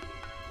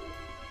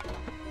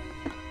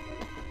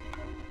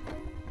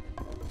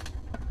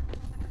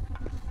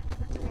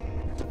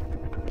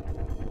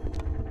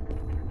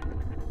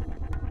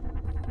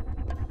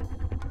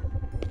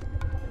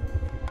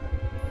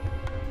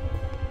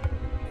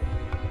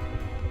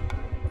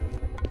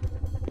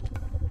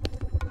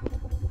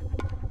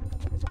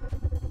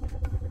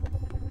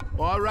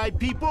 All right,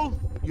 people,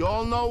 you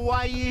all know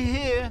why you're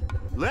here.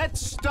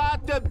 Let's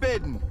start the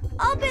bidding.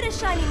 I'll bid a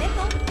shiny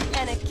nickel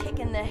and a kick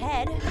in the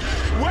head.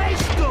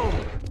 Waste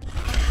 'em!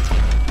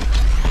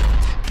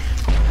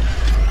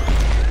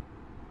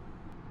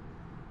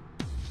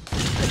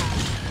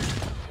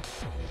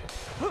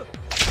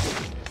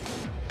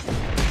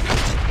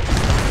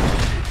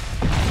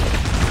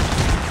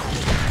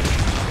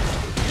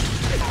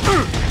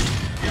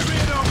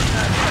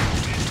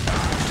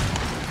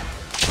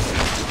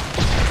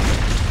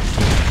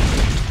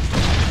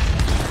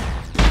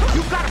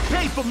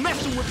 For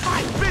messing with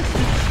my business!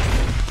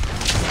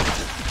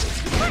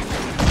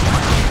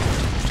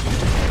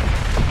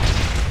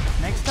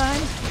 Next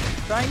time,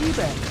 try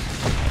eBay.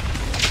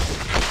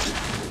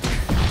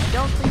 I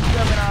don't think you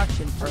have an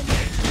auction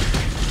permit.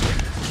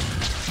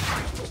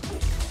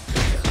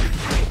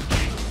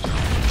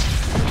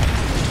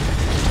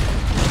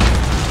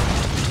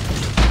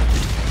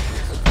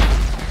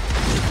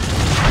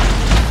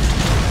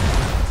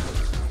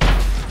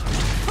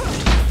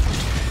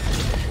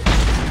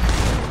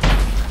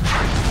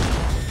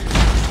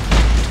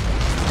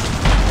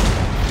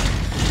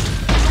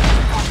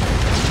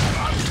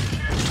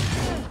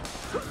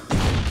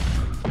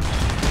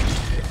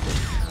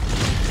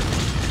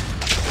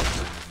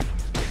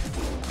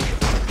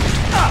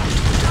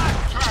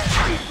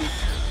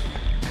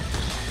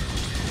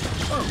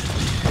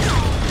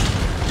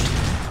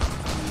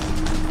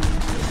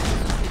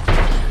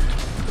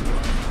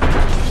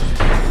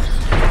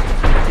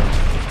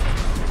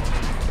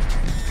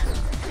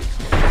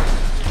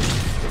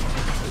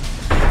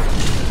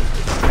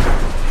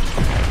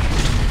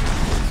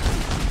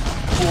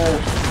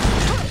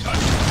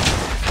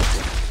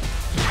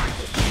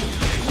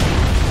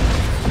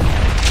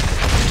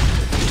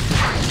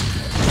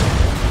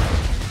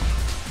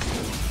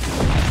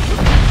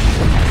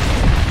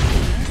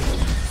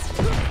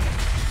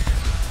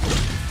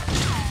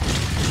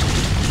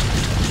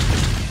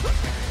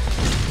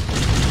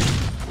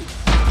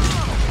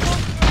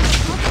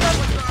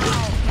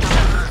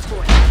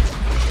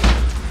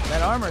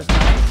 Armor's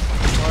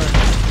nice, or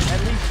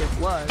at least it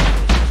was.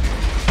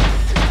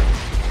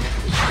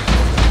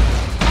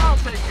 I'll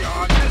take you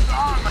on this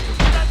armor.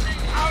 Get me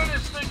out of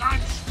this thing.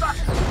 I'm stuck.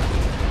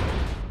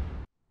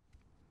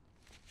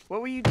 What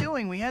were you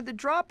doing? We had the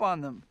drop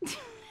on them.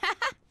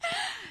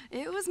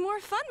 It was more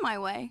fun my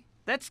way.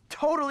 That's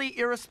totally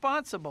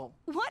irresponsible.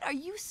 What are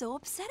you so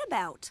upset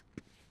about?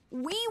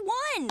 We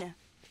won!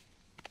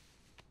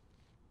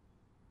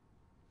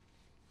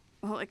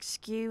 Well,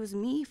 excuse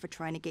me for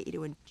trying to get you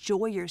to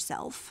enjoy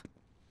yourself.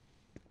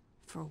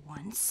 For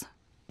once.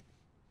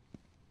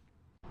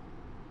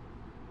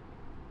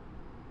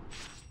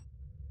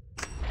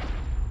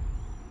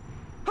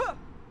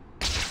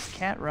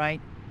 Cat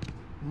right.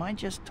 Am I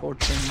just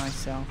torturing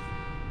myself?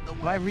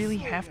 Do I really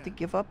have to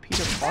give up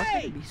Peter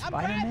Parker to be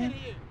Spider-Man?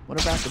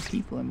 What about the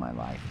people in my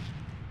life?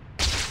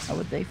 How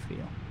would they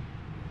feel?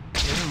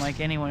 It isn't like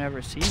anyone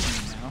ever sees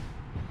me now.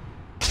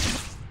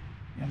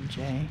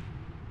 MJ.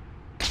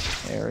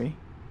 Harry.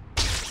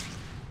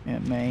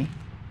 Aunt May.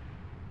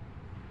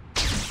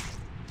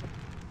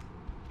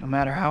 No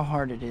matter how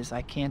hard it is,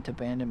 I can't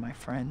abandon my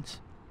friends.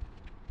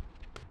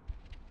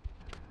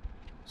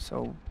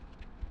 So,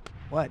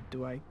 what?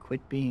 Do I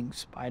quit being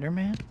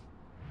Spider-Man?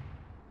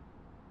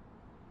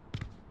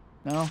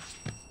 No,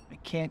 I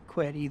can't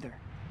quit either.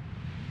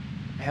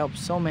 I help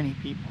so many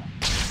people.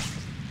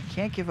 I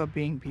can't give up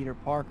being Peter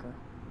Parker,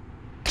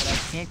 but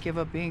I can't give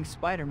up being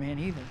Spider-Man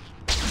either.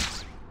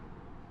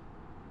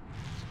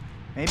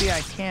 Maybe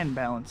I can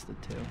balance the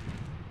two.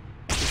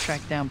 To track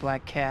down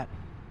Black Cat,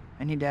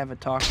 I need to have a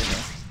talk with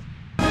her.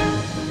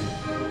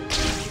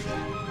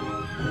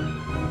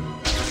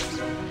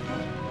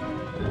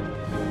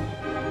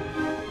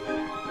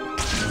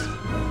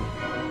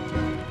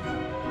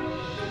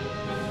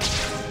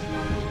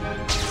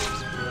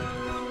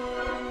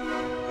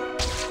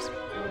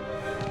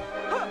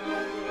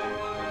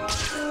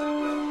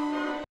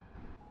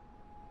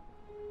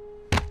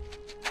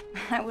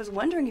 I was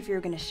wondering if you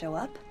were gonna show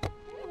up.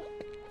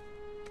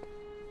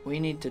 We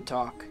need to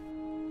talk.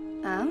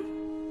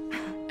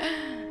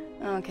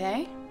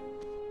 Okay.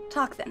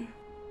 Talk then.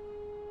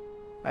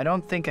 I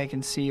don't think I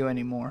can see you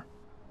anymore.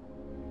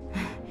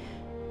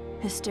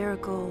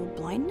 Hysterical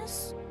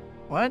blindness?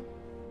 What?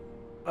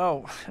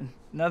 Oh,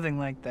 nothing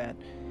like that.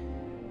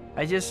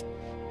 I just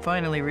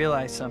finally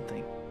realized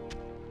something.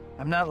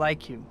 I'm not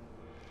like you.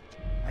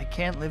 I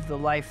can't live the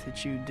life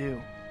that you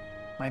do.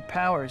 My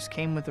powers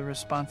came with a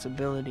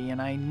responsibility,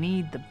 and I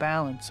need the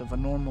balance of a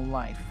normal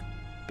life.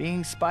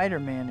 Being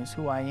Spider-Man is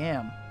who I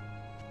am.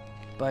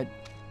 But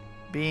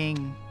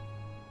being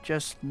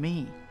just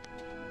me,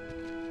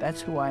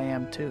 that's who I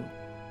am too.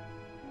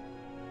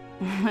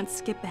 Let's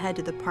skip ahead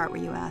to the part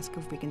where you ask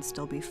if we can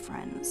still be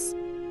friends.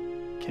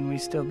 Can we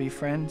still be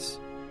friends?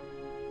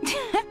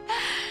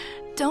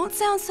 Don't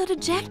sound so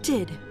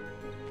dejected.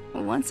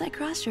 Once I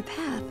cross your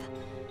path,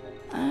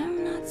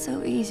 I'm not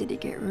so easy to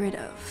get rid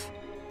of.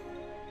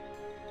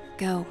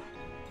 Go.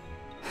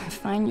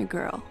 Find your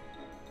girl.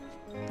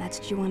 That's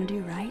what you want to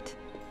do, right?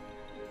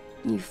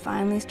 You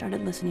finally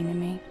started listening to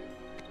me.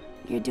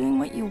 You're doing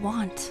what you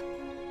want.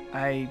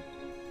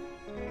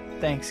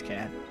 Thanks,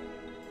 Kat.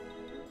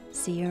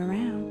 See you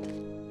around.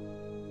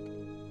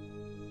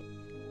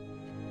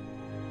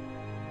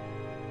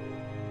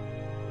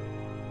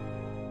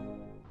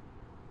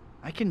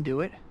 I can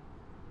do it.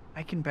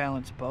 I can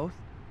balance both.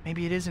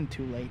 Maybe it isn't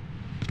too late.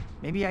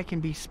 Maybe I can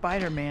be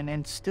Spider-Man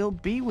and still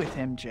be with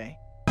MJ.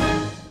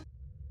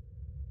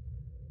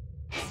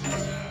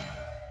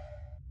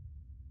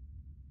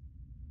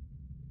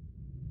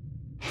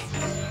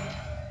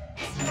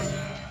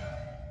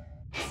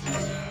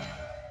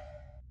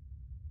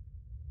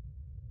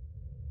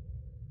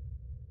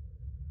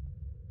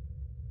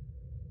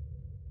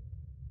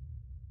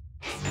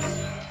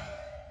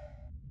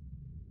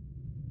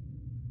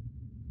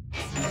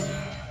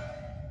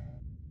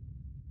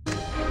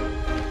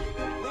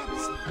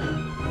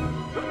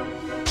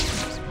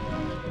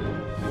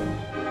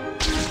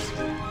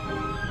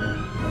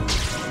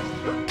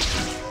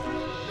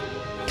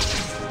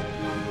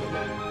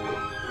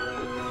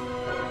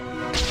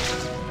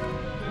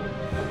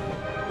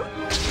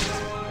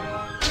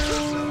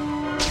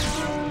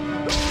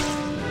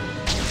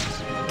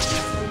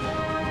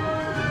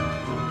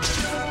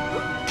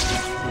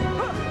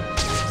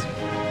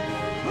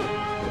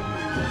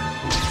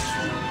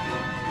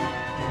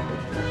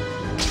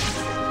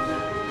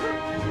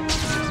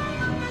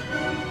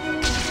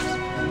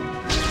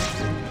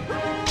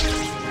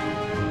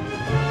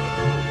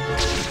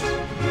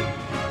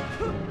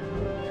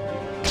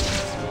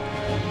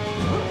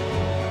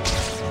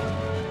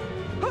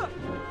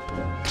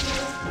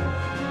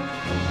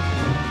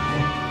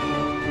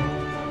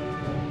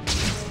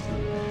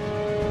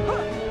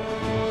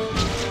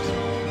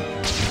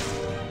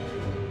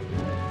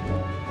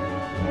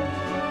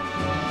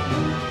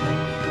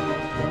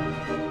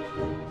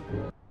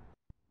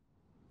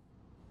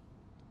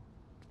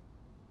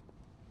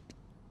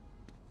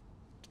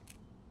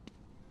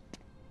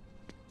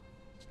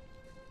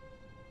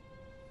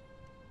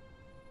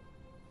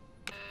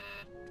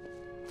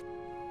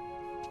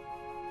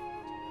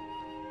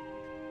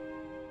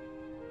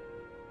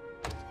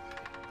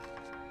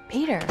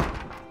 Peter.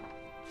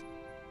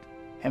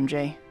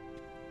 MJ,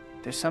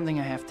 there's something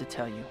I have to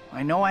tell you.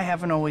 I know I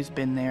haven't always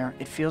been there.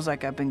 It feels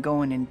like I've been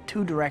going in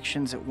 2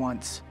 directions at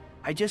once.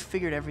 I just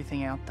figured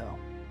everything out, though.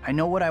 I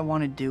know what I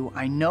want to do,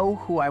 I know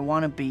who I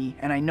want to be,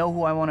 and I know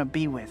who I want to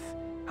be with.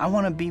 I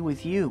want to be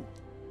with you.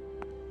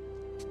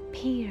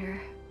 Peter.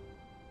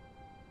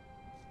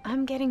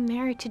 I'm getting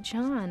married to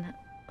John.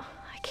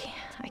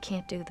 I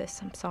can't do this.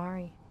 I'm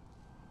sorry.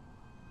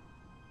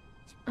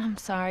 I'm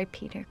sorry,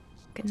 Peter.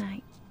 Good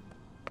night.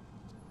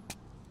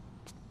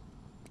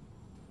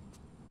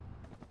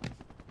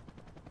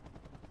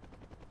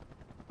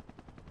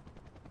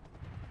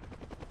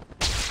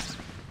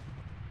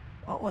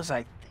 What was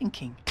I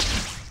thinking?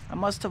 I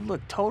must have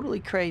looked totally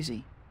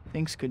crazy.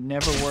 Things could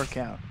never work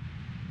out.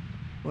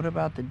 What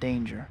about the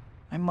danger?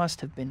 I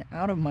must have been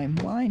out of my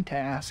mind to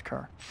ask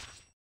her.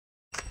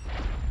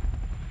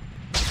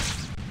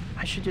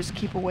 I should just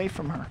keep away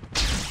from her.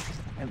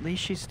 At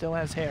least she still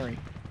has Harry.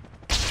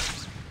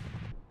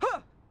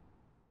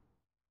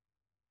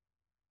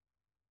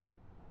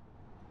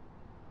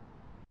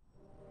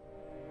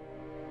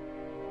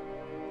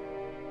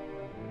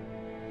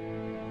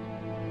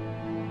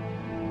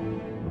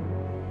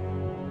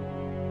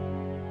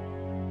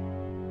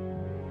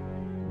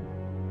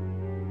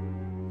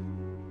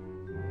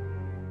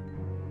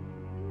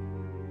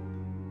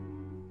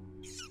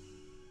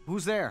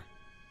 Who's there?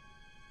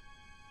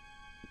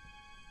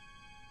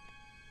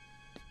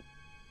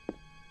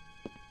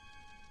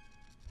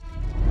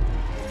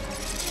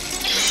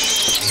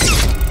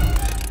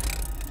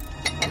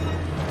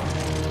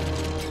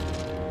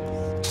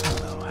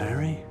 Hello,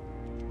 Harry.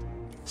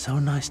 So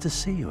nice to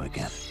see you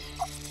again.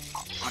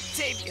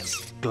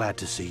 Octavius! Glad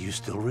to see you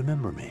still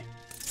remember me.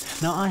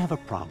 Now, I have a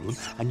problem,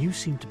 and you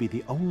seem to be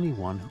the only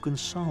one who can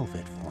solve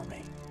it for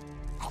me.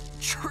 Oh,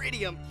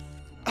 tritium!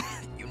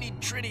 You need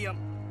tritium.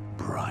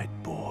 Bright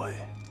boy.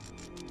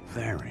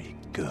 Very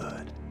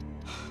good.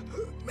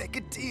 Make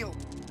a deal.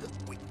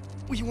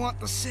 We want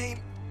the same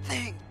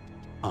thing.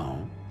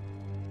 Oh?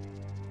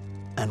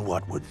 And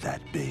what would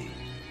that be?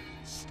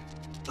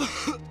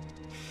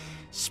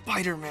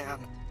 Spider-Man.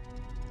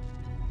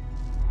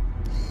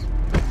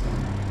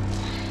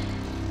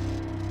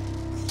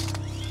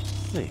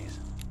 Please,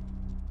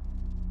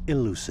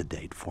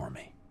 elucidate for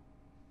me.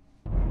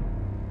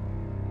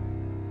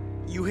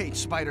 You hate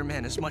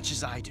Spider-Man as much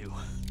as I do.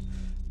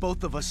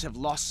 Both of us have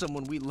lost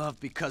someone we love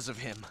because of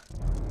him.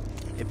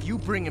 If you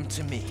bring him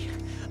to me,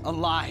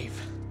 alive,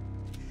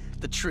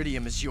 the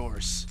tritium is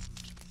yours.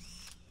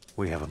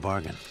 We have a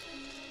bargain.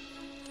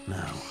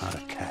 Now, how to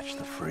catch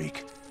the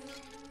freak.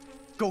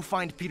 Go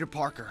find Peter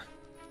Parker.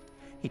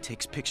 He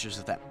takes pictures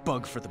of that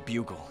bug for the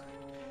Bugle.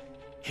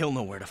 He'll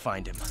know where to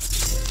find him.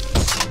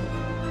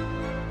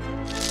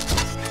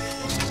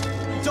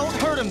 Don't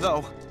hurt him,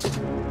 though!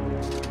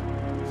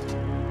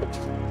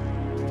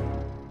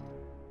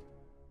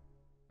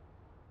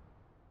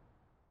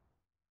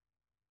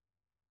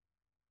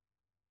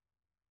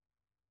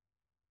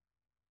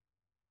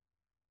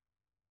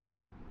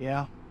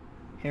 Yeah,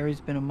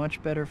 Harry's been a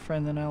much better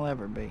friend than I'll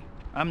ever be.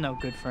 I'm no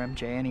good for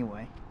MJ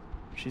anyway.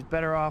 She's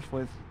better off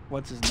with,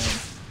 what's his name?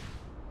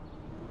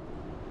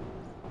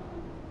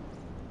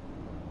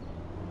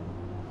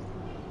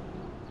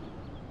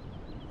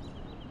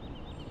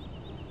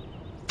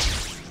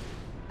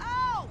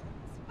 Oh!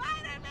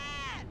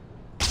 Spider-Man!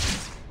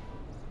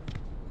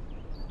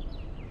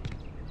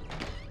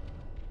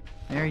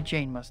 Mary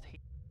Jane must hate.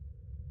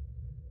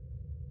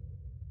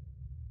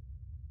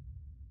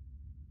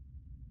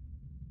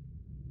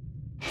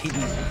 Hate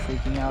me for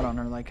freaking out on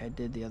her like I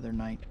did the other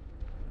night.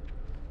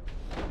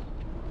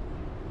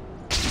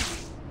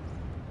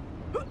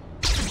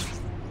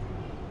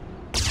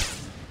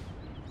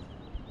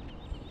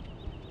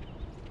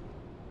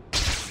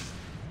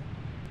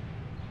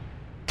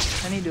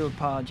 I need to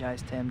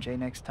apologize to MJ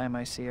next time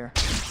I see her.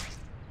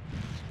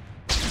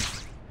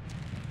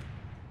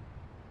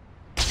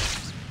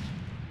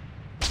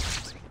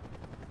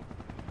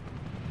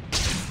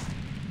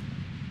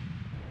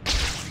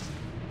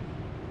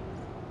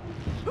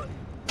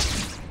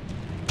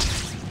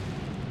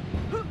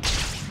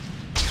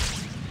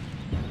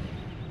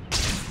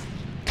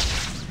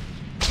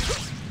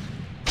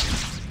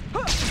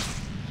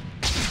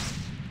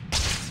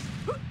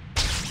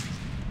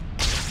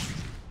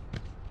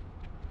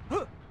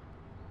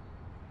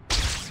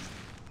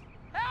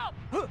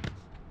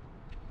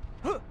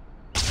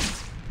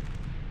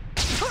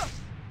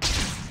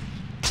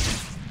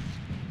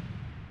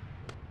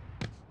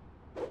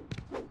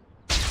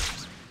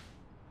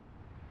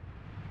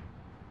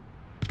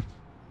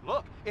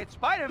 Look, it's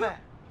Spider-Man!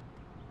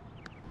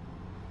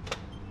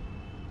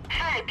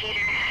 Hi, Peter.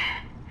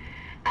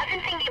 I've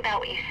been thinking about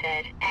what you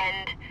said,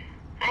 and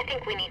I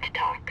think we need to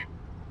talk.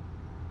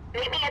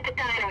 Meet me at the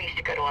diner we used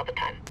to go to all the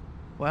time.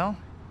 Well,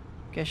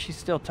 guess she's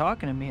still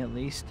talking to me at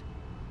least.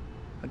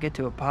 I'll get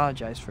to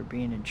apologize for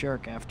being a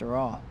jerk after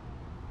all.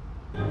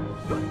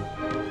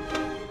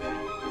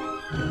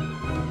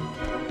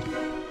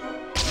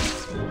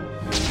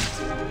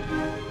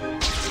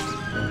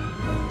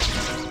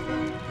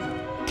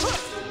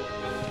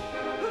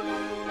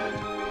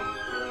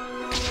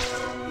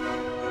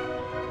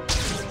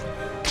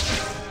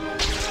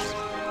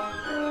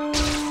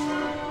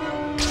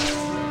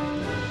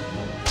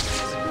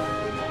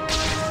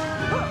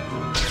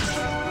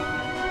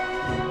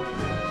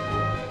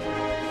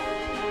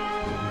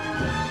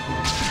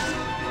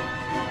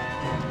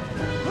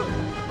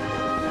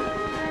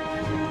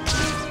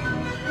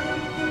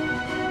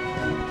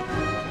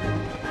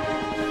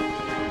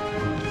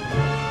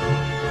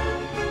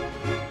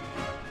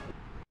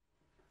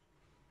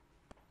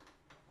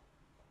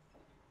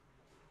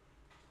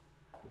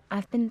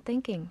 I've been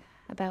thinking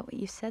about what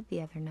you said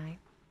the other night.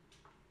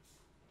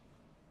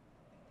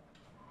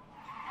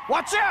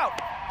 Watch out!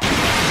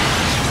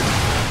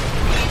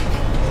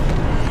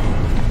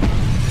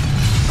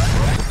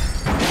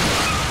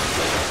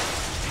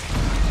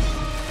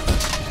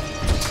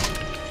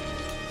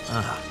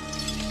 Ah,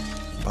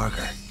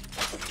 Parker.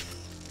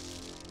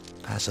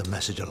 Pass a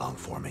message along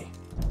for me.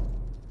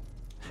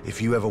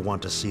 If you ever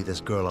want to see this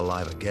girl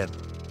alive again,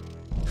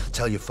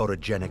 tell your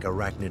photogenic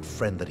arachnid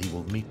friend that he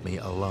will meet me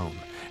alone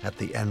at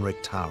the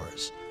Enric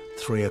Towers,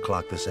 3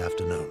 o'clock this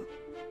afternoon.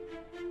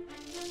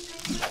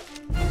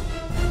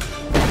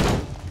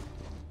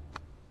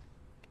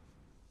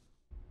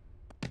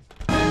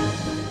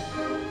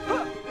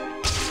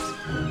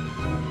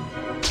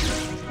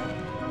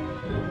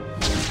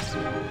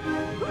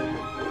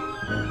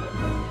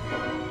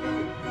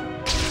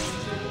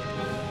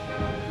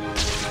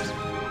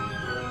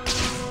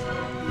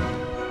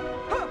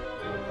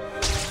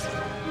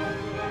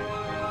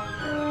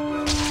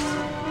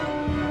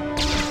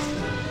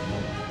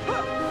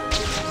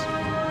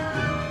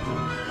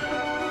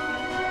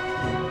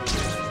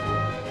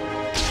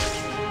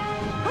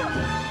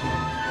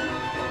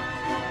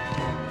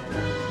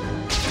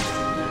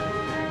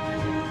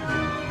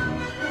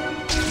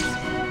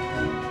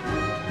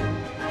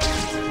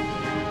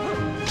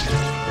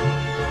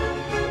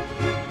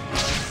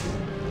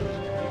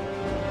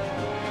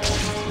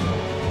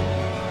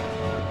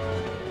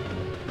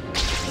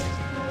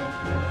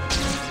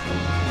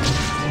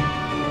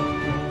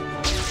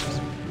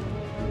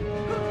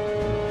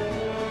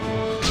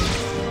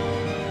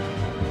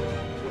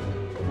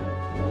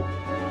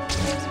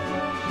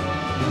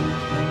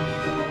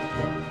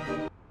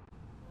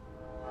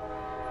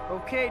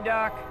 Okay,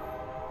 Doc.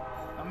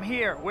 I'm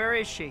here. Where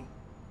is she?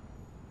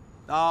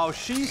 Oh,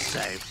 she's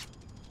safe.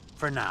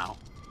 For now.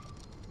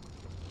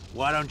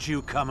 Why don't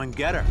you come and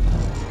get her?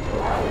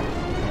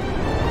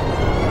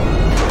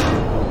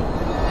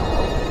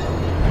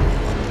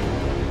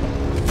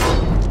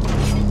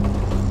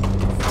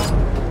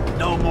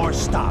 No more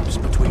stops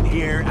between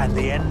here and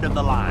the end of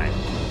the line.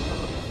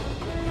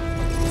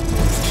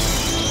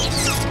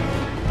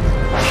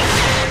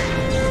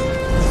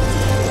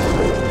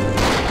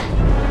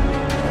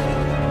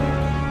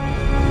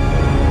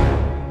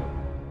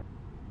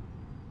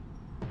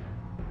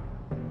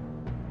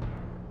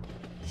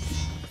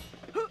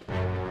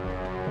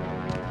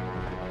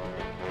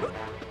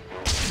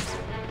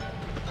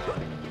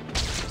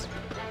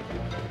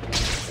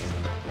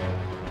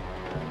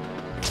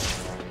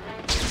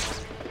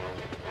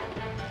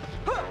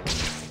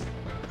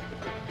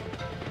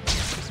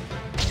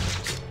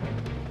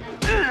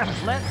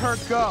 Let her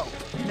go.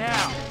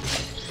 Now.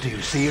 Do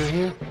you see her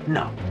here?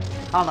 No.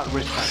 I'll not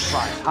risk that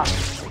prize hostage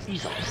so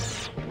easily.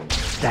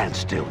 Stand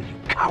still, you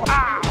coward.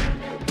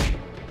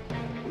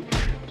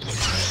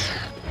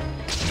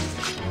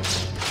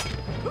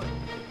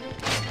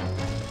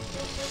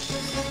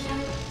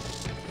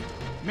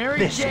 Mary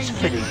This Jane is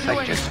fitting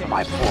vengeance for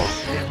my poor.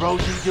 Did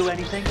Rosie do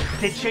anything?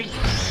 Did she?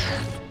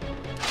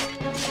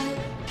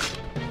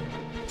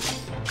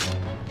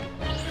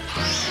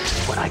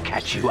 When I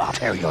catch you, I'll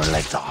tear your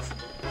legs off.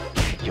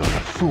 You're a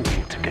fool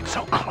to get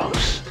so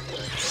close.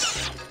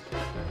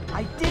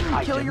 I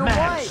didn't kill your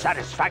wife.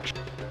 Satisfaction.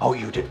 Oh,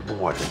 you did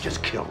more than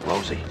just kill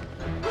Rosie.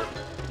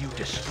 You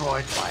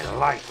destroyed my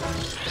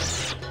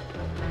life.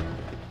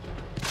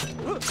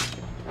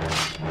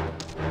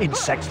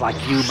 Insects like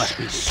you must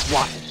be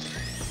swatted.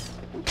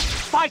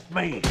 Fight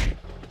me!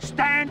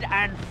 Stand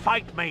and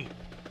fight me!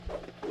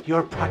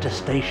 Your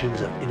protestations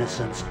of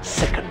innocence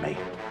sicken me.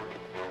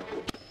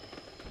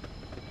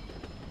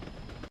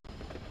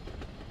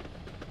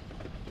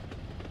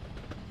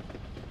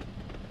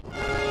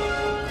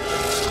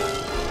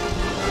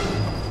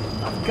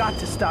 I've got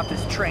to stop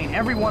this train.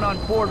 Everyone on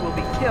board will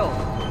be killed.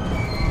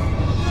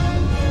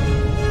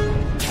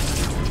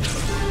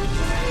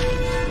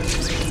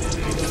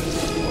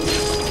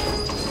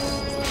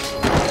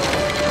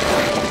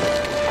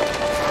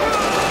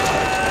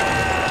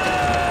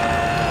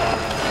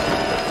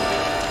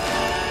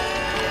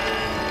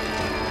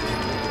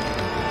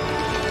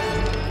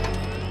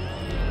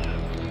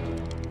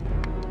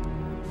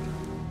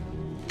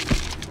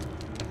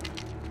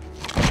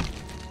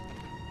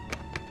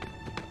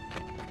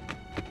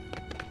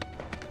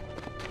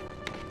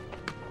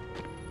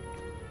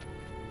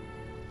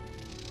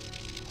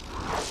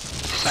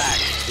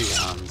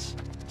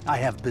 I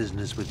have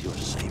business with your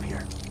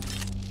savior.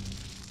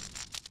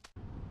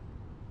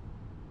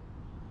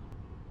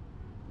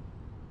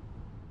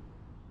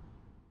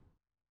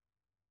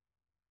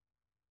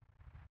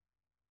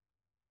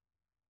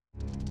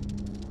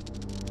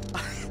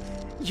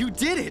 You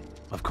did it!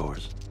 Of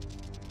course.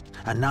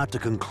 And now to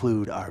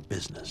conclude our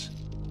business.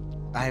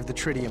 I have the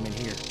tritium in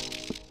here.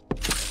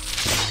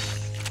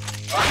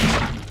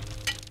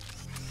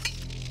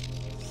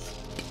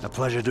 A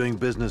pleasure doing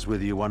business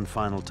with you one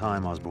final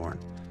time, Osborn.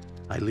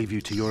 I leave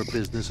you to your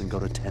business and go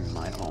to tend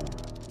my own.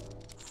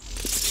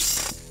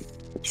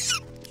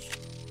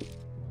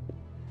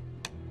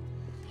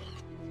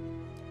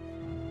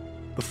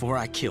 Before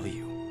I kill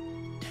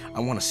you, I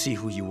want to see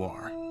who you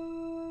are.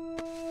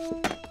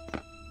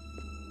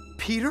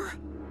 Peter?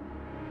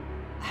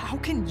 How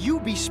can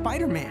you be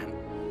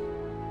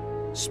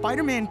Spider-Man?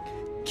 Spider-Man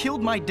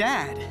killed my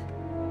dad.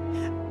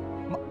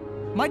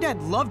 My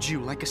dad loved you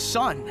like a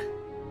son.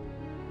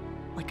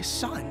 Like a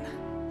son.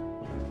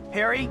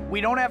 Harry,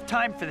 we don't have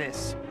time for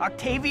this.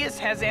 Octavius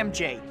has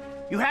MJ.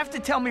 You have to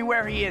tell me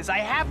where he is. I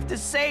have to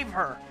save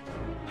her.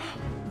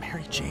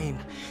 Mary Jane.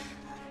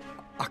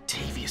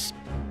 Octavius.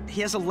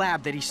 He has a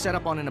lab that he set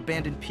up on an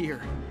abandoned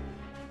pier.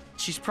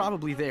 She's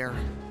probably there.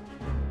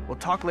 We'll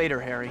talk later,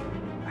 Harry.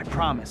 I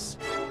promise.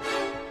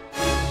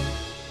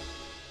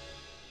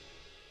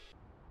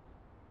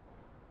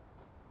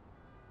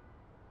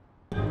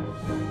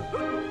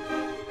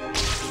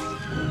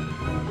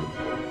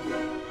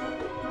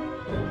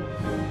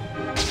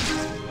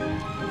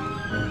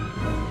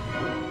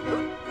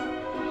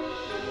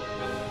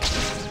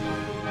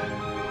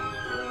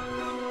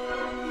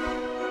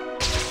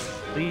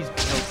 Please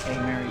be okay,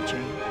 Mary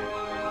Jane.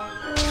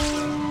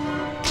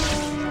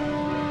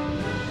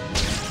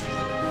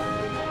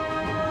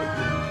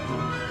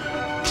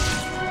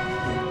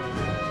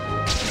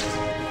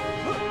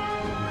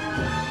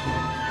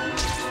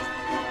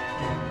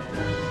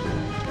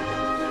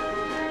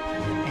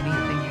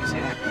 Anything has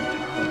happened to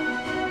her.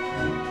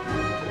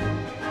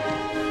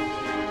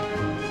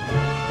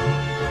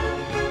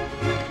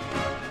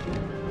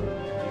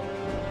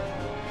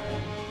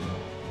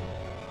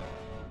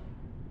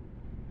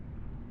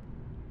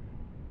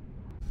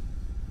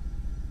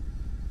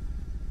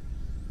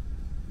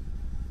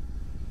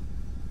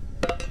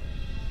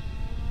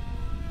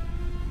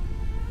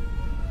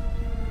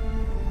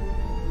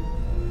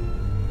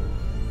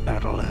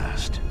 At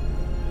last.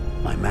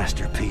 My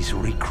masterpiece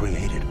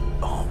recreated.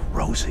 Oh,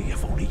 Rosie,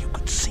 if only you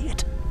could see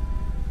it.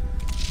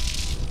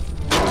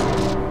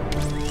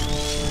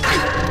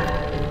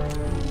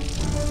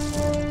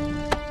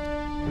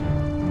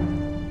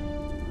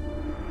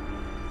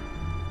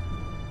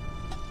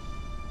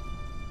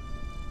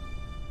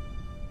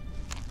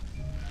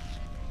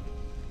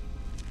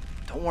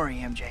 Don't worry,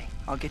 MJ.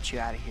 I'll get you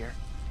out of here.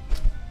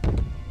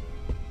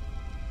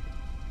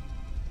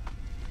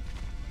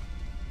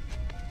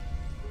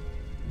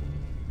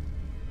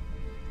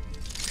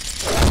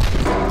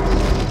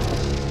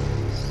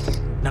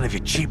 None of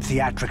your cheap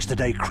theatrics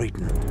today,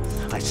 cretin.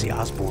 I see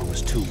Osborn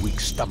was too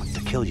weak-stomached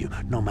to kill you.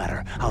 No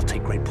matter, I'll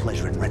take great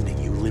pleasure in rending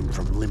you limb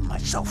from limb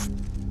myself.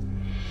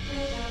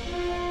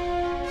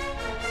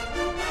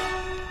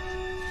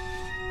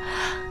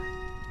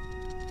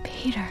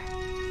 Peter.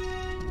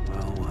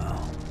 Well,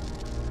 well.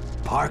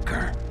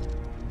 Parker,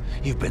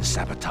 You've been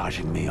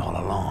sabotaging me all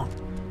along.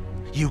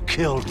 You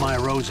killed my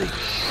Rosie.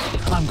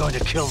 I'm going to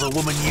kill the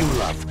woman you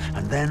love,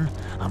 and then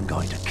I'm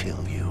going to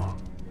kill you.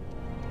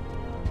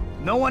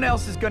 No one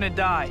else is gonna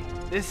die.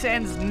 This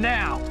ends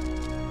now.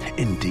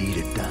 Indeed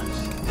it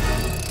does.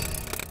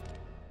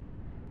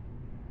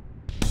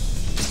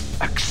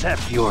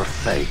 Accept your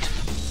fate.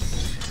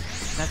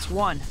 That's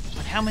one.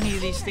 But how many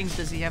of these things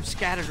does he have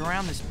scattered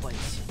around this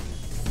place?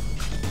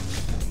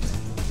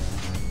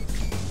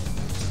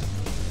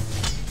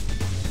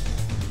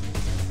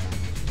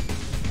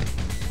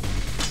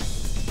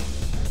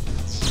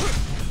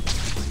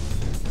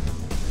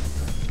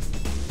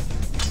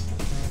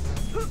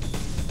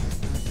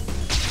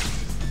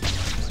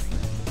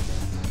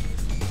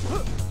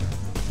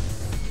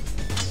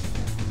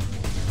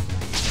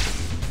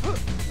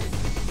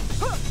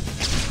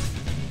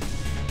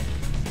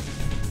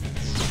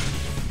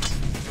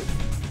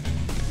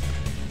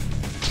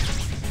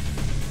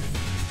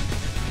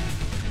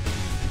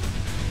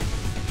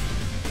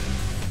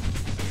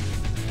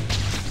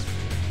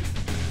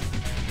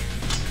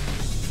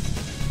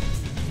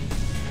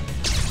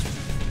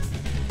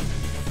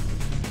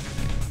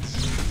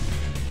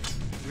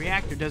 The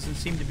reactor doesn't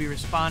seem to be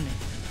responding.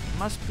 There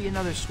must be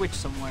another switch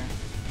somewhere.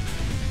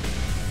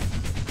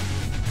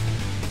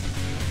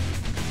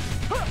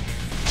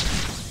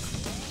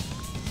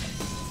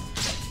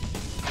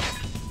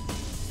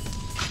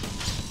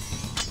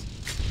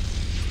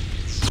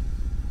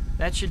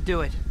 That should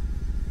do it.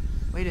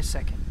 Wait a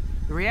second.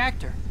 The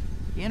reactor.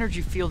 The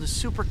energy field is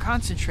super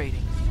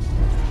concentrating.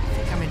 I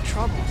think I'm in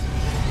trouble.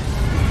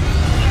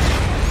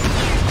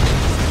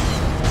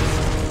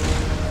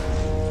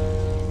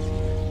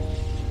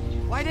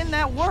 Why didn't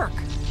that work?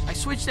 I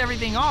switched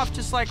everything off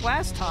just like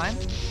last time.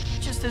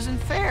 It just isn't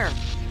fair.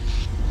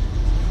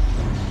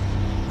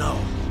 No.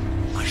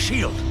 My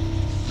shield.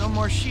 No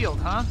more shield,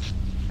 huh?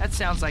 That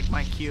sounds like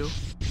my cue.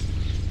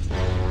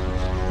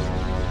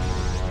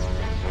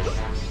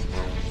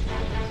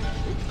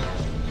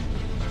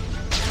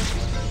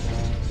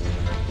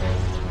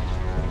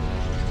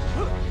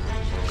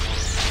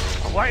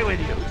 Away with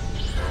you.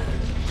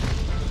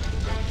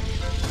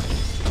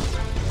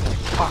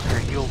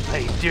 Fucker, you'll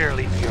pay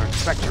dearly for your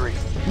treachery.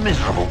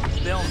 Miserable.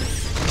 Bill me.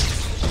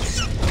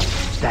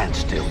 Stand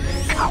still,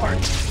 coward.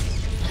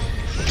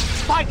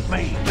 Fight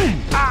me!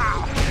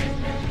 Ah!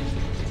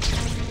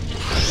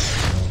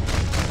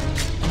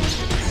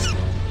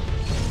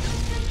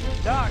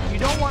 Doc, you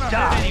don't want to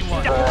hurt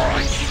anyone.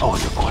 Oh,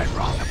 you're quite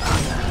wrong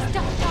about that.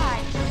 Don't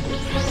die.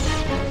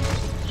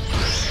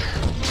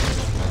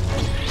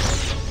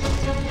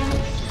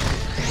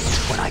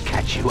 When I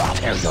catch you, I'll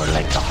tear your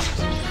legs off.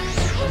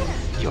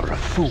 You're a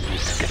fool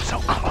to get so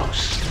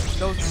close.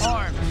 Those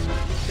arms,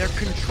 they're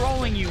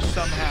controlling you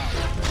somehow.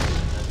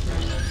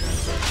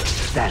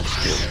 Stand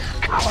still,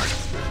 coward.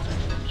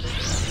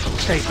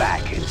 Stay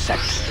back,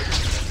 insect.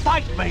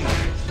 Fight me!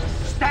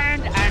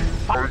 Stand and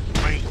fight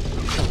me!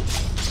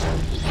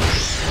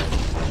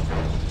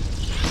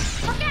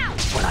 Look out!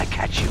 When I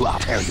catch you, I'll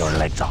tear your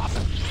legs off.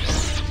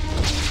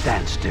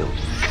 Stand still,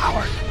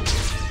 coward.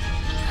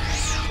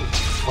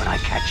 When I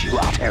catch you,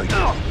 I'll tear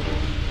you.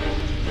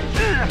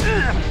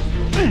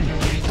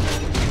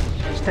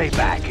 Stay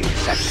back,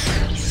 insect.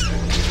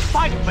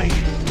 Fight me!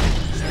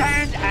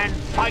 Stand and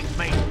fight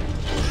me!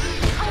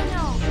 Oh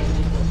no!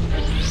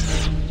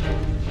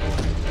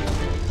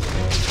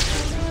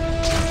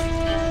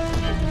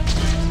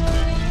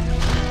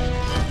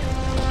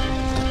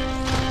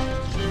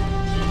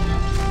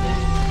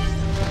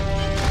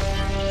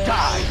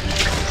 Die,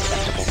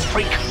 contemptible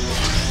freak!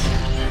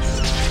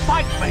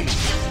 Fight me!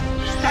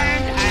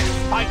 Stand and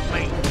fight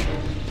me!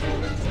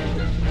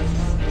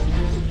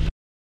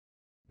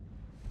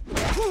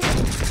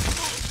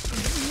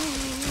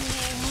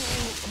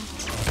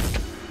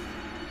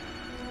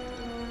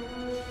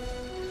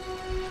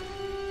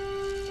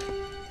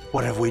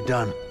 What have we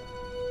done?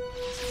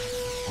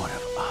 What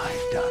have I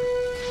done?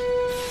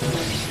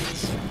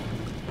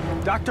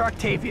 Dr.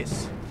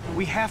 Octavius,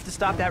 we have to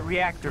stop that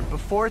reactor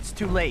before it's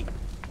too late.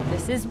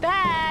 This is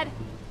bad.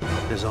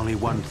 There's only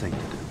one thing to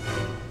do.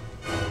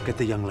 Get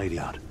the young lady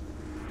out.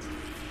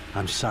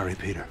 I'm sorry,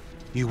 Peter.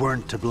 You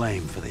weren't to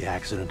blame for the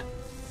accident.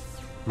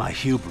 My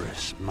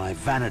hubris, my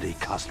vanity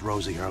cost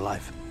Rosie her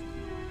life.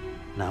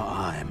 Now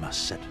I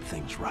must set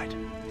things right.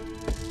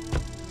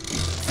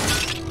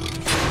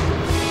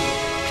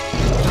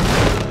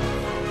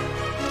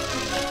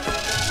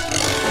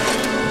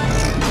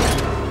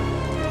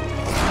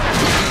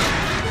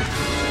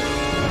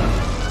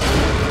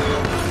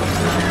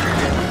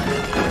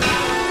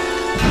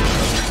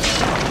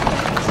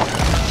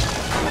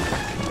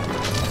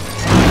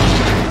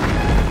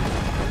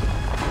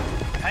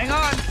 Hang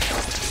on!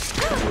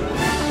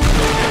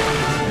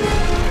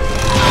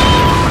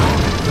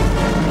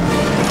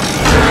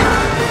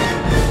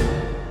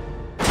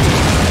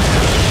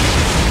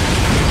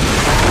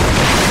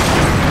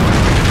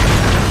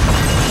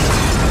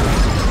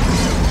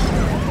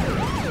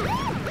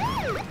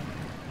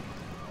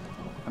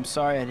 I'm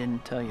sorry I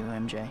didn't tell you,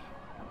 MJ.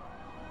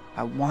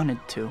 I wanted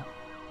to.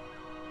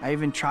 I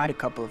even tried a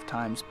couple of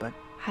times, but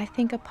I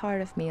think a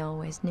part of me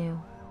always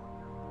knew.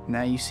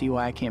 now you see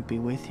why I can't be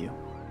with you.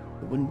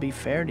 It wouldn't be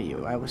fair to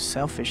you. I was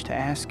selfish to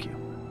ask you.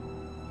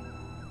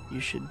 You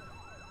should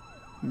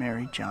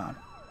marry John.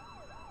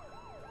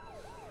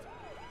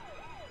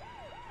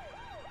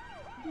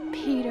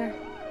 Peter.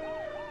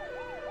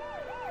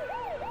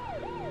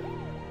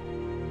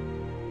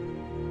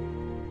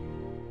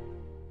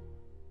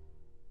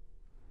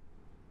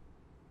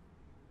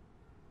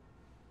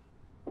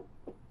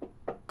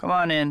 Come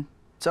on in.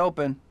 It's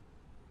open.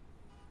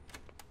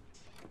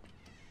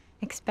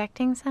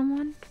 Expecting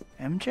someone?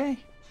 MJ?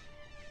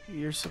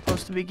 You're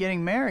supposed to be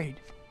getting married.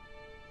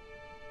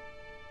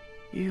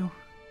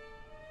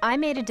 I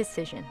made a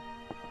decision.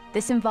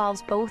 This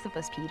involves both of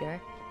us,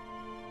 Peter.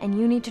 And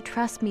you need to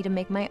trust me to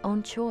make my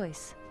own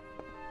choice.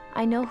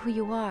 I know who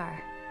you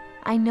are.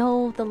 I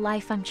know the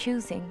life I'm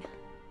choosing.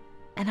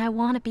 And I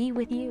want to be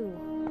with you.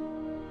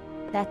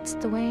 That's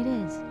the way it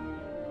is.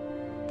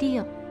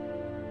 Deal.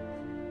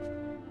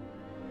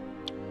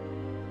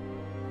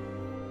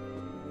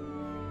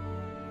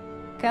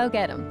 Go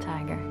get him,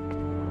 Tiger.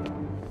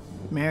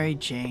 Mary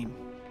Jane.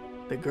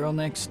 The girl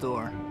next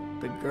door.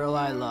 The girl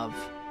I love.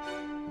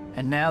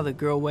 And now the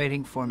girl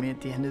waiting for me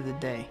at the end of the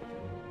day.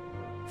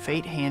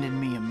 Fate handed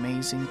me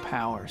amazing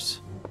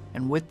powers.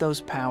 And with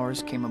those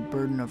powers came a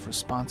burden of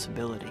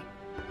responsibility.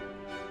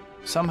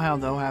 Somehow,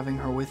 though, having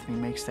her with me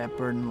makes that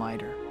burden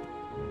lighter.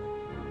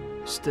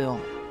 Still,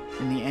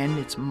 in the end,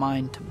 it's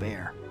mine to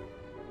bear.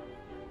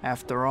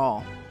 After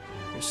all,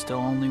 there's still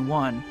only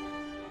one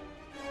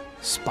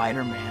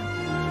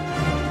Spider-Man.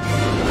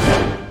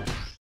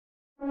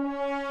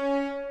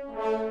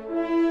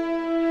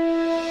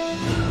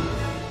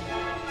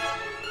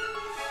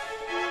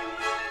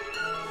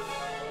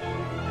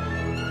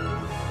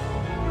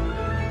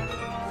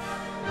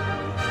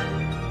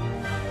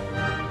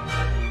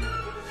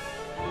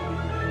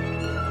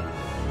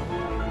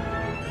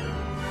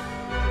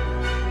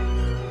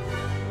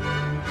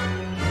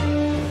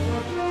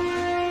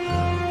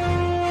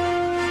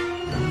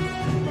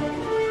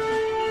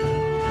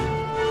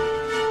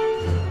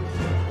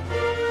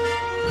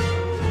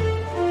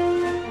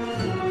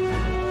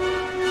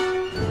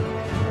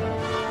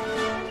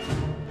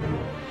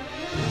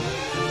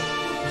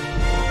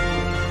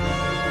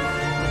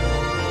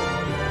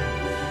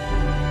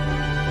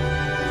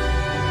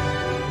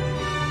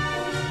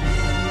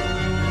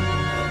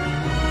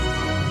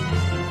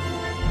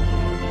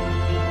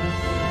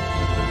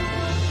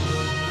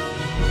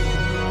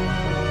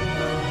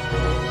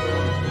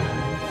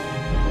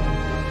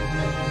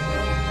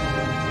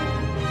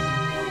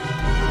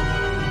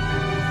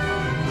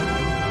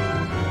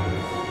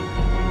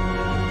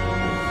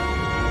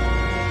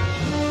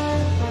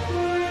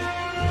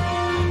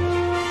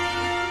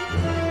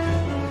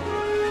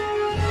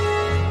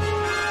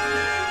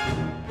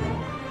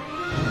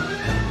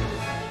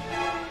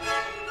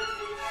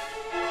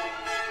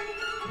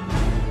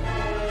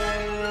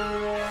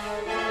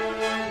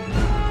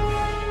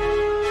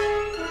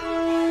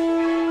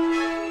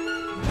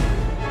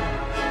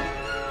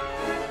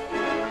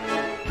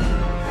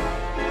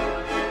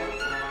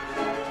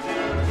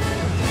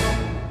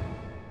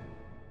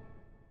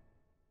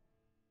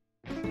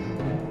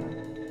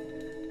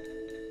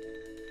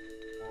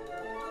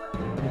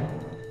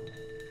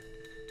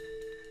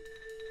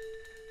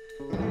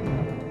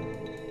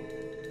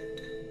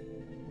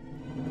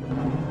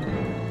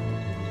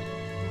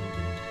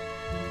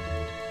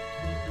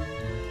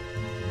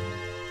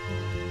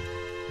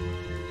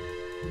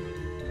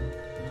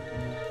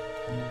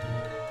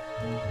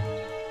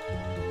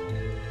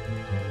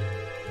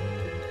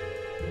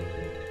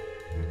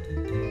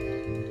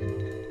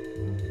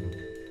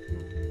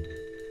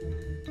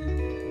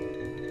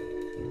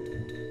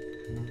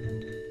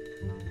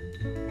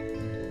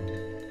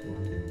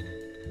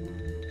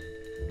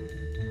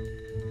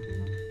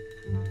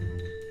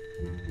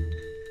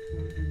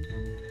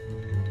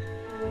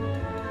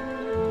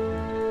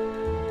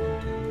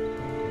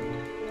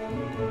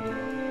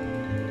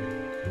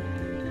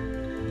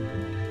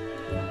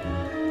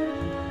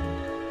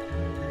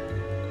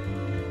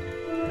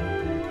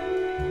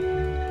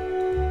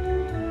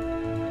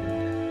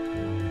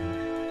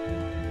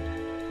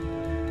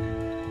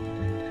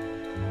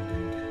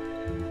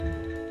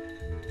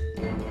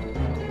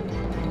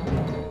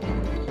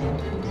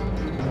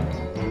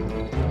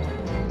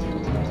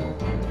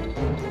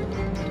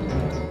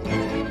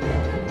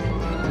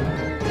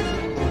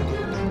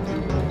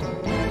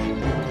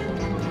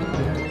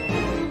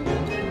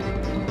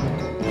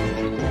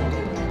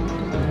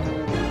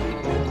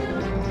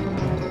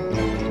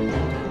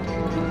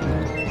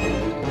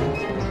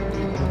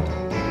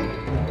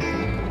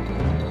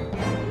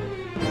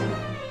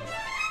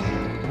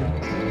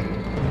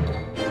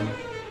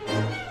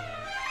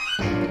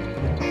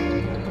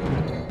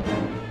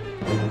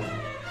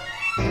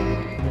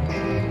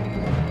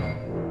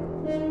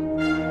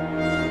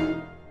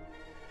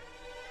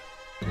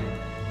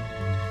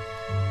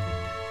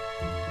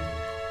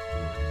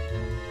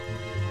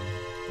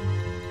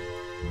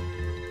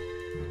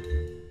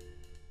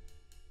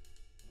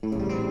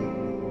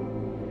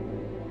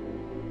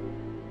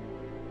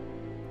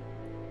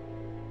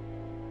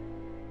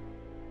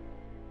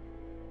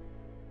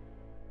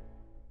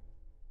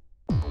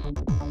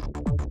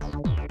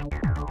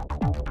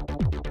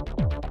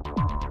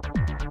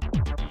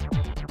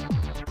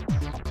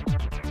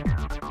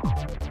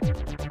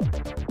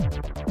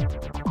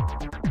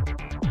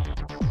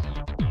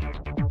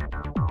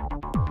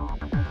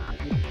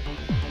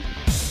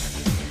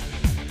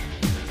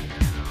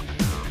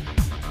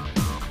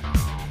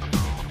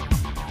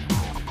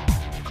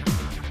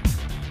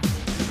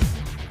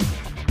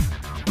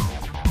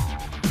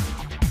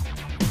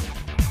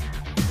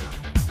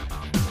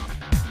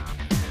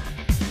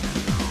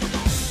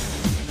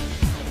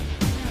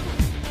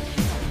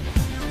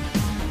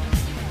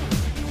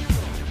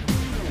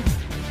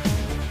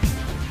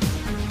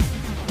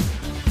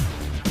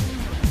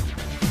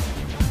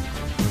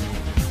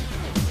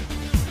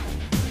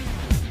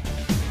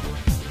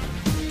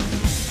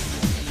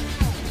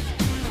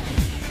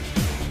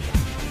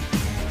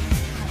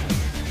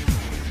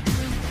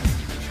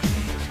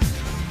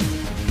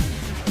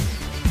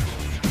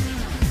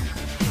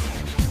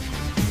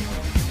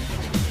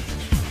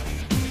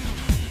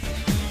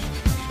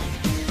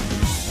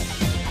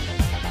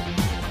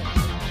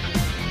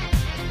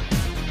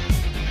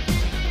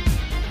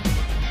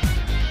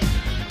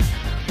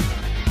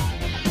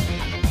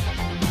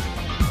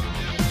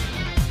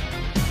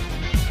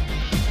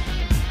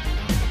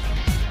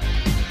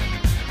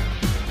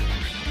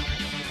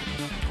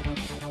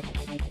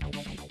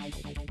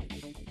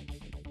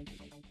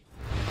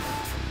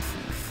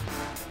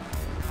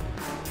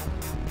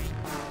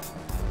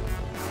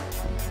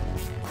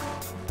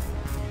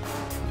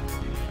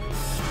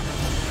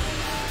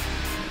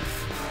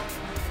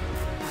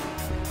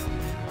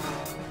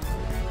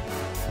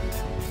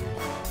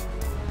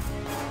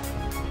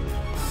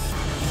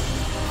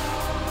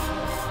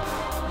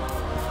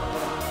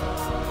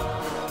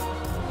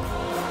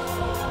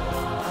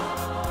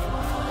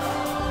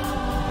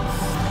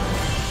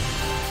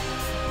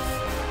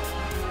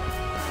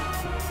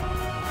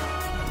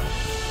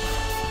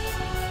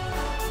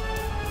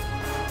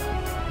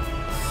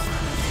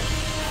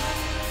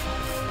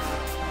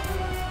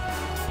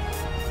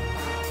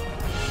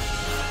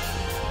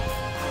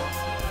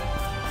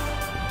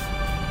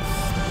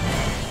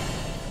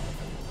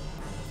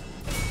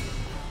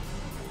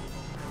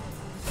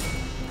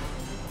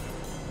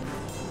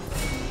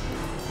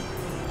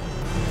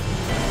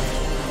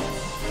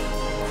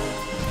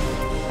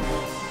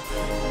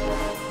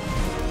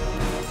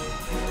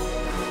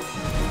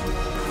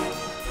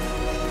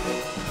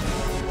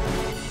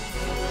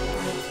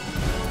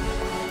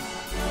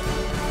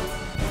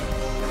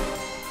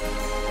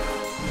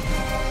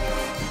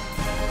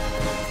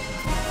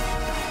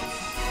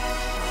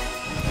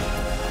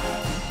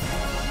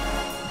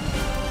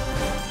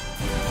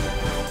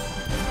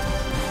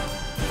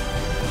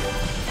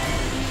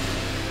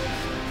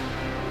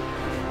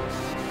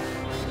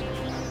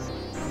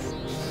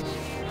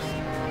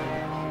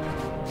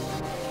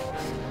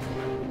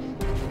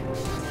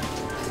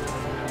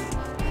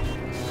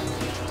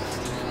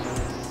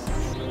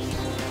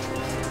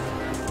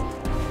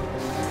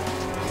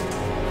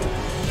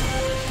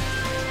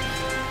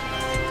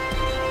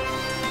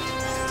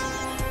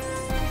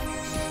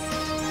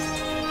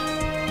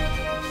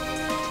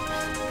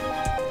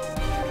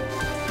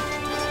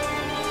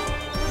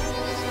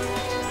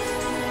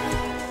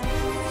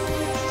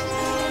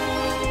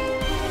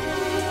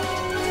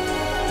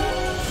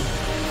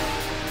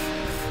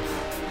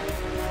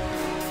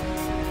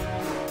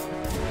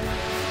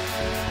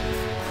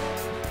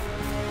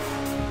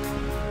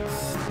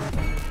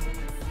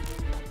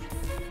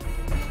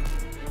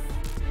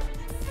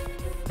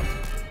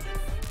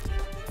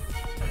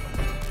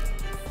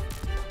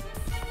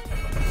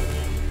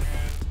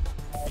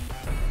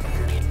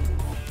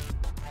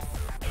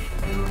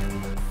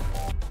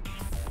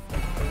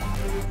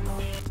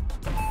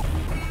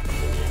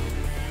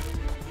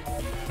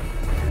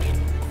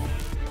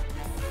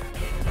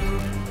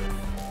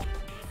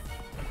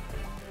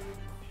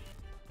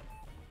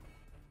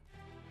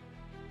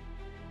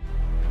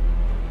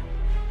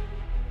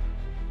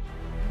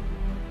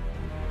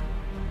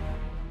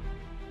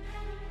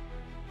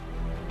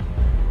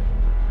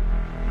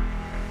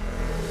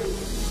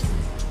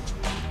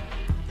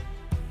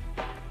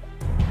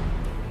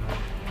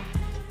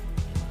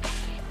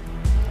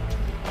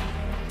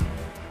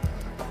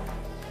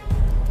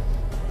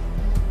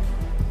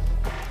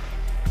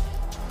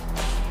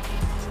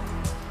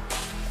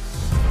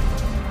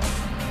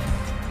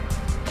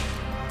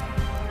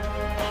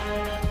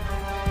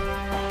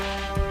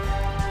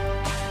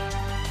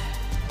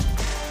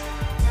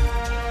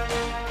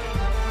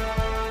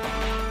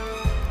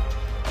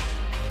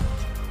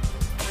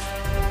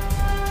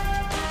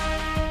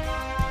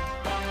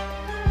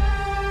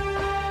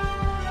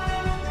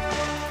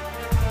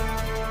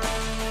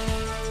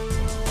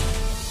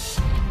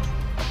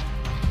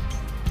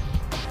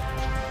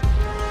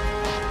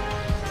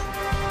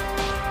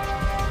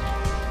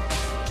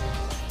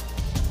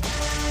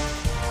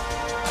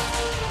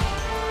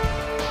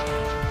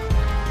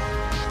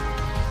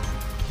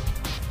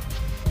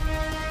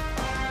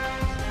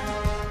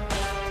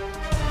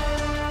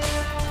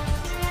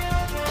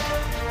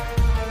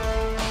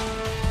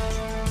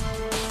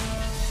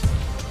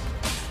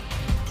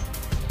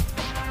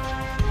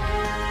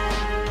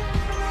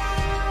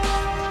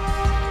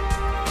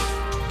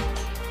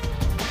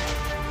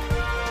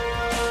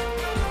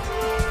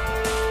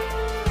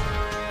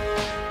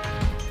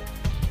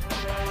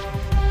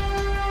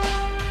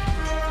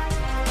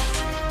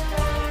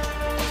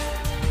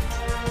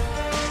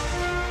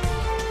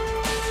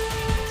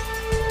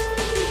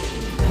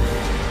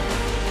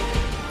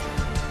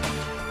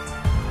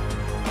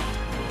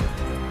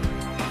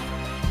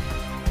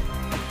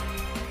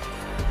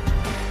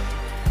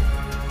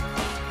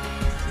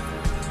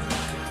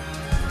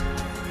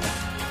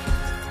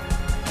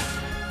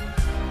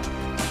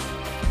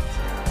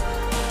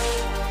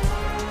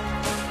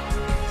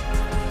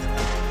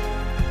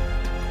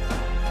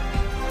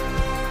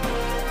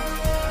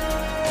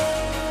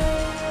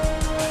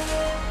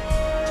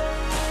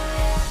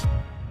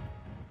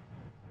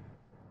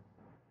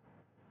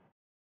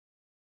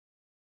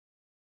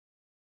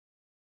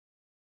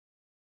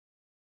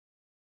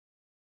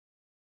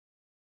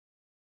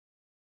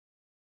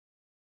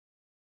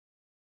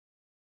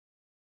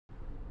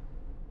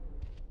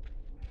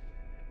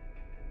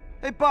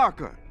 Hey,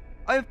 Parker,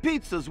 I have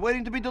pizzas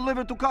waiting to be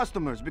delivered to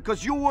customers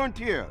because you weren't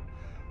here.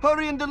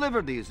 Hurry and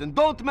deliver these, and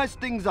don't mess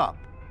things up.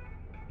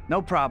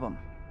 No problem.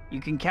 You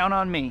can count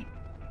on me.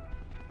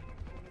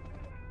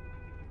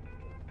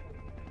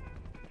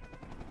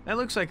 That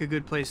looks like a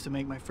good place to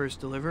make my first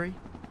delivery.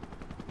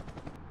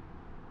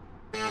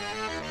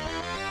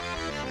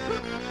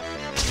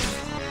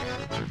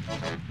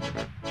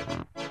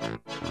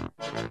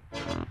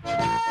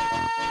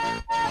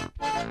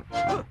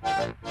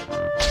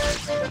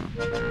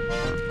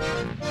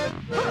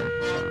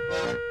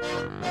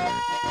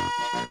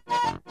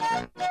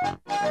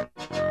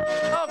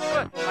 Oh,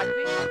 good. I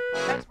think.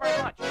 Thanks very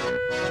much.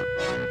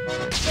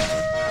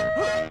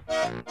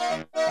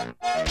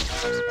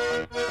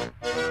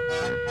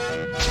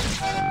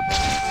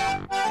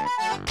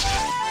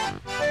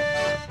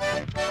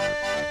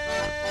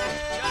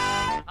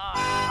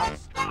 I'm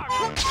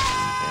starving.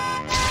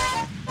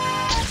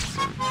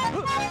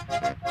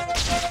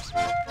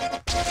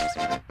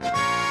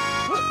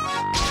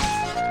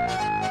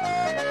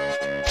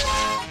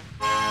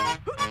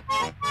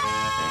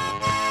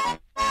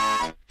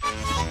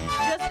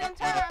 Just in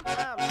time.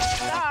 I'm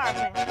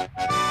starving.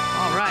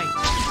 All right.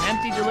 An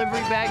empty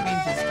delivery bag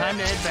means it's time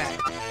to head back.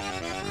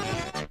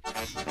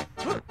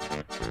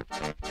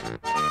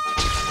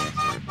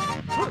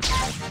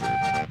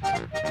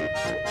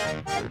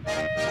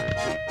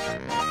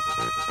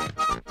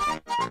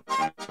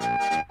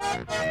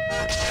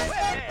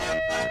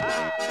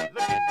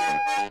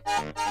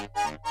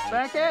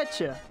 Back at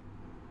ya.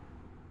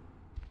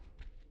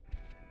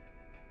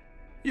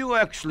 You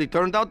actually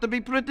turned out to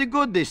be pretty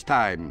good this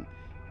time.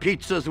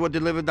 Pizzas were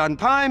delivered on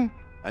time,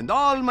 and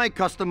all my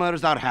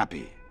customers are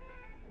happy.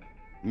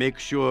 Make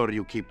sure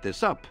you keep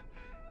this up,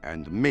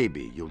 and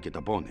maybe you'll get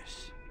a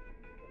bonus.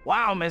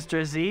 Wow,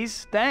 Mr.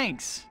 Aziz,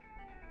 thanks.